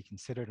they can be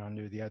considered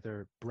under the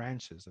other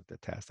branches of the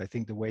test. I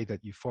think the way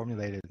that you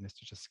formulated,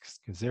 Mr. Justice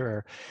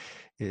Kazira,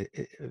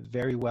 it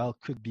very well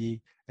could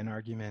be an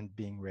argument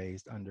being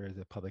raised under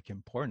the public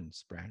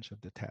importance branch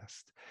of the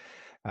test.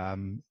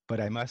 But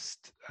I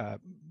must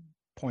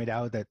point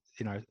out that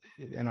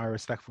in our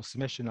respectful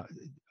submission,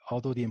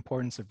 although the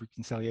importance of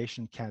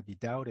reconciliation can't be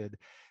doubted,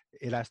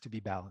 it has to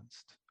be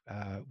balanced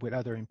with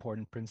other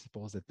important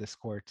principles that this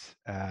court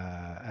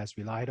has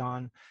relied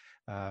on.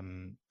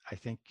 I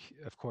think,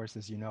 of course,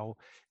 as you know,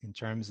 in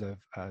terms of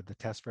the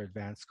test for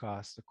advanced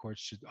costs, the court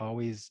should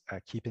always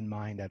keep in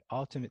mind that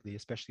ultimately,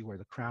 especially where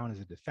the Crown is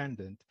a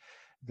defendant,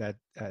 that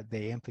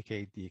they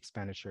implicate the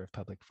expenditure of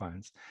public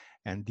funds.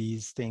 And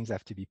these things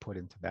have to be put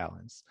into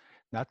balance.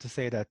 Not to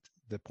say that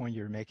the point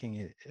you're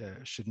making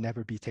should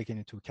never be taken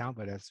into account,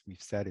 but as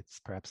we've said, it's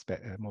perhaps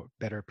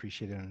better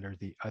appreciated under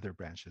the other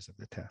branches of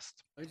the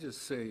test. I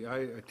just say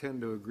I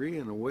tend to agree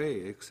in a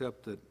way,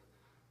 except that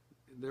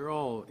they're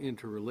all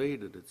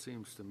interrelated, it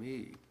seems to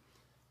me.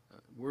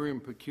 We're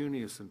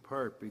impecunious in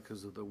part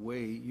because of the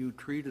way you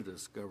treated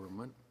us,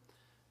 government,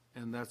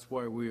 and that's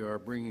why we are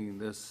bringing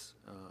this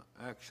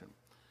action.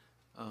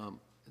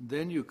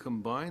 Then you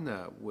combine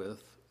that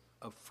with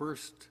a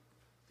first,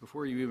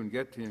 before you even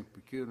get to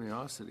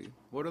impecuniosity,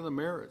 what are the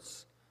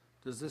merits?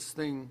 Does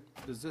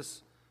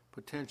this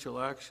potential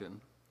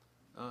action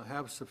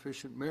have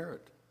sufficient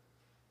merit?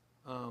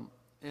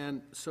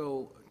 And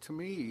so, to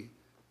me,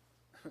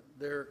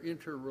 they're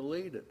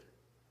interrelated.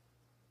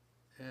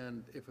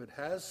 And if it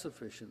has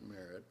sufficient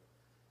merit,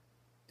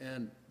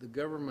 and the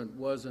government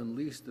was at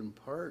least in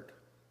part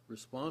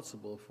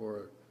responsible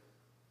for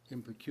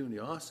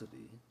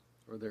impecuniosity,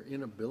 or their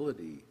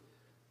inability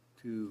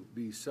to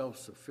be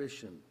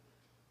self-sufficient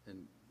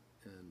and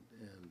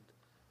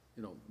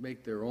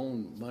make their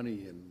own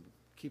money and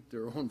keep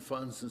their own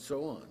funds and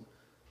so on,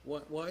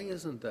 why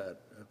isn't that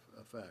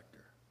a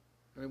factor?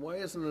 I mean, why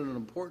isn't it an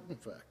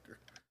important factor?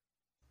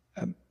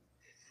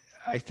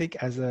 I think,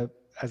 as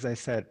I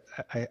said,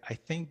 I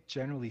think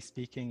generally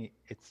speaking,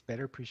 it's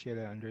better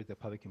appreciated under the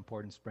public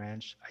importance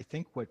branch. I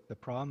think what the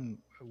problem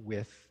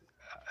with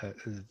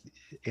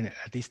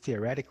at least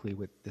theoretically,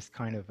 with this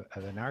kind of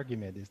an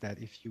argument is that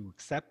if you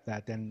accept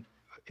that, then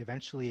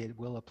eventually it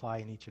will apply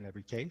in each and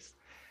every case,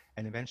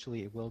 and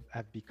eventually it will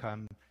have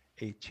become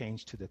a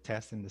change to the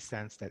test in the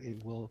sense that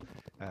it will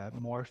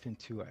morph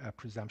into a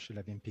presumption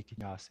of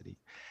impecuniosity.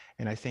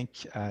 And I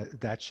think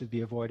that should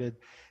be avoided.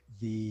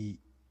 The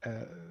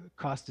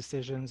cost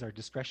decisions are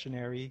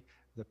discretionary.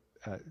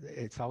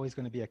 It's always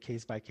going to be a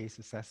case-by-case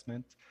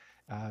assessment.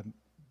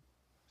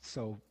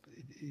 To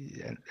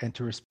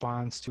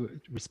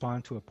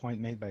respond to a point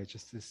made by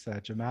Justice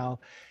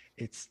Jamal,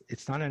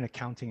 it's not an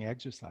accounting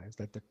exercise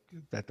that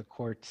the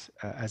court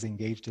has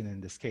engaged in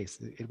this case.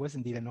 It was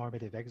indeed a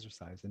normative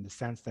exercise in the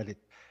sense that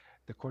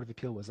the Court of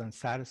Appeal was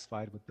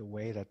unsatisfied with the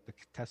way that the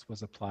test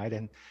was applied,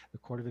 and the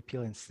Court of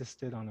Appeal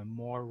insisted on a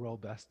more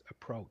robust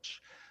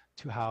approach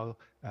to how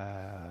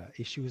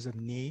issues of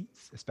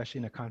needs, especially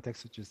in a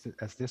context such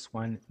as this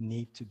one,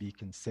 need to be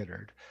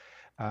considered.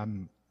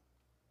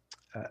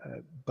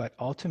 But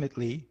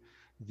ultimately,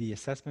 the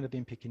assessment of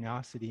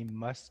impecuniosity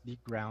must be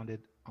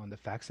grounded on the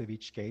facts of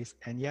each case.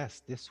 And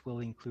yes, this will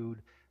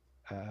include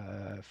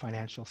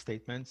financial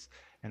statements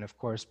and, of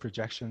course,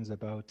 projections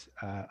about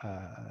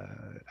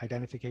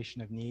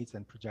identification of needs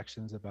and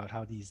projections about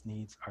how these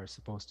needs are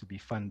supposed to be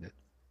funded.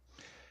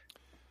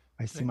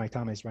 I see my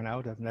time has run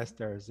out. Unless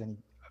there's any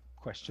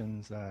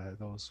questions,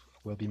 those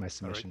will be my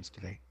submissions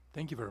today.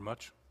 Thank you very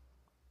much.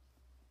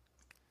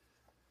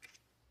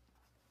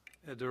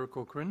 Heather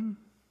Cochrane.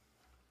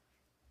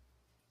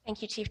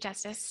 Thank you, Chief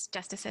Justice,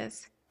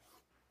 Justices.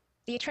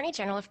 The Attorney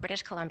General of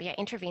British Columbia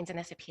intervenes in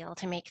this appeal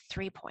to make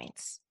 3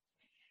 points.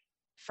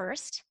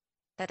 First,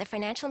 that the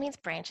financial means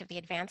branch of the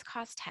advanced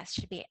cost test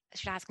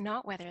should ask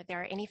not whether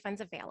there are any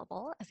funds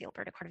available, as the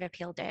Alberta Court of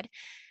Appeal did,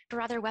 but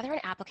rather whether an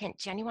applicant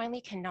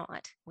genuinely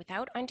cannot,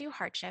 without undue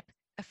hardship,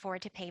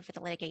 afford to pay for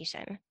the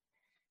litigation.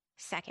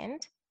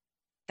 Second,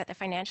 that the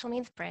financial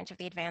means branch of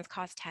the advanced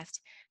cost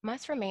test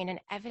must remain an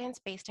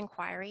evidence-based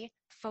inquiry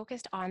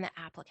focused on the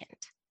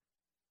applicant.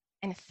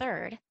 And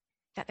third,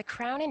 that the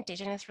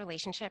Crown-Indigenous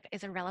relationship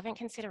is a relevant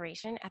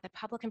consideration at the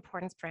public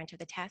importance branch of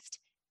the test,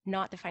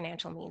 not the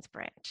financial means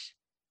branch.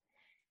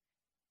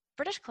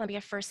 British Columbia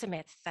first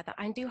submits that the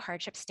undue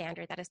hardship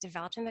standard that is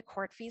developed in the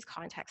court fees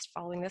context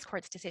following this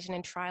court's decision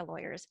in Trial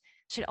Lawyers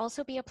should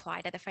also be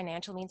applied at the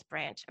financial means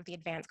branch of the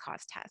advanced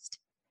cost test.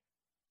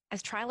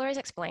 As Trial Lawyers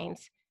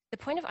explains, the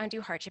point of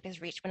undue hardship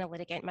is reached when a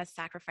litigant must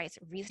sacrifice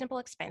reasonable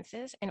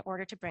expenses in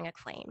order to bring a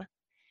claim.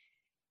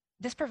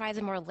 This provides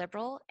a more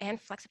liberal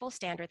and flexible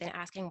standard than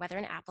asking whether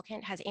an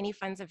applicant has any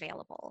funds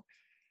available.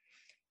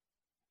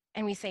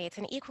 And we say it's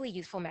an equally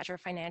useful measure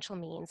of financial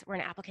means where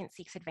an applicant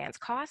seeks advance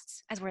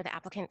costs as where the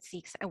applicant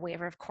seeks a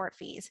waiver of court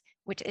fees,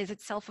 which is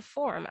itself a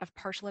form of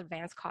partial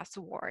advance costs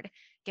award,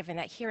 given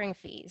that hearing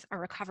fees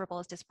are recoverable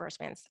as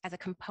disbursements as a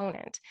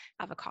component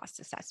of a cost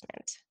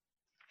assessment.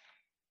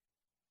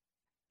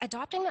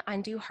 Adopting the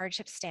undue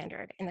hardship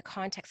standard in the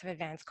context of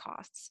advance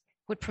costs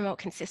would promote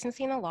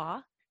consistency in the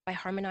law by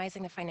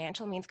harmonizing the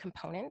financial means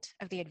component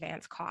of the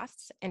advance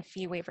costs and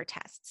fee waiver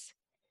tests.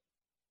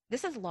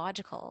 This is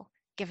logical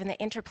given the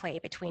interplay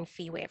between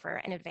fee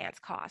waiver and advance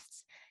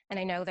costs. And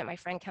I know that my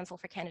friend Counsel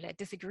for Canada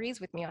disagrees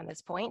with me on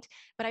this point,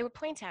 but I would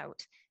point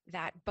out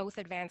that both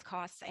advance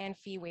costs and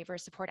fee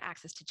waivers support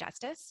access to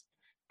justice.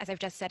 As I've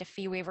just said, a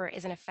fee waiver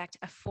is in effect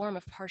a form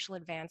of partial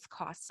advance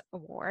costs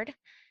award.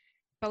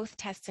 Both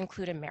tests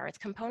include a merits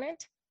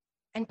component,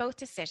 and both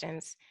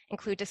decisions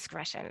include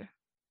discretion.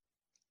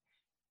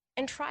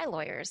 In Trial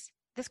Lawyers,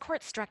 this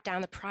court struck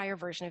down the prior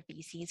version of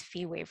BC's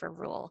fee waiver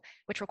rule,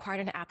 which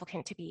required an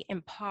applicant to be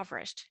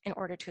impoverished in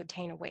order to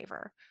obtain a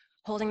waiver,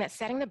 holding that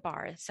setting the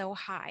bar so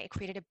high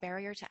created a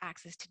barrier to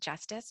access to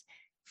justice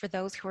for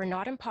those who were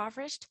not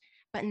impoverished,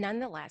 but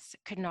nonetheless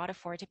could not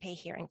afford to pay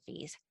hearing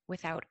fees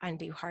without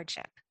undue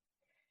hardship.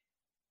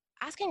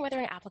 Asking whether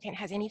an applicant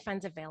has any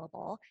funds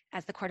available,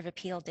 as the Court of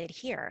Appeal did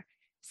here,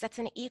 sets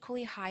an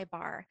equally high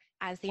bar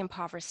as the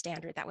impoverished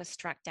standard that was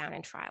struck down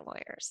in Trial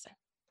Lawyers.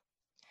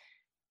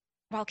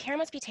 While care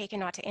must be taken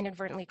not to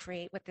inadvertently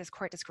create what this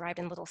court described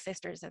in Little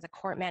Sisters as a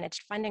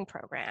court-managed funding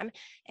program,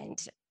 and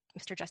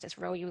Mr. Justice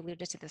Rowe, you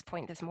alluded to this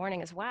point this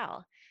morning as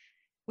well,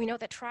 we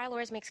note that Trial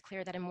Lawyers makes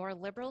clear that a more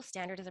liberal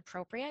standard is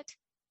appropriate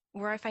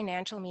where a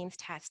financial means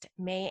test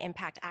may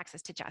impact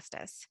access to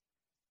justice.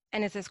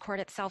 And as this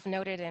court itself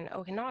noted in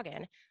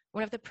Okanagan,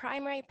 one of the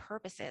primary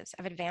purposes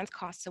of advance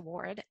costs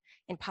award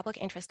in public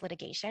interest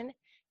litigation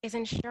is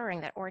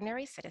ensuring that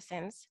ordinary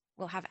citizens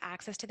will have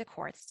access to the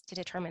courts to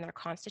determine their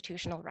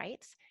constitutional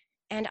rights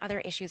and other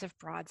issues of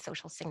broad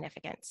social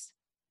significance.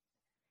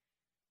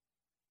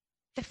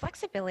 The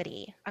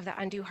flexibility of the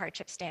undue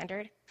hardship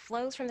standard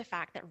flows from the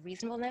fact that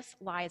reasonableness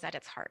lies at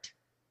its heart.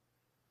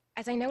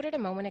 As I noted a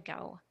moment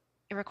ago,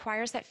 it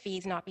requires that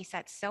fees not be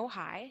set so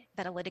high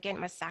that a litigant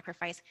must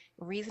sacrifice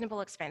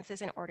reasonable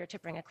expenses in order to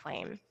bring a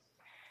claim.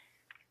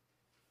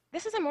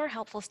 This is a more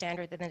helpful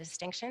standard than the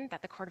distinction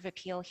that the Court of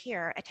Appeal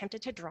here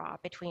attempted to draw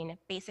between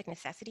basic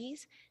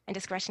necessities and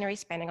discretionary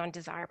spending on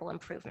desirable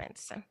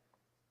improvements.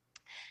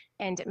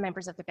 And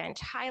members of the bench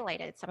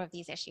highlighted some of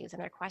these issues in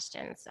their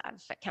questions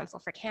of Counsel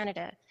for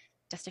Canada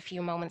just a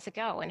few moments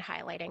ago in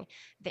highlighting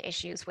the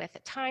issues with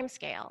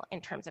timescale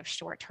in terms of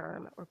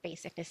short-term or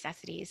basic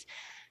necessities.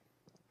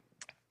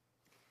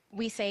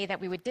 We say that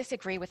we would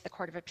disagree with the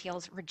Court of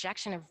Appeal's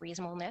rejection of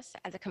reasonableness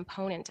as a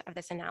component of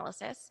this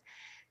analysis,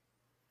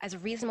 as a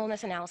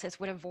reasonableness analysis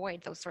would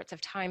avoid those sorts of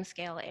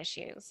timescale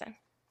issues.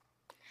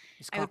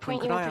 I would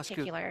point you in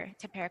particular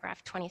to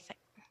paragraph 26.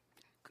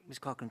 Ms.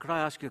 Cochrane, could I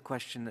ask you a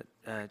question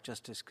that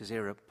Justice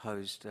Kazira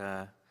posed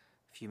a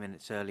few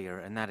minutes earlier,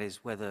 and that is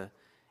whether,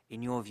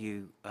 in your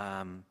view,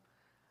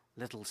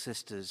 Little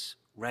Sisters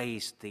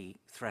raised the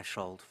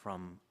threshold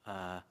from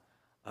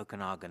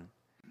Okanagan,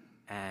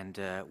 and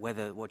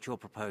whether what you're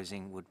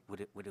proposing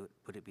would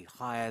it be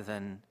higher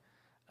than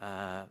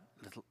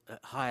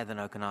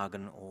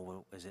Okanagan,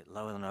 or is it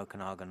lower than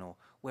Okanagan, or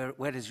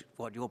where does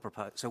what you're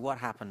proposing? So what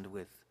happened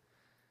with?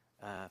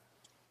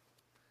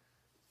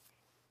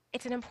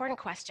 It's an important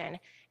question,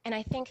 and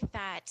I think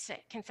that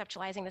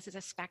conceptualizing this as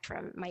a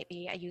spectrum might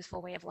be a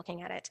useful way of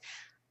looking at it.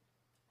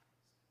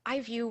 I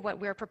view what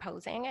we're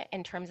proposing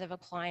in terms of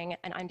applying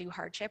an undue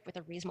hardship with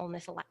a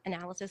reasonableness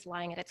analysis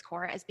lying at its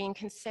core as being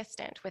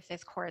consistent with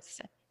this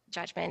court's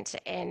judgment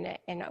in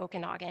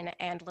Okanagan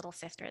and Little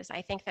Sisters.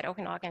 I think that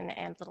Okanagan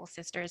and Little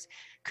Sisters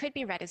could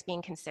be read as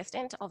being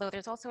consistent, although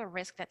there's also a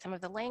risk that some of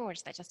the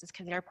language that Justice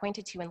Kazira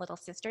pointed to in Little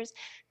Sisters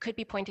could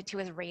be pointed to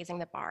as raising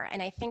the bar.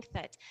 And I think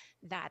that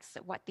that's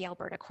what the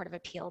Alberta Court of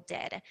Appeal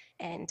did.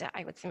 And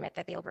I would submit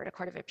that the Alberta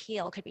Court of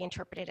Appeal could be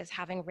interpreted as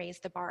having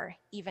raised the bar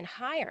even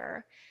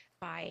higher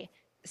by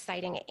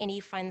citing any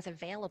funds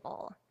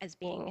available as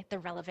being the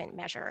relevant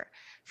measure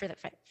for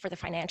the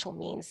financial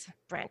means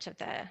branch of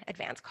the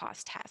advanced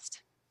cost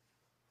test.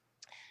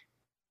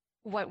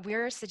 What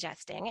we're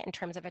suggesting in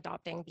terms of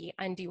adopting the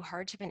undue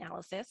hardship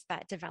analysis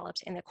that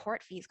developed in the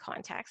court fees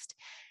context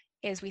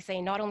is, we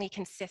say, not only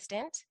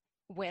consistent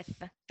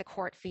with the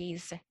court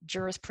fees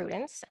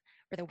jurisprudence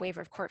or the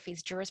waiver of court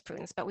fees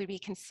jurisprudence, but would be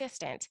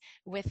consistent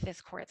with this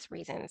court's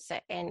reasons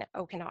in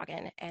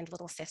Okanagan and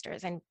Little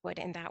Sisters, and would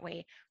in that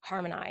way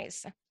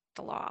harmonize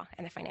the law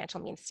and the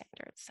financial means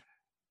standards.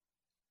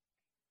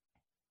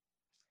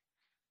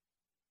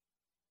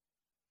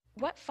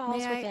 What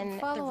falls within May I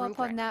follow up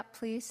on that,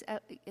 please?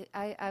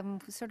 I'm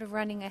sort of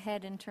running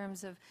ahead in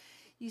terms of,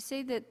 you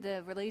say that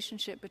the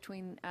relationship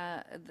between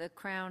the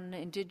Crown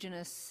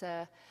Indigenous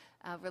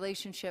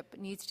relationship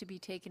needs to be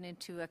taken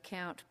into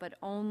account, but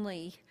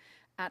only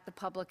at the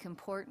public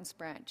importance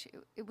branch.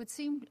 It would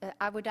seem,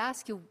 I would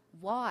ask you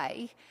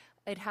why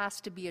it has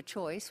to be a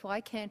choice.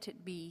 Why can't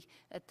it be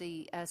at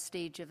the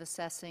stage of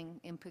assessing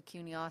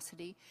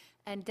impecuniosity?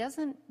 And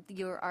doesn't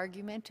your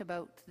argument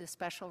about the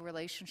special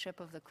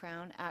relationship of the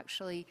Crown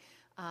actually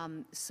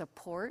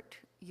support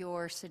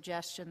your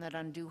suggestion that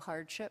undue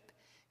hardship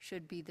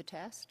should be the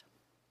test?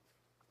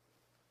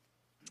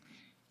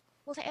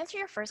 Well, to answer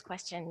your first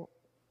question,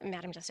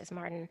 Madam Justice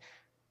Martin,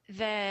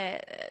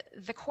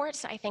 the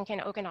courts, I think, in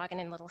Okanagan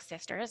and Little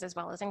Sisters, as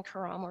well as in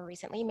Carrom more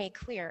recently, made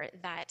clear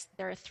that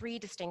there are three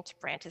distinct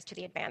branches to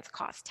the advanced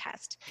cost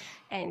test,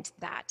 and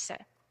that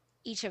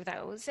each of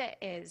those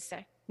is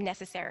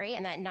necessary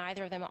and that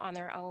neither of them on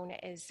their own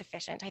is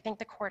sufficient. I think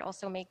the court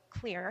also made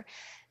clear,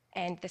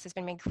 and this has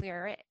been made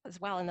clear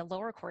as well in the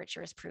lower court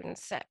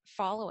jurisprudence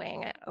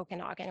following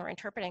Okanagan, or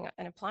interpreting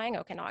and applying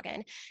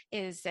Okanagan,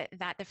 is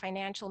that the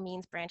financial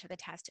means branch of the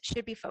test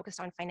should be focused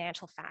on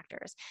financial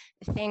factors,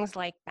 things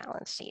like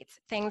balance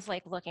sheets, things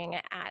like looking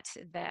at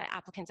the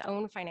applicant's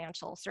own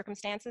financial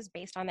circumstances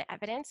based on the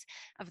evidence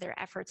of their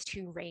efforts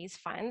to raise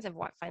funds, of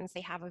what funds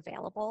they have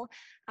available,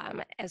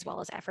 as well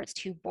as efforts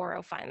to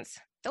borrow funds.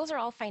 Those are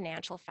all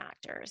financial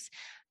factors.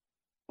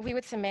 We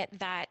would submit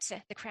that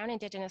the Crown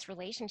Indigenous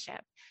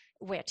relationship,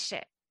 which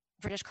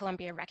British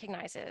Columbia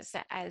recognizes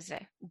as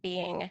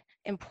being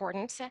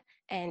important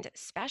and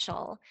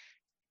special,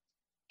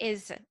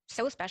 is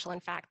so special, in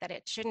fact, that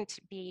it shouldn't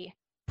be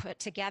put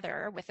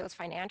together with those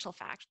financial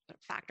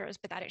factors,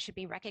 but that it should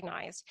be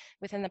recognized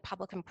within the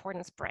public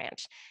importance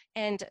branch.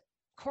 And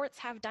courts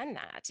have done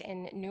that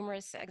in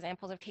numerous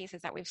examples of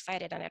cases that we've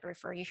cited, and I'd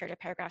refer you here to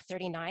paragraph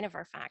 39 of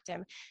our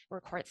factum,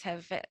 where courts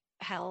have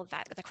held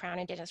that the Crown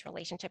Indigenous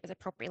relationship is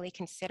appropriately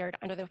considered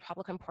under the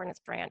public importance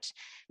branch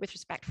with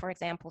respect, for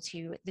example,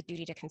 to the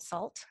duty to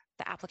consult,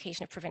 the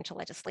application of provincial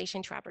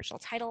legislation to Aboriginal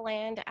title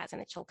land, as in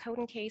the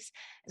Chilcotin case,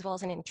 as well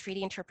as in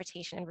treaty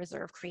interpretation and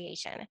reserve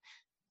creation.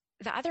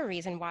 The other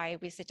reason why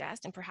we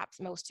suggest, and perhaps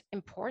most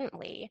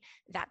importantly,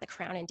 that the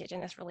Crown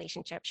Indigenous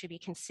relationship should be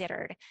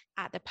considered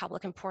at the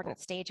public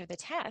importance stage of the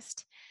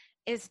test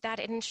is that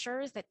it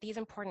ensures that these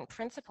important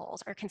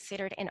principles are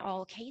considered in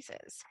all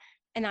cases.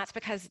 And that's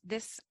because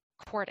this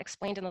court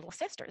explained in Little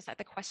Sisters that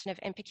the question of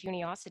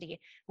impecuniosity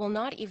will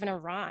not even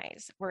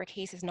arise where a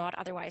case is not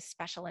otherwise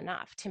special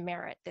enough to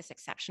merit this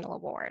exceptional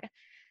award.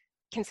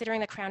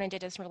 Considering the Crown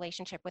Indigenous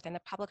relationship within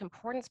the public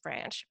importance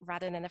branch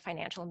rather than the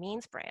financial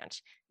means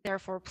branch,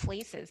 therefore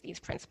places these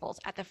principles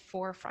at the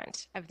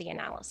forefront of the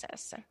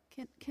analysis.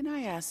 Can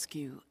I ask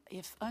you,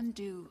 if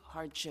undue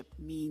hardship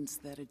means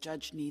that a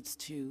judge needs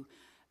to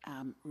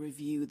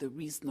review the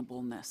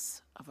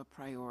reasonableness of a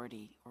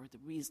priority or the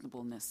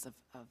reasonableness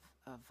of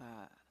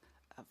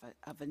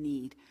a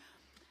need,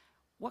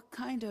 what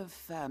kind of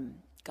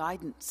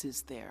guidance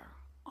is there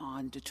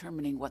on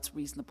determining what's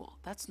reasonable.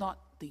 That's not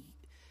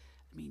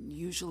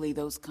usually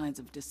those kinds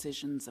of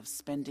decisions of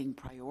spending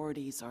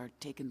priorities are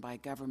taken by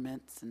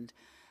governments, and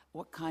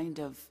what kind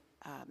of,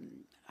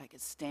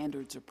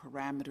 standards or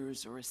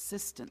parameters or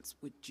assistance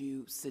would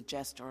you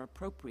suggest are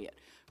appropriate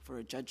for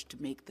a judge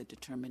to make the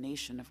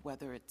determination of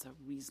whether it's a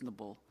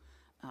reasonable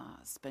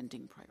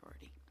spending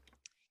priority?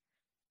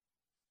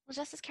 Well,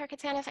 Justice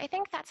Karakatsanis, I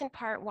think that's in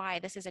part why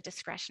this is a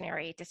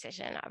discretionary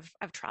decision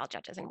of trial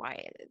judges and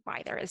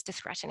why there is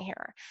discretion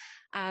here.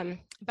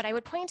 But I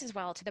would point as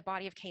well to the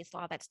body of case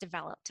law that's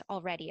developed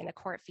already in the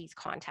court fees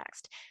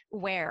context,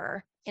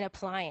 where in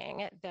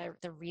applying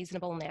the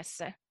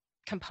reasonableness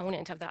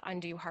component of the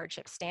undue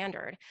hardship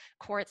standard,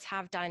 courts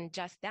have done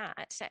just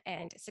that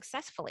and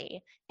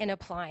successfully in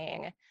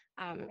applying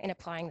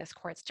this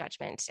court's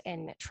judgment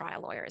in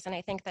trial lawyers. And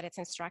I think that it's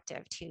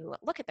instructive to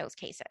look at those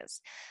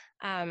cases.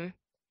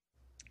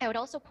 I would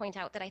also point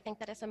out that I think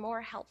that it's a more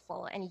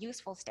helpful and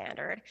useful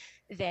standard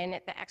than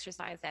the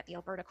exercise that the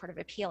Alberta Court of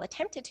Appeal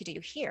attempted to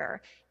do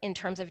here in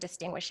terms of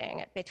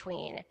distinguishing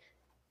between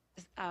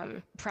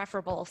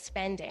preferable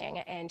spending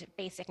and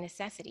basic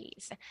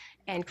necessities.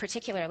 And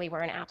particularly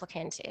where an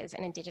applicant is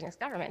an Indigenous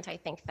government, I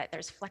think that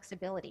there's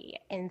flexibility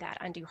in that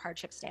undue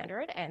hardship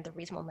standard and the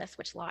reasonableness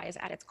which lies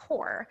at its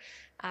core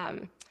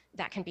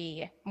that can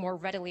be more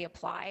readily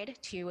applied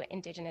to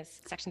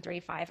Indigenous Section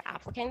 35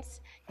 applicants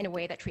in a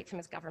way that treats them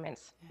as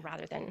governments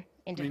rather than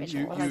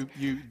individuals.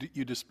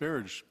 You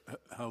disparage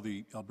how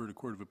the Alberta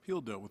Court of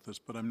Appeal dealt with this,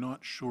 but I'm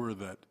not sure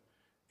that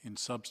in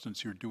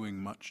substance you're doing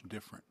much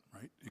different,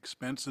 right?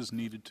 Expenses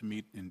needed to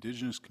meet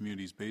Indigenous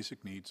communities'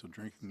 basic needs of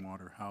drinking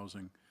water,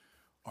 housing,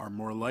 are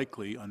more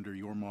likely under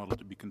your model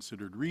to be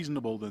considered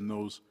reasonable than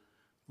those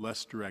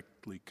less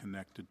directly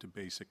connected to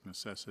basic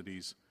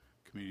necessities,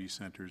 community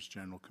centers,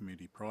 general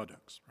community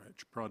projects.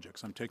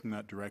 I'm taking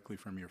that directly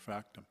from your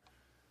factum.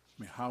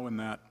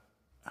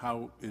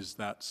 How is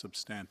that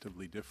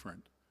substantively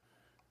different,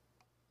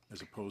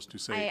 as opposed to,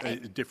 say,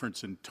 a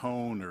difference in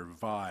tone or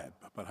vibe?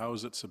 But how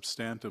is it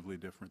substantively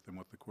different than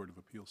what the Court of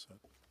Appeal said?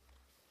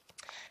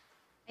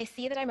 I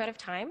see that I'm out of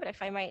time, but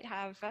if I might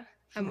have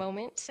a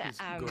moment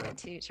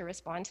to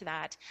respond to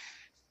that.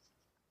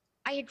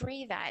 I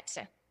agree that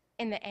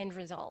in the end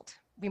result,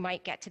 we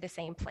might get to the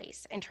same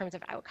place in terms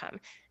of outcome.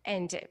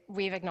 And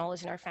we've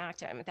acknowledged in our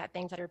factum that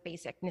things that are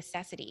basic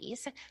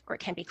necessities, or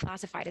can be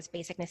classified as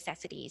basic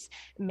necessities,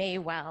 may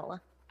well,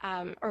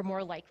 or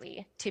more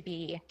likely to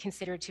be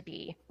considered to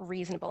be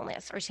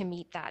reasonableness or to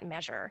meet that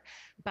measure.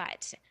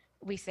 But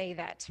we say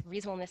that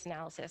reasonableness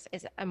analysis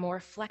is a more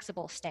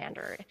flexible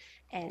standard,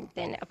 and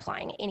then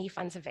applying any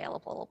funds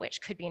available,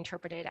 which could be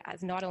interpreted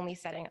as not only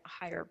setting a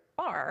higher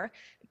bar,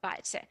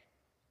 but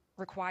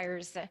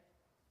requires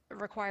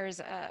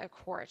a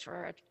court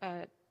or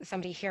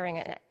somebody hearing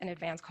an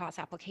advanced cost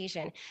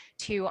application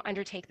to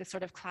undertake the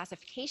sort of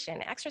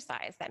classification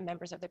exercise that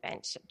members of the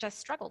bench just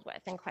struggled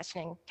with in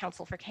questioning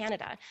Counsel for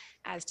Canada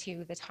as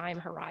to the time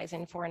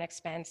horizon for an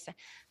expense,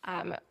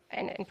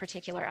 and in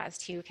particular as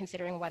to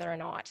considering whether or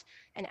not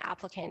an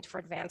applicant for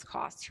advanced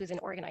costs who's an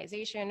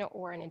organization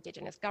or an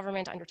Indigenous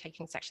government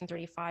undertaking Section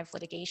 35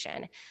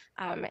 litigation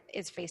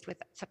is faced with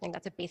something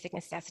that's a basic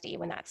necessity,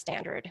 when that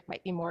standard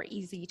might be more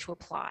easy to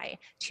apply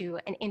to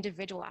an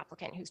individual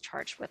applicant who's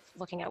charged with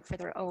looking out for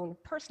their own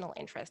personal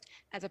interest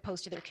as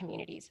opposed to their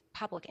community's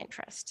public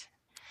interest.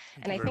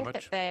 And I think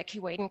that the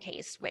Keewaydin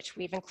case, which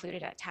we've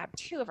included at tab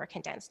 2 of our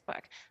condensed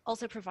book,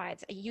 also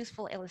provides a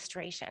useful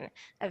illustration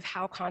of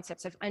how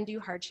concepts of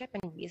undue hardship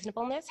and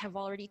reasonableness have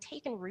already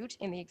taken root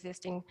in the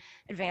existing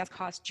advanced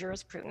cost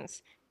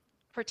jurisprudence,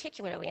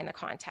 particularly in the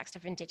context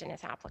of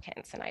Indigenous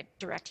applicants. And I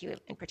direct you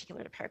in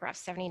particular to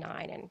paragraphs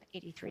 79 and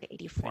 83 to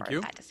 84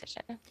 of that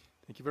decision.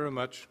 Thank you very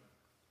much.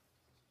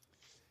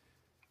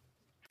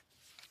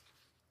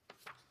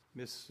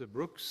 Ms.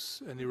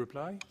 Brooks, any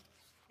reply?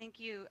 Thank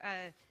you,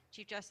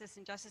 Chief Justice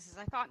and Justices.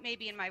 I thought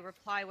maybe in my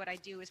reply what I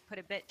do is put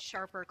a bit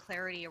sharper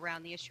clarity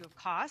around the issue of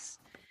costs.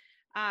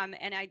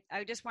 And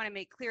I just want to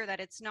make clear that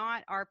it's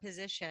not our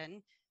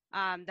position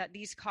that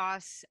these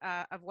costs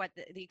of what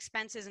the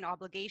expenses and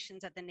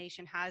obligations that the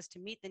nation has to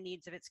meet the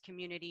needs of its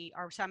community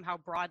are somehow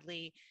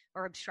broadly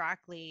or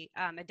abstractly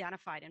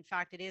identified. In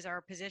fact, it is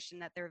our position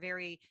that they're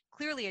very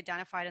clearly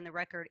identified in the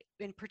record,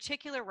 in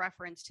particular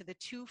reference to the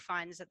 2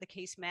 funds that the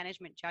case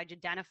management judge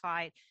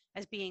identified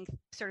as being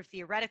sort of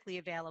theoretically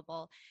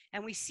available.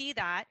 And we see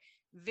that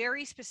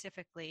very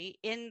specifically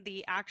in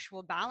the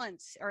actual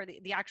balance or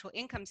the actual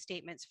income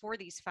statements for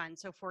these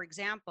funds. So for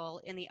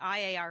example, in the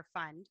IAR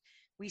fund,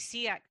 we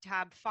see at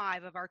tab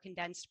 5 of our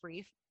condensed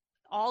brief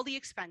all the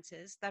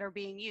expenses that are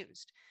being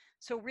used.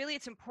 So really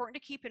it's important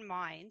to keep in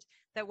mind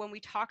that when we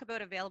talk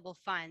about available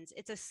funds,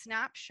 it's a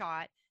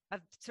snapshot of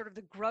sort of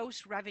the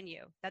gross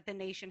revenue that the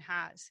nation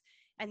has.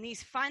 And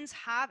these funds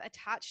have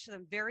attached to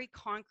them very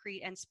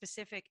concrete and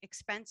specific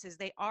expenses.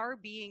 They are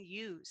being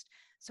used.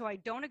 So I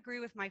don't agree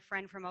with my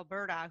friend from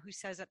Alberta who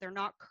says that they're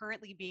not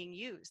currently being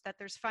used, that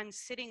there's funds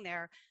sitting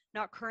there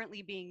not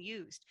currently being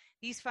used.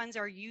 These funds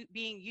are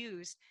being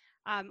used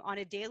on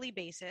a daily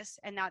basis,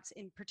 and that's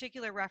in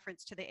particular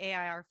reference to the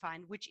AIR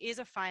fund, which is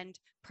a fund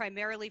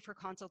primarily for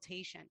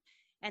consultation.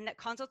 And that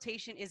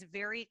consultation is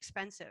very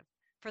expensive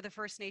for the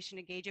First Nation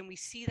engage, and we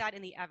see that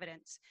in the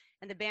evidence.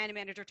 And the band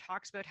manager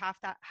talks about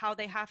how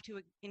they have to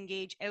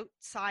engage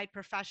outside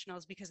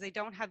professionals because they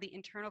don't have the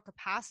internal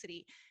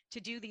capacity to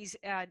do these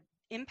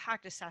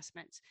impact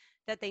assessments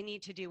that they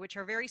need to do, which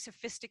are very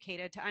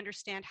sophisticated to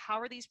understand how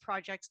are these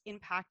projects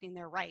impacting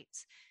their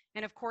rights.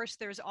 And of course,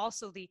 there's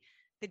also the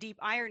deep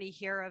irony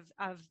here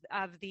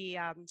of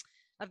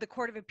the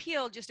Court of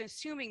Appeal just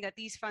assuming that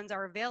these funds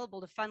are available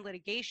to fund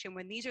litigation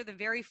when these are the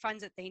very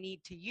funds that they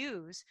need to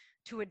use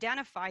to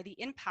identify the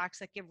impacts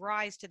that give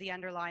rise to the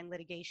underlying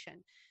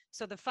litigation.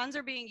 So the funds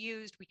are being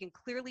used. We can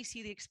clearly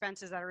see the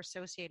expenses that are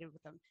associated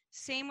with them.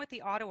 Same with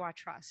the Ottawa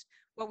Trust.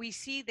 What we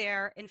see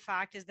there, in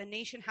fact, is the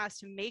nation has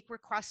to make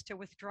requests to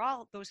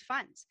withdraw those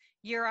funds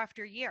year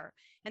after year,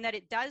 and that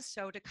it does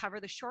so to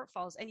cover the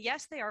shortfalls. And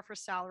yes, they are for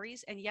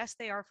salaries, and yes,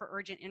 they are for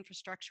urgent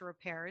infrastructure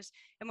repairs.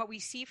 And what we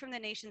see from the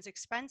nation's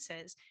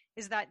expenses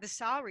is that the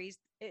salaries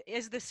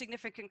is the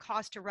significant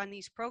cost to run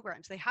these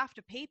programs. They have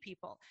to pay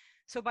people.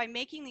 So by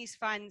making these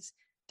funds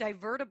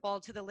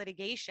divertible to the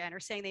litigation or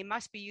saying they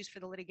must be used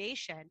for the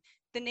litigation,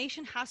 the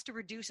nation has to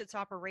reduce its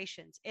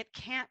operations. It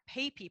can't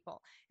pay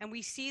people. And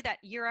we see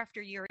that year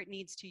after year, it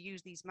needs to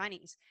use these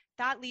monies.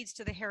 That leads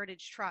to the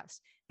Heritage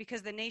Trust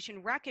because the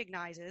nation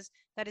recognizes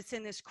that it's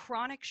in this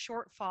chronic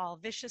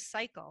shortfall, vicious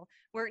cycle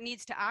where it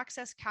needs to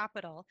access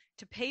capital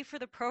to pay for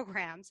the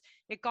programs.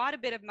 It got a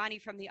bit of money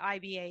from the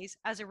IBAs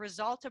as a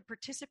result of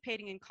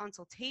participating in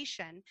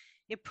consultation.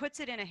 It puts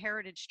it in a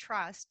Heritage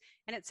Trust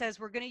and it says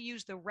we're going to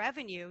use the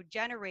revenue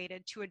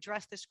generated to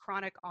address this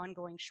chronic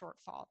ongoing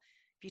shortfall.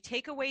 If you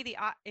take away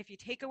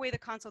the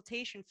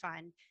consultation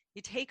fund,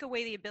 you take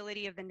away the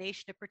ability of the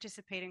nation to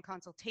participate in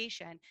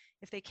consultation.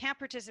 If they can't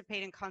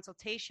participate in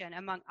consultation,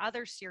 among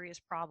other serious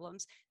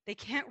problems, they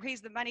can't raise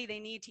the money they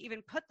need to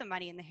even put the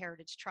money in the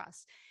Heritage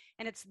Trust.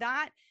 And it's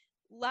that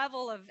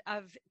level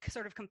of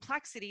sort of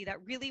complexity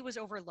that really was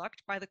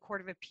overlooked by the Court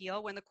of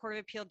Appeal when the Court of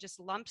Appeal just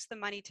lumps the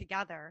money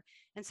together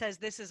and says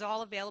this is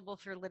all available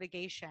for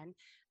litigation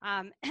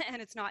and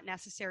it's not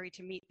necessary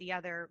to meet the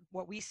other,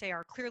 what we say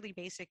are clearly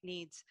basic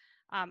needs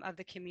of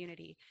the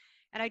community.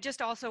 And I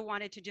just also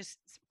wanted to just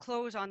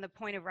close on the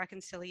point of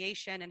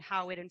reconciliation and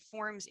how it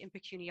informs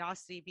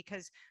impecuniosity,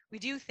 because we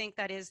do think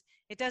that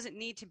it doesn't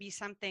need to be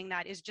something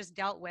that is just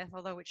dealt with,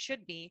 although it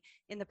should be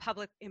in the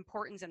public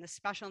importance and the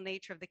special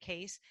nature of the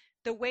case.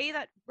 The way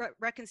that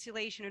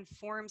reconciliation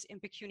informs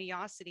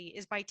impecuniosity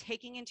is by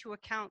taking into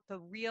account the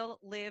real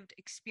lived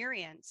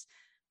experience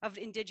of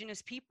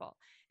Indigenous people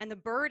and the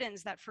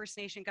burdens that First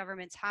Nation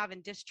governments have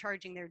in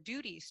discharging their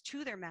duties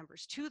to their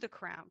members, to the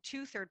Crown,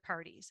 to third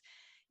parties.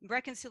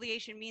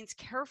 Reconciliation means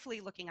carefully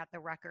looking at the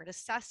record,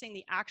 assessing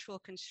the actual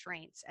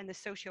constraints and the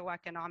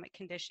socioeconomic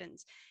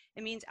conditions.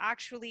 It means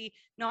actually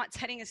not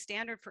setting a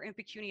standard for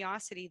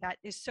impecuniosity that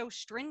is so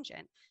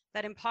stringent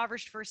that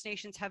impoverished First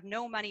Nations have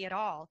no money at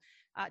all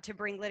to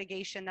bring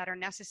litigation that are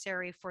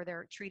necessary for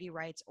their treaty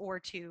rights or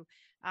to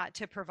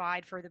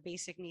provide for the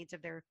basic needs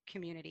of their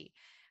community.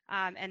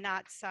 And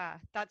that's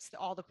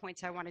all the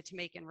points I wanted to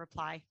make in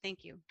reply.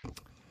 Thank you.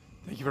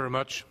 Thank you very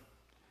much.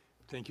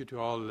 Thank you to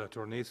all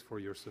attorneys for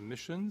your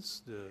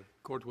submissions. The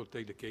court will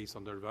take the case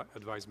under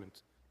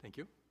advisement. Thank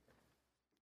you.